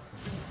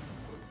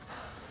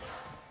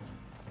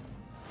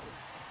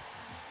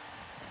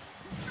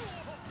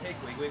 Hey,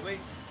 wait.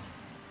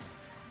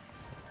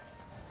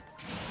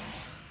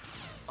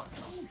 Fuck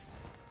no.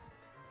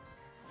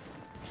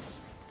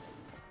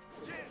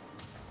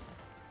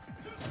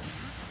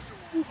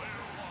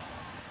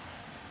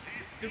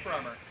 Super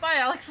armor. Bye,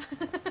 Alex.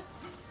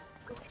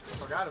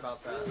 Forgot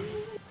about that.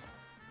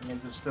 It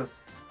means it's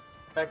just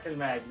Beck and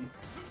Maggie.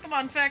 Come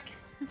on, Feck.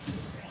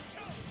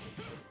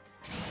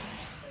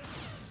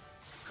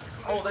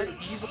 Oh,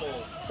 that's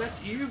evil.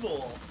 That's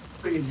evil.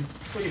 Please.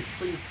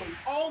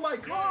 Oh my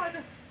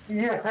god!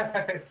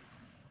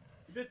 Yes.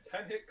 You did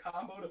 10-hit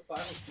combo to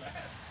final smash.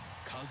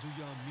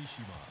 Kazuya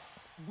Mishima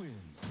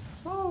wins.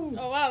 Oh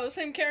wow, the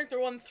same character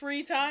won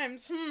 3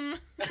 times.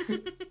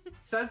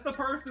 Says the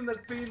person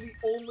that's being the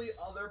only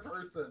other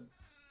person.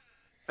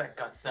 Beck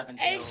got 7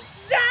 kills.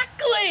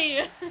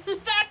 Exactly!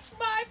 That's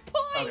my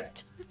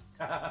point!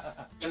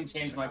 Gonna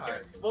change my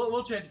character.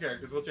 We'll change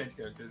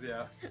characters.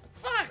 Yeah.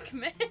 Fuck,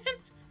 man.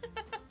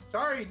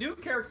 Sorry, new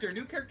character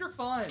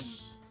fun.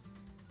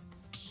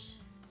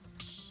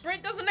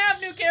 Brent doesn't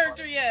have new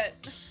character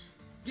yet.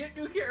 Get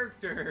new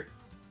character.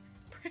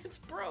 Brent's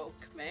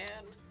broke,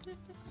 man.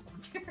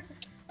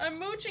 I'm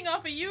mooching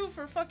off of you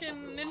for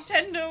fucking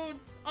Nintendo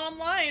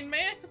Online,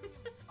 man.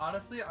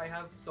 Honestly, I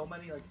have so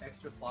many like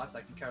extra slots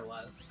I can care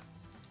less.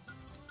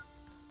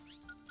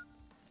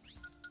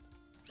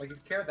 Like if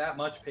you care that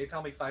much,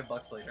 PayPal me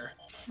 $5 later.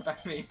 I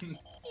mean,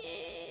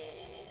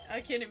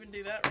 I can't even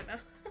do that right now.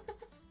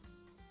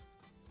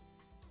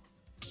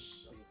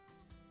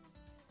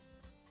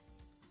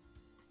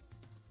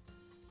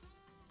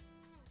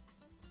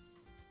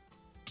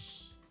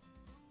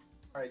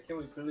 alright, can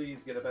we please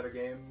get a better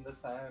game this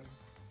time?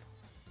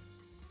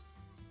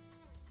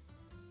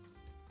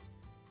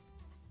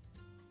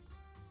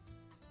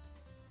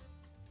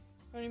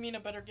 What do you mean a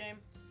better game?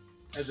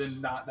 As in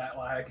not that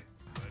lag.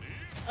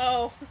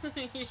 Oh,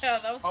 yeah,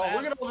 that was Oh, bad.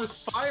 look at all this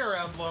Fire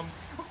Emblem!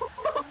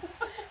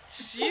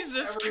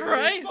 Jesus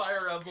Everybody's Christ!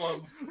 Fire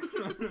Emblem!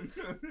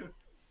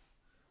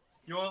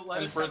 You won't let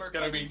And us have Brent's our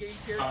gonna fighting be game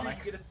character, Sonic.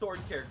 you get a sword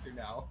character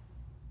now.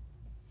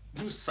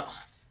 You suck.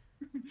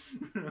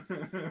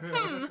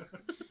 Hmm.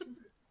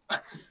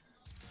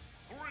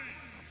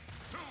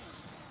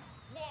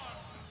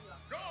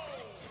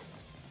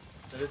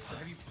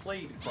 Have you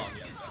played Prom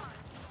yet?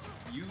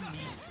 You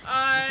need.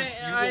 I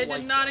will did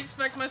like not this.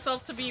 expect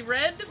myself to be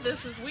red.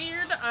 This is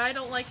weird. I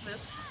don't like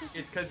this.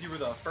 It's because you were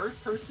the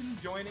first person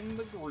joining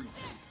the group.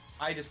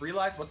 I just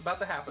realized what's about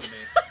to happen to me.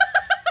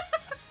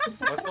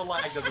 What's the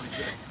lag doesn't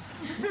exist?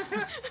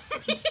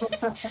 Me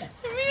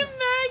and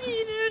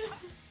Maggie, dude.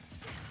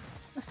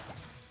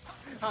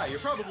 Hi, you're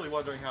probably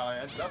wondering how I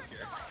ended up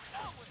here.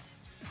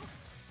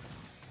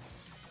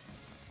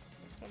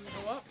 I'm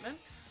gonna go up, man.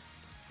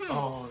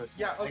 Oh, this.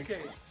 Yeah,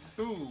 okay.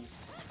 Who?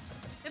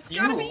 It's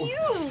gotta be You.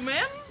 you,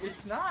 man.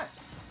 It's not.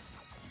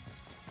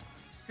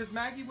 Because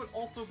Maggie would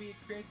also be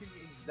experiencing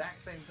the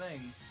exact same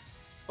thing,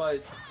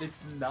 but it's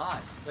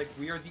not. Like,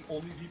 we are the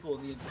only people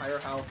in the entire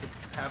house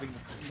that's having,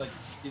 like,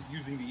 is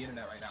using the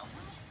internet right now.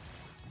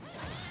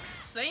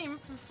 same.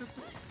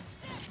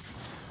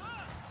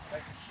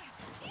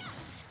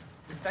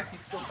 In fact, you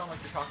still sound like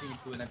you're talking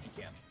into an empty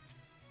can.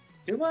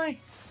 Do I?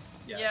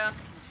 Yes. Yeah,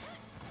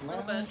 a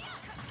little bit.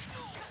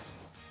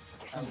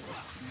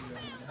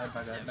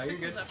 No, you're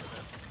good.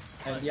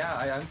 And yeah,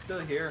 I'm still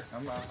here.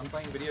 I'm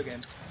playing video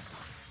games.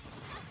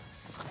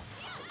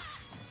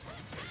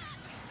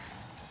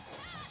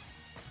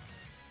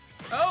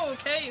 Oh,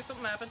 okay,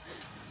 something happened.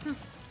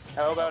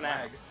 How about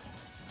now?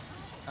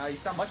 You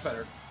sound much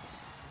better.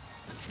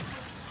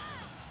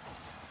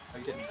 Oh,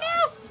 you didn't.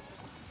 No!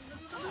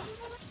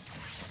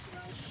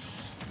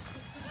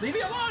 Leave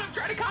me alone! I'm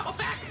trying to combo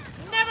back!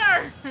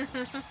 Never!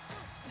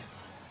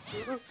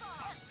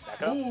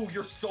 Back up. Ooh,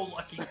 you're so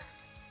lucky.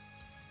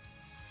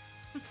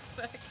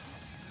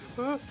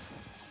 Fuck.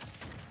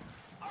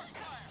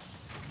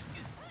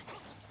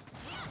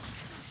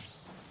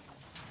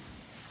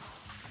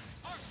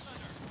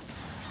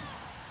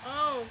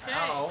 Okay.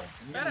 Ow.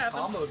 I'm That getting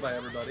happened. comboed by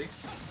everybody.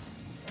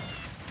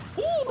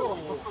 Ooh!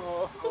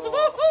 Oh. I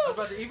was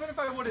about to, even if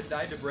I would have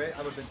died to Brit, I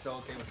would have been so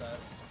okay with that.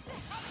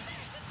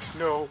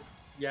 No.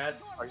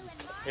 Yes. Are you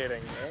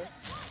kidding me?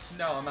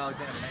 No, I'm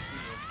Alexander. Nice to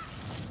meet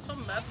you.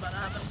 Something bad's about to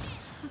happen.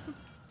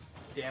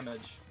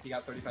 Damage. He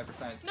got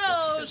 35%.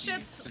 No, just because he shit,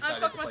 I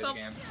decided fucked to play the myself.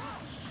 game.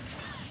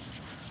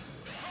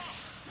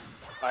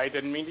 I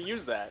didn't mean to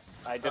use that.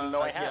 I didn't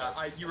know I had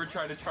it. You were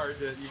trying to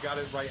charge it. You got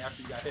it right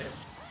after you got hit.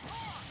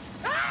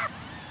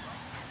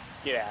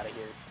 Get out of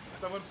here.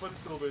 Someone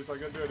footstool me, so I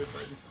couldn't do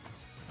anything.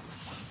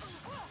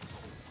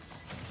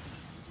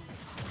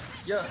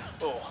 Yeah.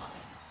 Oh.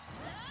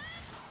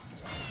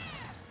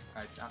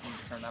 Alright, now I need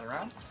to turn that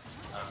around.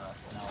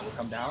 Now we'll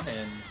come down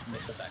and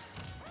miss effect.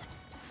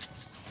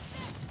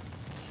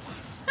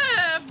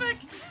 Ah, Feck!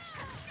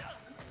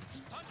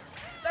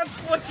 That's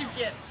what you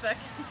get, Feck.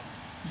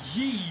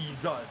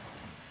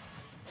 Jesus!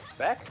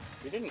 Beck?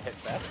 We didn't hit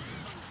Beck.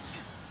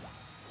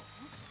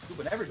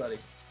 But everybody.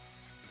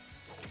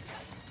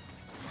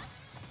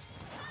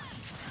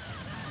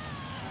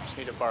 Just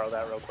need to borrow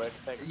that real quick.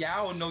 Thanks.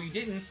 Yeah, oh, no you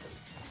didn't.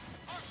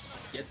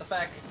 Get the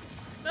feck.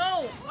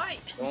 No,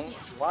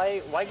 why?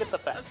 Why get the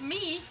Feck? That's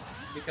me.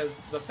 Because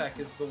the feck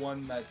is the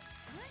one that's...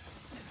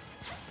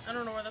 I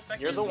don't know where the Feck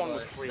You're is. the one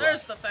with 3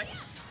 There's lives. the Feck.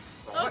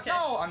 What? Okay.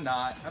 No, I'm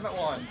not. I'm at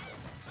 1.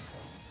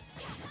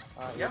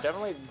 You're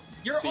definitely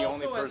You're the also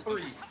only at person.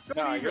 3. Don't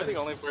No, even. you're the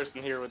only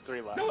person here with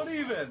 3 lives. Don't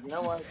even. You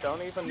know what?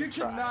 Don't even You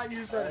try. cannot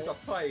use that as a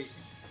fight.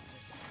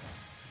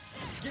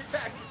 Get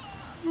back.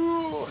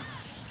 Ooh.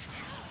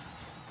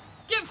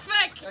 Get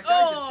Feck! That guy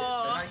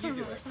Oh! just did, and now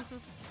you do it.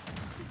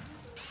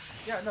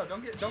 Yeah, no,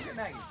 don't get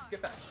Maggie. Just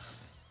get back.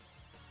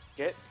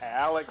 Get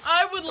Alex.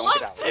 I would Don't love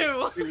get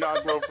Alex. to! Do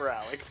not go for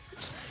Alex.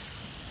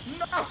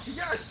 No!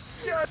 Yes!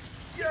 Yes!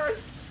 Yes!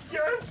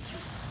 Yes!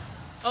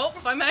 Oh,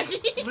 by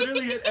Maggie.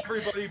 Literally hit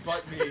everybody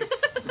but me.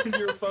 And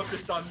you're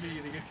focused on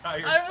me the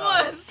entire time.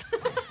 I was!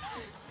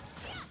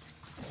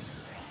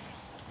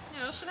 You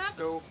know, shit happens.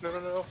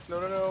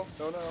 No.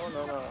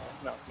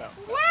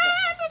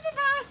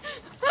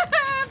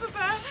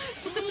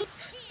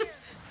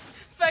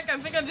 Feck, I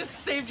think I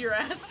just saved your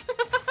ass.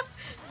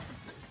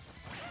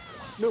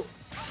 No.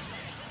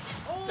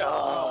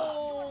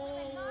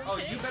 Oh, Oh,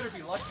 okay. you better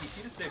be lucky.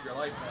 She just saved your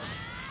life, man.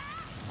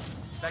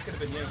 That could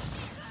have been you.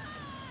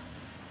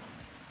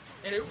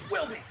 And it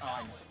will be. Oh,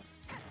 I missed.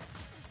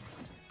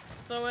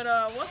 So it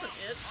wasn't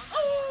it.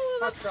 Oh,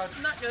 that's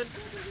not good.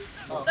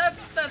 Oh.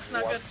 That's not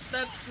What? good.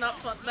 That's not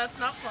fun. That's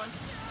not fun.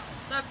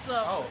 That's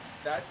Oh,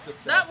 that's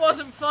just. That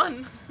wasn't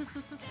fun.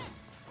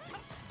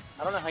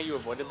 I don't know how you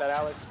avoided that,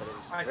 Alex, but it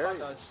was I very.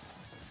 thought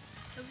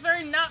It's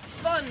very not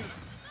fun.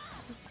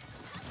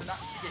 to not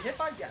to get hit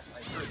by. Yes, I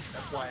agree.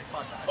 That's why I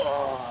thought that.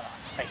 Oh,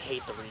 I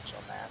hate the reach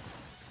on that.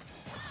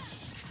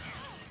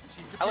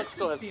 She's the Alex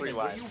still has distance 3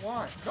 demon. lives. What do you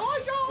want? No,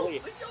 I don't. Bully,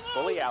 Leave me alone.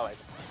 bully Alex.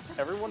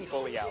 Everyone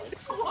bully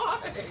Alex.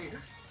 Why?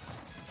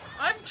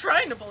 I'm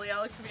trying to bully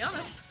Alex, to be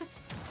honest.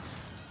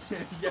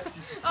 Yes.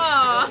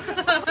 Aww.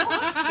 Like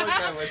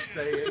I was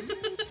saying.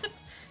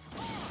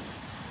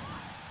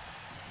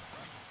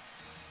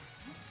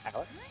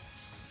 Alex?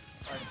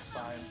 I'm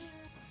fine.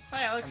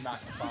 Hi, Alex. I'm not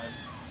fine.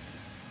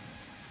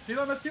 See,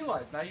 I'm at 2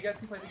 lives. Now you guys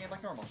can play the game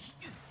like normal.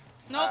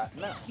 Nope.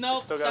 No. You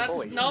Nope. still got That's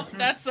bullied. nope.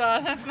 That's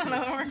not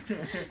how it works.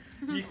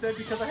 You said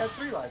because I have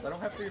 3 lives. I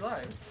don't have 3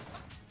 lives.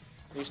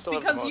 You still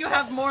have the Because most you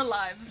have lives. more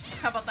lives.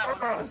 How about that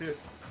one?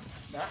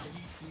 Not,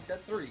 he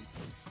said 3.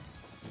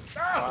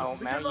 Well,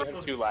 now you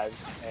have 2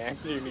 lives, and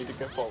you need to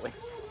get bullied.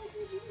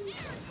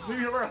 Leave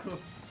me alone.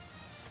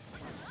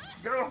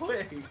 Go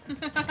away.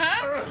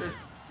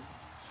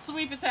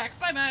 Sweep attack.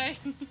 Bye bye.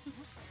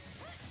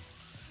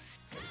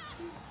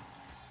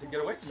 Get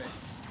away from me.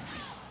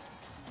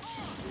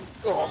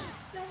 Oh.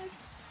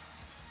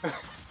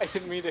 I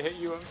didn't mean to hit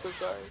you, I'm so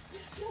sorry.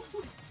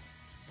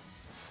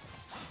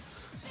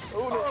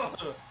 Oh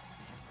no.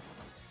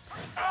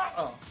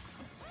 Oh.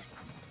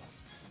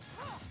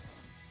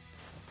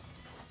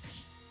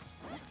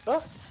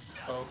 Huh?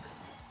 Oh.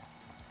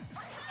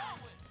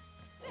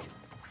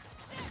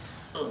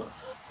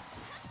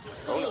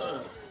 Oh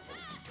no.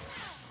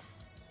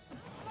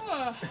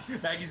 Ugh.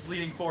 Maggie's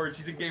leaning forward.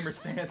 She's in gamer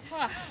stance.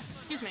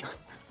 Excuse me.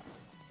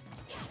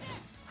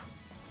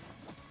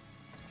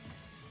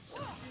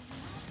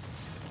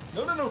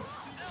 No, no, no.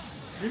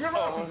 Leave me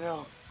alone. Oh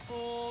no.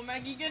 Oh,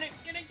 Maggie, get it,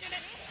 get it, get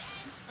it.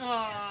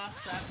 Aw,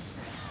 sad.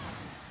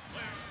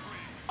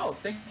 Oh,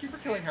 thank you for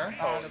killing her.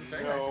 That was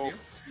very nice of you.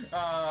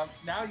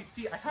 Now you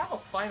see, I have a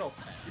final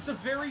smash. It's a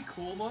very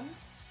cool one,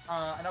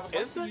 and I would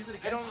love to use it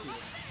against you.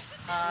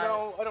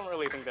 No, I don't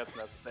really think that's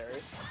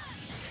necessary.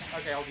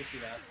 Okay, I'll give you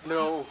that.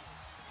 No.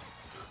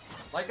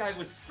 Like I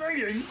was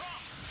saying,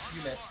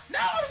 you missed. No,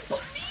 I'm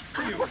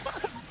beneath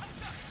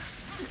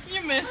you.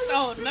 You missed.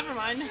 Oh, never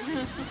mind.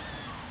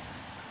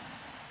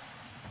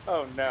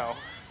 Oh no.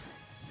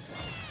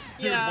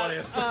 Dude, Yeah, what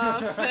if?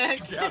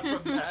 Fick. Yeah,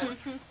 from that.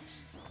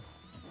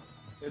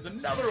 There's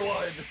another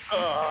one.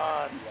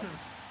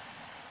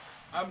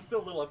 I'm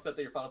still a little upset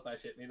that your final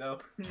smash hit me though.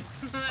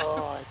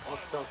 Oh, I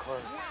felt so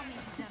close.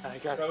 I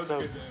got That was so.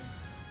 good, man.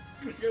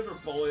 You guys were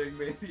bullying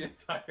me the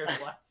entire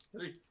last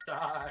 3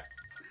 stocks.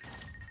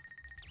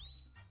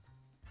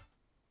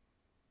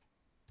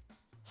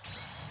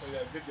 Oh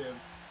yeah, good game.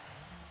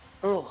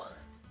 Oh.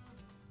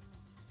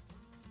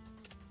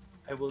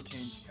 I will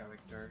change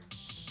character.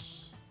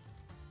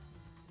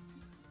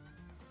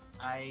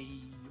 I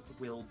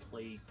will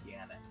play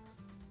Ganon.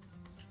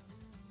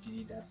 Do you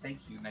need that? Thank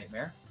you,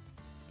 Nightmare.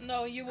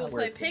 No, you will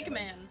play Where's Pigman.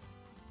 Ganon?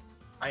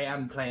 I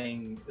am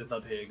playing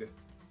the pig.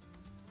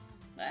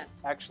 What?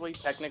 Actually,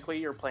 technically,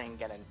 you're playing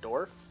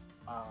Ganondorf.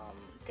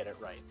 Get it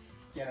right.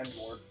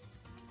 Ganondorf.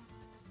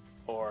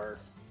 Or.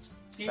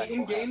 See,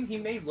 in game, he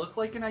may look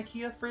like an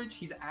IKEA fridge.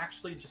 He's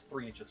actually just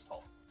 3 inches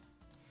tall.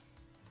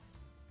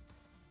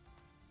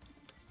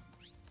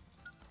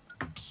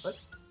 What?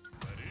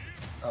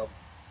 Oh.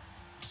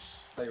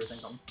 I thought you were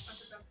saying something.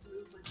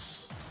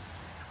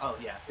 Oh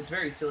yeah, it's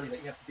very silly that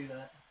you have to do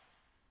that.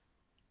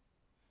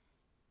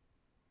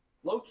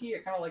 Low-key, I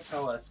kind of like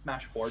how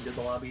Smash 4 did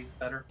the lobbies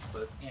better,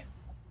 but yeah.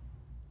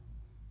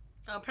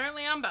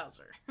 Apparently I'm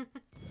Bowser.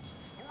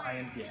 I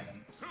am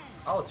Ganon.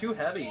 Oh, 2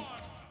 heavies.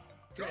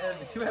 2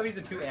 heavies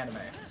and 2 anime.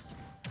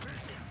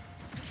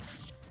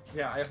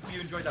 Yeah, I hope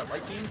you enjoyed that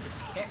light beam, because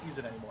you can't use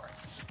it anymore.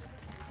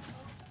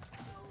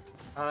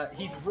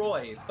 He's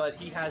Roy, but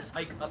he has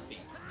Ike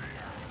upbeat.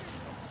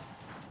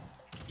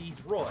 He's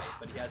Roy,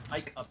 but he has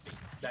Ike upbeat.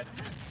 That's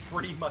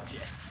pretty much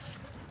it.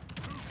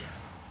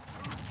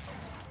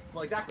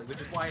 Well, exactly,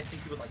 which is why I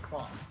think you would like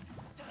Kron.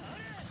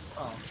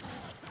 Oh.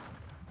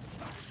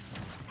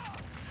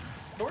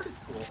 Sword is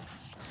cool.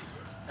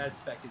 As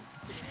Feck is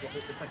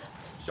like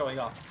showing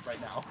off right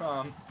now.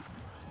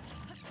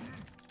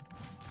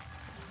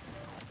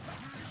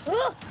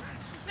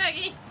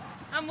 Maggie,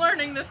 I'm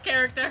learning this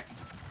character.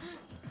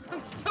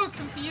 I'm so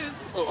confused.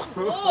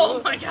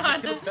 Oh my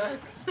god.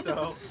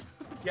 So,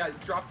 yeah,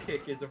 drop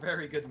kick is a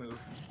very good move.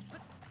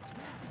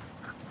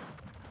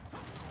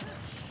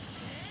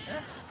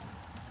 Yeah.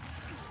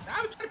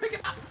 I was trying to pick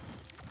it up.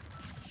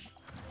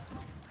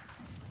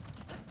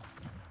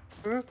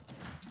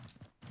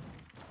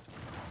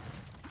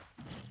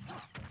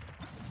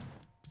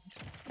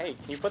 Hey,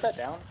 can you put that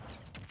down?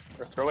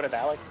 Or throw it at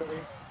Alex at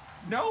least?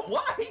 No,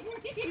 why me?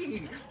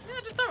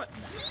 Yeah, just throw it.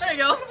 There you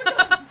go.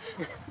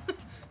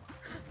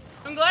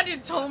 I'm glad you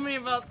told me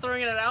about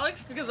throwing it at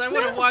Alex, because I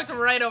would have walked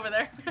right over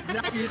there.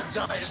 Now you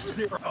die at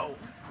 0.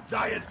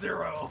 Die at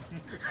 0.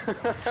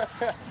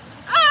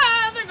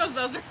 Ah, there goes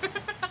Bowser.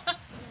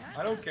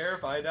 I don't care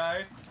if I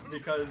die,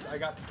 because I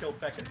got to kill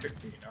Feck at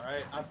 15,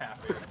 alright? I'm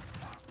happy.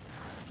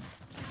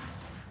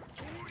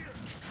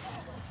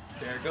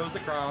 There goes the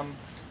Crom.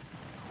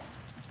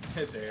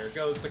 There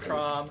goes the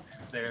Crom.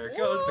 There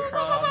goes the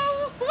Crom.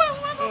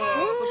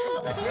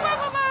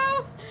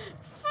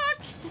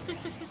 Fuck!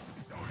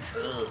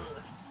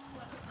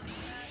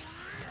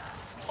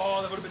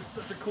 Oh, that would have been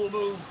such a cool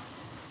move.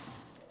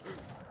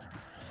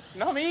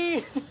 Not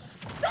me!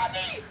 Not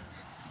me!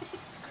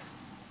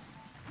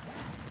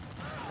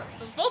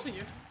 It was both of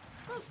you.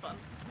 That was fun.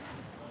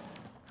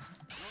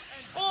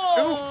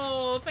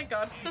 Oh, thank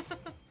God.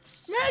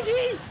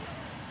 Maggie!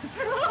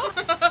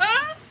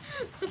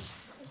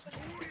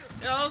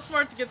 Yeah, that was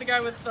smart to get the guy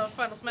with the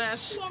final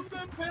smash.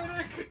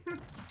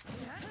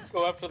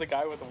 Go after the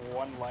guy with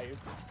 1 life.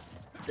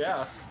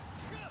 Yeah.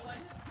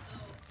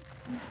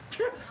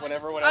 When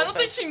everyone I else don't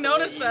think has she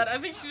noticed 3. that. I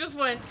think she just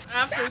went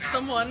after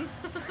someone.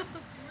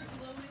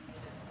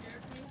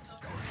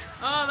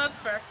 Oh, that's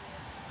fair.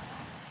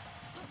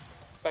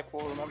 Beck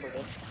will remember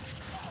this.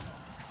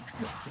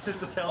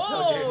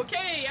 Oh,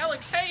 okay,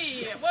 Alex,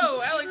 hey!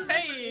 Whoa, Alex,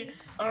 hey!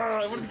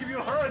 I wanted to give you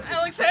a hug!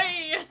 Alex,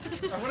 hey!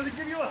 I wanted to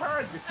give you a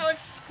hug!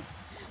 Alex!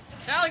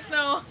 Alex,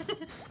 no!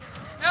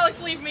 Alex,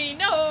 leave me!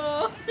 No!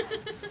 I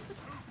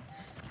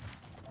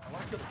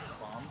want to kill the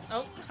bomb.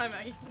 Oh, hi,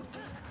 Maggie.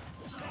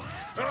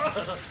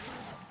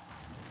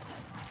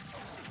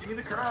 Give me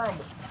the crumb!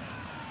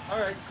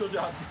 Alright, cool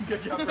job.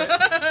 Good job,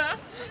 Brett.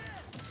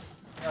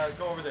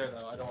 Go over there,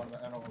 though. I don't want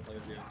to play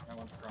with you. I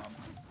want the crumb.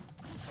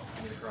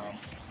 Give me the crumb.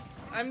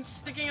 I'm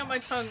sticking out my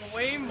tongue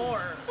way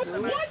more.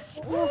 What?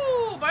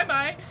 Ooh,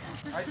 bye-bye.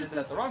 I did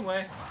that the wrong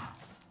way.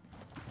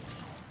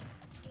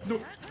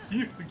 No,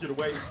 you get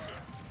away.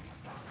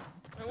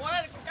 I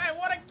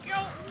wanna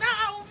go.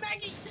 No,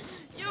 Maggie!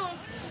 You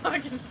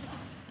fucking.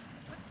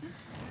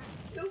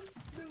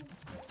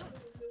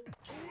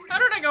 How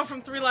did I go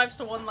from 3 lives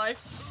to 1 life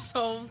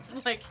so,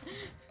 like,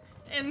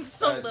 in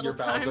so little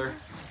time? Bowser.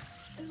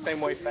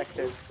 Same way Feck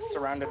did,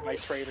 surrounded by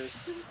traitors.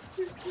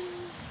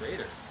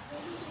 Traitors?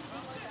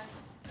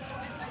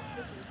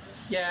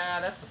 Yeah,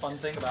 that's the fun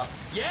thing about.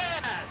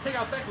 Yeah! Take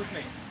out Feck with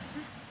me!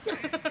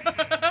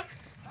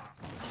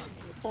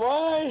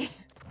 Why?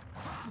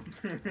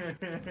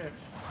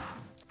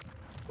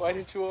 Why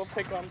did you all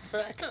pick on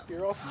Feck?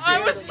 You're all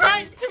scared. I was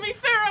trying, to be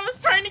fair, I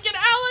was trying to get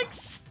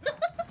Alex!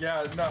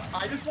 Yeah, no,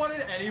 I just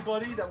wanted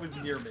anybody that was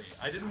near me.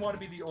 I didn't want to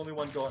be the only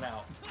one going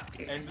out.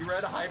 And you were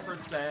at a high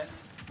percent,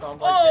 so I'm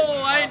like,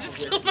 oh, I just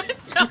killed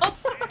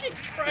myself. Fucking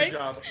Christ. Good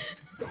job.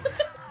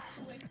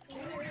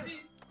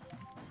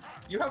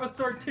 You have a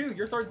sword too.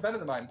 Your sword's better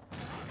than mine.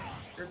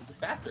 Yours is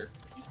faster.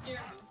 You scared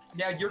me.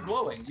 Yeah, you're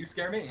glowing. You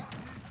scare me.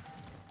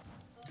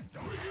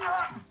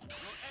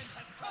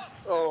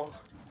 Oh.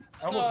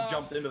 I almost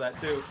jumped into that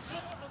too.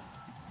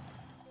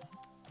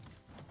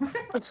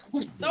 That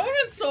would have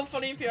been so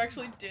funny if you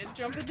actually did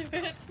jump into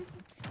it.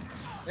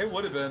 It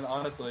would have been,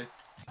 honestly.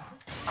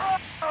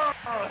 Damn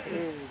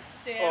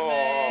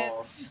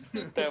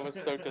it. That was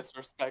so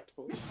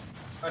disrespectful.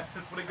 That's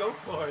what I go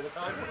for. That's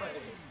how I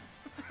play.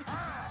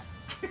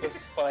 The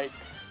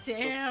spikes.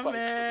 Damn the spikes it.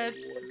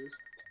 were the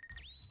worst.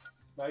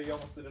 Now you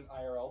almost did an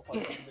IRL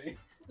punch to me.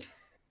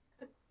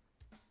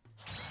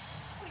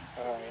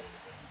 Alright.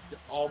 You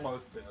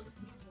almost did.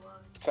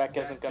 Feck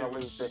isn't gonna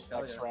lose this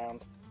next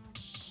round.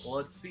 Well,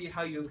 let's see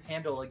how you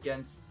handle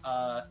against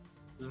the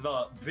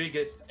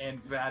biggest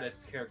and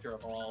baddest character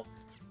of all,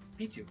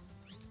 Pichu.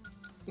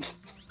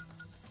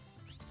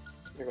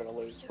 You're gonna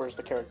lose. Where's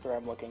the character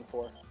I'm looking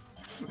for?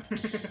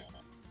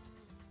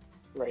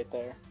 Right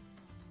there.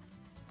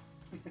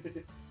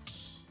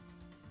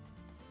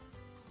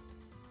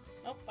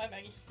 Oh, bye,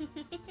 Maggie.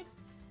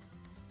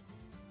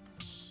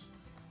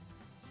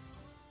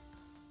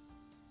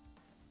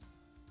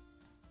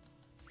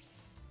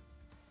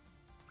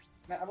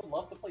 Man, I would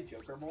love to play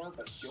Joker more,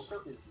 but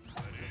Joker is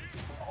not good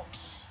at all.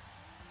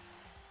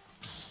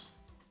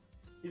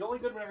 He's only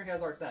good whenever he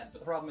has Arsene, but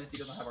the problem is he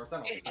doesn't have Arsene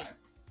all the time.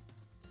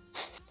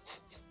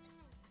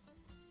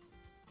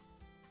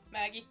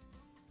 Maggie.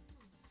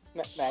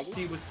 Maggie?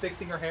 She was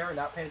fixing her hair and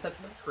not paying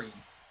attention to the screen.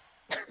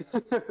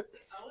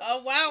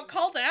 Oh, wow,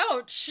 called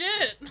out.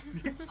 Shit.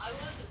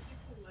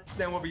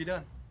 Then what were you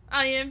doing?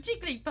 I am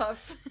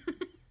Jigglypuff.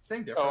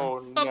 Same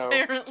difference. Oh no.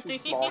 Apparently.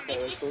 Two small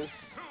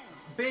characters.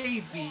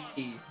 Baby!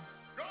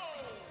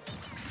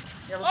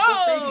 Yeah,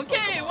 Oh,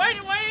 okay. Why?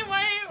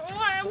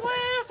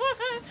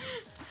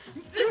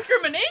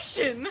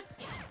 Discrimination.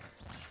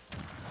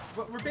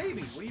 But we're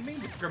baby. What do you mean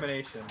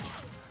discrimination?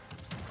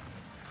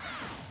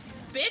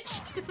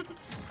 Bitch.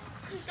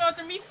 Go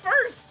after me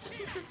first.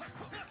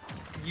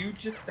 You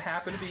just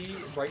happen to be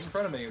right in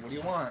front of me. What do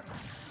you want?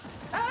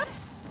 Ah!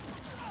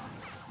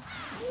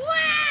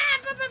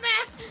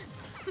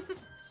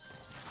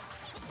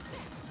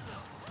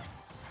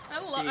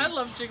 I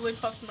love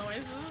Jigglypuff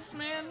noises,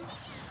 man.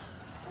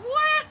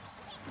 What?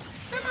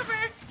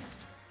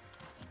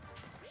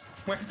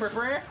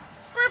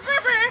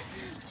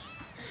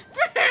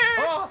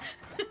 Oh!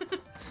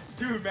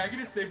 Dude, Maggie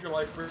just saved your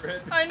life,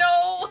 Britt. I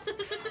know.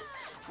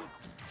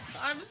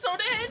 I'm so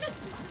dead.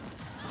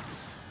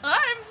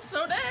 I'm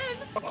so dead.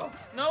 Oh.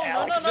 No,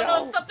 Alex,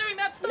 no. Stop doing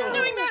that. Stop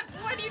doing that.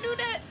 Why do you do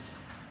that?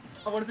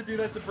 I wanted to do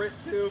that to Britt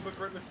too, but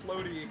Britt was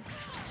floaty.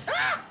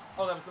 Ah!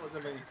 Oh, that was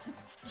me.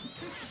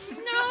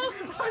 No.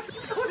 What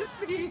was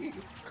me?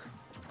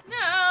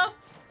 No.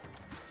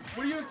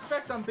 What do you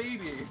expect on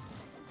baby?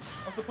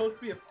 I'm supposed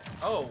to be a.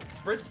 Oh,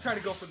 Britt's trying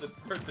to go for the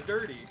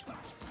dirty.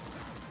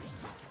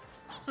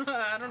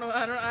 I don't know.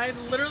 I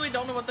literally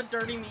don't know what the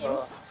dirty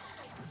means.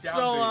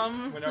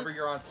 Down B, whenever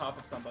you're on top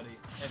of somebody,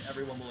 and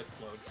everyone will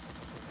explode.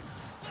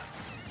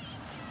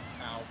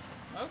 Ow.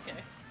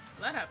 Okay,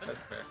 so that happened.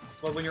 That's fair.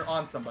 Well, when you're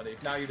on somebody,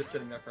 now you're just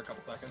sitting there for a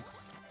couple seconds.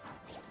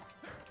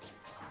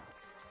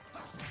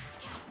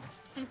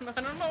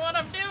 I don't know what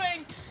I'm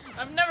doing.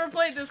 I've never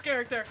played this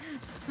character.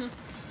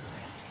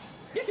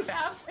 Yes, you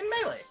have in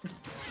Melee.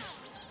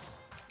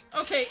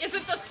 Okay, is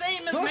it the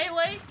same as Huh?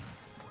 Melee?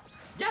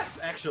 Yes,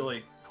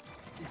 actually.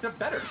 Except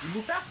better. You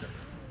move faster.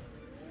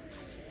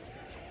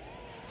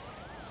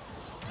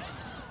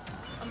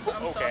 I'm Just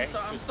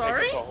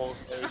sorry. take up the whole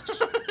stage.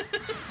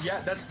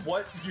 Yeah, that's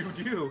what you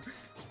do.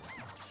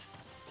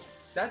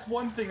 That's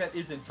one thing that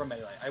isn't from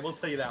Melee. I will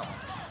tell you that one.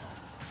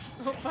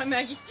 Oh, bye,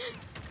 Maggie.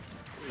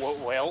 Well,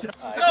 No.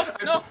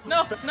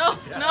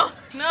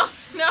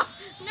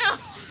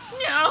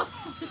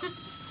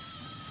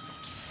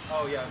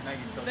 Oh yeah,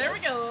 Maggie's still There we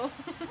go.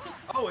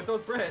 Oh, and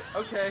so's Britt.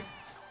 Okay.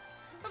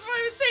 That's why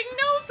I was saying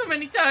no so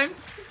many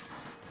times.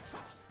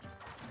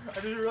 I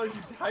didn't realize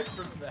you died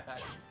from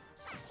that.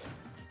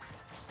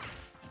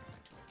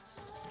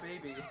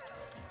 Baby.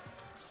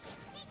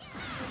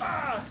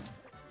 Ah!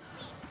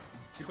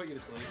 She put you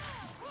to sleep.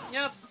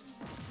 Yep.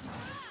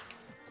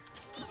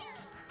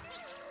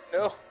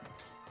 No.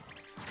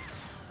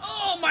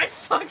 Oh my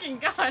fucking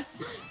god!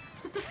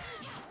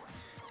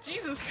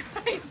 Jesus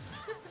Christ!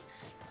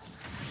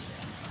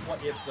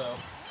 What if though?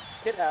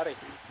 Get out of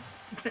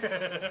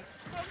here.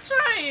 I'm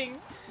trying!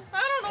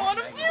 I don't know what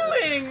I'm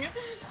doing!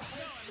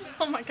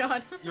 Oh my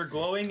god. You're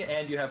glowing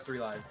and you have 3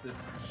 lives. This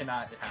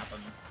cannot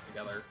happen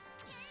together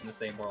in the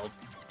same world.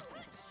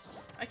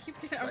 I keep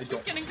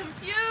getting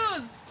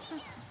confused!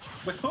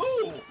 With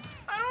who?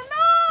 I don't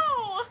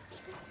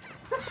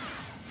know!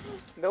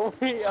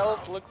 Nobody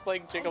else looks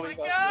like Oh my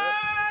Jigglypuff.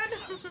 god!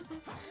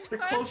 The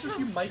closest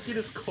you might get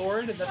is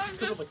corn, and that's I'm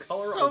because of the just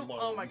color so, alone.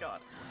 oh my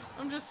god.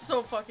 I'm just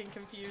so fucking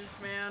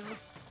confused, man.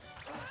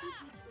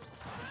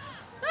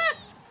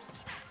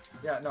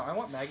 Yeah, no, I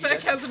want Maggie.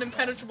 Feck has an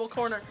impenetrable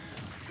corner.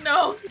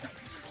 No!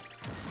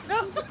 No!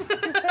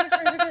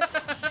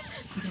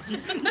 You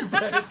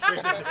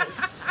penetrated it.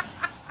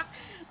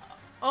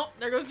 Oh,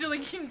 there goes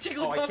Jigglypuff.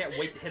 Oh, I can't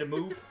wait to hit a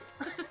move.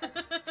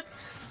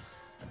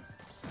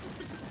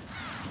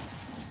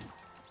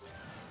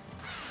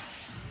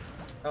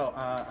 Oh,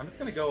 I'm just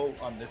gonna go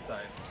on this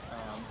side.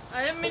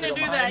 I didn't mean to hope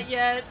do you don't that mind.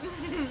 yet.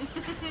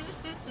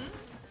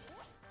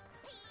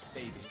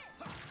 Baby.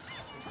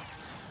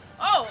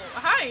 Oh,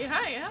 hi.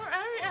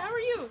 How are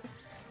you?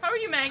 How are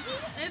you, Maggie?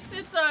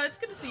 It's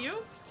good to see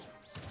you.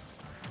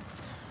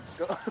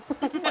 Oh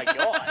my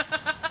god.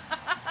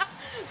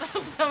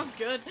 that was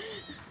good.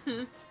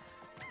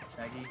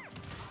 Maggie.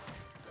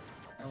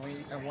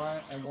 I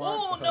want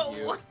Oh to hug no!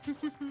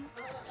 you.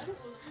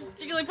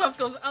 Jigglypuff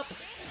goes up.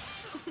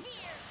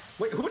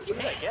 Wait, who did you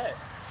What did I hit?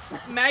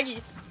 get?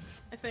 Maggie,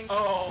 I think.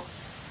 Oh,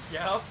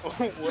 yeah.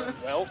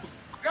 Well,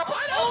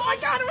 Oh my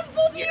god, it was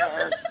both of you!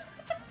 yes.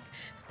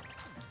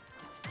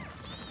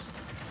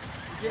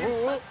 Yeah,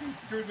 cutscene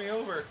screwed me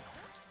over.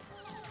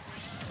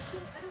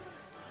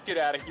 Get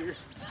out of here.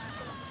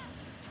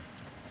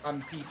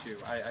 I'm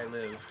Pichu. I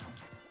live.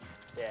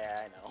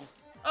 Yeah, I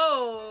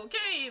know.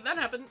 Okay, that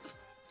happened.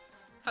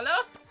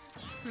 Hello?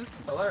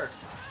 Hello.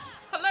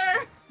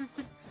 Hello?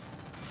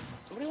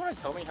 Somebody want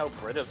to tell me how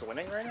Brit is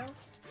winning right now?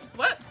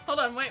 What? Hold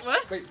on, wait,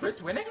 what? Wait,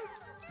 Brit's winning?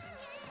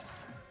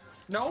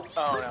 No.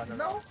 Oh, Brit,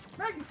 no.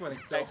 Maggie's winning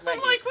still. I'm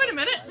like, wait a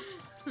minute.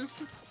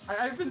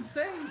 I've been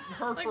saying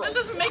her Like, for that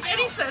doesn't make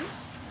any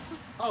sense.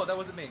 Oh, that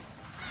wasn't me.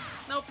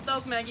 Nope, that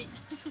was Maggie.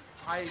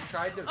 I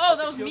tried to. Oh,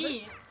 that was shield it.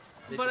 me.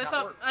 It But did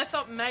not work. I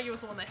thought Maggie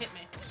was the one that hit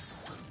me.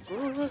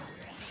 Oh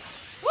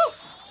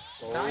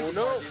Woo! Now I didn't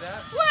no. wanna do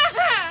that.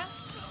 Wah!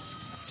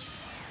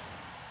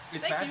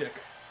 It's Thank you. magic.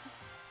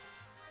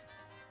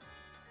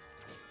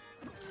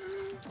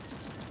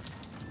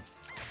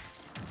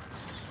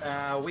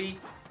 We.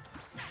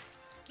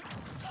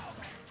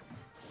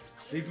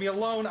 Leave me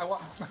alone. I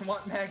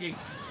want Maggie.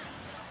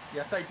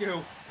 Yes, I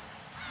do.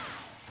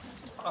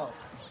 Oh.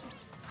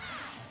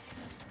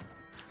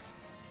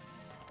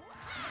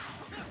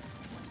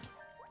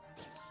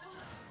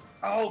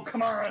 Oh,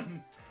 come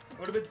on!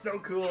 Would have been so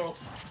cool.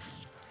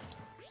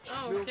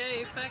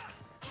 Okay, Feck.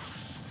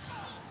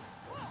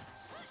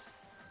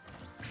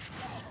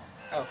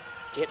 Oh.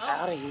 Get Oh.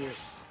 out of here.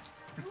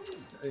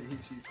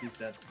 She's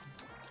dead.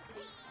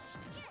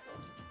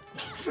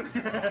 You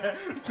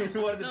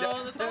wanted the No,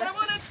 death that's not what I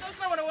wanted. That's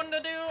not what I wanted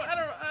to do. I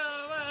don't.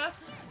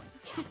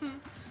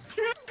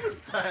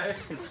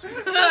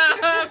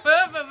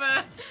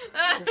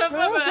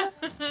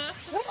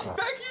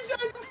 Becky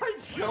died by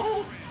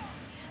Jones!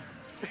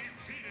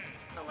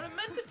 Not what I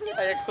meant to do.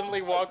 I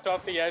accidentally walked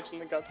off the edge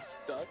and then got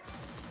stuck.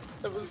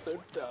 That was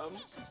so dumb.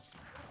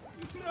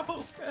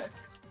 No, Beck.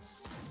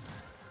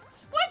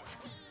 What?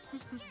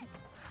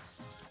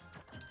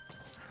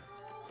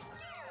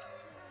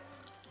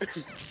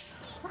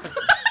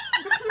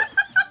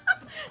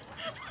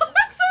 What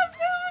was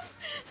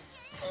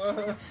that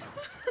move?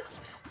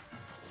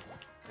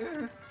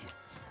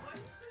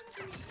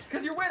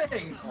 Cause you're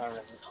winning!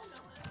 Alright.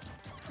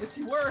 Yes,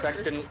 you were!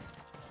 Beck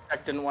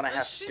didn't want to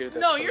have to do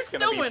this. No, so you're it's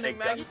gonna still be winning,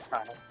 big gun Maggie.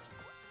 time.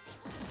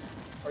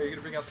 Are you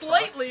gonna bring up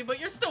Slightly, but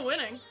you're still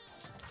winning.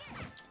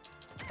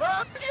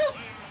 Fuck you!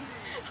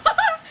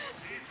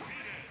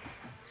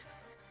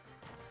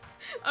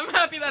 I'm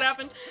happy that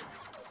happened.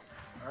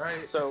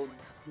 Alright. So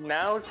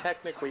now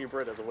technically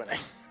Brit is winning.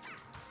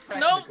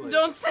 Nope,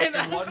 don't say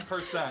that.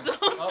 1%. Don't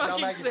Oh, now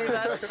fucking Maggie's say winning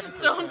that. by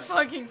 10%. Don't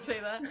fucking say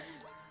that.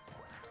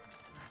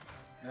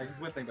 Maggie's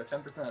winning by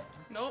 10%.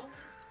 Nope.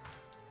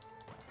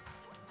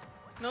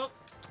 Nope.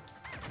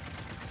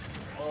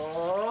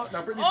 Oh,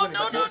 now Brittany's Oh winning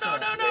no by no 10%. no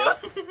no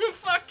no!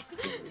 Fuck.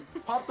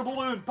 Pop the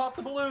balloon! Pop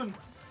the balloon!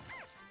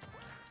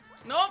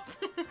 Nope.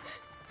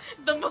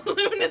 The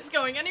balloon is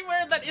going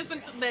anywhere that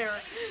isn't there.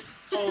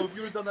 Oh, if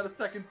you would have done that a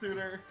second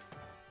sooner.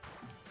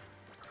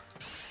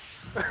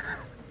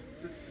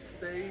 Just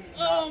stay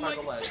Oh not by my-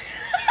 the ledge.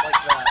 Like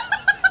that.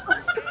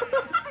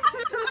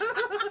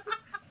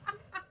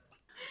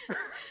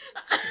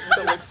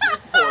 That looks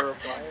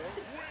horrifying.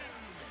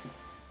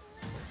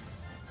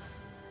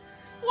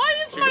 Why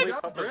is my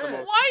Jigglypuff is the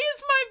most. Why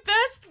is my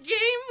best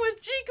game with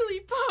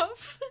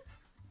Jigglypuff?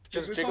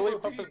 Just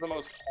Jigglypuff is the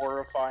most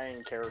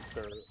horrifying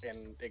character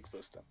in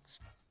existence.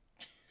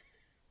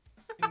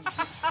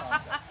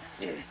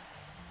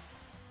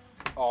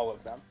 All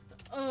of them.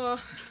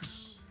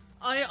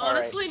 I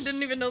honestly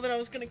didn't even know that I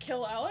was gonna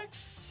kill Alex,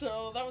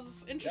 so that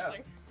was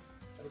interesting.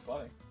 Yeah, that was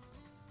funny.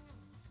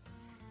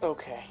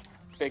 Okay,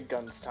 big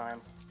guns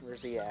time.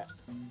 Where's he at?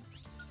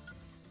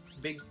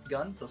 Big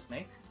gun, so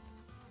Snake.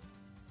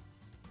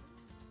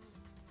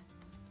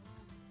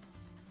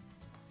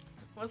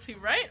 Was he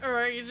right, or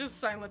are you just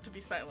silent to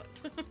be silent?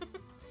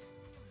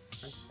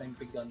 Same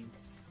big gun,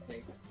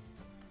 Snake.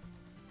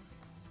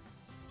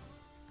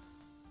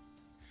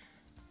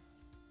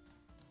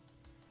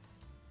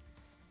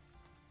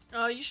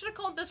 You should have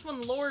called this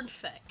one Lord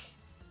Feck.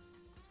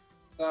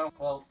 Oh,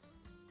 well.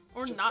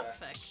 Or just not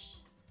Feck.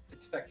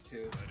 It's Feck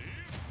 2.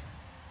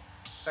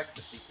 Feck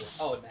the sequel.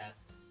 Oh, and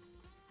S.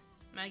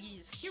 Maggie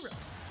is Hero.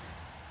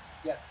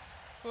 Yes.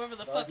 Whoever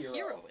the The fuck hero.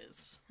 Hero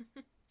is.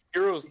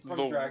 Hero's From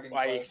the Dragon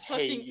I Quest. hate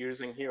Fucking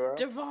using hero.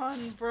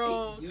 Devon,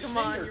 bro, Hey, come using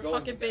on, or you're going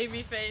fucking to bed?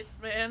 baby face,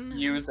 man.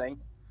 Using.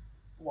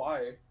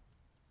 Why?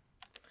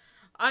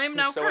 I am He's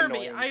now so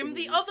Kirby. annoying I to am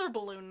the use. other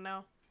balloon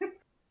now.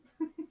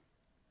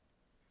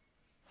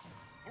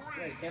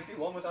 Yeah, you can't be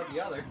one without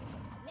the other.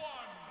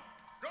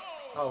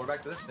 Oh, we're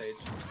back to this stage.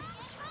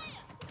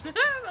 That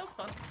was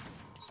fun.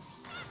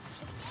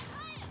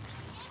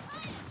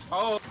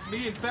 Oh,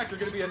 me and Feck are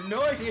gonna be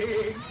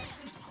annoying!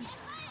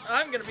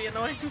 I'm gonna be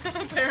annoying,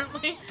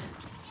 apparently.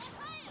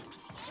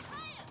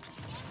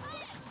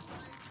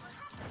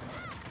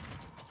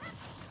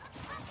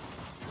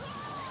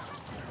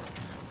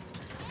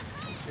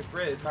 Hey,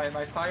 Britt,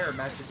 my fire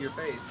matches your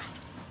face.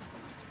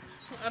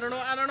 I don't know,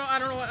 I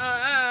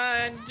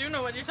do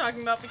know what you're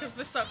talking about because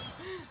this sucks.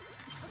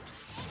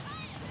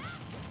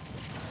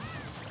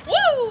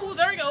 Woo!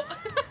 There we go!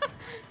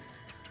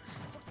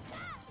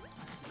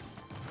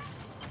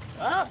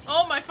 Ah!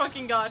 Oh my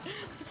fucking god.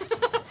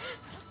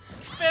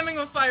 Spamming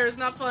with fire is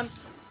not fun.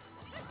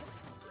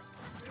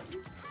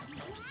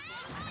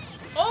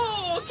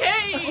 Oh,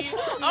 okay!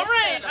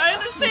 Alright, I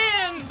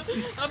understand!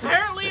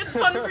 Apparently it's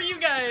fun for you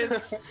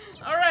guys.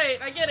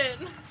 Alright, I get it.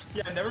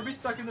 Yeah, never be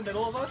stuck in the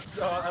middle of us,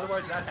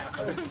 otherwise that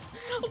happens.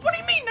 What do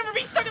you mean, never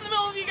be stuck in the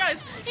middle of you guys?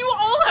 You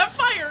all have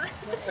fire!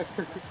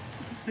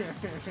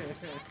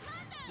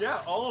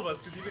 Yeah, all of us,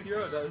 because even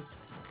Hero does.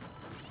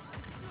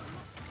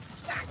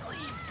 Exactly!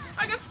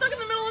 I got stuck in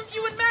the middle of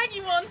you and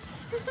Maggie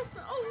once!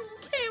 Oh,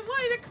 okay,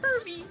 why the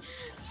Kirby?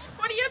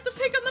 Why do you have to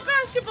pick on the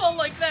basketball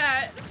like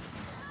that?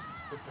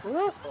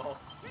 Basketball.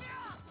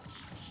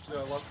 So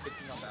I love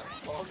picking on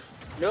basketballs.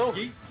 No.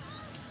 Yeet.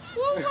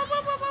 Woo, woo, woo,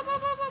 woo, woo, woo,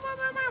 woo, woo,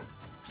 woo, woo.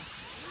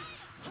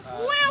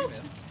 Wow. You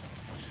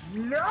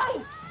missed.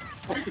 No!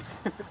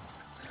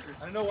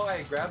 I don't know why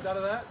I grabbed out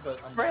of that, but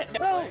I'm Brett,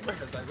 gonna no! play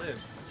because I live.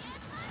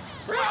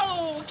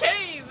 Bro,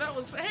 okay, that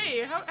was,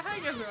 hey, how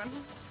you guys doing?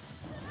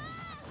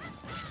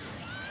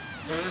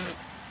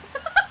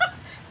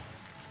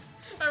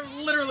 I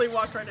literally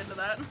walked right into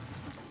that.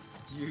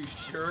 You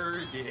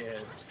sure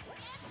did.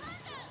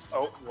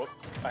 Oh, whoop.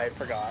 I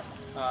forgot.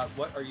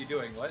 What are you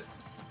doing? What?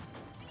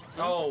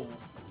 Oh,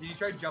 did you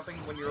try jumping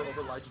when you were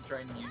over ledge and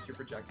trying to use your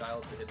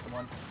projectile to hit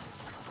someone?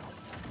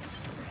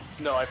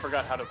 No, I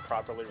forgot how to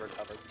properly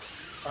recover.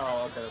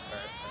 Oh, okay, that's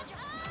fair.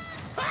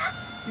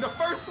 The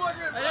first one!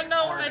 I didn't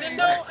know what that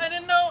meant. I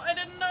didn't know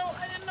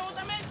what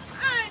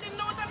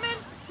that meant.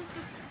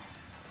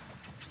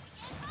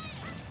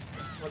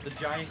 What, the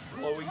giant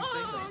glowing thing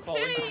that's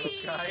falling from the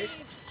sky?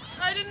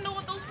 I didn't know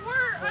what those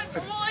were. I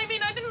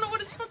didn't know what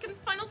his fucking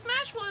final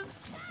smash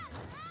was.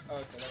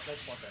 Okay,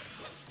 that's one thing.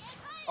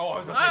 Oh, I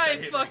was gonna I say that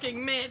hit me.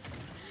 fucking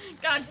missed.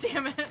 God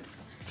damn it.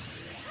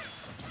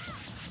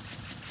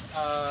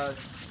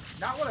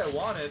 Not what I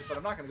wanted, but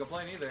I'm not gonna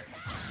complain either.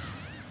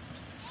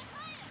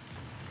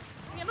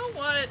 You know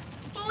what?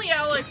 Bully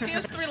Alex, he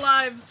has 3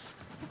 lives.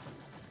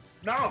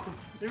 No!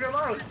 Leave me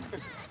alone!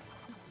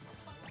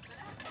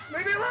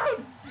 Leave me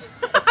alone!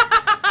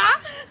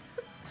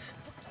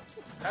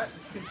 That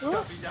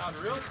shut me down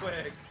real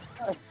quick.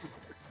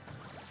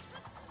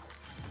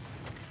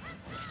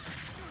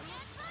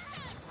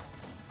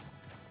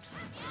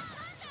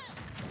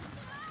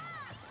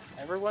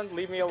 Everyone,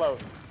 leave me alone.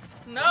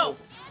 No.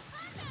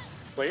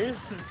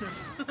 Please?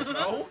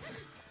 No?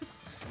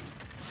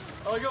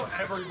 I like how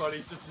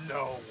everybody's just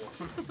no.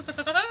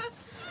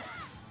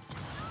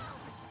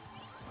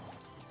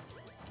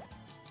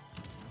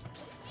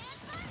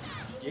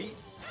 Yeet.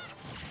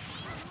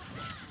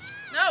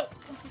 No.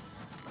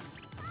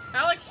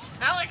 Alex,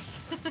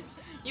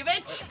 you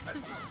bitch.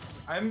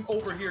 I'm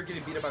over here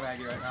getting beat up by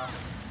Maggie right now.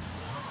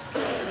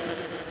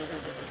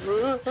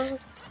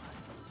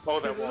 Oh,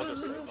 that wall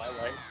just saved my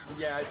life.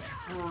 Yeah, it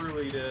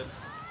truly did.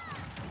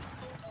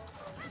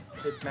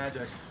 It's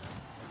magic.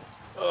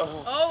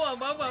 Oh. Oh,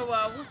 whoa, whoa,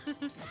 whoa,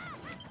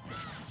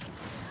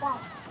 whoa.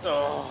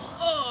 Oh.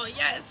 Oh,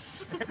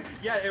 yes.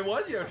 Yeah, it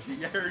was Yoshi.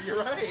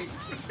 You're right.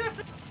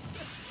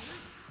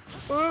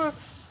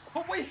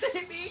 Oh wait, they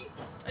hit me!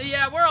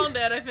 Yeah, we're all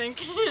dead, I think.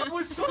 I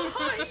was so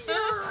high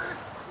here!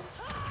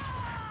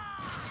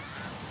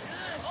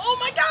 Oh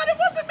my god, it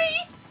wasn't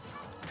me!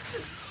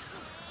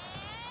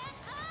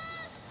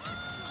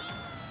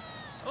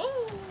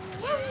 Oh.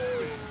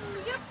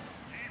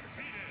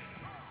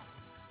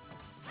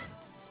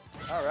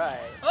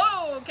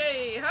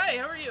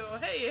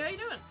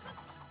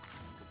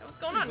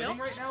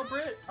 winning right now,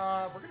 Britt.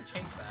 We're gonna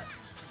change that.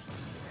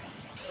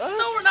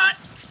 No, we're not.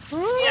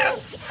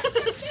 Yes.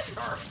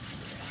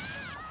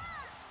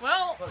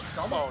 Well. Look, it's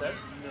almost dead.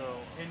 No.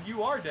 And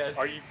you are dead.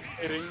 Are you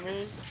kidding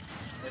me?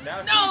 And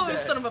now No, she's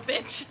dead. son of a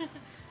bitch.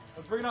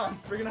 Let's bring it on.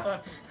 Bring it on.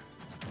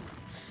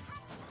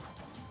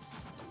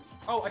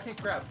 Oh, I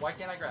can't grab. Why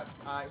can't I grab?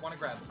 I want to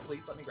grab.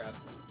 Please let me grab.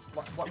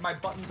 What, my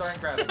buttons aren't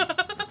grabbing.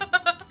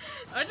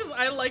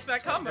 I like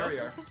that combo. There we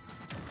are.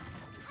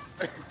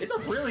 It's a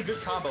really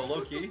good combo,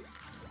 low key.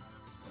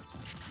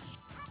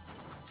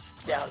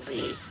 Down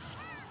B.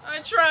 I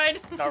tried.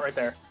 Not right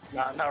there.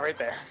 Not right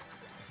there.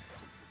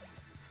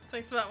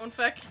 Thanks for that one,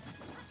 Feck.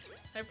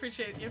 I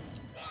appreciate you.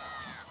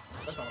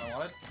 That's not what I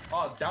wanted.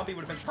 Oh, down B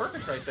would have been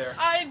perfect right there.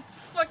 I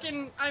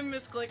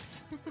misclicked.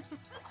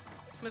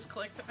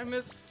 Misclicked. I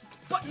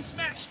button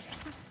smashed.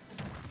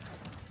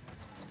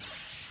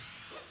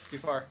 Too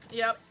far.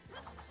 Yep.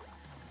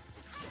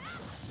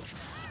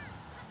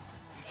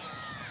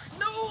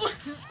 No!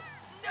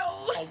 No!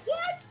 Oh,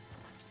 what?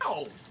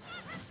 Oh!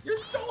 You're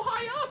so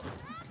high up!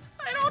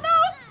 I don't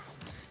know!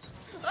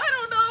 I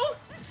don't know!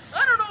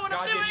 I don't know what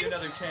God I'm doing! gave you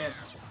another chance.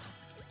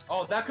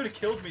 Oh, that could have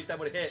killed me if that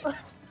would have hit.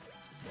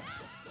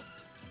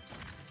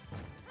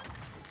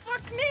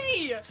 Fuck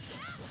me!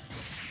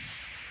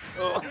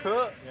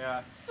 Oh.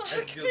 Yeah.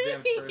 Fuck deal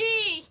damage first.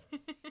 me!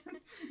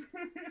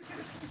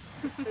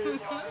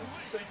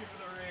 Thank you for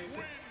the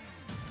raid.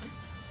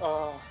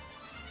 Oh.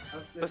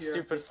 The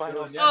stupid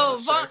final. Oh,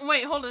 Vaughn,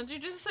 wait, hold on.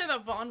 Did you just say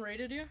that Vaughn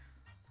rated you?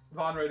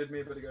 Vaughn rated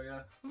me a bit ago,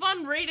 yeah.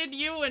 Vaughn rated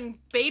you and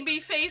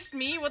baby-faced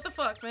me? What the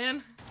fuck,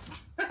 man?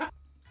 It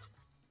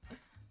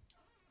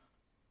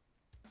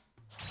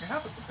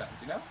happens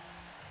sometimes, you know?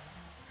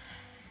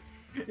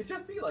 It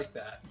just be like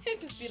that.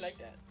 It just be like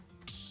that.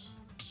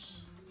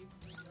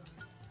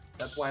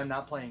 That's why I'm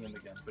not playing him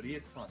again, but he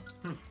is fun.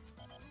 I'm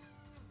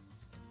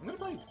gonna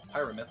play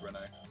Pyramithra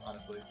next,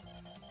 honestly.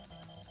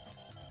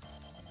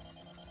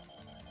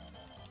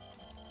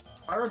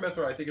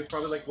 Pyramithra, I think, is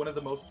probably like one of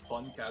the most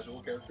fun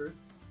casual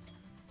characters.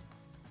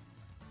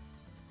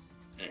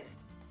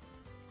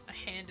 My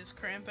hand is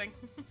cramping.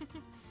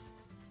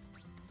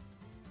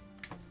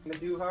 Gonna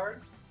do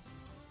hard?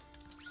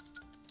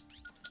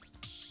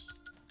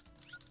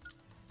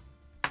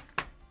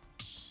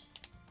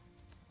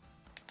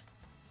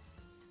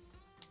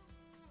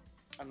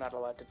 I'm not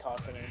allowed to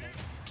talk anymore.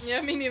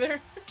 Yeah, me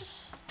neither.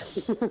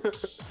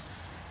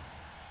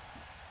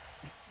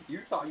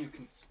 You thought you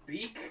can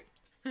speak?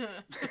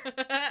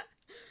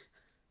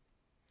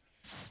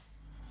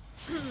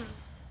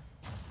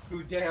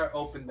 Who dare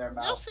open their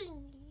mouth?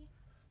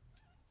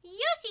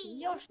 Yoshi!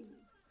 Yoshi!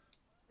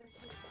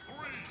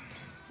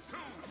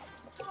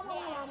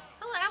 Hello.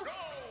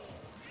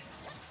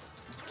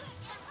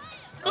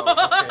 Oh,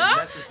 okay,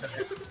 that's just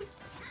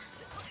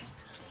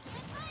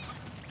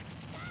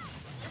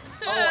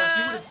Oh, if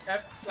you would have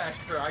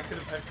F-smashed her, I could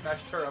have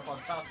F-smashed her up on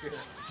top here.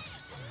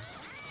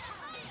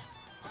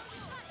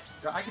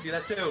 Yeah, I could do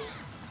that too.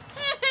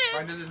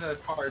 Mine isn't as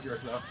hard as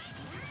yours though.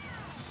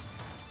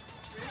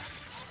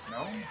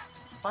 No?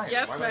 It's fine.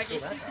 Yes, Why would I Maggie.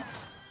 feel that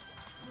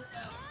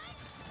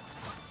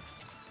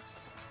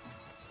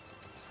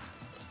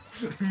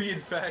now? Me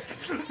and Feck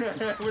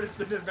would have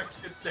sent a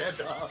Mexican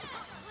standoff.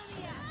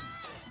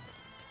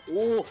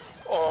 Ooh.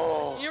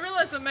 Oh. You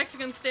realize the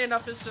Mexican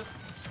standoff is just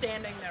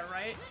standing there,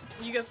 right?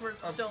 You guys were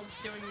still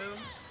doing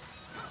moves.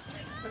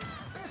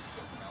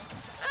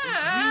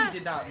 Ah! We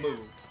did not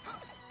move.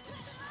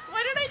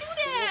 Why did I do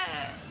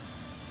that?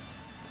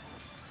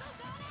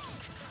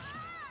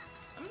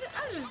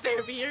 I'm just stay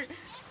over here,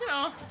 you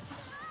know.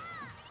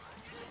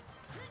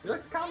 You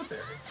like the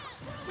commentary?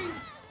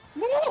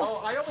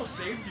 Oh, I almost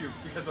saved you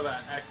because of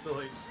that,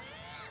 actually.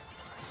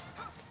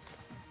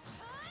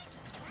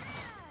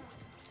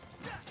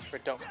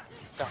 Wait, don't.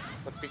 Stop.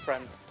 Let's be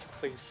friends,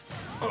 please.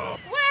 Oh.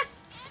 What?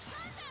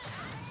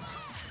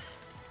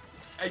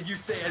 And you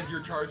say as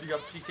you're charging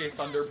up PK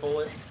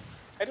Thunderbolt.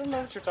 I don't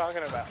know what you're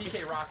talking about.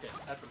 PK Rocket,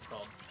 that's what it's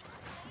called.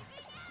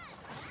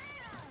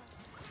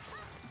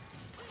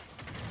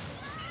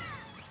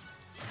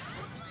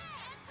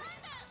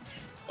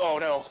 Oh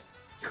no.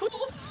 Cool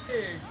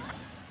thing!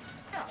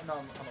 Yeah, no,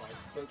 I'm alive.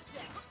 But...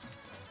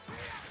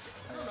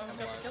 I don't know who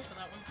got the kill for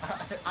that one.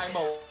 I'm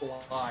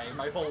alive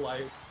my whole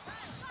life.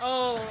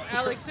 Oh,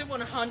 Alex, it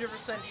 100%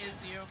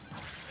 is you.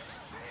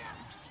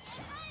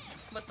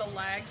 With the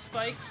lag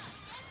spikes.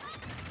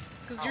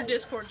 Because your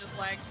Discord just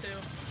lagged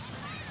too.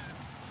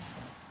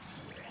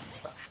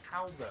 But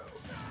how though?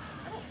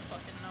 I don't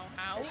fucking know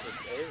how.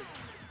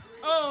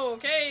 Oh,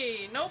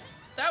 okay, nope,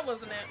 that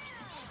wasn't it.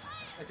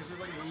 Because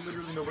there's like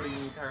literally nobody in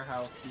the entire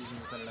house using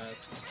this internet.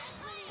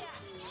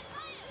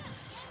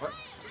 What?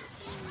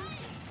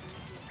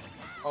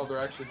 Oh, they're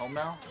actually home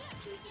now?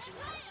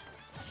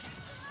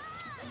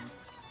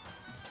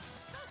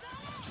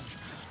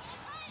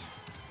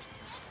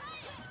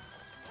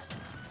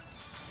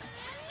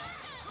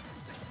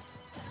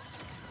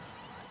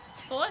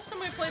 The last time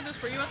we played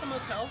this, were you at the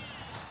motel?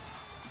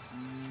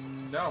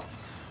 No.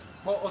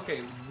 Well,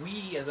 okay,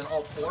 we as in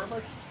all four of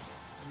us?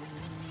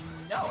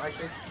 No,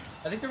 actually.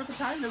 I think there was a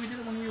time that we did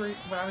it when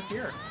I was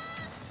here.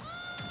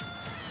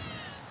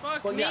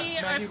 Fuck Well, me, yeah,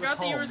 I Maggie forgot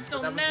that you were home,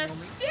 still but that was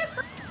Ness. the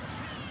only-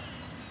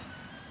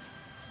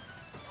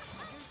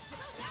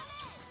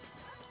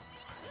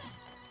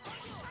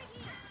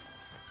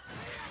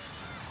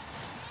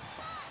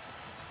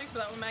 Thanks for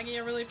that one, Maggie.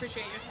 I really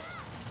appreciate you.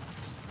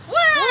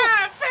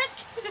 Wah! Frick!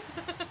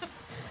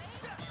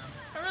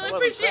 I really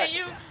appreciate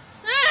you.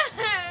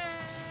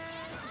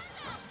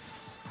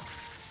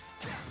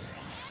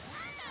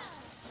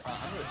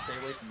 I'm gonna stay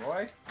away from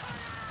Roy.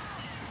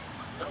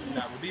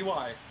 That would be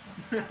why.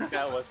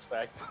 That was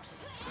Spec.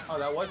 Oh,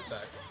 that was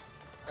Beck.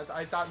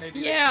 I thought maybe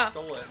Yeah. I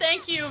stole it.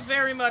 Thank you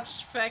very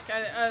much, Feck.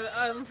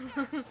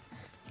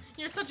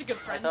 You're such a good I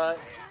friend. thought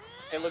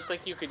it looked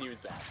like you could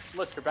use that.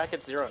 Look, you're back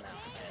at 0 now,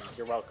 and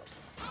you're welcome.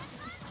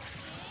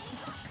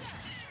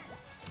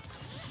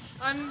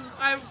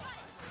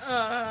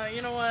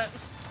 You know what?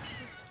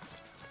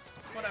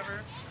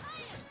 Whatever.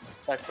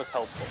 That was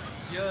helpful.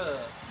 Yeah.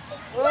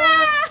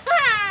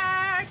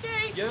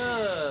 Okay.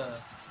 Yeah.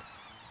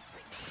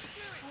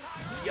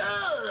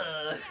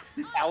 Yeah.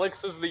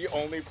 Alex is the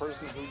only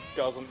person who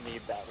doesn't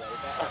need that right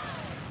now.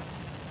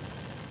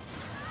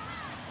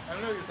 I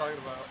don't know what you're talking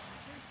about.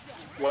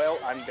 Well,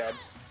 I'm dead.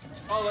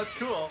 Oh, that's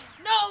cool.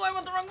 No, I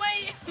went the wrong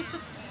way.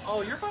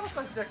 Oh, your final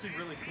slash is actually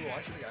really cool.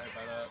 I should have got hit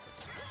by that.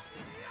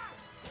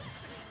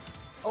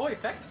 Oh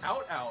wait, Beck's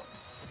out.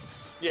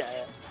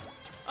 Yeah.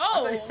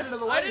 Oh, I thought you hit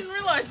another I life. didn't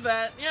realize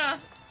that. Yeah.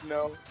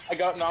 No, I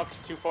got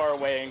knocked too far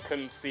away and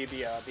couldn't see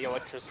the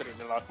electricity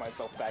to knock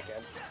myself back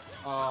in.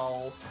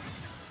 Oh.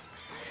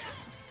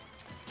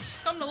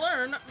 Come to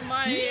learn,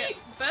 my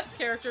best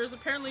character is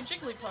apparently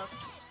Jigglypuff.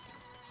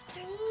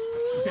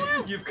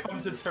 You've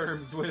come to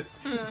terms with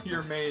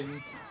your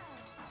mains.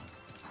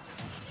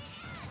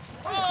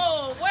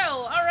 Oh,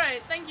 well,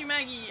 alright. Thank you,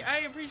 Maggie. I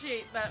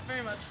appreciate that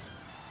very much.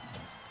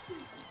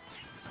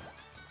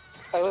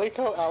 I like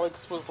how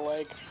Alex was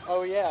like,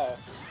 oh yeah,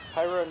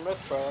 Pyra and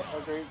Mithra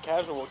are great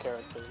casual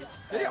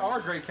characters. They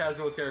are great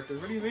casual characters.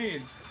 What do you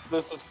mean?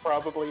 This is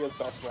probably his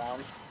best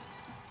round.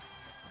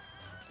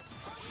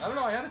 I don't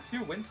know. I had a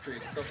 2 win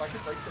streak, so if I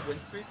could break the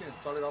win streak and it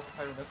started off with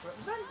Pyro Mithra,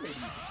 that maybe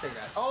say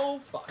that. Oh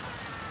fuck.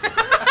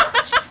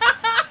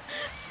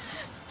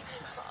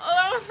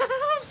 Oh,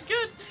 that was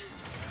good.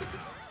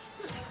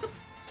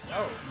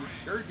 Oh, you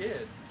sure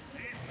did.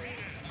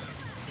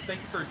 Thank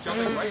you for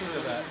jumping right into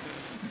that.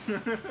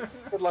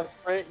 Good luck,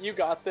 Brent. You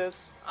got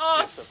this.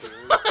 Oh, son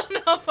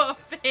of a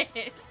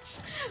bitch.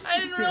 I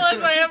didn't realize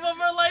I had one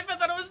more life. I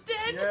thought I was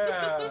dead.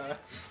 Yeah.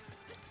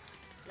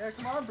 Yeah,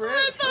 come on, Britt.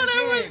 I thought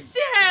I was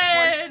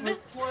dead.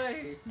 Let's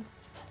play.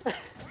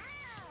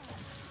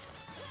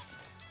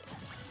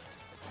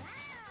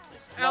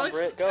 Alex,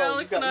 Britt, go.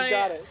 Alex and you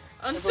got it.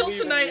 Until believe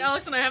in tonight, you.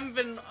 Alex and I haven't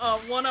been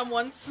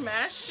one-on-one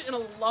Smash in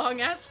a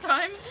long-ass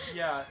time.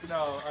 Yeah,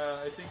 no,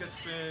 I think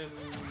it's been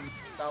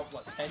about,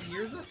 what, 10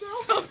 years or so?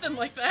 Something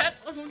like that.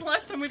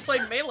 Last time we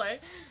played Melee.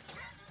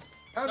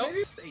 Oh, Nope. maybe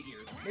it was 8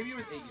 years. Maybe it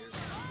was 8 years.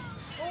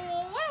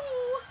 Oh,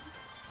 wow.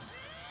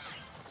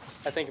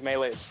 I think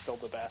Melee is still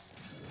the best.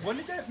 When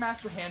did that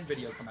Master Hand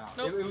video come out?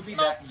 Nope. It would be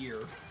Nope. that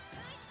year.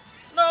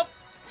 Nope.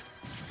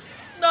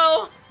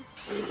 No.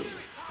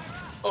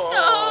 Oh.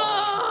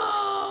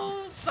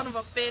 No. Son of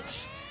a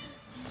bitch.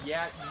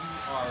 Yeah, you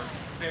are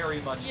very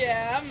much.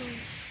 Yeah,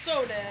 I'm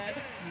so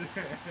dead.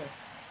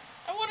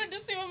 I wanted to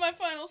see what my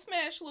final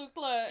Smash looked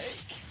like.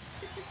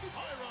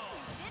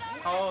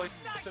 Oh, you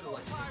should have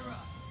liked it.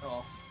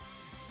 Oh.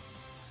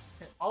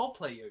 I'll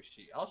play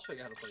Yoshi. I'll show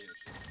you how to play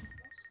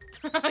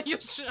Yoshi. You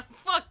should.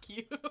 Fuck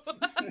you.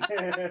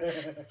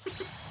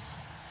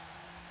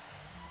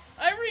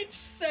 I reached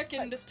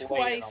second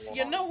twice.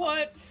 You know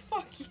what?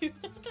 Fuck you.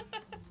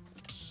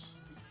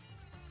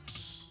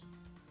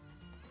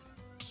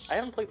 I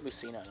haven't played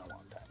Lucina in a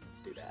long time.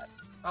 Let's do that.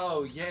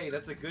 Oh, yay,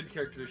 that's a good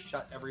character to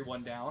shut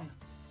everyone down.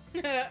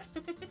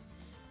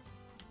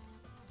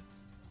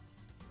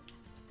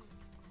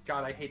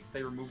 God, I hate that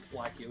they removed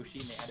Black Yoshi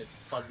and they added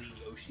Fuzzy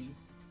Yoshi.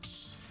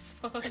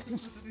 Fuzzy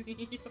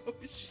Yoshi.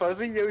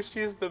 Fuzzy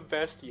Yoshi is the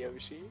best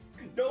Yoshi.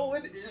 No,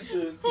 it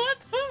isn't. What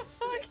the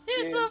fuck?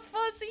 It's Yes. a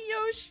Fuzzy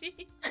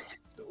Yoshi.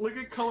 Look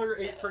at color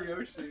 8 for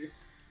Yoshi.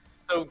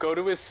 So go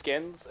to his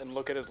skins and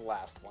look at his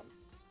last one.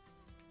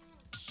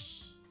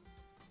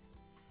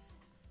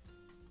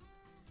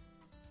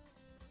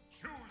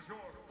 Choose your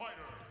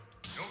fighter,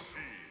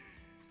 Yoshi.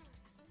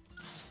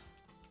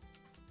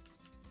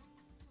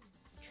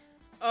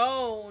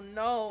 Oh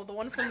no, the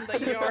one from the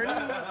yarn,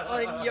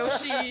 like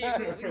Yoshi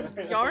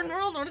Yarn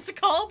World. What is it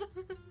called?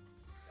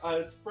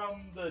 It's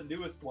from the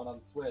newest one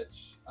on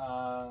Switch.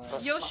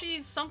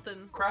 Yoshi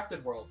something.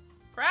 Crafted World.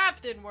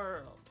 Crafted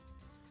World.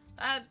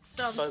 That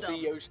sounds Fuzzy dumb.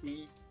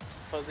 Yoshi.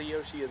 Fuzzy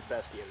Yoshi is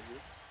best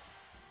Yoshi.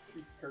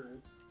 He's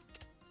cursed.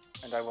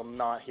 And I will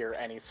not hear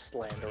any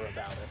slander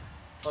about it.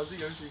 Fuzzy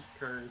Yoshi's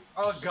cursed.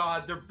 Oh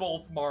god, they're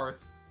both Marth.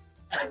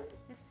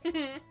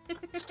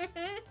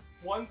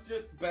 One's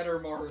just better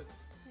Marth.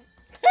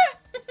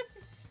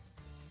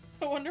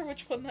 I wonder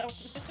which one that one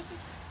is.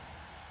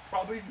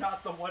 Probably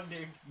not the one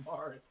named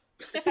Marth.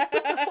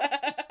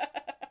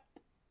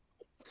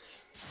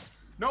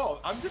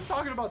 I'm just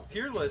talking about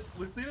tier lists.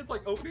 Lucina's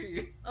like OP.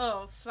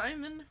 Oh,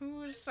 Simon?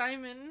 Who is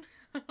Simon?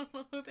 I don't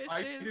know who this I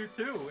is. do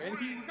too, and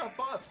he got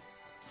buffs.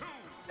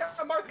 Yeah,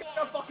 Mark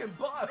got fucking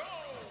buffs.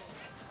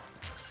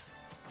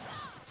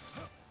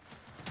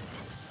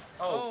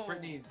 Oh,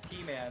 Brittany's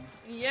He-Man.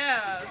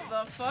 Yeah,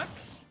 the fuck?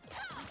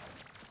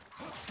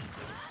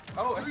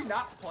 Oh, have you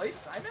not played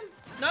Simon?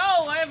 No,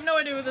 I have no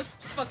idea who this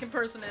fucking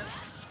person is.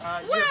 You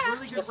have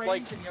really good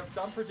range and you have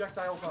dumb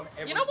projectiles on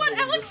every You know what,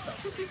 single Alex?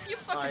 You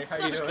fucking Hi,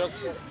 how you suck.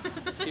 doing?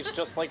 He's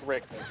just like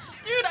Rick.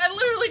 Dude, I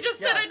literally just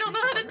said Yeah, I don't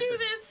know how to do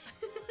this.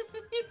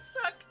 You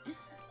suck.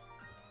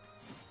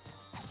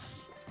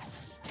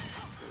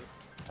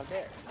 How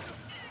dare.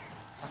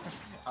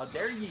 How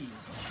dare ye?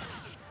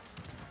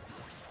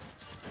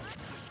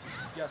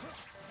 Yes.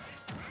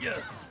 Yeah.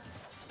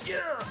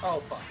 Yeah.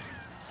 Oh, fuck.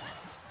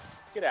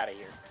 Get out of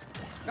here.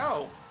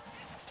 No.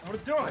 I want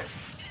to do it.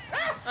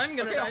 I'm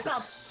gonna Okay, I'll die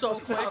stop. so I'll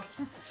quick. stop.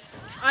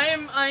 I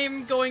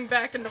am going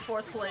back into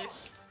 4th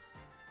place.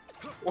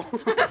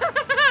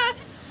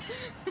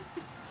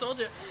 Told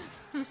you.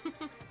 Where's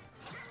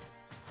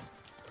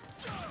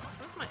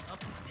my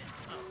up?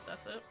 Oh,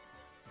 that's it.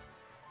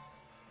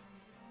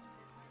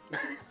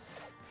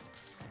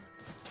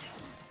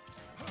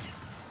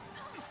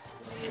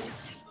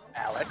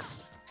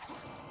 Alex. Oh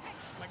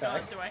my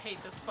god, do I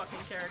hate this fucking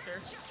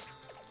character.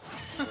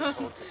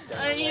 Focus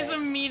down He's away.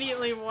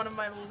 immediately one of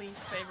my least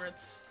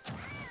favorites.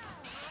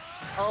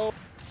 Oh,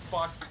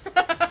 fuck.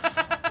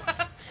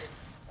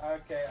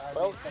 Okay, I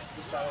Well. reset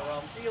the Shadow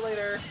Realm. See you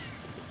later.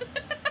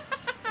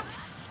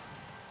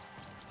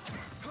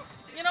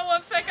 You know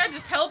what, Feck? I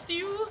just helped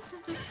you.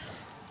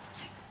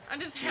 I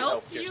just You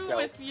helped helped you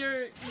yourself. with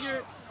your.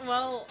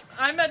 Well,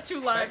 I'm at 2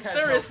 lives. Beck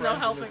has There is no friends in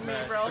helping this me,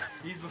 match. bro.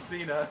 He's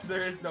Lucina.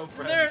 There is no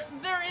friend.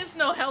 There is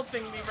no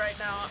helping me right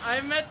now.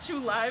 I'm at 2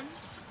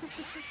 lives.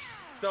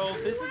 So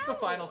this is the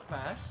final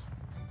smash.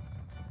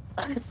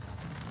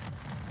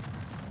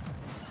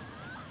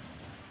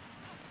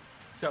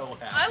 So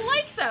happy. I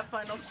like that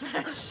final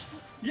smash.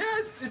 Yeah,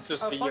 it's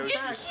Just a the fun Yoshi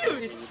smash.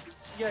 cute.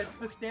 Yeah, it's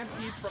the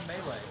Stampede from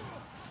Melee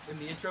in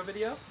the intro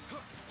video.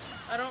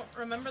 I don't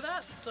remember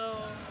that, so.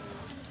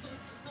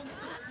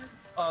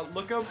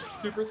 Look up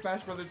Super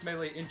Smash Bros.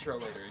 Melee intro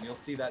later, and you'll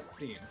see that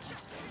scene.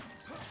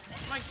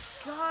 My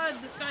god,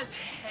 this guy's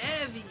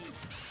heavy.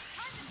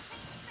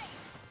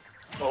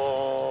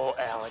 Oh,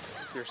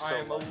 Alex, you're I so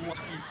am a lucky.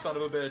 lucky son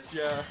of a bitch,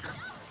 yeah.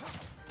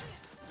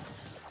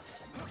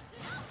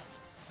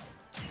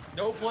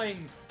 No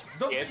playing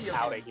the Get video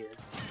out game. of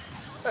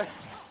here.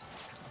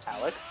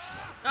 Alex?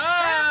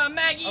 Ah, I was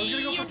Maggie, gonna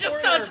go you for just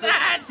Fourier, dodged but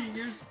that! He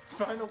used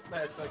Final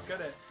Smash, so I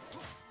couldn't.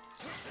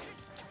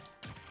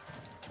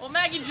 Well,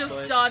 Maggie just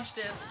But- dodged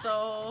it,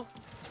 so.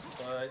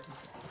 But...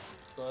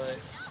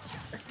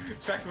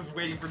 Beck was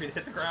waiting for me to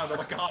hit the ground, oh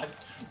my god.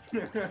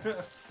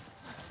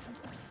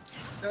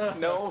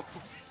 No.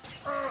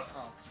 Oh.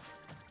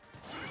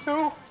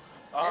 No.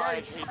 Oh, I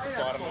Hey, hate the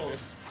pineapple. bottom of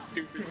this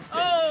stupid stick.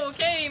 Oh,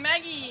 okay,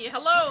 Maggie,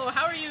 hello,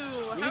 how are you?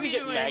 We How are need you to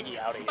get doing? Maggie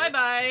out of here. Bye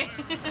bye.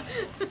 No,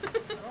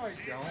 I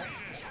don't.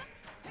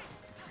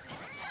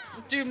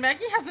 Dude,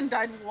 Maggie hasn't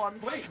died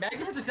once. Wait,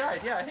 Maggie hasn't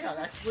died. Yeah, hang on.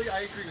 Actually,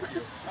 I agree with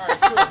you.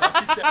 Alright, cool. Now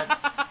she's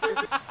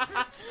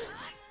dead.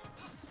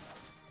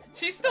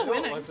 She's still I know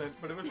winning. It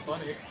wasn't, but it was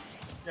funny.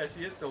 Yeah,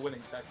 she is still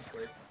winning,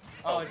 technically.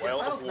 Oh, it's well,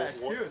 Final Smash,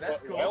 too.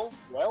 That's cool.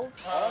 Well,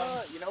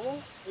 you know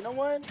what? You know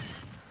what?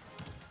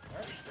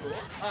 Alright, cool.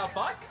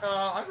 Fuck.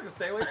 I'm gonna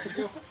stay away from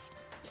you.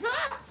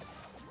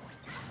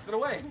 Get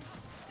away.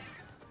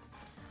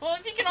 Well,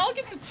 if you can all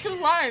get to 2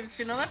 lives,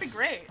 you know, that'd be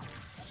great.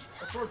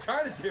 That's what I'm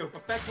trying to do,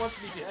 but Beck wants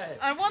me dead.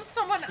 I want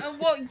someone.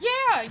 Well,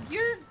 yeah,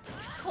 you're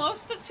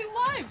close to 2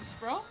 lives,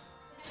 bro.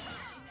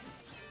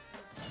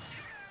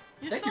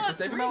 You're Thank still you for at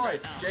saving 3 my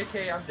right life.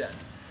 JK, I'm dead.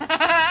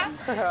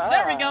 now.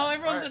 There we go.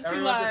 Everyone's Alright, at 2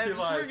 everyone's lives. at 2 We're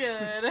lives.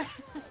 good.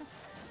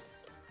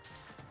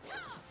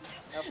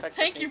 Now Peck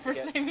Thank just you needs for to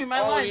get saving my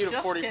all life. you to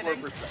Just 44%.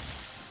 kidding.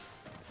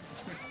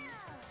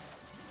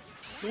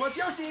 Who wants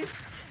Yoshi's?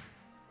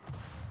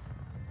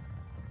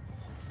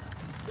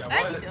 Yeah,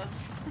 Maggie what?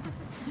 does.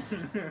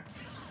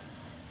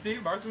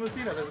 Steve, Mark and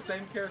Lucina, they're the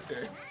same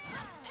character.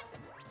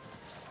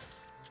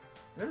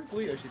 There's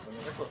blue Yoshi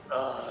somewhere, they're close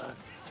enough.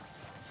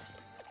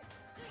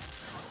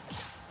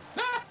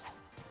 Ah!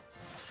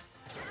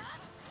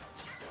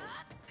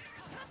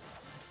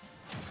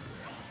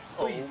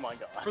 Oh Please, my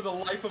god. for the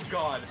life of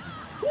God.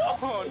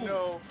 Oh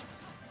no.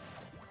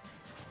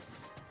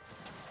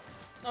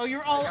 Oh,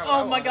 you're all. got what Oh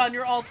I my wanted. god,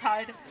 you're all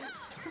tied.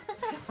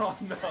 Oh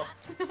no.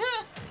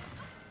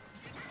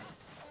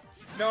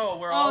 No,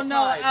 we're Oh all no,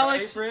 tied,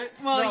 Alex. right, Britt?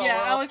 Well, No, yeah,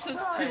 we're all Alex has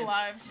 2 tied.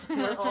 lives.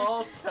 We're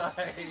all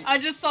tied. I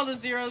just saw the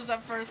zeros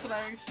at first, and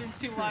I assumed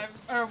 2 lives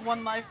or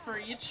 1 life for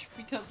each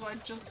because I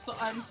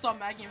saw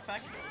Maggie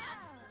effect.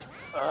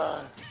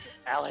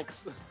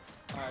 Alex.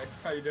 Alright,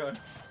 how you doing?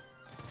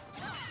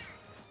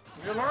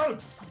 Leave me alone!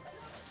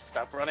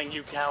 Stop running,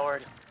 you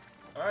coward.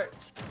 Alright,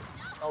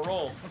 I'll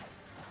roll.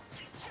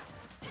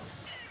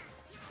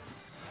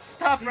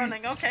 Stop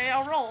running. Okay,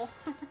 I'll roll.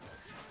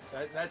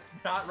 That's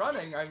not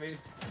running, I mean.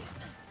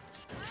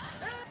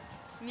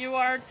 You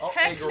are Oh,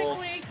 egg roll.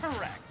 technically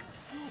correct.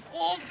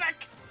 Oh,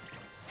 feck!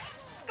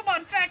 Come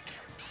on, feck!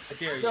 I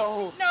dare you.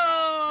 No.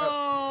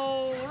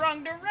 No!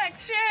 Wrong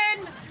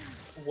direction!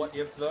 What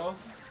if, though?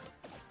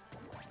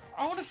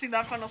 I want to see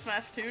that Final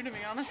Smash too, to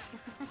be honest.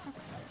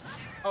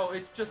 Oh,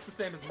 it's just the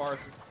same as Marth.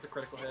 It's just a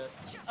critical hit.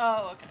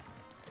 Oh, okay.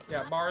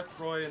 Yeah, Marth,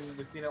 Roy, and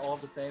Lucina all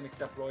the same,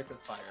 except Roy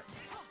says fire.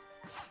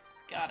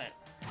 Got it.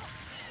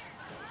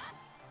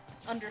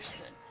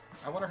 Understood.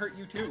 I want to hurt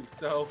you too,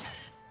 so...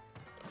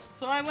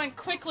 So I went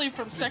quickly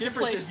from The second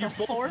difference place is to you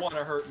both fourth. want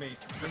to hurt me,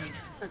 and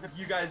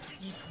you guys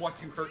each want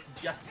to hurt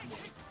just me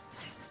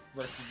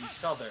versus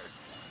each other.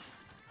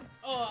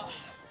 Ugh.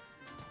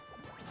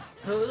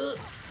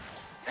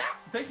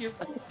 Thank you.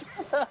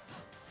 I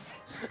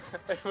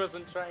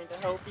wasn't trying to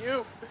help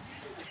you.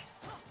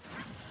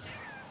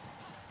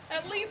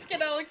 At least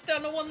get Alex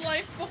down to 1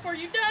 life before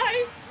you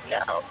die.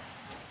 No.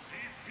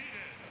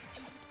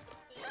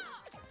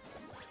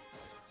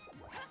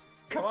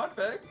 Come on,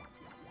 Feg.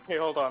 Hey,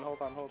 hold on.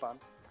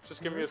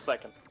 Just give me a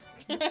second.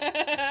 I'm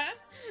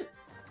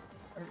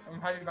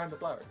hiding behind the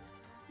flowers.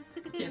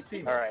 You can't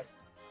see me. Alright.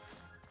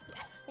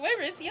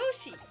 Where is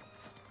Yoshi?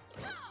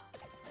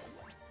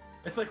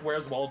 It's like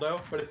Where's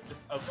Waldo, but it's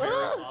just a very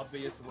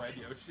obvious red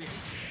Yoshi.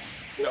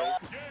 No.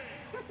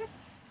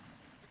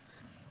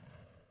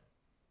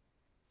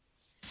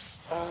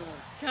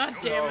 God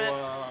damn it.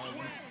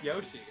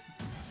 Yoshi.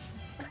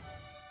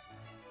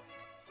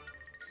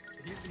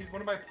 He's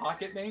one of my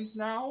pocket mains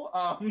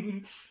now.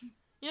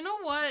 You know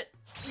what?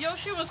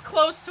 Yoshi was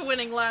close to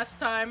winning last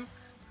time.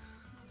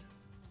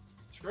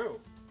 True.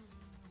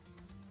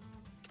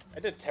 I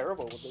did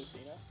terrible with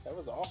Lucina. That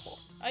was awful.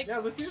 I Yeah,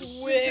 let's use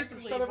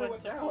quickly shut everyone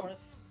went to down. fourth.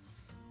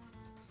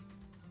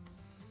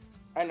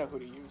 I know who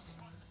to use.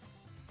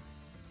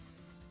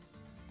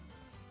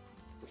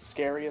 The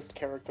scariest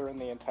character in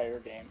the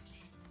entire game.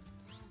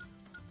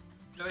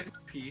 Did I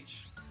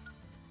Peach?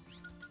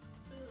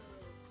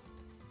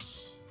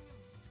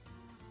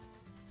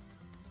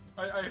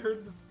 I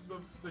heard this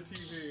the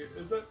TV.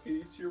 Is that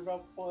Peach you're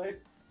about to play?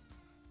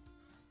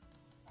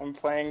 I'm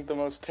playing the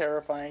most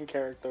terrifying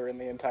character in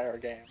the entire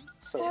game.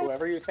 So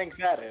whoever you think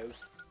that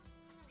is.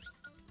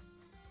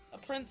 A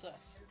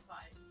princess.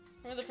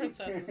 Where are the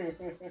princesses?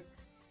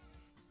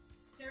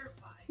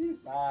 Terrified. She's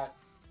not.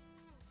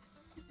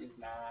 She's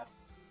not.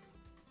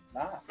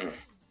 Not.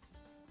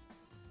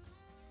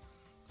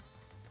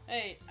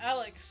 Hey,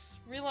 Alex,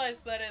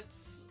 realize that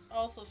it's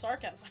also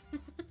sarcasm.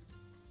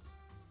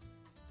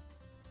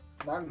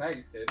 Not in that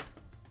use case.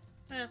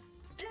 Yeah.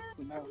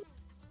 No.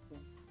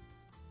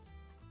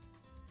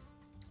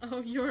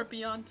 Oh, you were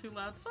beyond too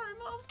loud. Sorry,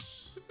 Mom.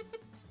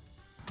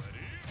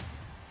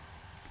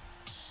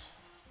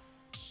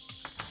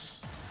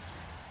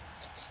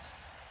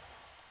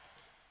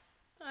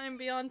 I am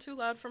beyond too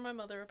loud for my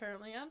mother,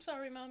 apparently. I'm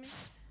sorry, Mommy.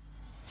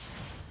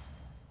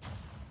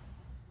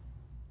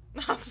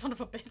 Oh, son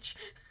of a bitch.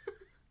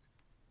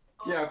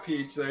 Yeah,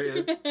 Peach, there he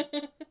is.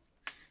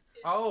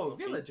 Oh,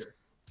 Villager.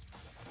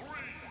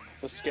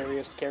 The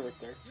scariest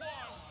character.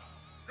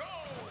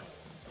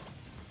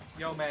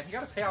 Yo, man, you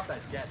gotta pay off that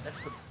debt.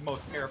 That's the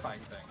most terrifying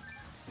thing.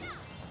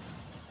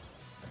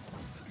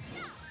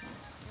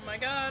 Oh my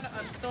god,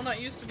 I'm still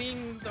not used to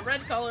being the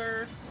red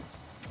color.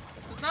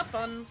 This is not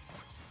fun.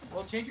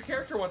 Well, change your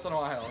character once in a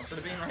while instead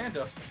of being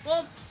random.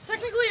 Well,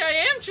 technically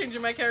I am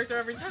changing my character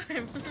every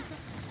time.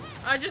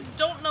 I just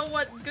don't know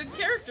what good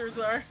characters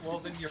are. Well,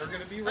 then you're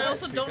gonna be right. I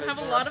also don't because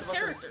have a the lot rest of us are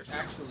characters.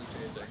 Actually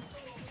changing.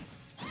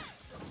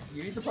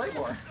 You need to play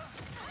more.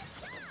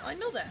 I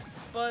know that,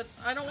 but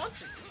I don't want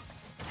to.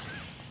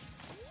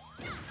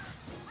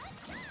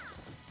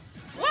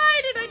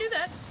 Why did I do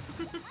that?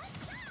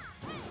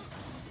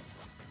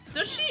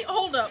 Does she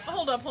hold up?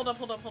 Hold up.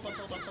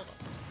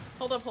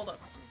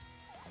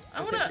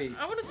 I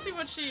wanna see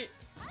what she.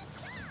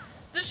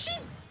 Does she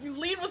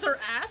lead with her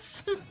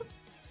ass?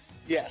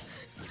 Yes.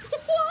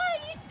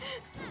 Why?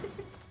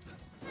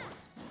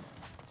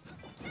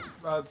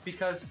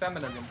 Because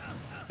feminism.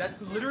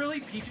 That's literally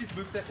Peach's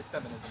moveset is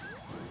feminism.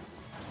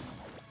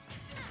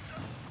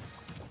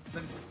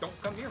 Then don't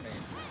come near me.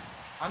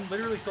 I'm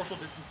literally social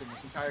distancing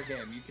this entire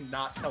game. You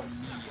cannot tell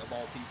me, of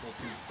all people,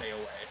 to stay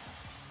away.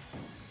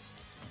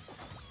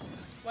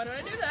 Why did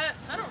I do that?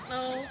 I don't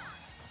know.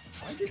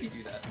 Why did you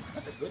do that?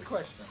 That's a good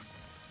question.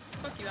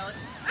 Fuck you,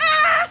 Alex.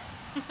 Ah!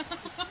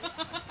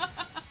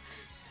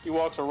 You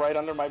walked right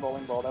under my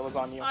bowling ball. That was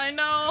on you. I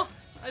know.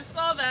 I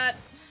saw that.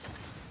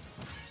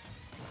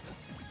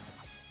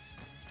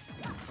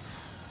 Oh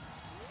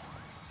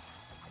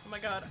my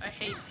god, I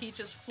hate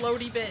Peach's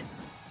floaty bit.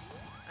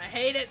 I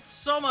hate it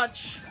so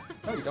much.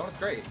 No, you don't. It's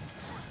great.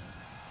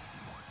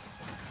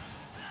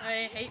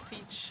 I hate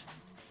Peach.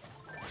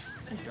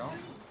 You don't.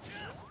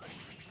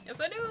 Yes,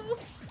 I do.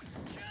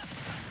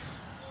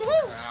 Woo!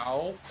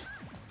 Ow.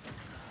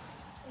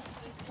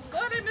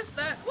 Glad I missed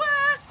that. Wah!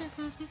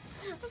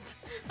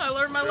 I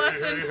learned my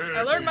lesson.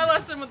 I learned my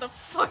lesson with the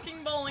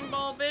fucking bowling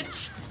ball,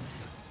 bitch.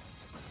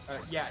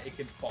 Yeah, it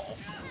can fall.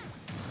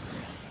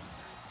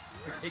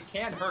 It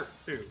can hurt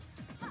too.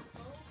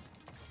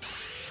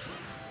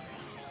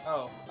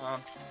 Oh,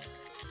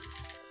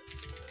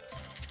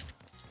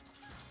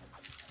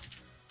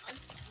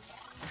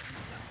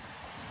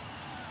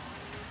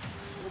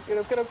 Get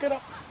up, get up, get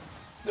up!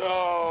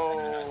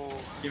 Oh!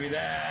 Give me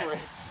that! Great.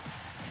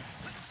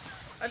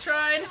 I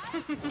tried!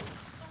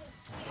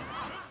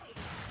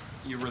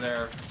 You were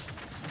there.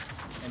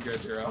 And you're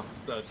at 0,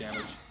 so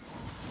damage.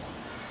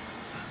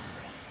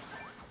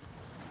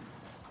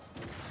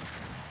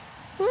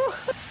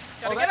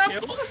 Gotta get up!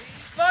 Killed?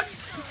 Fuck!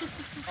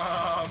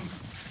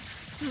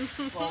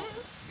 Well,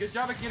 good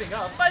job at getting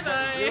up. Bye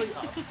bye! Really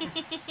up.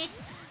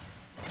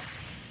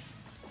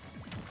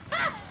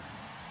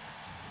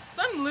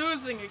 So I'm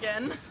losing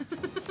again.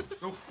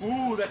 Oh,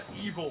 ooh, that's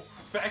evil.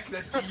 Beck,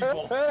 that's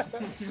evil.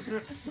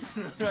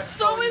 That's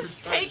So all you is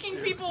were trying to taking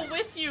do. people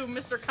with you,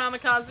 Mr.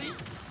 Kamikaze.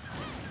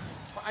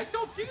 I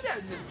don't do that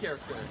in this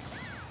character.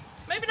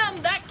 Maybe not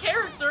in that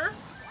character.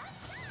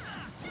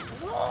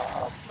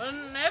 But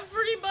in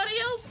everybody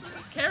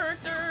else's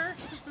character.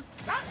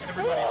 Not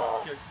everybody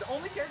else's character. The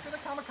only character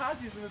that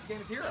Kamikaze is in this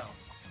game is Hero.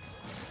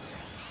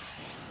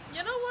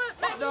 You know what?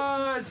 Butt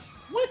dodge!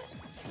 What?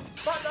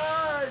 Butt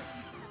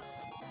dodge!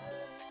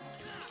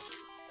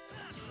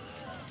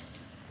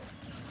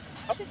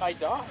 How did I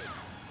die?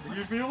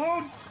 Leave me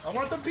alone! I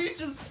want the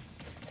peaches!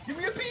 Give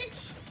me a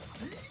peach!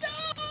 No!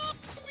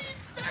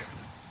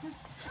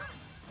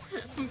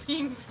 I'm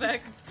being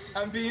fecked.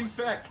 I'm being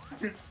fecked.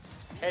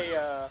 Hey,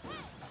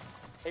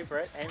 hey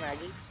Britt, hey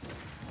Maggie.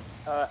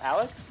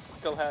 Alex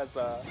still has,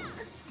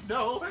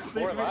 No! leave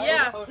me lives.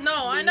 Yeah, alone. no,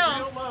 I Leave know.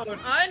 me alone.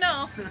 I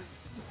know.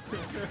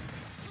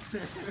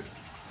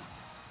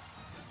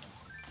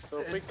 so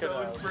if we And could, so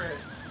is Brit.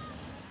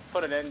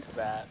 put an end to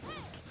that.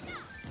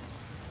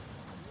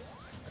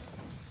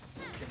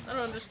 I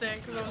don't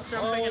understand because I was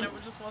jumping and it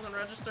just wasn't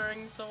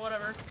registering, so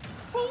whatever.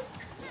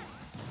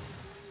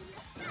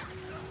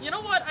 You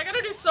know what? I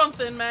gotta do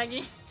something,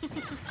 Maggie.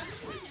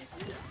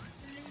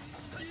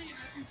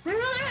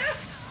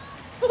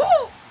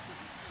 Whoa!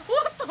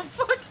 What the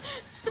fuck?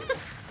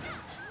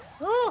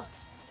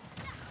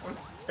 I'm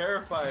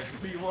terrified.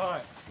 What do you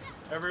want?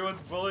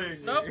 Everyone's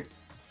bullying Nope. me.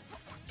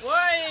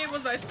 Why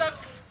was I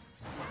stuck?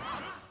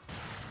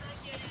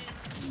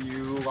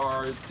 You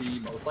are the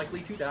most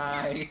likely to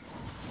die.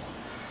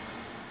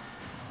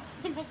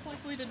 I'm most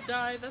likely to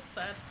die. That's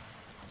sad.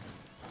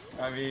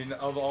 I mean,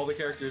 of all the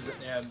characters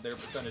and their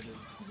percentages,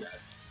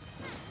 yes.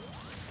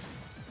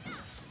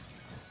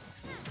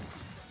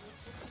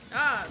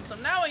 Ah, so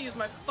now I use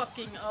my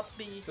fucking up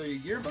B. So your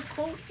yearbook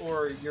quote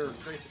or your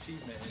greatest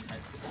achievement in high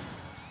school?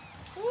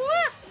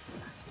 What?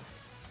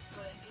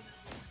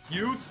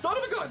 You son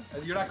of a gun!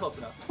 You're not close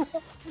enough.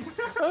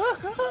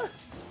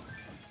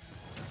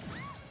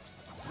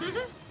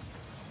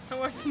 I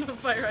walked into a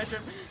fire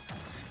hydrant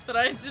that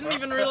I didn't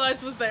even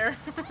realize was there.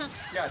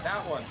 Yeah,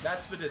 that one.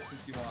 That's the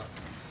distance you want.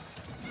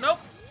 Nope.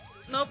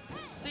 Nope.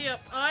 See ya.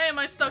 I am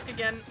I stuck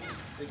again.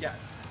 Yes.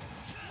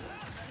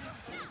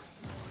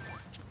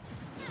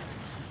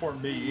 For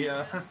me,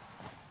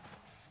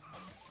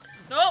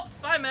 Nope.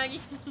 Bye, Maggie.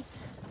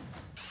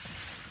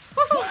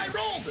 I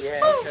rolled!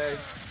 Yeah. Okay.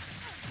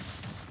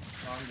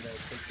 I'm gonna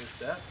take this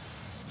step.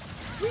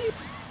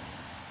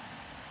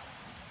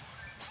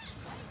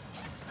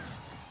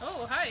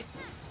 Oh, hi.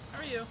 How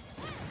are you?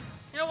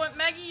 You know what,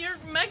 Maggie?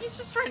 Maggie's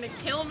just trying to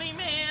kill me,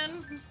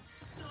 man.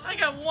 I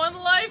got 1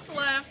 life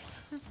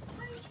left.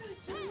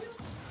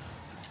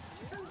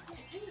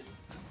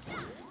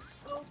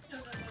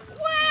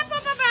 Wah, ba,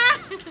 ba, ba.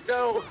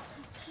 Go!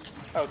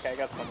 Okay, I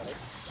got somebody.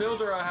 Build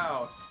her a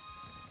house.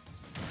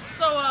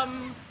 So,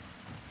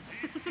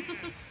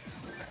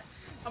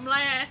 I'm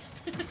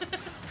last.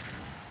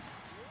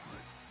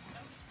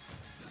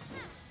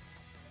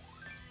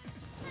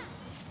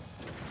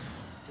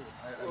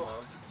 I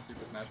love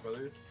Super Smash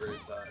Brothers for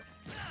its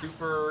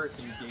super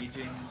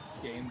engaging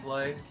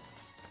gameplay.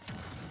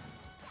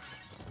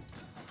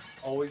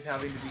 Always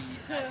having to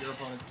be at your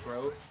opponent's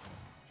throat,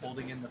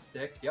 holding in the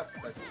stick. Yep,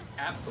 that's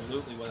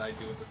absolutely what I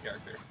do with this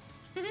character.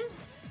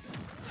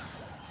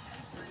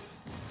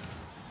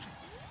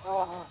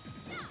 Oh.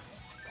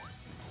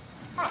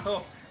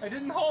 Oh, I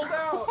didn't hold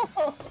out!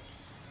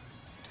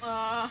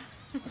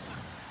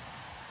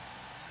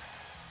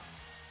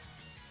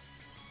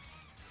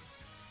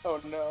 Oh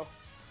no.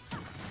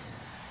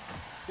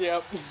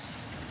 Yep.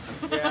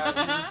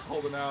 Yeah, he's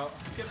holding out.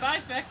 Goodbye,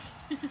 Feck.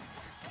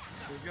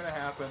 It's gonna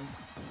happen.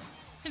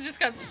 It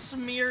just got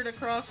smeared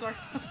across our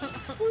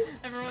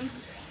everyone's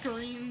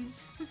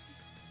screens.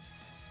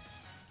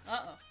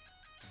 Uh-oh.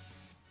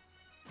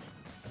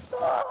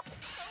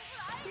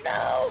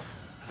 No!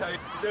 How you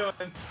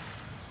doing?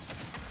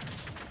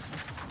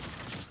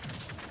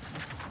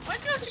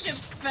 Why'd you have to get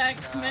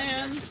fecked,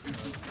 man?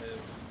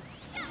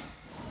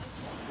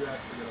 You're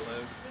actually gonna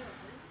live.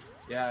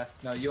 Yeah,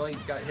 no, you only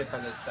got hit by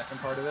the second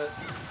part of it.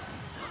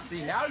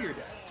 See, now you're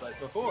dead, but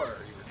before,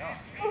 you were not.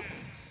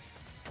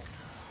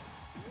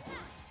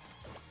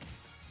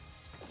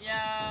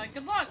 Yeah,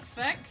 good luck,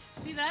 Feck.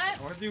 See that?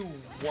 I want to do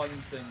one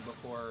thing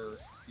before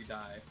you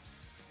die.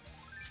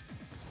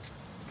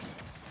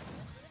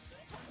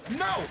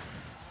 No!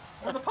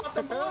 I'm gonna pop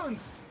the balloons!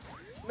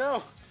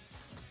 No.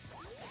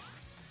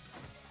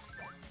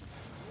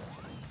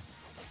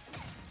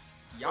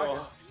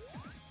 Yaga.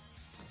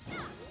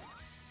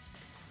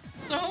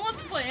 So who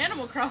wants to play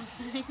Animal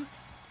Crossing?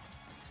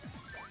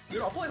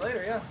 Dude, I'll play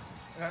later, yeah.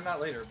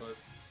 Not later, but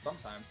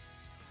sometime.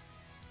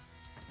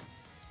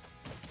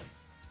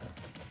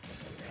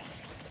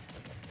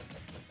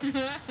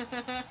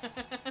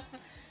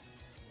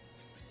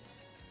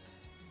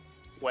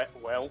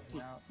 Well.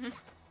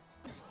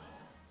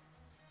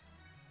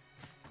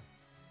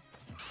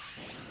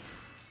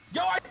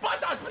 Yo, I spun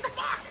dodge! What the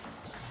fuck?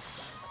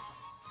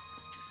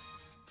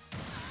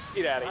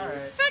 Get out of here.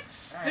 Alright.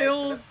 Feck's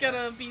still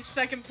gonna be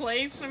second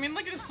place. I mean,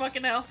 look at his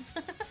fucking health.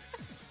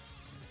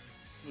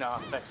 Nah,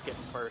 Feck's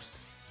getting first.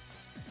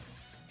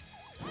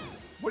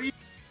 What are you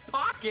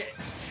pocket?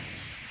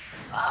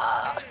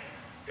 I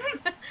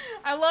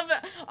love it.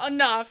 Oh,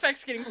 nah,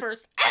 Feck's getting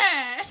first.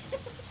 Ah!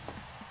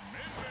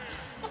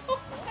 Oh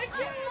my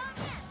god.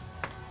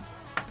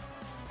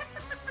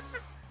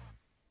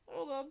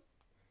 Hold on.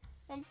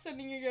 I'm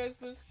sending you guys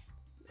this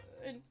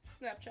in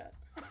Snapchat.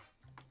 Oh.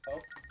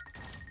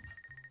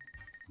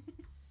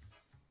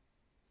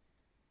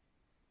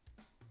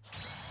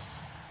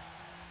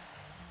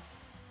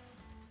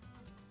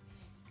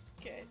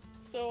 Okay,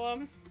 so,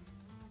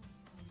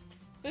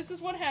 this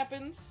is what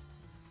happens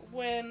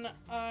when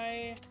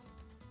I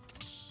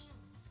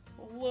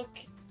look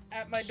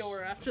at my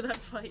door after that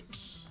fight.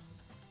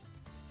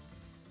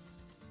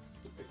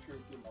 The picture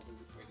of your mother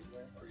just waiting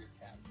there, or your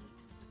cat?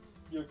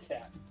 Your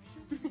cat.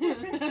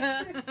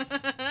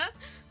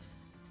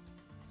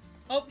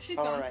 Oh, she's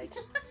gone. Alright.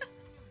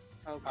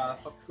 Okay.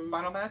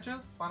 Final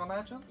matches? Final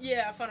matches?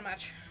 Yeah, final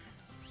match.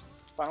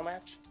 Final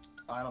match?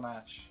 Final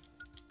match.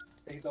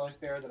 I think it's only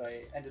fair that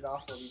I end it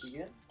off where we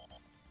begin.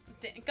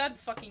 God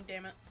fucking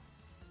damn it.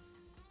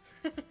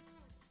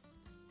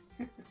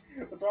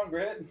 What's wrong,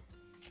 Grit?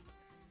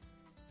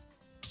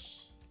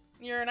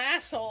 You're an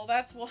asshole,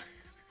 that's what.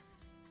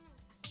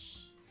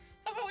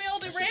 How about we all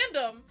do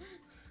random?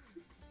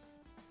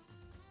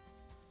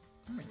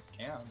 I mean, you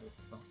can, but it's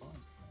not fun.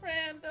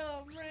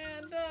 Random,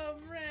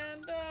 random,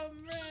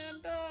 random,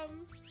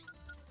 random.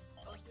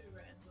 I'll do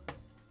random.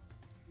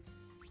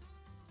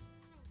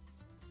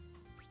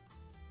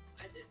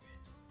 I did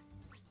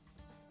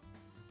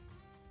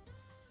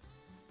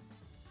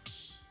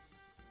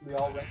random. We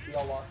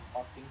all lost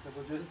talking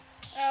privileges.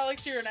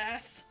 Alex, you're an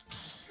ass.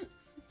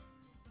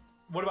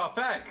 What about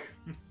Feck?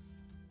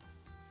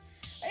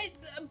 Hey,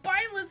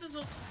 Byleth is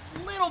a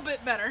little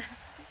bit better.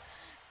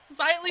 'Cause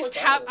I at least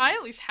have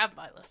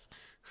Byleth.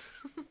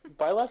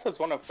 Byleth is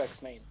one of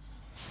Feck's mains.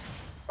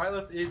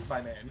 Byleth is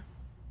my man.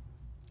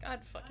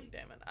 God fucking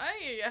damn it.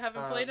 I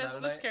haven't played as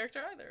this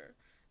character either.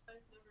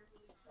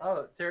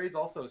 Oh, Terry's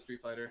also a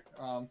Street Fighter.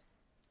 3,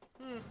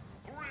 2,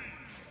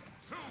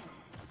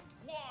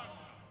 1,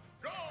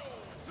 go!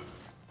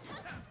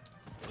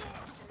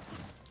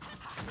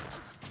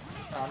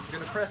 I'm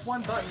gonna press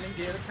one button and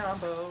get a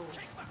combo.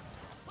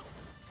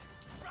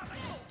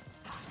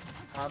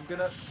 I'm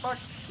gonna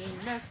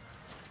fucking miss.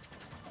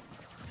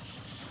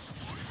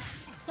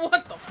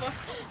 What the fuck?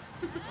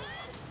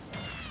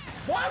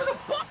 Why was the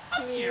fuck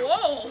you?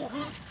 Whoa!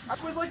 I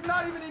was like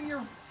not even in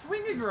your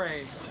swinging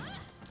range.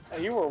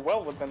 You were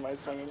well within my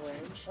swinging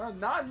range.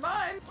 Not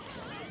mine.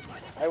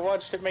 I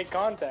watched it make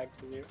contact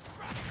with you.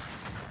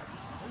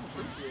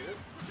 Appreciate it.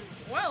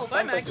 Well, bye,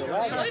 Sounds like Maggie. you're See you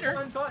right. later.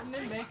 One button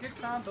and make a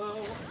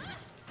combo.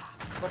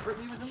 But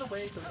Brittany was in the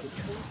way, so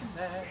couldn't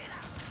connect.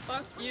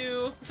 Fuck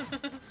you.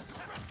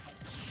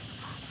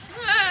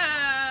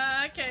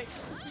 Ah, okay.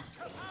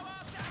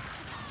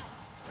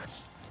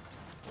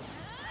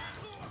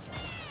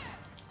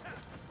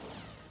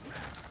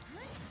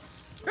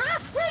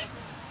 Ah, wait!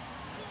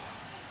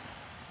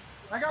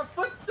 I got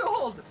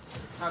footstooled!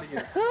 Out of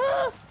here.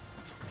 Woo.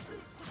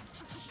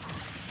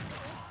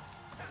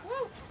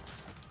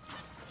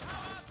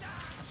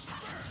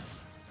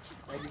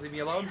 Maggie, leave me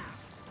alone.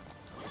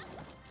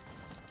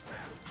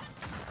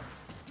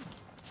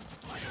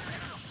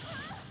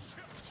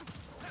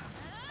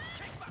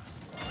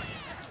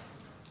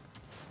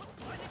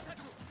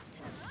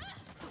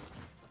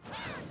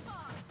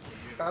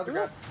 Bowser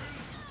got...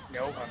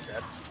 No, I'm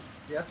dead.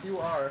 Yes, you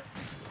are.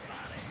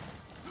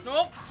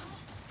 Nope.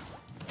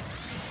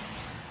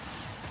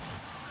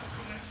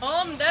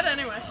 Oh, I'm dead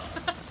anyways.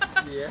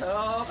 Yeah.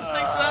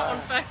 Thanks for that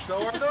one, Feck.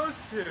 So are those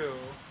two.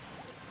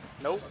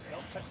 Nope,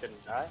 that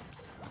didn't die.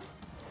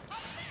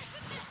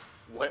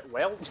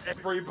 Well,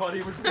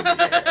 Everybody was in the air.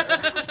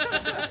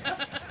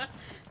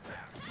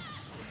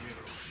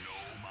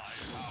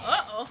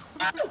 Uh-oh.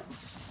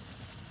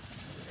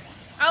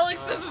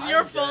 Alex, this is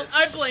your fault.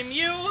 I blame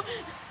you.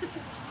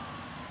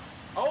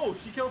 Oh,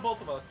 she killed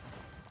both of us.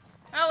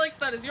 Alex,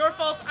 that is your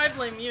fault. I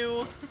blame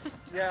you.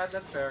 Yeah,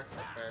 that's fair.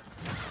 That's fair.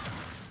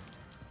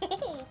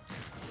 Oh.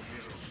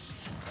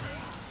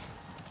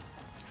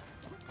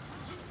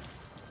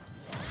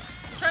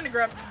 I'm trying to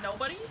grab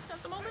nobody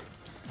at the moment.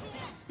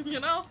 You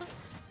know?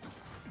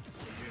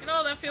 You know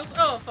how that feels?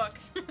 Oh, fuck.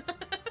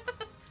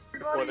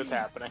 what is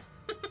happening?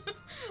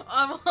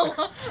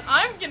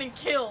 I'm getting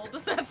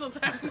killed. That's what's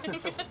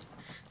happening.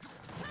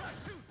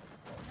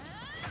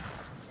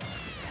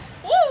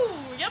 Woo!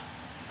 Yep.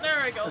 There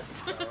I go.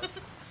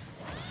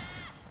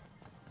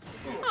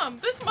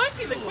 This might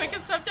be the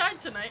quickest I've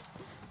died tonight.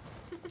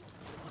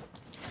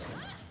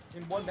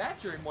 In one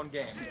match or in one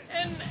game?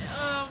 And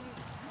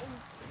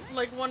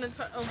like one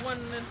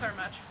entire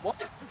match.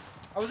 What?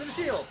 I was in a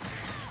shield.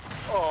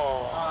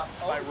 Oh,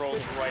 I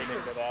rolled right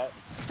into that.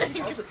 Thank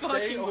you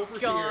fucking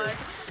God.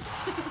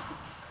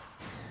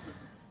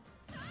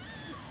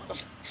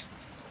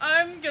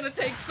 I'm gonna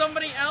take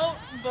somebody out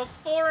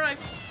before I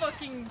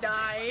fucking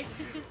die.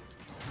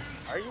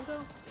 Are you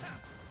though?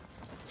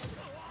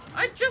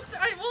 I just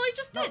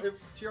did. No,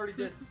 she already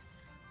did.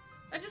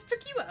 I just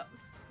took you out.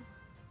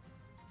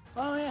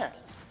 Oh yeah.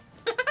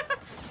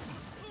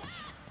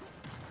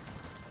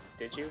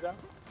 Did you though?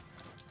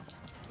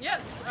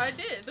 Yes, I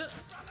did.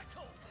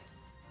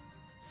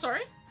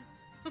 Sorry?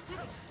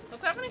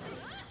 What's happening?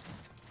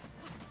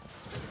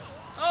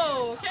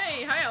 Oh,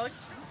 okay. Hi,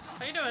 Alex.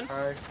 How you doing?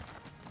 Hi.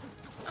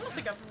 I don't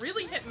think I've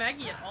really hit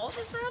Maggie at all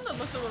this round,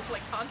 unless it was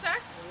like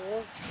contact.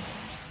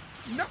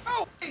 No!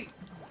 Wait!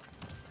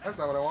 That's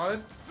not what I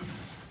wanted.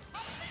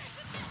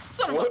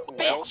 Son of a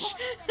bitch!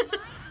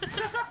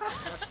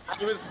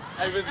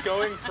 I was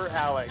going for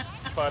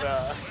Alex, but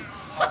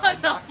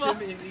Son of a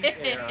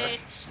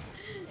bitch!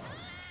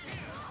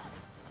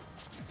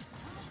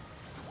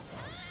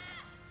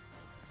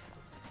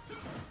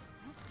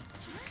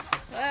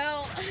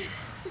 Well...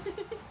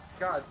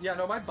 God, yeah,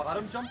 no, my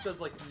bottom jump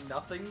does like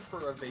nothing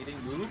for evading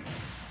moves.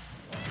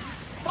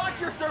 Fuck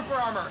your super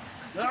armor!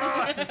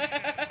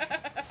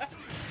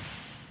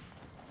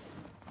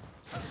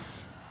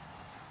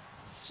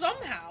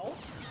 Somehow,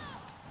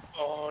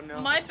 oh no,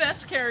 my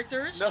best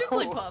character is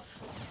Jigglypuff.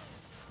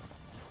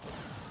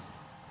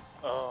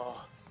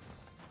 Oh.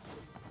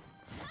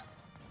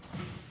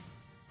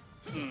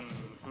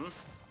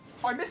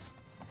 Oh, I missed.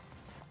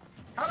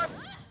 How did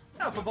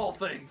I up of all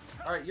things?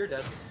 All right, you're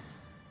dead.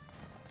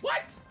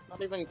 What?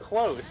 Not even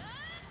close.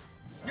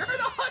 You're at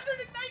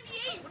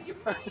 198. What do you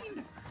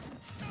mean?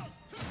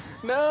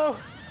 No.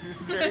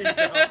 There you go.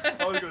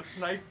 I was gonna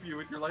snipe you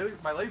with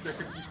my laser if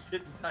you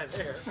didn't die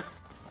there.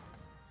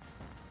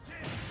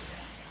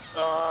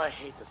 Oh, I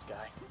hate this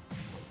guy.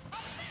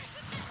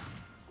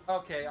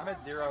 Okay, I'm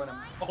at 0 and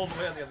I'm all the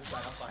way on the other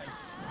side. I'm fine.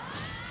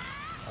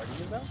 Are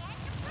you though?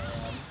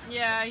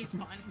 Yeah, he's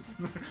fine.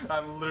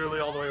 I'm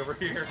literally all the way over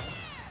here.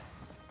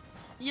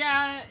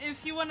 Yeah,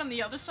 if you went on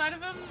the other side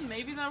of him,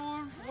 maybe that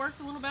would have worked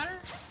a little better.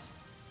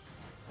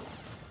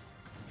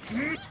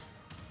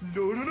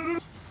 No.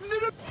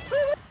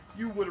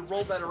 You would have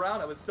rolled that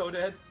around. I was so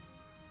dead.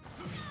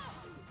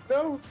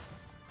 No.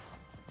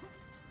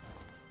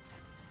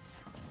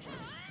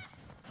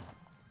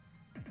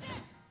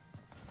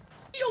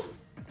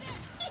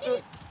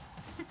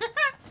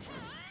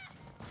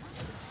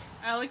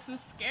 Alex is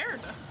scared.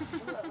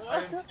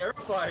 I am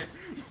terrified.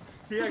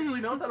 He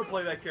actually knows how to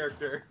play that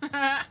character.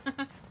 Get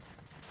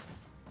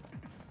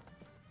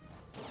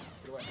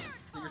away.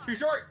 You're too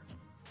short.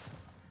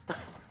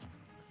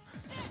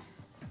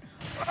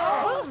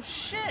 Oh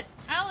shit,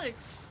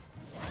 Alex.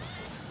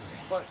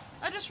 What?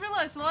 I just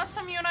realized the last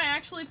time you and I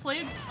actually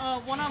played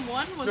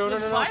one-on-one was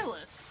with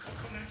Violet.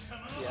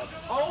 Yep.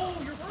 Oh,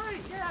 you're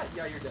right.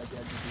 Yeah, you're dead.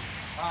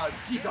 Yeah,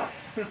 GG.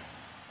 Jesus.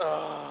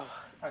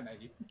 Hi,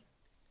 Maggie.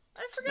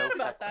 I forgot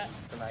about that.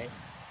 Tonight.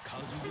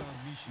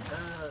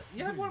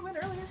 You had one win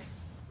earlier.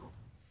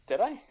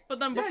 Did I? But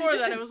then before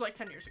that, it was like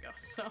 10 years ago.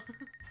 So.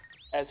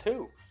 As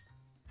who?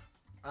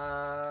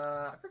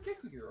 I forget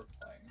who you were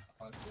playing.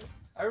 Honestly,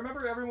 I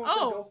remember everyone said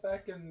go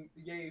Feck and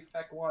yay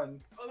Feck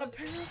won.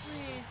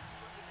 Apparently.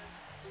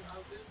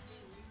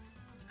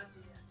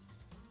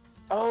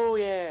 Oh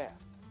yeah.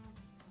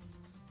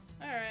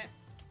 All right.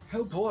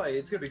 Oh boy,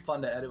 it's gonna be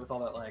fun to edit with all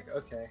that lag.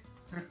 Okay.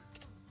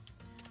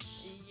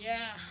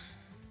 Yeah.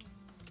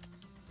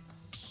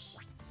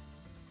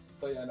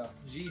 But yeah, no.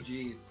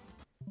 GG's.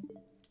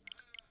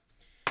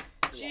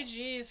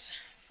 GG's.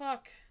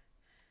 Fuck.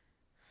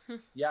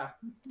 Yeah.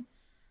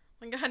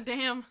 God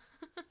damn.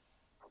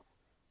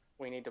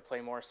 We need to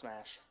play more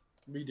Smash.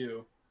 We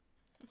do.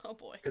 Oh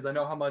boy. Because I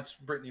know how much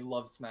Brittany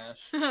loves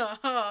Smash.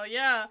 Oh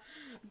yeah.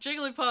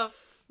 Jigglypuff.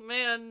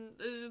 Man,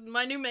 is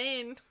my new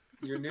main.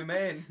 Your new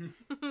main.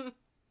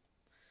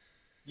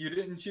 You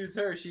didn't choose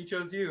her, she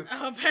chose you.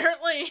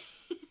 Apparently.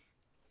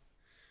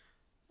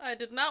 I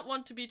did not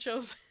want to be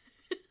chosen.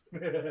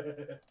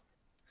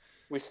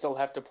 We still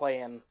have to play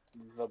in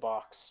the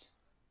box.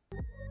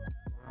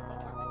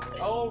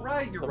 Oh,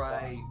 right, you're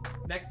right.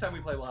 Next time we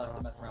play, we'll have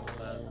to mess around with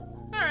that.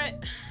 Alright.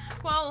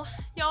 Well,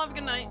 y'all have a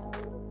good night.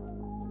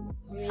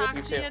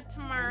 Talk to you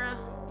tomorrow.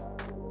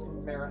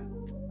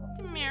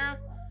 Tomorrow.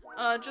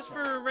 Just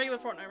for regular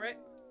Fortnite, right?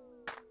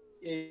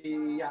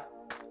 Yeah.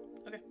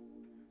 Okay.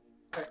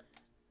 Alright.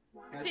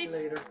 Catch Peace. you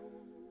later.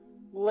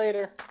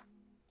 Later.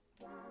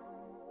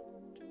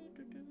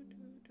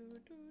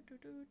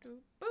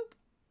 Boop.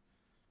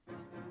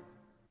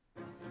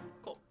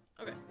 Cool.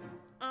 Okay.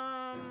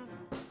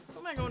 Who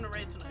am I going to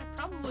raid tonight?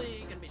 Probably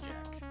gonna be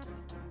Jack.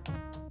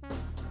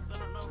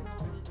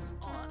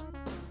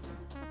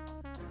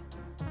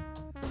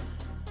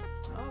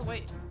 Oh,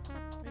 wait.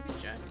 Maybe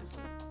Jack isn't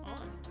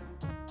on.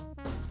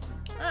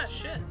 Ah,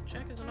 shit.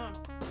 Jack isn't on.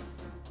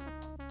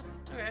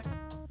 Okay.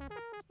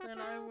 Then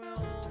I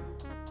will...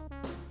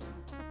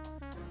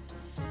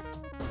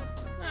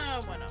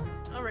 why not?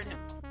 I'll raid him.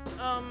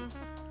 I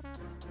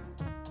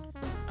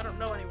don't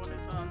know anyone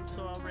who's on,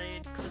 so I'll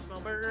raid Chris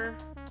Melberger.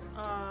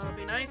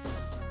 Be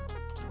nice.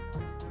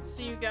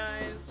 See you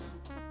guys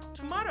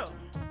tomorrow.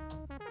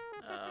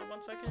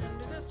 Once I can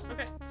do this.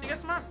 Okay, see you guys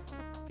tomorrow.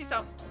 Peace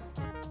out.